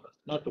tomorrow. and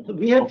 1st, not tomorrow.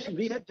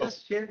 We have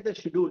just shared the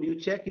schedule. You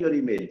check your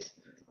emails.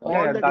 All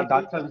Yeah, the that's why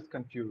I details was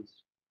confused.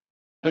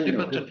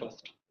 31st and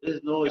 1st. There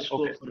is no Yeah,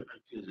 scope okay. for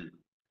confusion.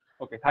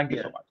 Okay, thank you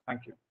Yeah. so much.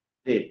 Thank you.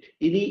 Great.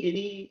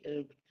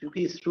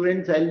 Any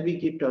students, I'll be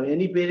keep talking.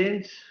 Any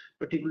parents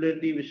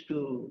particularly wish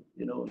to,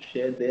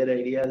 share their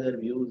ideas or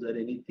views or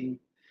anything?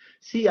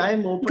 See, I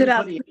am open for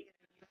any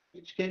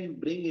which can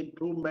bring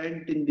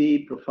improvement in the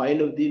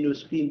profile of the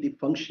university, in the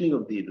functioning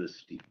of the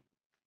university.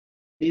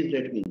 Please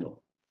let me know.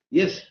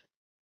 Yes,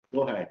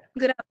 go ahead.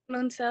 Good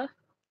afternoon, sir.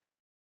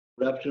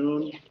 Good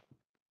afternoon.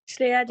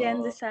 Shreya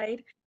Jain this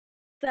side.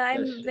 So yes.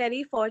 I'm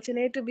very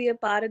fortunate to be a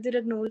part of the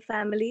RGNUL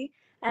family,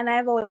 and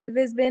I've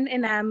always been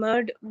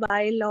enamored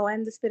by law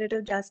and the spirit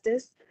of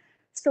justice.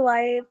 So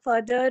I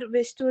further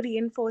wish to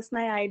reinforce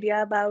my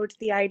idea about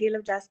the ideal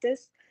of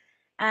justice.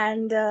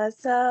 And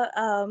sir,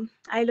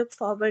 I look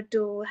forward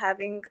to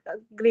having a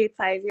great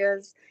 5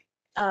 years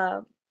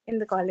in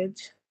the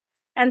college.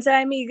 And so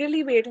I'm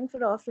eagerly waiting for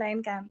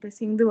offline campus,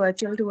 seeing the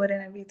virtual tour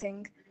and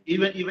everything.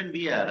 Even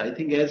we are. I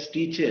think as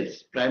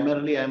teachers,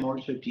 primarily I'm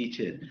also a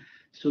teacher.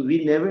 So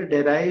we never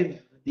derive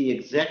the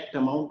exact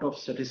amount of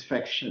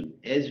satisfaction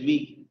as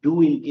we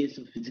do in case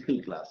of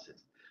physical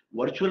classes.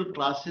 Virtual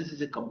classes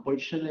is a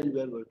compulsion and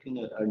we are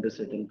working under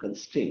certain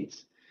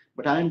constraints.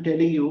 But I am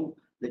telling you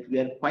that we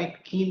are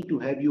quite keen to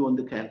have you on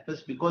the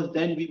campus because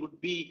then we would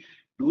be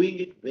doing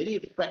it very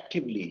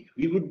effectively.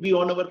 We would be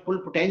on our full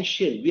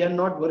potential. We are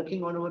not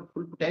working on our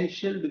full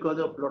potential because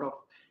of a lot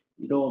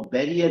of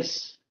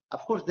barriers.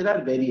 Of course, there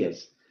are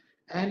barriers.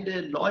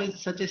 And law is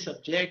such a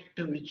subject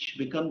which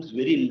becomes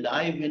very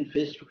live when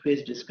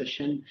face-to-face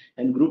discussion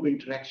and group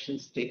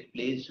interactions take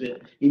place where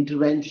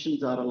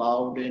interventions are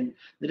allowed and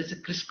there is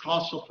a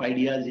crisscross of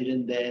ideas here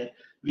and there.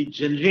 We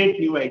generate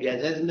new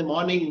ideas. As in the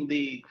morning,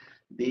 the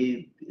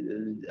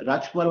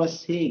Rajkumar was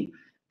saying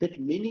that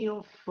many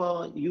of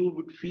you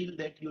would feel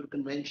that your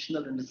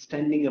conventional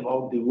understanding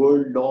about the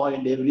world law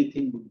and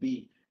everything would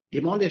be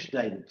demolished,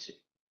 I would say,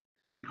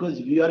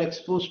 because we are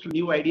exposed to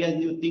new ideas,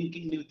 new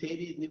thinking, new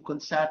theories, new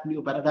concepts,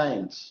 new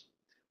paradigms.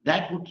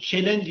 That would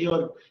challenge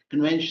your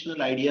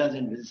conventional ideas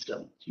and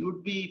wisdom. You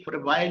would be, for a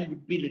while,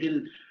 would be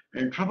little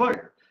troubled.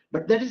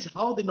 But that is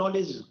how the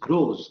knowledge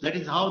grows. That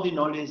is how the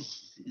knowledge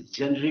is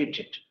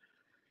generated.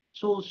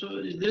 So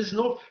there is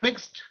no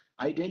fixed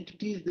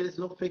identities, there is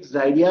no fixed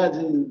ideas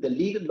in the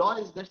legal law.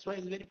 That's why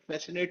it's very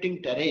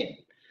fascinating terrain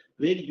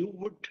where you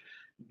would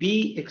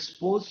be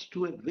exposed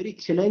to a very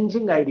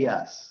challenging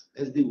ideas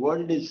as the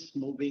world is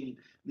moving.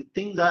 The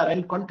things are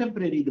and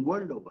contemporary the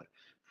world over.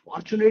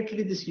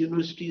 Fortunately, this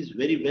university is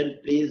very well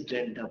placed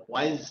and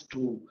poised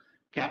to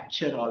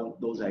capture all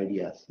those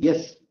ideas.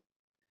 Yes.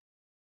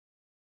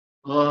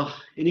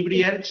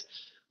 Anybody else?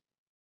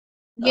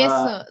 Yes,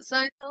 Uh, sir. So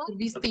I will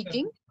be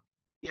speaking.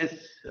 yes.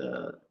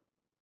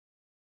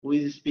 Who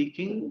is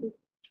speaking?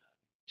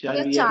 You're Charvi,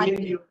 again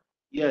Charvi. you,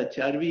 yeah,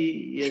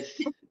 Charvi,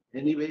 yes.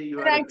 Anyway, you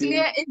But are actually,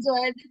 appearing. I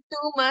enjoyed it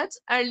too much.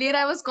 Earlier,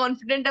 I was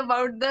confident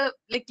about the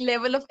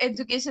level of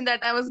education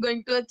that I was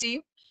going to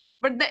achieve,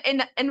 but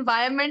the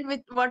environment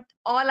with what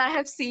all I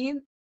have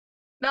seen,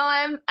 now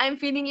I'm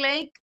feeling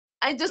like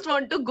I just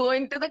want to go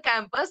into the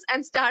campus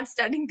and start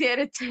studying there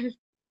itself.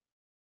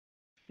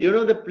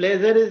 The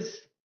pleasure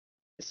is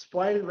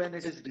spoiled when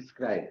it is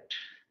described.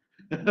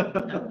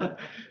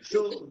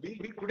 So we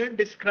couldn't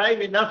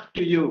describe enough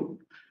to you.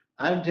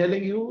 I'm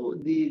telling you,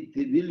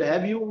 we'll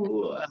have you,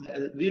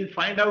 we'll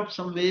find out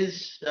some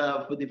ways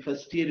for the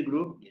first year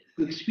group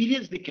to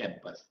experience the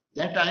campus.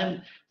 That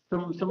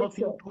some of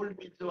you told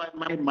me, so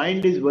my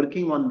mind is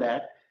working on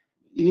that.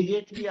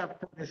 Immediately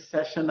after this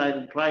session,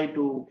 I'll try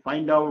to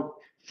find out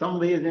some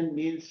ways and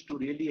means to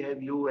really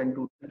have you and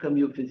to welcome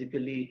you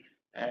physically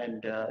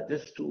and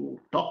just to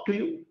talk to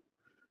you.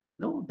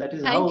 No, that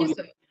is Thank how you,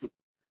 sir.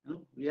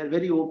 we are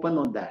very open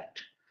on that.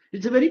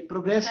 It's a very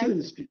progressive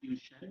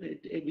institution.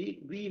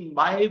 We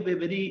imbibe a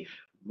very,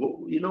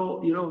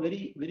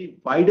 very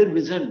wider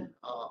vision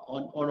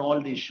on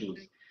all the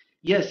issues.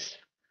 Yes.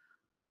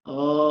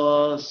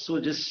 So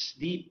just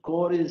Deep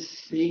Core is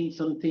saying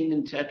something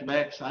in chat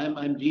box.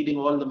 I'm reading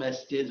all the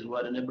messages who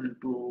are unable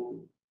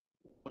to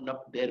open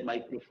up their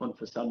microphone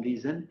for some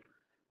reason.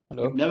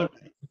 Hello. But never,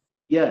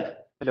 yeah.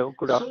 Hello.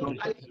 Good So afternoon.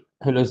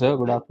 Hello, sir.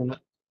 Good afternoon.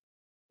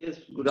 Yes,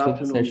 good So the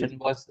afternoon. session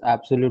was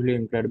absolutely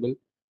incredible,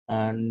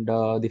 and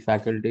the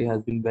faculty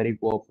has been very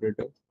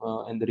cooperative.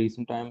 In the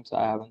recent times,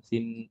 I haven't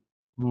seen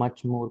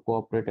much more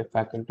cooperative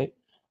faculty.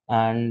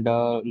 And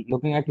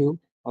looking at you,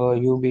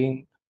 you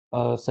being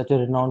such a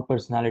renowned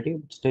personality,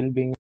 but still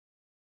being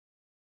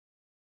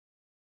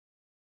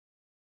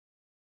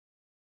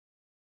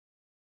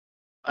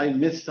I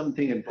missed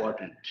something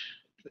important.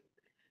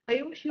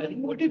 Ayush, you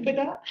muted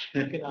beta.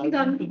 You can ask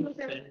them to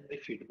send the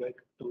feedback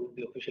to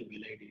the official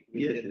mail ID.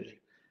 Yes,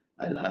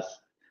 I'll ask.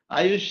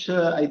 Ayush,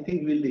 I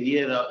think we'll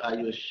hear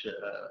Ayush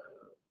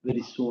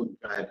very soon,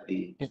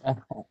 probably.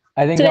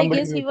 I think So I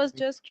somebody guess he mute. was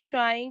just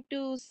trying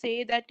to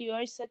say that you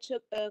are such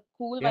a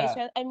cool vice Yeah.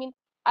 chancellor. I mean,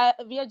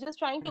 we are just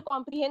trying to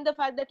comprehend the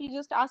fact that you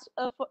just asked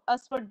for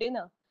us for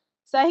dinner.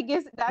 So I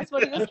guess that's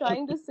what he was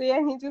trying to say,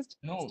 and he just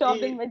No.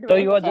 stopped in So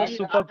midway. you are just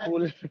super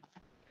cool,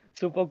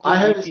 super cool I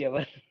have VC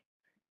ever.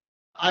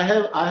 I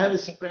have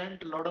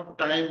spent a lot of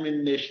time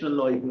in National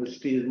Law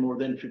Universities, more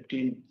than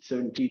 15,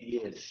 17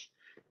 years.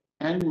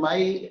 And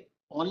my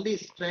only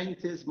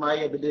strength is my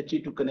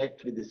ability to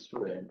connect with the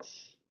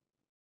students.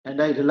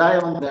 And I rely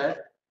on that,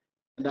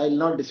 and I will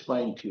not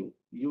disappoint you.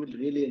 You will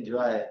really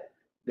enjoy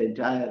the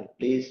entire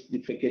place,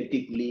 the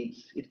faculty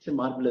colleagues. It's a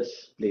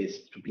marvelous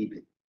place to be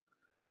with.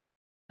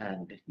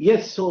 And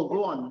yes, so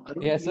go on.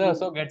 Arun, Yes, sir.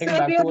 So getting Sir,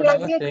 back we to are what I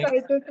was really saying.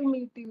 excited to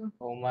meet you.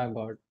 Oh my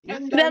God.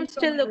 And I'm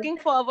still looking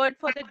forward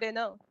for the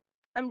dinner.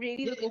 I'm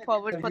really looking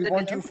forward for We the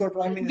want dinner. you for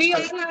Prime We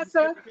Minister. all are,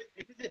 sir.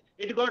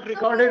 It got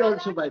recorded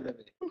also, by the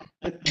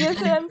way. Yes,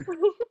 sir. Yes,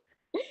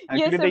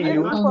 Actually, sir. the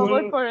We're looking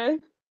forward youthful for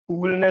it.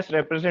 coolness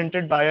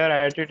represented by your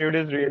attitude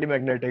is really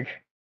magnetic.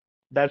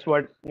 That's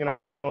what, Yes,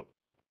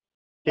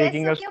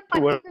 taking sir, us we are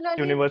towards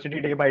particularly university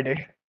day by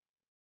day.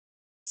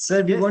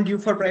 Sir, we Yes. want you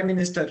for Prime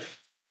Minister.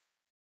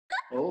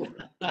 Oh,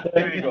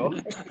 There we go.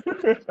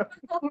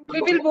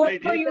 We will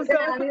vote for you,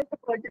 sir.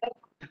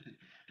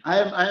 I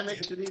am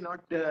actually not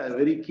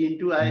very keen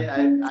to.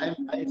 I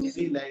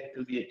really like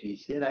to be a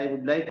teacher. I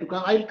would like to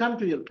come. I'll come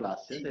to your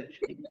classes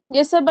actually.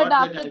 Yes, sir, but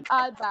Not that after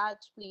our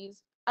batch,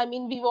 please. I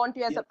mean, we want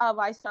you as our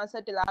vice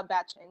chancellor till our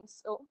batch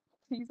ends. So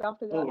please,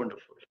 after Oh, that.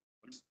 wonderful.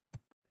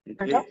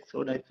 Great.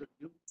 So nice of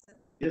you.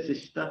 Yes,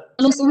 Ishita.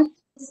 Hello, sir.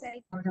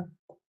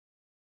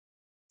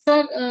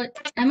 Sir,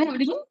 am I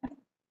audible?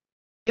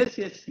 Yes,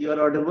 yes, you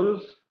are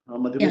audible.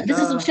 Yeah, this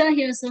is Madhumita. Usha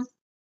here, sir.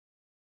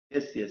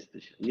 Yes, yes,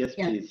 Tisha. Yes,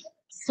 Yeah. please.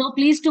 So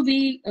pleased to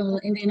be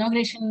in the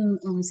inauguration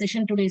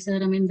session today,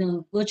 sir. I mean,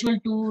 the virtual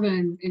tour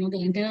and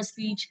the entire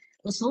speech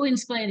was so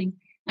inspiring.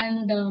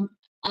 And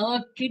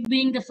our kid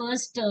being the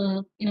first,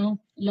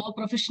 law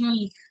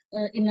professional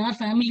in our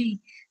family,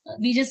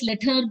 we just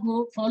let her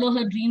go, follow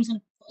her dreams and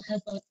her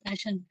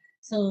passion.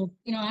 So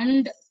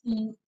and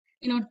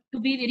to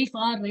be very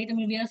far, right? I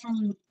mean, we are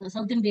from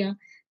South India,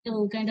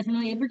 to kind of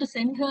able to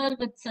send her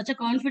with such a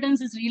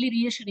confidence is really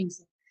reassuring,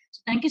 sir.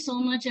 So thank you so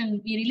much,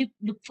 and we really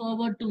look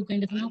forward to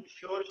kind of Sure,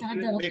 she start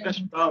will the make us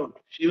proud.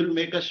 She will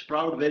make us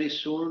proud very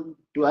soon,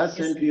 to us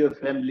Yes, and to your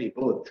family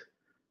both.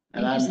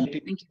 And Thank you, I'm sir.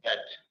 waiting Thank you. for that.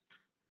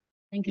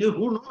 Thank you, You, sir.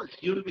 who knows?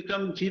 You will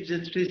become chief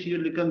justice. You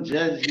will become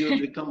judge. You will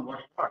become what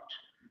not.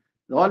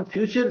 All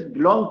futures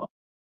belong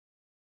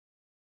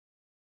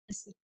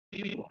Yes, sir.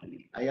 to you.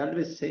 I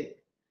always say.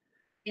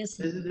 Yes,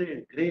 sir. This is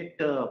a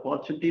great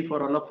opportunity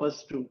for all of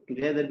us to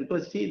together,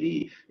 because see,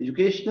 the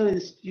educational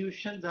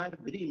institutions are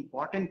very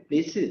important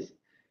places.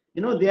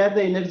 They are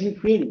the energy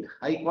field.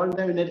 I call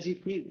them energy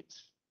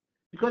fields,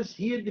 because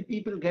here the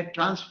people get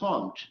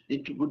transformed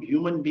into good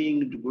human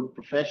beings, into good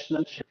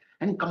professionals,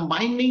 and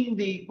combining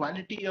the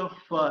quality of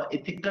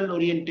ethical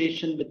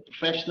orientation with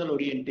professional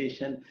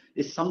orientation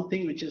is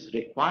something which is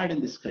required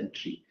in this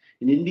country.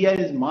 In India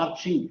is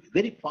marching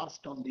very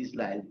fast on these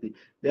lines.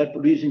 They are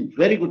producing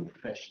very good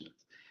professionals.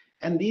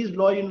 And these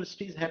law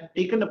universities have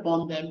taken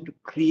upon them to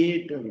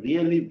create a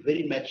really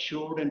very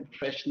matured and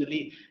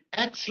professionally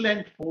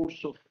excellent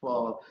force of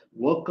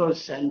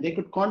workers, and they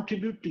could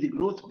contribute to the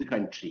growth of the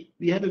country.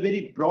 We have a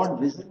very broad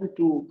vision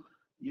to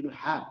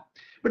have,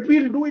 but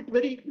we'll do it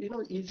very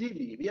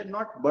easily. We are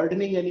not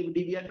burdening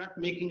anybody. We are not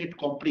making it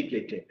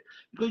complicated,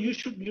 because you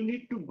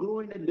need to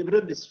grow in a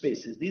liberal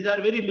spaces. These are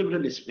very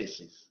liberal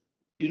spaces.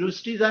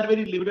 Universities are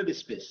very liberal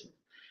spaces,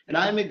 and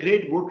I am a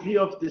great votary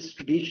of this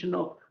tradition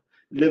of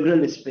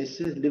liberal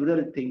spaces,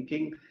 liberal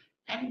thinking,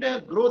 and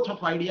growth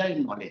of idea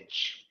and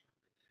knowledge.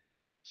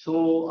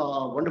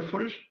 So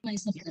wonderful.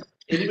 Nice of that.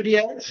 Anybody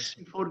else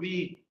before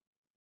we?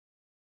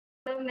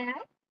 May I?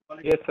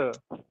 Yes, sir.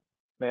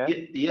 May I?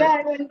 Yeah, Yes.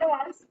 I want to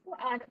ask,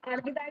 are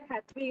we that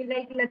happy?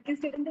 Like, lucky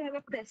student have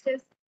a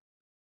freshers.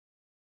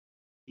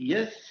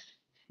 Yes.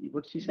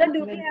 What she So said?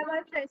 do we have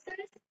our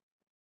freshers?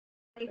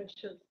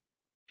 Freshers.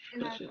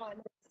 In our Freshers. college.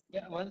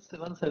 Yeah, once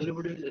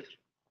everybody is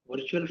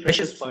virtual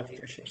freshers party.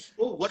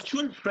 Oh,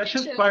 virtual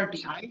freshers Sure.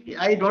 party.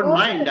 I don't No,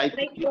 mind. sir, I like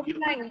think you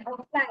offline.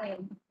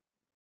 offline.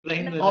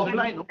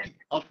 Okay.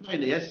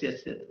 Offline. Yes,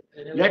 yes, yes.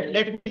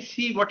 Let me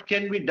see what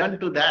can be done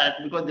to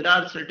that, because there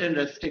are certain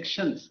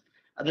restrictions.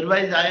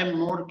 Otherwise, I am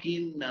more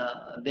keen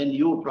than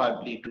you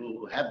probably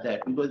to have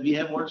that, because we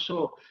have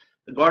also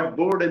got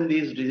bored in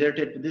these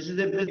deserted. This is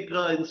a big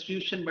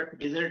institution, but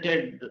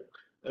deserted.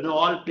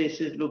 All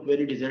places look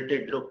very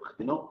deserted. Look.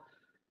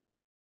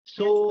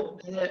 So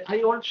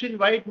I also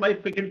invite my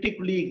faculty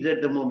colleagues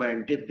at the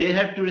moment, if they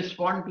have to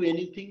respond to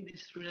anything the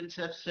students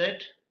have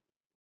said.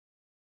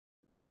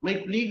 My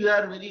colleagues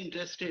are very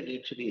interested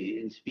actually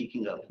in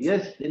speaking up.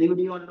 Yes,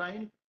 anybody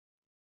online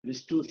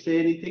wish to say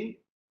anything?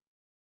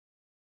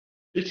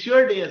 It's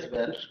your day as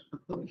well.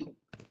 Good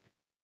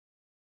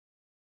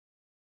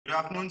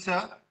afternoon,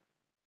 sir.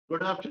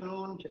 Good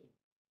afternoon.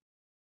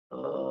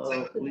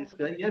 Who is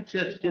guy? Yes,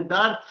 yes.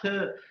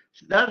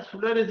 Siddharth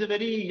Fuller is a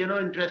very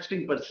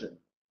interesting person.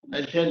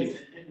 I'll tell you,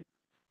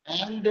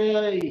 and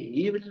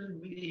he will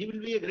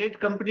be a great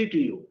company to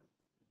you.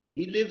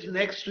 He lives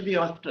next to the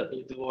hostel.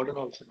 He's the warden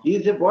also. He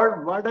is a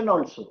warden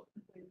also.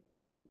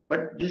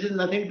 But this is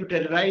nothing to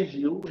terrorize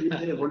you. He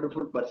is a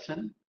wonderful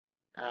person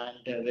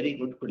and a very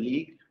good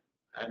colleague,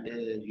 and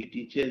he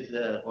teaches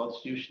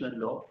constitutional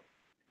law.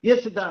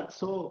 Yes, Siddharth.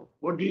 So,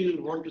 what do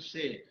you want to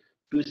say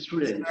to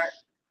students?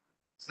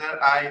 Sir,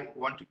 I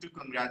wanted to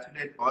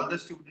congratulate all the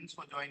students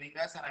for joining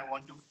us, and I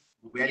want to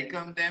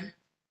welcome them.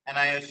 And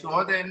I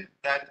assure them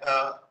that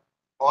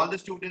all the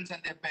students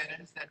and their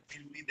parents that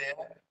will be there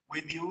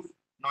with you,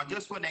 not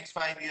just for next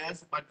 5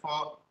 years, but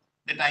for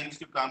the times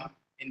to come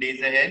in days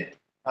ahead.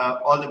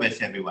 All the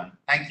best, everyone.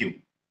 Thank you.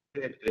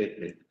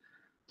 Great.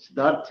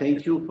 Siddharth,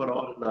 thank you for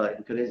all the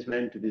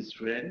encouragement to the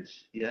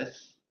students.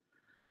 Yes.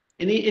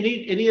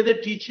 Any other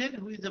teacher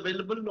who is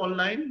available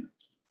online?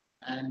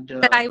 And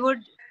Sir, I would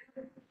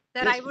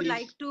yes,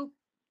 like please. to,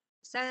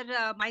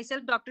 sir,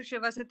 myself, Dr.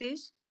 Shiva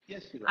Satish.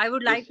 Yes, Shiva. I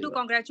would Yes, like to Shiva.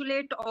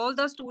 congratulate all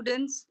the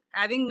students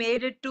having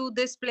made it to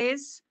this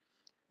place.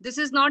 This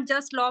is not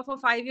just law for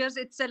 5 years,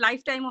 it's a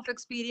lifetime of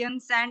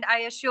experience. And I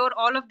assure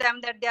all of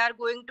them that they are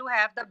going to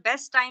have the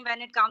best time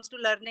when it comes to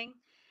learning,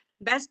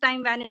 best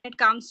time when it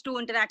comes to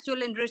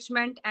intellectual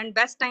enrichment, and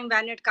best time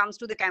when it comes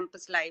to the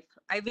campus life.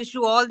 I wish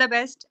you all the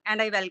best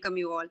and I welcome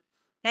you all.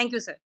 Thank you,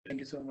 sir. Thank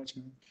you so much,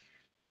 ma'am.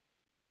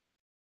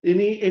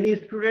 Any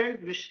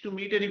student wish to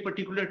meet any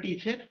particular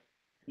teacher?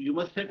 You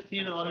must have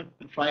seen our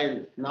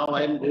files. Now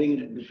I am going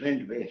in a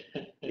different way.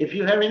 If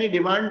you have any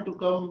demand to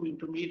come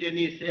to meet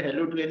any, say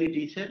hello to any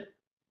teacher.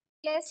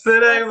 Yes.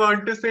 Sir, I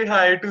want to say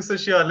hi to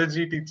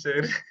sociology teacher.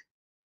 And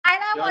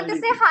I want to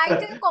say hi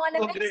to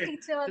economics great.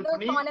 teacher, So the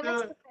please, economics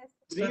professor.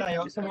 Sir, I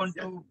also want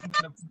to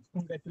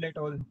congratulate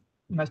all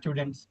my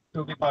students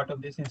to be part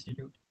of this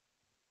institute.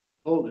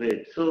 Oh,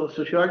 great. So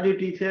sociology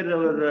teacher,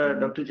 our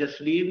Dr.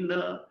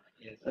 Jasleen,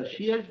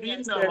 she has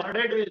been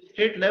awarded a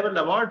state level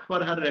award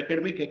for her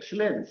academic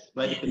excellence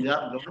by the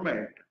Punjab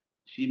government.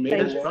 She made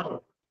us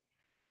proud.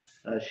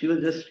 She was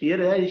just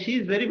here.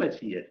 She is very much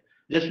here.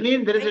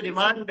 Jasleen, there is a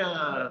demand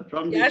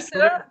from the Yes,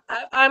 student.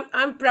 sir.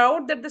 I'm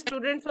proud that the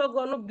students who are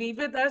going to be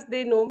with us,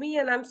 they know me,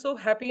 and I'm so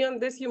happy on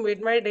this. You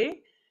made my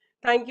day.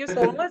 Thank you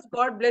so much.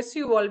 God bless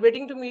you all.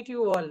 Waiting to meet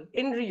you all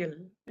in real.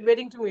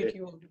 Waiting to meet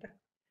you all.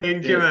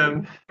 Thank you,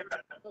 ma'am.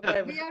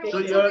 We are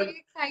also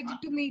very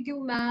excited to meet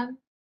you, ma'am.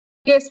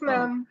 Yes,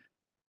 ma'am.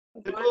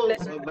 देखो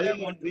भाई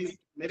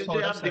मेरे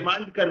से आप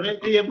demand कर रहे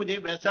थे, ये मुझे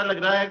वैसा लग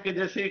रहा है कि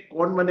जैसे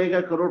कौन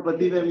बनेगा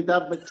करोड़पति में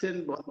अमिताभ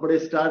बच्चन बहुत बड़े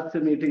स्टार से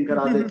मीटिंग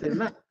करा देते हैं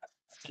ना,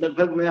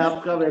 लगभग मैं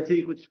आपका वैसे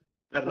ही कुछ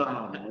कर रहा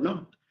हूँ ना।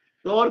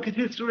 तो और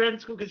किसी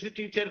स्टूडेंट्स को, किसी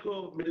टीचर को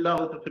मिलना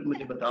हो तो फिर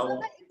मुझे बताओ।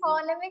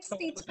 Economics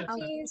teacher,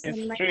 please.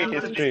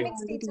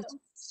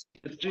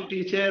 History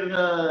teacher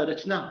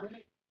रचना,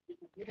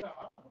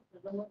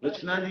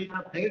 रचना जी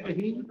आप हैं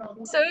कहीं?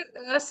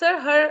 Sir,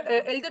 her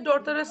elder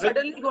daughter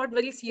suddenly got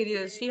very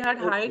serious. She had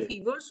high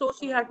fever, so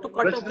she had to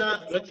cut off.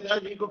 रचना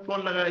जी को फोन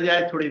लगाया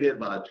जाए थोड़ी देर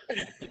बाद।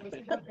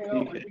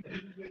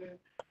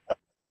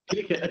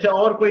 ठीक है, अच्छा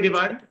और कोई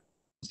demand?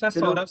 Sir,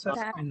 Saurabh sir.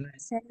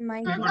 Send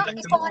my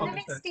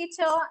economics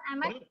teacher.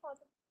 Am I?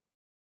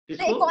 The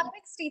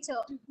economics teacher.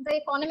 The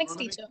economics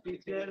teacher.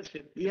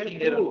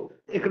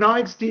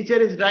 Economics teacher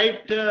is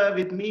right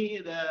with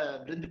me.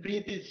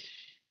 Brindapreet is.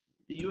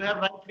 You have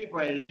rightly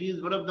pointed. She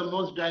is one of the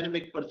most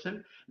dynamic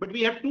person. But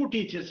we have two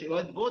teachers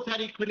here. Both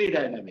are equally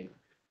dynamic.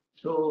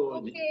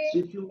 So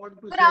if you want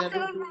to Good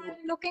afternoon, ma'am.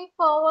 Looking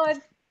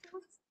forward.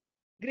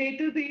 Great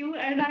to see you,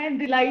 and I am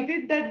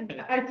delighted that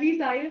at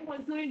least I am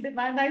also in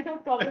demand. I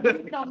thought probably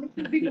economics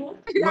would be more.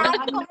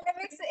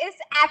 Economics is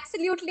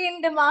absolutely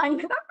in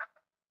demand.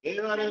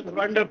 You are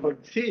wonderful.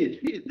 See,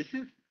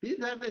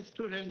 these are the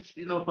students,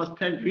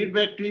 first-hand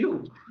feedback to you.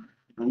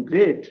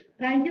 Great.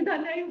 Thank you,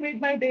 Tanya. You made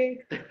my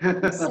day. Thank you,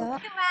 ma'am.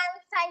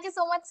 Thank you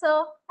so much,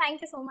 sir.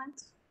 Thank you so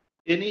much.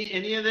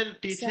 Any other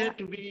teacher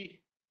to be?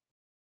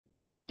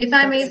 If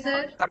I may,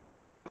 sir.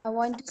 I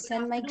want to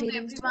send my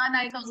greetings to everyone.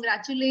 I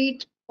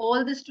congratulate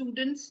all the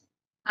students.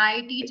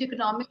 I teach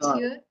economics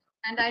here,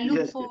 and I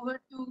look forward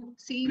to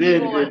seeing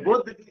you all.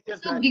 Both the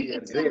teachers are here.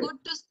 It's so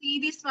good to see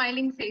the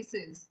smiling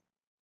faces.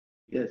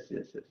 Yes.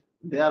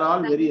 They are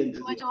all very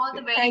enthusiastic. All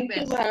the very Thank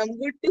best. you, ma'am.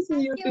 Good to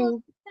see you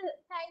too.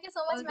 Thank you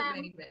so much,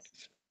 ma'am.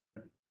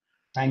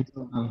 Thank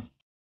you, ma'am.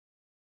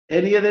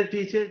 Any other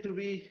teacher to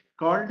be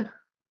called?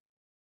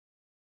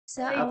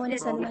 Sir, I want to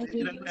send my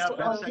greetings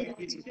to all the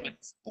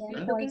teachers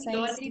and all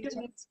science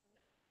teachers.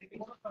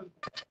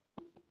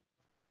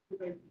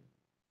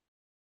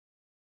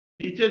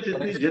 Teachers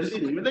इतनी जल्दी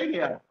नहीं मिलेंगे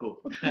आपको.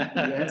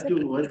 You have to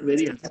work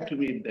very hard to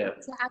meet them.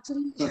 So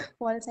actually,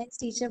 pol science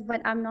teacher,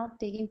 but I'm not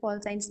taking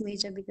pol science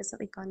major because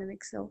of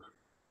economics. So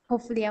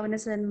hopefully, I want to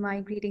send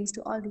my greetings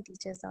to all the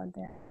teachers out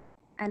there,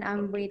 and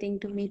I'm waiting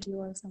to meet you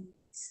all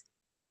somedays.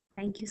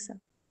 Thank you, sir.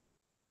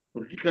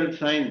 Political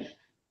science.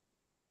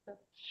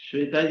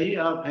 Shweta जी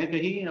आप हैं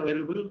कहीं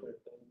available?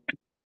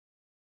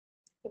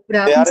 They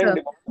are in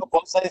demand for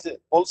pol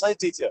science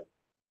teacher.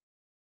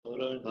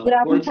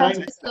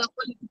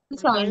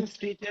 Science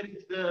teacher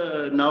is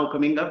now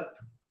coming up.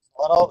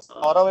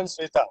 Saurav and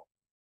Sweta.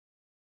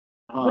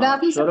 Good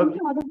afternoon,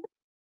 Saurav,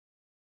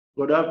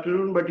 good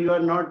afternoon, but you are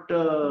not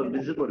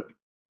visible.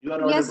 You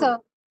are audible.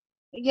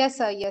 Yes,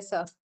 sir. Yes,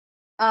 sir.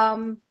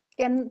 Can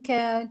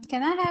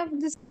I have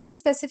this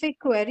specific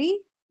query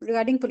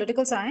regarding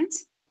political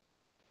science?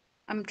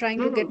 I'm trying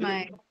to get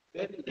my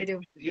video.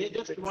 They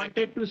just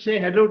wanted to say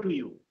hello to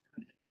you.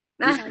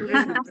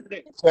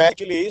 So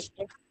actually,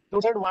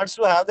 student wants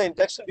to have the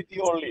interaction with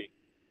you only.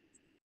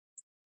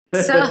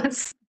 So,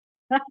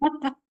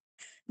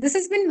 this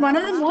has been one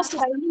of the most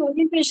lively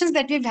orientations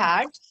that we've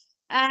had,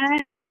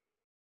 and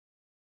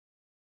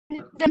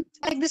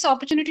like this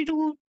opportunity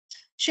to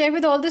share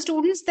with all the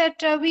students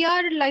that we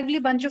are a lively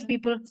bunch of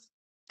people,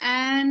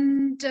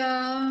 and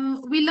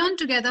we learn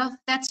together.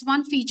 That's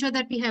one feature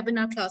that we have in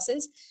our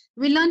classes.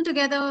 We learn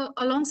together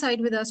alongside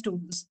with our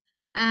students,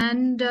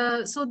 and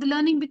so the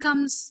learning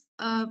becomes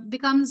a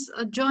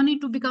journey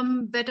to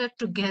become better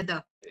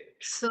together.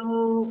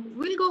 So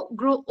we'll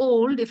grow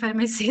old, if I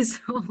may say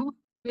so.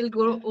 We'll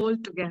grow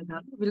old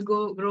together. We'll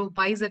grow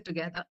wiser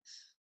together.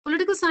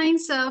 Political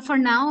science, for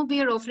now, we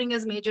are offering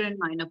as major and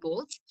minor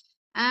both.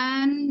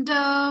 And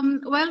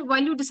well,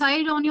 while you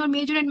decide on your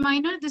major and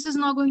minor, this is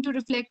not going to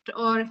reflect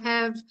or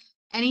have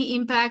any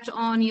impact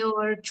on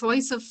your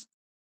choice of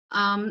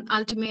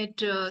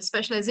ultimate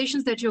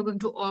specializations that you're going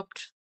to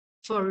opt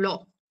for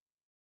law,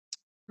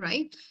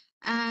 right?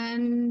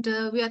 And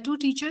we are two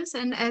teachers,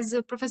 and as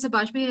Professor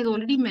Bajpayee has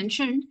already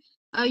mentioned,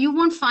 you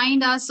won't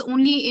find us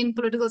only in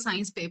political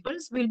science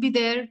papers. We'll be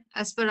there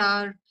as per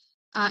our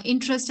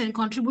interest and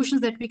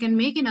contributions that we can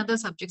make in other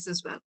subjects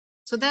as well.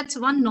 So that's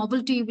one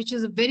novelty, which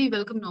is a very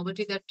welcome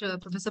novelty that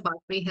Professor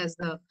Bajpayee has,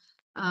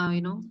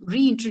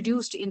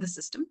 reintroduced in the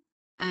system,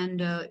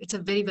 and it's a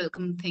very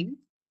welcome thing.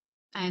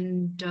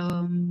 And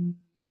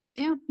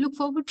yeah, look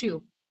forward to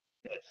you.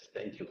 Yes,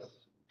 thank you.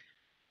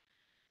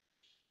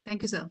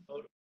 Thank you, sir.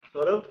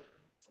 Saurav?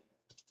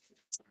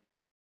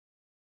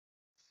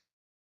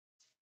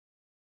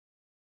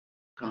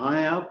 कहाँ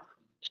हैं आप?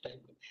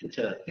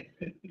 अच्छा.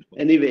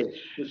 Anyway,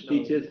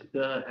 teachers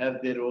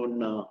have their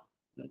own.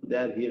 They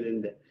are here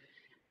and there.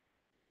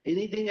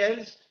 Anything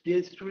else,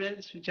 dear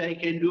students, which I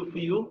can do for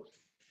you?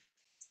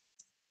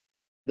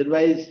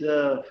 Otherwise,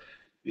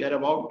 we are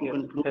about to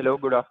conclude. Hello,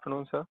 good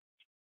afternoon, sir.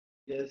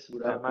 Yes,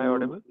 good Am I afternoon.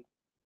 audible?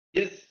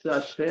 Yes,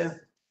 Ashraya.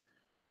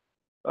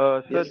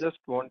 Sir, Yes. just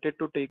wanted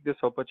to take this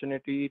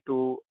opportunity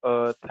to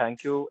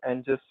thank you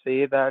and just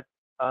say that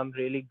I'm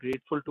really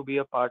grateful to be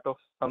a part of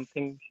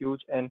something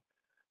huge, and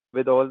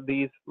with all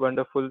these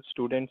wonderful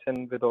students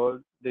and with all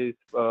this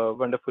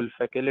wonderful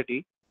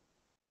faculty.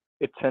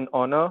 It's an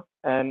honor.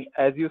 And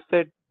as you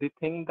said, the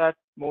thing that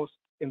most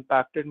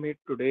impacted me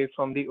today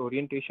from the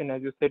orientation,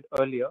 as you said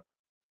earlier,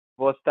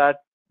 was that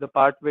the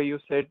part where you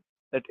said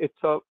that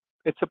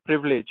it's a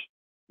privilege.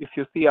 If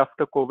you see,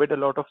 after COVID, a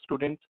lot of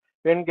students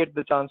didn't get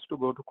the chance to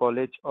go to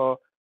college or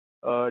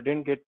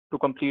didn't get to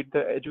complete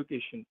their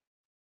education.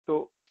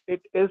 So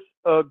it is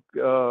a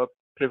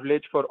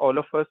privilege for all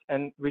of us,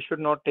 and we should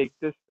not take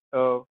this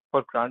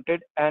for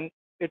granted. And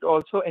it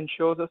also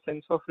ensures a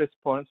sense of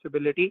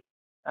responsibility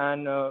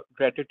and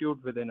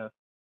gratitude within us.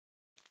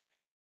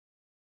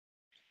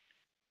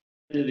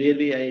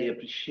 Really, I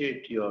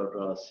appreciate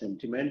your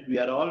sentiment. We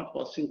are all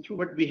passing through,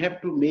 but we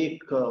have to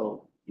make,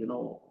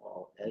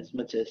 as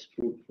much as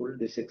fruitful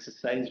this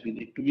exercise we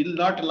need to. We will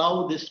not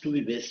allow this to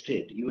be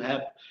wasted. You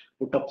have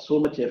put up so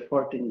much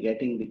effort in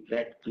getting the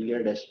track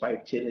clear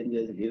despite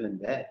challenges here and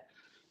there.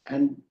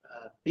 And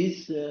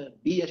please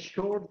be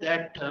assured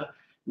that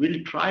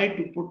we'll try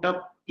to put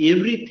up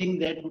everything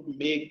that would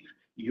make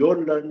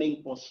your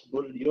learning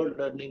possible, your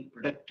learning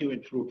productive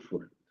and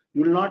fruitful.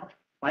 You will not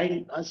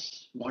find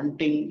us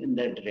wanting in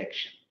that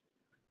direction.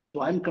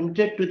 So I'm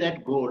committed to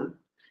that goal,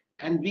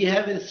 and we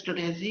have a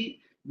strategy.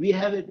 We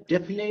have a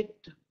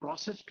definite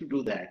process to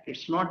do that.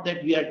 It's not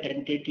that we are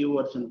tentative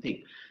or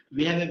something.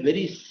 We have a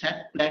very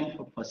set plan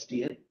for first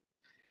year,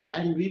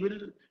 and we will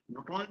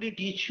not only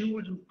teach you,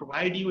 we will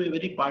provide you a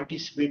very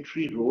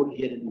participatory role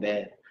here and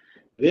there,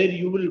 where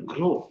you will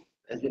grow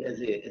as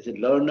a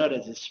learner,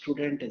 as a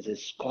student, as a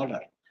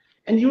scholar.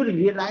 And you will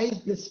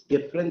realize this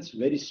difference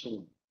very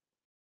soon.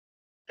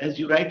 As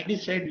you rightly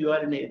said, you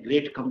are in a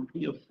great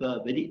company of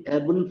very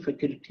able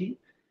faculty,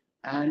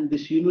 and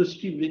this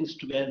university brings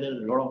together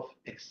a lot of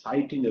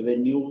exciting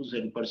avenues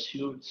and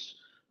pursuits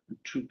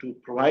to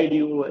provide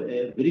you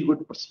a very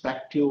good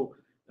perspective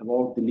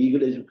about the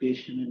legal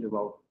education and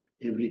about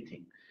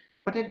everything.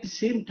 But at the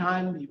same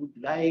time, we would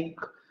like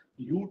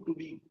you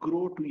to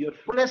grow to your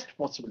fullest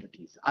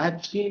possibilities. I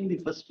have seen the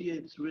first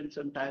year students,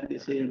 sometimes they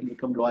say they'll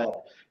become lawyer,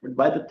 but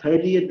by the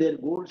third year, their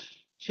goals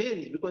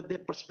change because their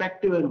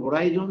perspective and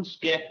horizons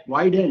get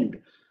widened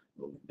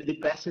with the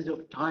passage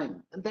of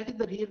time. And that is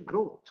the real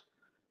growth.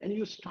 And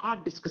you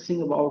start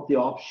discussing about the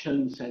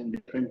options and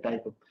different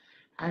type of,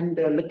 and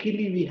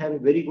luckily we have a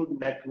very good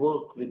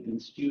network with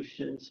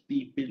institutions,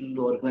 people,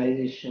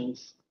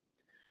 organizations.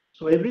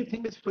 So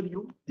everything is for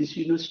you. This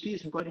university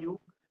is for you.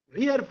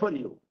 We are for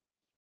you.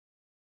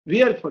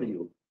 We are for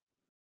you.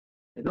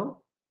 You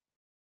know?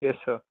 Yes,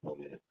 sir.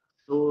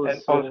 So,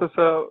 And also,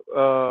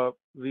 sir,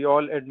 we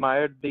all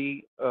admired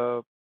the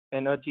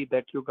energy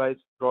that you guys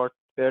brought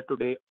there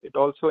today. It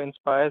also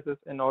inspires us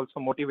and also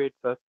motivates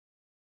us.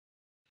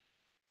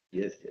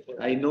 Yes,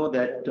 I know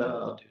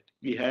that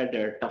we had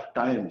tough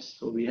times,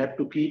 so we have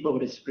to keep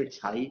our spirits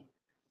high.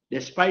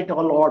 Despite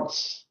all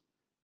odds,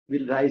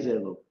 we'll rise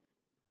above.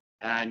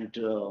 And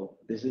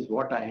this is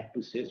what I had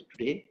to say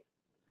today.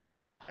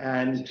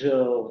 And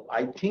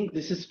I think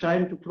this is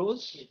time to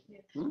close.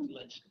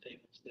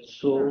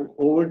 So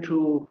over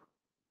to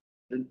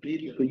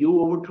for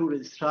you, over to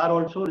Registrar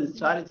also.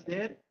 Registrar is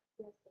there.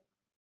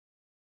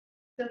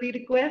 So we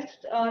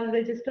request our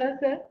registrar,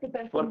 sir, For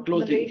Professor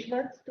closing.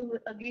 Mahesh, to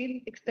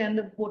again extend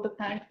a vote of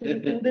thanks to the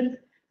students,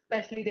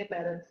 especially their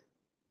parents,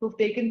 who've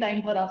taken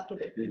time for us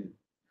today.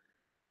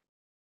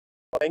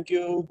 Thank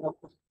you.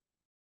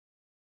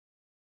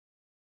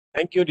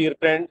 Thank you, dear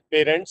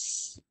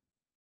parents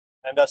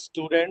and the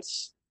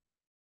students.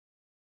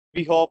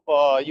 We hope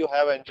you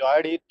have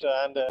enjoyed it,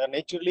 and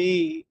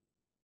naturally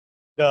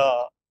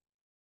the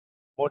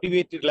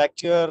motivated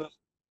lecture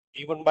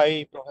given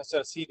by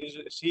Professor C.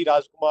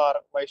 Rajkumar,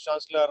 Vice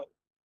Chancellor,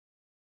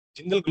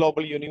 Jindal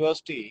Global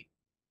University,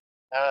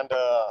 and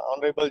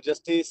Honorable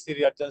Justice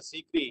Sri Arjan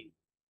Sikri,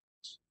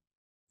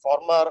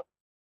 former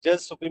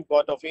Judge Supreme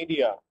Court of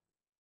India,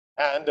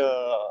 and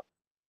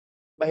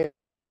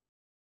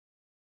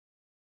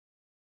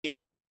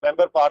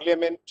Member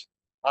Parliament,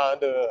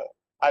 and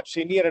at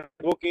Senior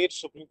Advocate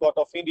Supreme Court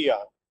of India,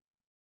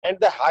 and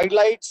the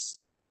highlights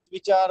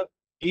which are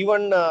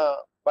given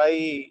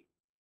by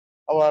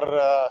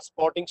our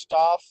sporting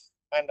staff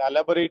and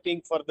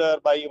elaborating further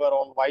by our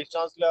own Vice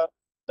Chancellor,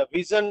 the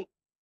vision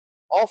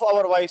of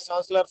our Vice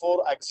Chancellor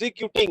for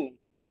executing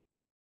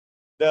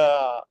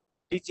the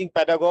teaching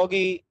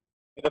pedagogy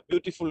in a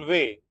beautiful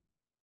way.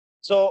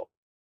 So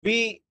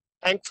we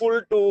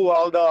thankful to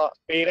all the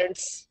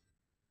parents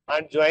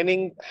and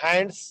joining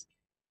hands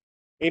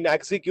in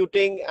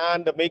executing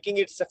and making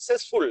it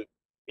successful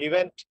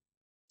event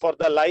for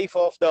the life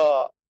of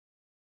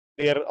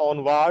their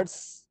own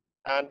wards,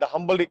 and the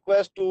humble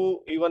request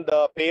to even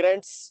the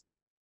parents,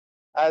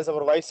 as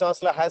our Vice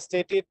Chancellor has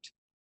stated,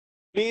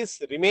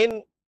 please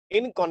remain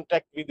in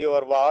contact with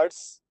your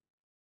wards,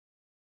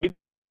 with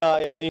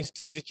the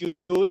institute,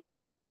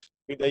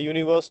 with the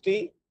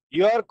university.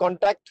 Your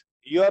contact,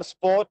 your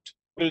support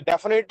will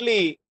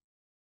definitely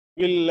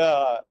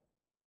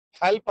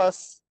help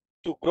us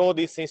to grow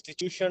this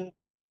institution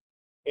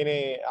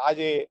as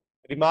a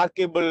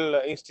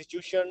remarkable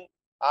institution,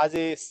 as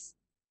a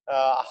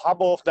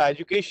hub of the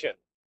education.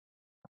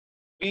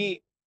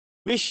 We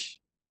wish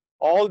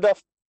all the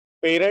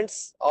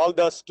parents, all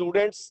the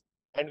students,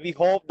 and we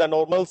hope the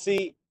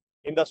normalcy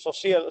in the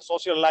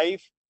social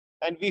life,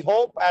 and we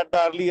hope at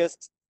the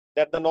earliest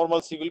that the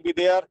normalcy will be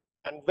there,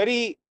 and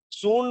very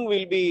soon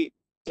we'll be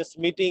just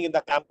meeting in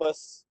the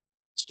campus.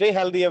 Stay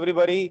healthy,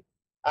 everybody,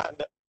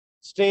 and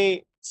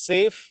stay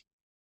safe.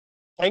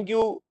 Thank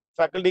you,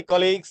 faculty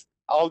colleagues,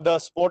 all the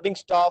sporting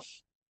staff.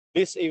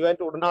 This event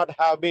would not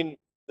have been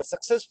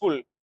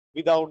successful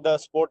without the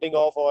supporting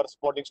of our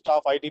sporting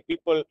staff, IT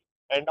people,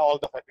 and all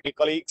the faculty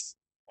colleagues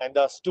and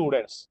the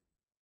students.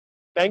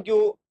 Thank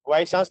you,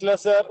 Vice Chancellor,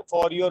 sir,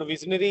 for your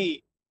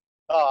visionary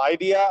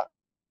idea,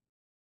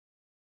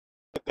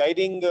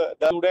 guiding the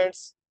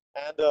students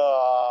and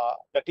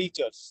the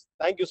teachers.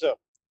 Thank you, sir.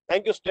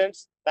 Thank you,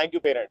 students. Thank you,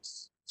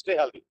 parents. Stay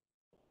healthy.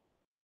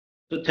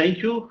 So thank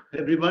you,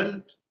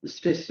 everyone.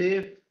 Stay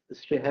safe,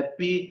 stay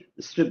happy,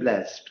 stay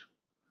blessed.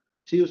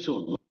 See you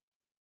soon.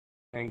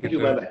 Thank Thank you,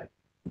 you. sir. Bye-bye.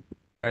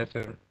 Bye,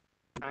 sir.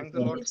 Thanks a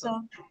lot,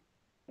 sir.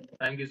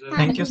 Thank you, sir.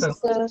 Thank you, sir.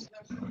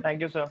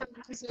 Thank you, sir.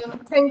 Thank you,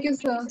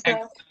 sir.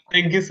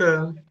 Thank you,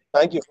 sir.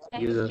 Thank you.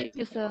 Thank you, sir. Thank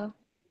you, sir.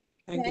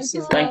 Thank you,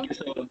 sir. Thank you,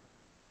 sir.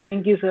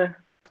 Thank you, sir.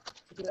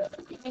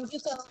 Thank you,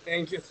 sir.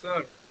 Thank you,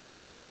 sir.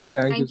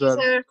 Thank you, Thank you, sir.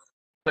 sir.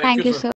 Thank you, sir.